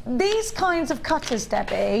mean, these kinds of cutters,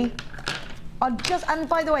 Debbie, are just, and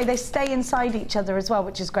by the way, they stay inside each other as well,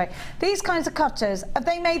 which is great. These kinds of cutters, have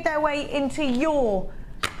they made their way into your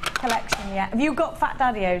collection yet? Have you got Fat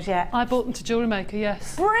Daddy-Os yet? I bought them to Jewellery Maker,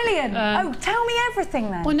 yes. Brilliant! Oh, tell me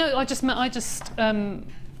everything then. Well, no, I just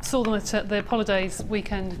saw them at the Holidays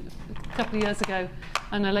weekend a couple of years ago,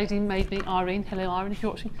 and a lady made me, Irene, hello Irene if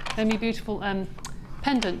you're watching, made me a beautiful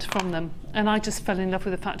pendant from them, and I just fell in love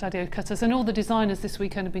with the Fat Daddy-O cutters, and all the designers this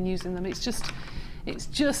weekend have been using them. It's just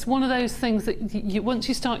one of those things that once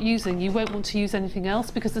you start using, you won't want to use anything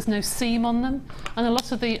else, because there's no seam on them. And a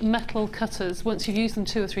lot of the metal cutters, once you've used them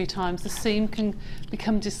 2 or 3 times, the seam can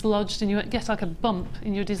become dislodged and you get like a bump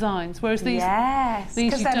in your designs. Whereas these,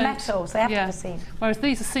 because they're metal, so they have to have a seam. Whereas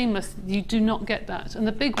these are seamless, you do not get that. And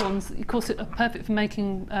the big ones, of course, are perfect for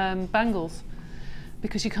making bangles,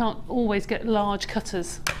 because you can't always get large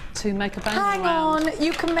cutters to make a bangle. Hang on,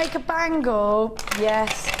 you can make a bangle.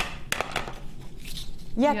 Yes.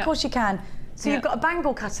 Yeah, of course you can. So you've got a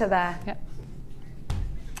bangle cutter there. Yeah.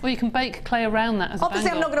 Or you can bake clay around that as Obviously,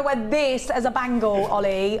 a bangle. I'm not going to wear this as a bangle,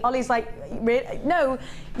 Ollie. Ollie's like, no,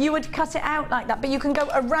 you would cut it out like that, but you can go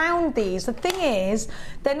around these. The thing is,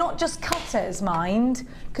 they're not just cutters, mind,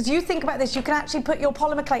 because you think about this, you can actually put your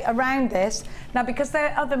polymer clay around this. Now, because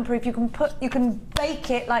they're oven-proof, you can bake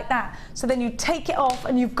it like that. So then you take it off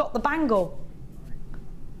and you've got the bangle.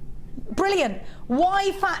 Brilliant.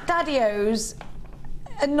 Why Fat Daddy-Os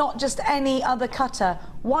and not just any other cutter?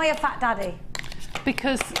 Why a Fat Daddy?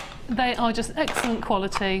 Because they are just excellent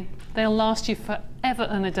quality. They'll last you forever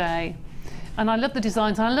and a day. And I love the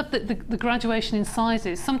designs, and I love the graduation in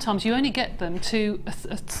sizes. Sometimes you only get them to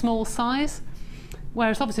a small size,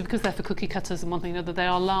 whereas obviously because they're for cookie cutters and one thing or another, they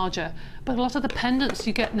are larger. But a lot of the pendants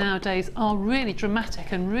you get nowadays are really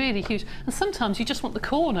dramatic and really huge. And sometimes you just want the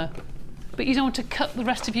corner, but you don't want to cut the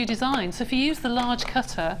rest of your design. So if you use the large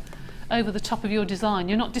cutter over the top of your design,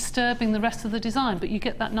 you're not disturbing the rest of the design, but you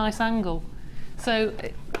get that nice angle. So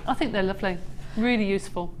I think they're lovely. Really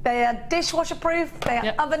useful. They are dishwasher proof, they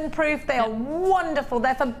are oven proof, they are wonderful.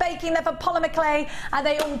 They're for baking, they're for polymer clay, and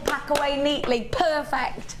they all pack away neatly.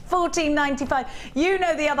 Perfect. $14.95. You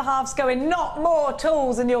know the other half's going, not more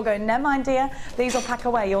tools, and you're going, never mind, dear. These will pack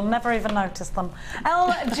away. You'll never even notice them.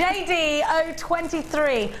 LJD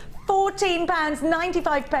 023.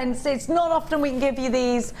 £14.95. It's not often we can give you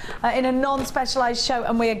these in a non-specialised show,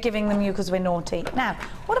 and we are giving them you because we're naughty. Now,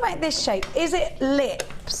 what about this shape? Is it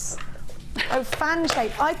lips? Oh, fan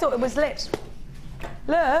shape. I thought it was lips.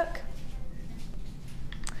 Look.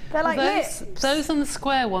 They're like lips. Those and the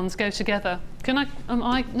square ones go together. Am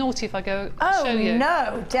I naughty if I go show you? Oh,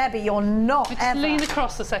 no, Debbie, you're not Just ever. lean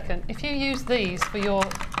across a second. If you use these for your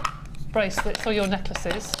bracelets or your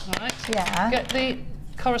necklaces, all right? Yeah. Get the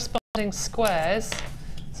corresponding squares.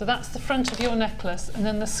 So that's the front of your necklace, and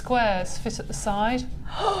then the squares fit at the side.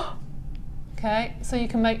 Okay, so you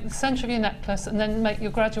can make the centre of your necklace and then make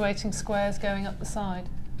your graduating squares going up the side.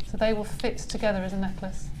 So they will fit together as a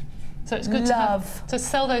necklace. So it's good to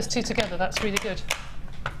sell those two together. That's really good.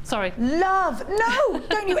 Sorry. Love. No,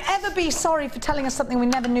 don't you ever be sorry for telling us something we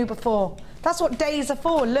never knew before. That's what days are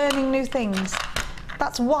for, learning new things.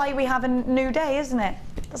 That's why we have a new day, isn't it?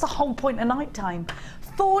 That's the whole point of night time.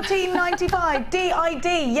 $14.95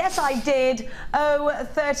 DID. Yes, I did. Oh,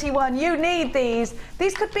 31. You need these.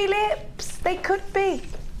 These could be lips. They could be.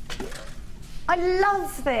 I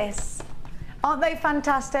love this. Aren't they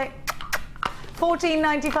fantastic?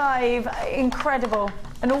 $14.95. Incredible.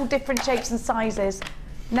 And all different shapes and sizes.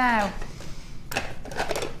 Now,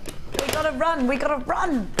 we gotta run. We gotta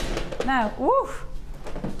run. Now, woo.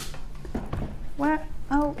 Where?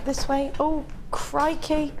 Oh, this way. Oh,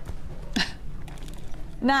 crikey.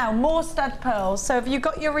 Now, more stud pearls. So if you've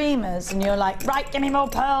got your reamers and you're like, right, give me more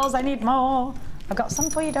pearls, I need more. I've got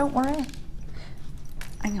some for you, don't worry.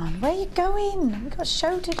 Hang on, where are you going? We've got a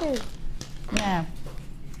show to do. Now,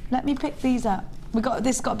 let me pick these up.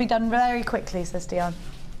 This got to be done very quickly, says Dion.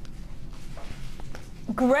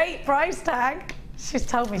 Great price tag. She's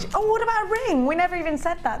told me. Oh, what about a ring? We never even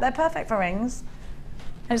said that. They're perfect for rings.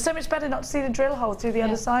 And it's so much better not to see the drill hole through the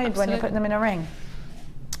other side when you're putting them in a ring.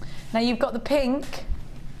 Now, you've got the pink.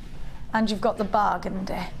 And you've got the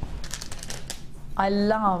burgundy. I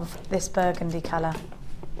love this burgundy colour.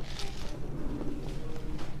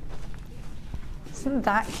 Isn't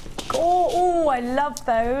that... Oh, I love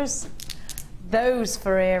those. Those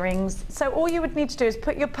for earrings. So all you would need to do is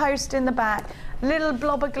put your post in the back, a little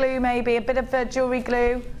blob of glue maybe, a bit of jewellery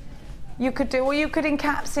glue. You could do, or you could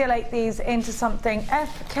encapsulate these into something.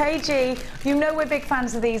 FKG, you know we're big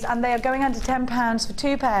fans of these, and they are going under £10 for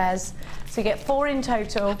 2 pairs. So you get 4 in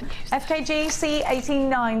total. FKG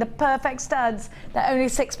C189, the perfect studs. They're only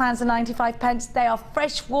 £6.95. They are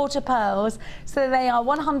freshwater pearls, so they are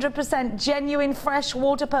 100% genuine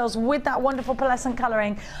freshwater pearls with that wonderful pearlescent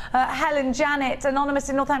colouring. Helen, Janet, Anonymous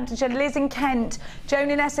in Northamptonshire, Liz in Kent, Joan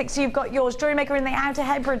in Essex, you've got yours. JewelleryMaker in the Outer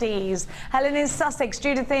Hebrides, Helen in Sussex,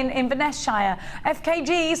 Judith in Inverness-shire.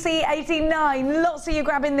 FKG C189, lots of you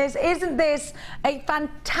grabbing this. Isn't this a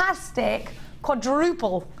fantastic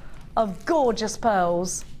quadruple of gorgeous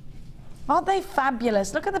pearls? Aren't they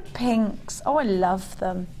fabulous? Look at the pinks. Oh, I love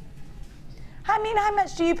them. I mean, how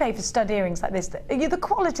much do you pay for stud earrings like this? The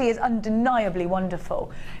quality is undeniably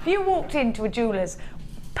wonderful. If you walked into a jeweller's,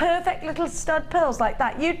 perfect little stud pearls like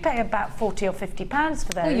that, you'd pay about £40 or £50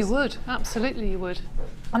 for those. Oh, you would. Absolutely, you would.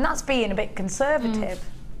 And that's being a bit conservative.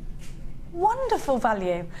 Wonderful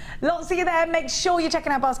value. Lots of you there. Make sure you're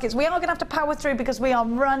checking out baskets. We are going to have to power through because we are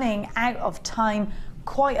running out of time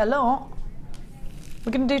quite a lot.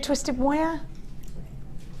 We're going to do twisted wire.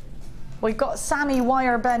 We've got Sammy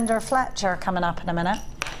Wirebender Fletcher coming up in a minute.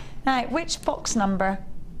 Now, which box number?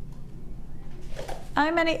 How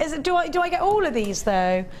many is it? Do I get all of these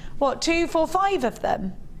though? What, 2, 4, 5 of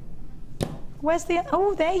them? Where's the?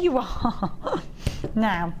 Oh, there you are.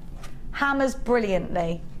 Now, hammers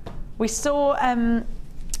brilliantly. We saw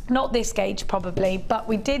not this gauge probably, but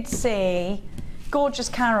we did see gorgeous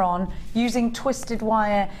Caron using twisted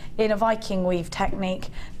wire in a Viking weave technique.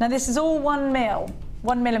 Now this is all 1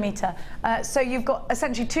 millimetre. So you've got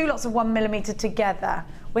essentially 2 lots of 1 millimetre together.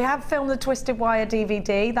 We have filmed the twisted wire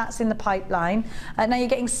DVD, that's in the pipeline. Now you're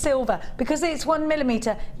getting silver. Because it's 1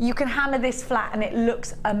 millimetre, you can hammer this flat and it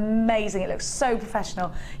looks amazing. It looks so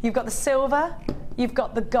professional. You've got the silver, you've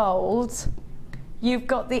got the gold, you've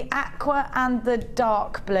got the aqua and the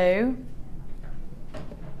dark blue.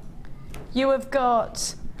 You have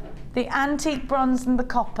got the antique bronze and the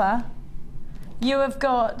copper. You have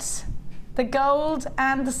got the gold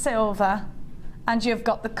and the silver. And you've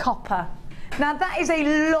got the copper. Now that is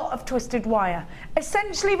a lot of twisted wire.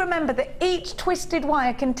 Essentially remember that each twisted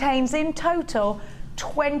wire contains in total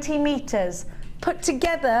 20 metres, put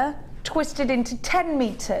together twisted into 10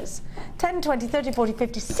 metres. 10, 20, 30, 40,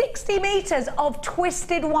 50, 60 metres of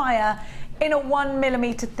twisted wire in a 1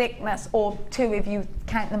 millimetre thickness, or 2 if you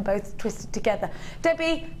count them both twisted together.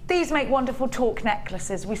 Debbie, these make wonderful torque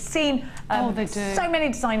necklaces. We've seen they do. so many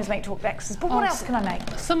designers make torque necklaces, but what else can I make?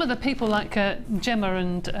 Some of the people like Gemma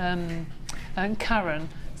and Karen,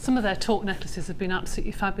 some of their torque necklaces have been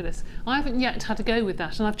absolutely fabulous. I haven't yet had a go with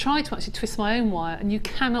that, and I've tried to actually twist my own wire, and you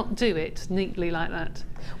cannot do it neatly like that.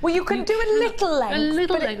 Well, you can do a little length. A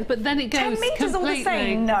little length, but then it goes 10 metres all the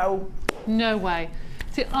same? No. No way.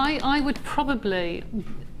 See, I would probably,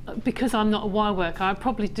 because I'm not a wire worker, I'd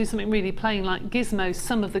probably do something really plain like gizmo,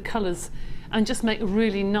 some of the colours, and just make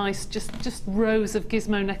really nice, just rows of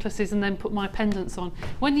gizmo necklaces, and then put my pendants on.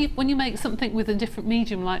 When you make something with a different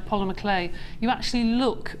medium like polymer clay, you actually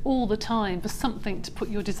look all the time for something to put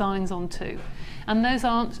your designs onto, and those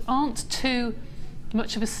aren't too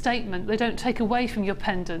much of a statement. They don't take away from your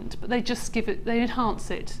pendant, but they just they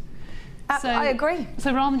enhance it. So, I agree.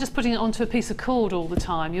 So rather than just putting it onto a piece of cord all the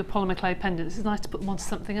time, your polymer clay pendants, it's nice to put them onto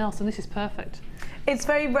something else, and this is perfect. It's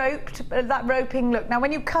very roped, that roping look. Now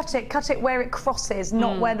when you cut it where it crosses,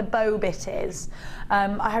 not where the bow bit is.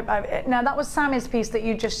 Now that was Sammy's piece that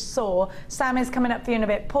you just saw. Sammy's coming up for you in a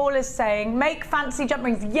bit. Paul is saying, make fancy jump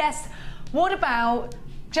rings. Yes, what about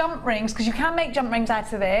jump rings? Because you can make jump rings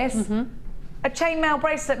out of this. A chainmail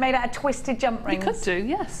bracelet made out of twisted jump rings. You could do,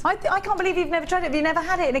 yes. I can't believe you've never tried it. Have you never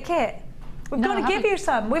had it in a kit? We've got to give you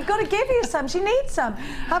some. We've got to give you some. She needs some.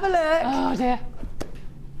 Have a look. Oh dear.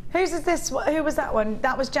 Whose is this? Who was that one?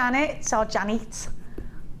 That was Janet's, or Janet.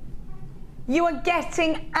 You are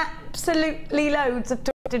getting absolutely loads of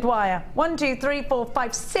twisted wire. 1, 2, 3, 4,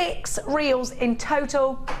 5, 6 reels in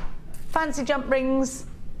total. Fancy jump rings.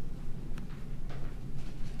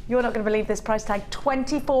 You're not going to believe this price tag.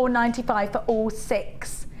 £24.95 for all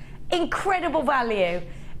 6. Incredible value.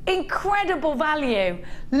 Incredible value.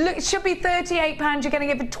 Look, it should be £38. You're getting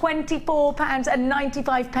it for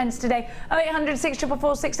 £24.95 today. 0800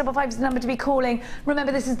 644 655 is the number to be calling.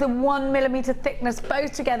 Remember, this is the 1 millimetre thickness,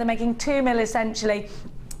 both together, making 2 mil essentially,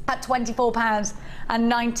 at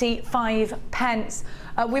 £24.95.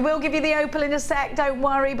 We will give you the opal in a sec, don't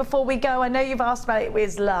worry, before we go. I know you've asked about it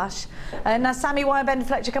with Lush. Now, Sammy Wirebend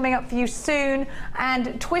Fletcher coming up for you soon.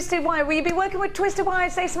 And twisted wire, will you be working with twisted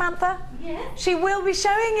wire today, Samantha? Yeah. She will be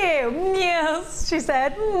showing you. Yes, she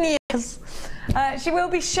said. Yes. She will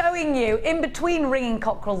be showing you in between ringing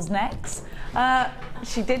cockerels' necks.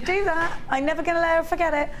 She did do that. I'm never going to let her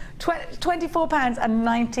forget it.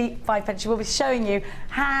 £24.95. She will be showing you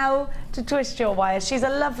how to twist your wires. She's a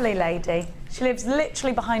lovely lady. She lives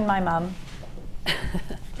literally behind my mum.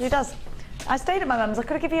 She does. I stayed at my mum's. I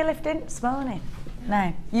could have given you a lift in this morning.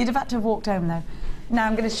 No, you'd have had to have walked home though. Now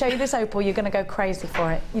I'm going to show you this opal. You're going to go crazy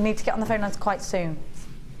for it. You need to get on the phone lines quite soon,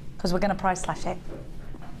 because we're going to price slash it.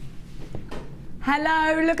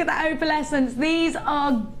 Hello, look at that opalescence. These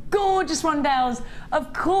are gorgeous rondelles.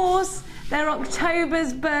 Of course, they're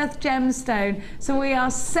October's birth gemstone. So we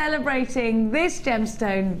are celebrating this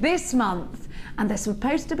gemstone this month. And they're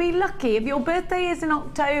supposed to be lucky. If your birthday is in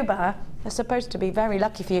October, they're supposed to be very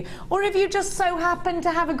lucky for you. Or if you just so happen to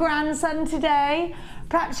have a grandson today,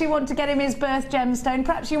 perhaps you want to get him his birth gemstone,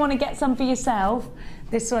 perhaps you want to get some for yourself.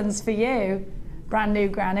 This one's for you, brand new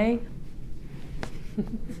granny.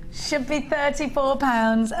 Should be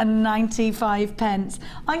 £34.95.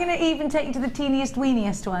 I'm going to even take you to the teeniest,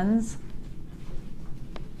 weeniest ones.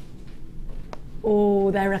 Oh,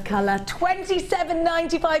 they're a colour.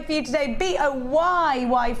 £27.95 for you today.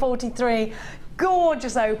 BOYY43.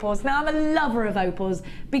 Gorgeous opals. Now, I'm a lover of opals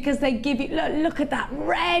because they give you, look at that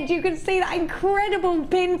red. You can see that incredible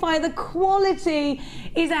pin fire. The quality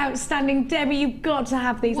is outstanding. Debbie, you've got to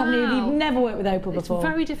have these. Wow. Haven't you? You've never worked with opal before. It's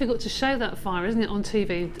very difficult to show that fire, isn't it, on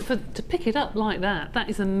TV? To pick it up like that, that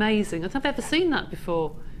is amazing. I've never seen that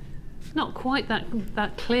before. Not quite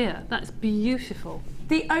that clear. That's beautiful.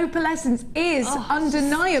 The opalescence is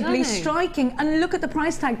undeniably striking. And look at the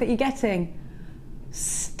price tag that you're getting.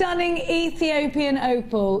 Stunning Ethiopian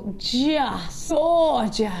opal, just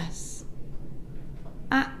gorgeous.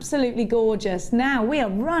 Absolutely gorgeous. Now we are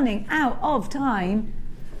running out of time.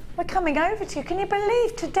 We're coming over to you. Can you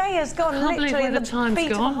believe today has gone literally at the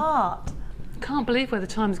beat of a heart? Can't believe where the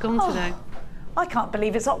time's gone today. I can't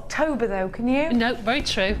believe it's October though, can you? No, very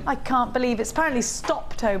true. I can't believe it's apparently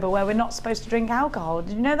Stoptober, where we're not supposed to drink alcohol.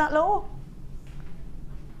 Did you know that law?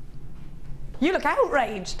 You look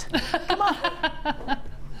outraged. Come on.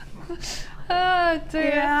 Oh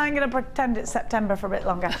dear. Yeah, I'm going to pretend it's September for a bit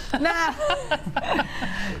longer. Now,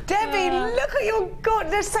 Debbie, look at your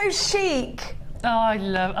god. They're so chic. Oh, I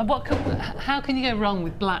love. How can you go wrong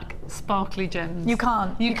with black, sparkly gems? You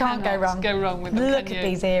can't. You can't go wrong. Go wrong with them. Look at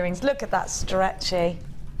these earrings. Look at that stretchy.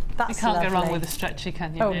 That's You can't lovely. go wrong with a stretchy,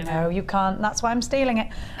 can you? Oh no, you can't. That's why I'm stealing it.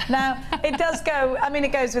 Now it does go. I mean,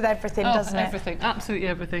 it goes with everything, doesn't it? Everything, absolutely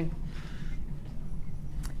everything.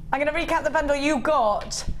 I'm going to recap the bundle. You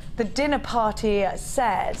got the dinner party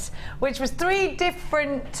set, which was 3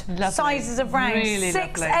 different sizes of rounds. Really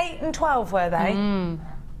 6, lovely. 8 and 12 were they?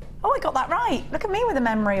 Oh, I got that right. Look at me with a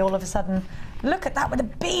memory all of a sudden. Look at that with the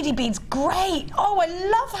beady beads. Great. Oh, I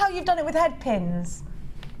love how you've done it with head pins.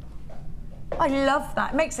 I love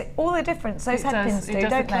that. It makes it all the difference. Those head pins do, don't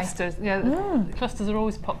they? Clusters. Yeah, the clusters are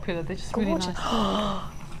always popular. They're just really nice.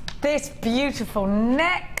 This beautiful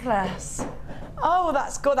necklace. Oh,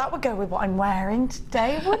 that's good. That would go with what I'm wearing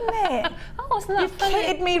today, wouldn't it? Oh, isn't that funny?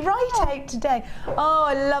 You've kitted me right out today. Oh,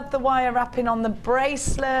 I love the wire wrapping on the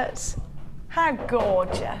bracelet. How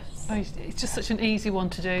gorgeous. Oh, it's just such an easy one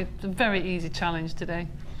to do. It's a very easy challenge today.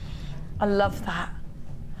 I love that.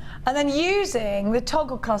 And then using the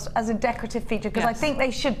toggle clasp as a decorative feature, because I think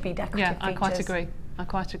they should be decorative features. I quite agree. I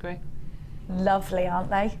quite agree. Lovely, aren't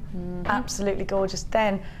they? Absolutely gorgeous.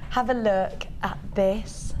 Then have a look at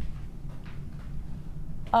this.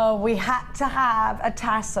 Oh, we had to have a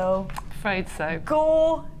tassel. Afraid so.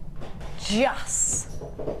 Gorgeous.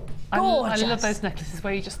 I love those necklaces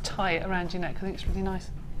where you just tie it around your neck. I think it's really nice.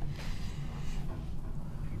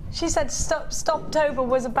 She said Stoptober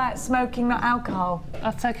was about smoking, not alcohol.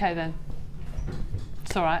 That's okay then.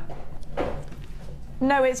 It's all right.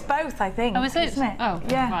 No, it's both, I think. Oh, is it? Isn't it? Oh,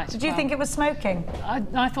 yeah. right. Did you think it was smoking?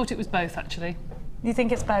 I thought it was both, actually. You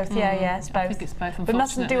think it's both? Yeah, it's both. I think it's both, We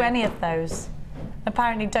mustn't do unfortunately. any of those.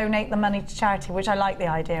 Apparently donate the money to charity, which I like the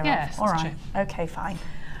idea of. Yes, All that's right. Okay, fine.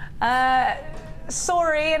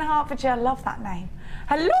 Sorry in Hertfordshire, I love that name.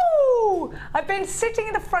 Hello! I've been sitting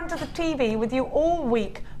in the front of the TV with you all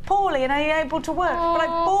week, poorly and unable to work, but I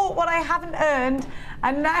bought what I haven't earned,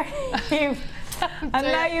 and now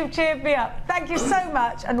you've cheered me up. Thank you so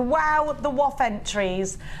much. And wow, the WOF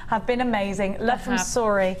entries have been amazing. Love from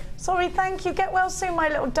Sorry. Sorry, thank you. Get well soon, my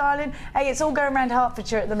little darling. Hey, it's all going around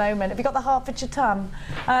Hertfordshire at the moment. Have you got the Hertfordshire tum?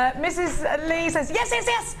 Mrs. Lee says,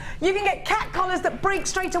 yes. You can get cat collars that break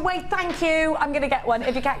straight away. Thank you. I'm going to get one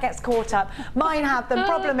if your cat gets caught up. Mine have them.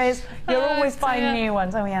 Problem is, you're always buying new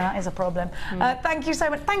ones. Oh, yeah, that is a problem. Thank you so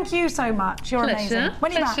much. Thank you so much. You're amazing.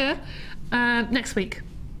 When are you back? Next week.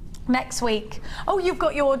 Next week. Oh, you've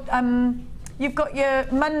got your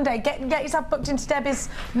Monday. Get yourself booked into Debbie's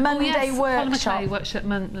Monday workshop. Polymer workshop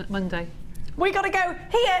Monday. We got to go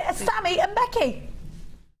here, Sammy and Becky.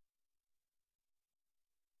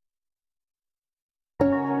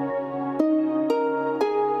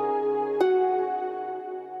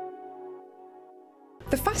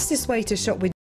 The fastest way to shop with